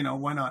you know,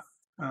 why not?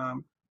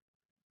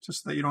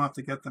 Just that you don't have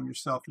to get them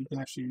yourself. You can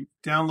actually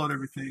download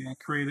everything and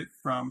create it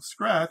from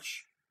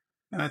scratch.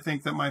 And I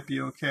think that might be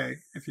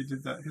okay if you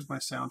did that. Here's my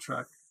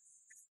soundtrack.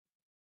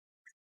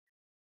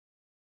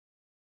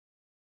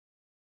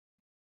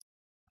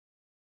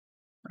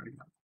 There we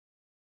go.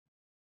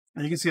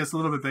 And you can see it's a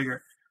little bit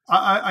bigger.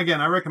 Again,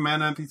 I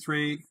recommend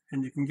MP3,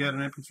 and you can get an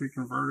MP3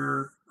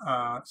 converter,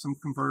 some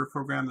converter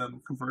program that will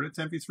convert it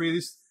to MP3.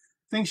 These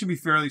things should be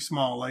fairly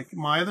small. Like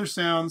my other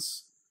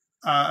sounds,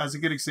 as a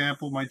good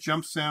example, my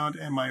jump sound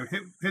and my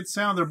hit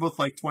sound, they're both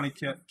like 20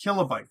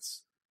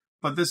 kilobytes.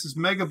 But this is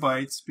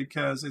megabytes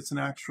because it's an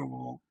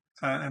actual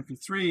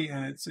MP3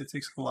 and it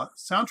takes a lot.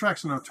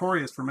 Soundtracks are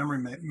notorious for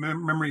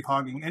memory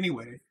hogging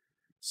anyway.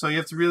 So you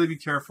have to really be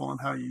careful on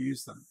how you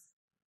use them.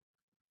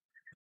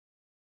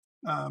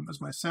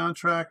 As my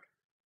soundtrack,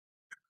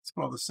 let's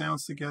put all the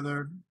sounds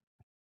together.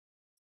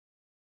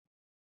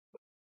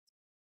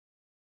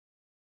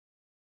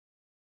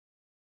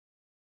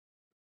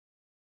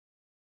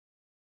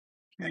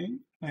 Okay,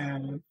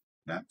 and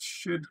that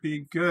should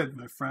be good,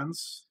 my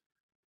friends.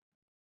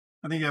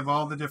 I think you have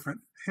all the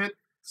different hit,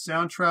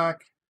 soundtrack,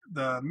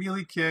 the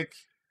melee kick,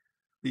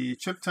 the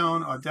chip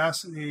tone,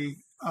 Audacity.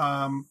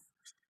 And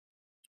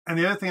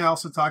the other thing I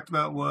also talked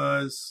about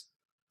was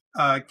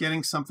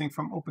getting something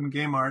from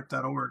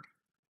opengameart.org.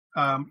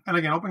 And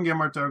again,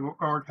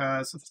 opengameart.org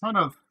has a ton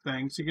of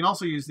things. You can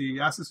also use the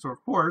asset store,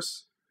 of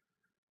course,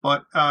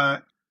 but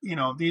you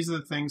know, these are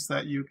the things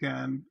that you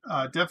can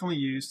definitely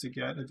use to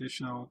get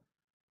additional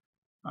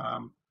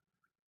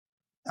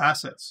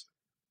assets.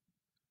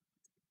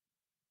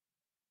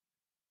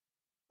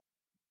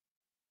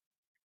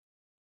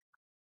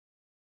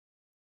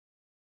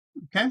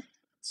 Okay,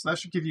 so that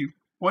should give you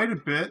quite a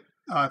bit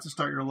to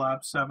start your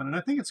lab 7, and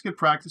I think it's good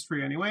practice for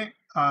you anyway.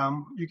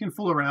 You can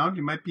fool around.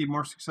 You might be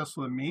more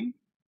successful than me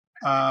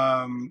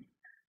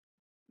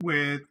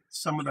with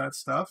some of that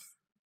stuff,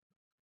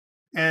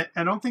 and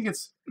I don't think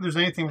there's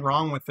anything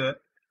wrong with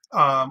it,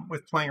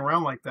 with playing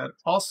around like that.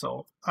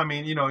 Also, I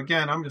mean, you know,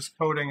 again, I'm just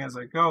coding as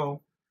I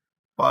go,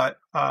 but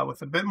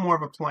with a bit more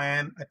of a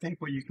plan, I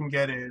think what you can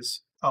get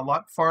is a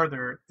lot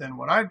farther than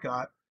what I've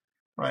got.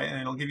 Right,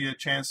 and it'll give you a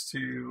chance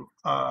to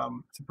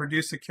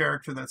produce a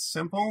character that's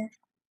simple,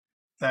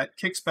 that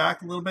kicks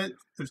back a little bit.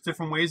 There's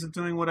different ways of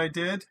doing what I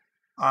did.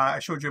 I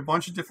showed you a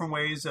bunch of different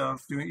ways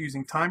of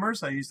using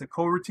timers. I used a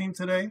coroutine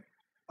today,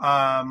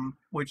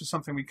 which is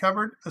something we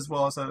covered, as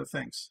well as other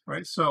things.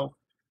 Right, so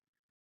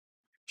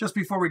just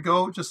before we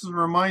go, just as a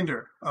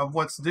reminder of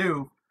what's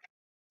due.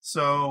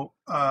 So,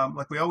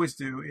 like we always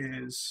do,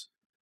 is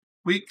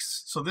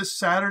weeks. So this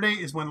Saturday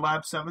is when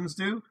Lab 7's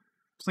due.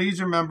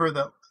 Please remember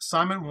that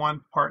Assignment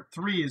 1, Part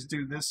 3 is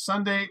due this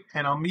Sunday,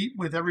 and I'll meet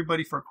with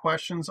everybody for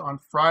questions on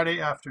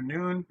Friday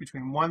afternoon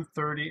between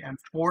 1:30 and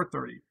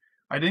 4:30.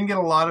 I didn't get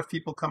a lot of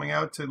people coming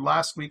out to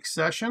last week's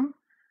session,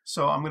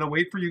 so I'm going to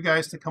wait for you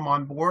guys to come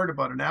on board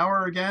about an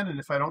hour again, and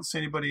if I don't see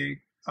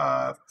anybody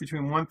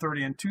between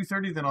 1:30 and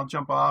 2:30, then I'll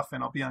jump off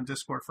and I'll be on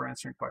Discord for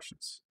answering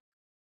questions.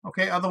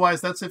 Okay,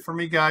 otherwise, that's it for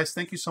me, guys.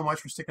 Thank you so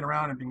much for sticking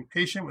around and being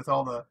patient with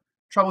all the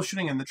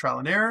troubleshooting and the trial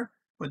and error,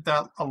 but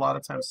that a lot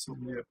of times is what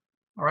we do.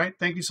 All right.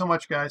 Thank you so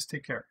much, guys.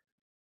 Take care.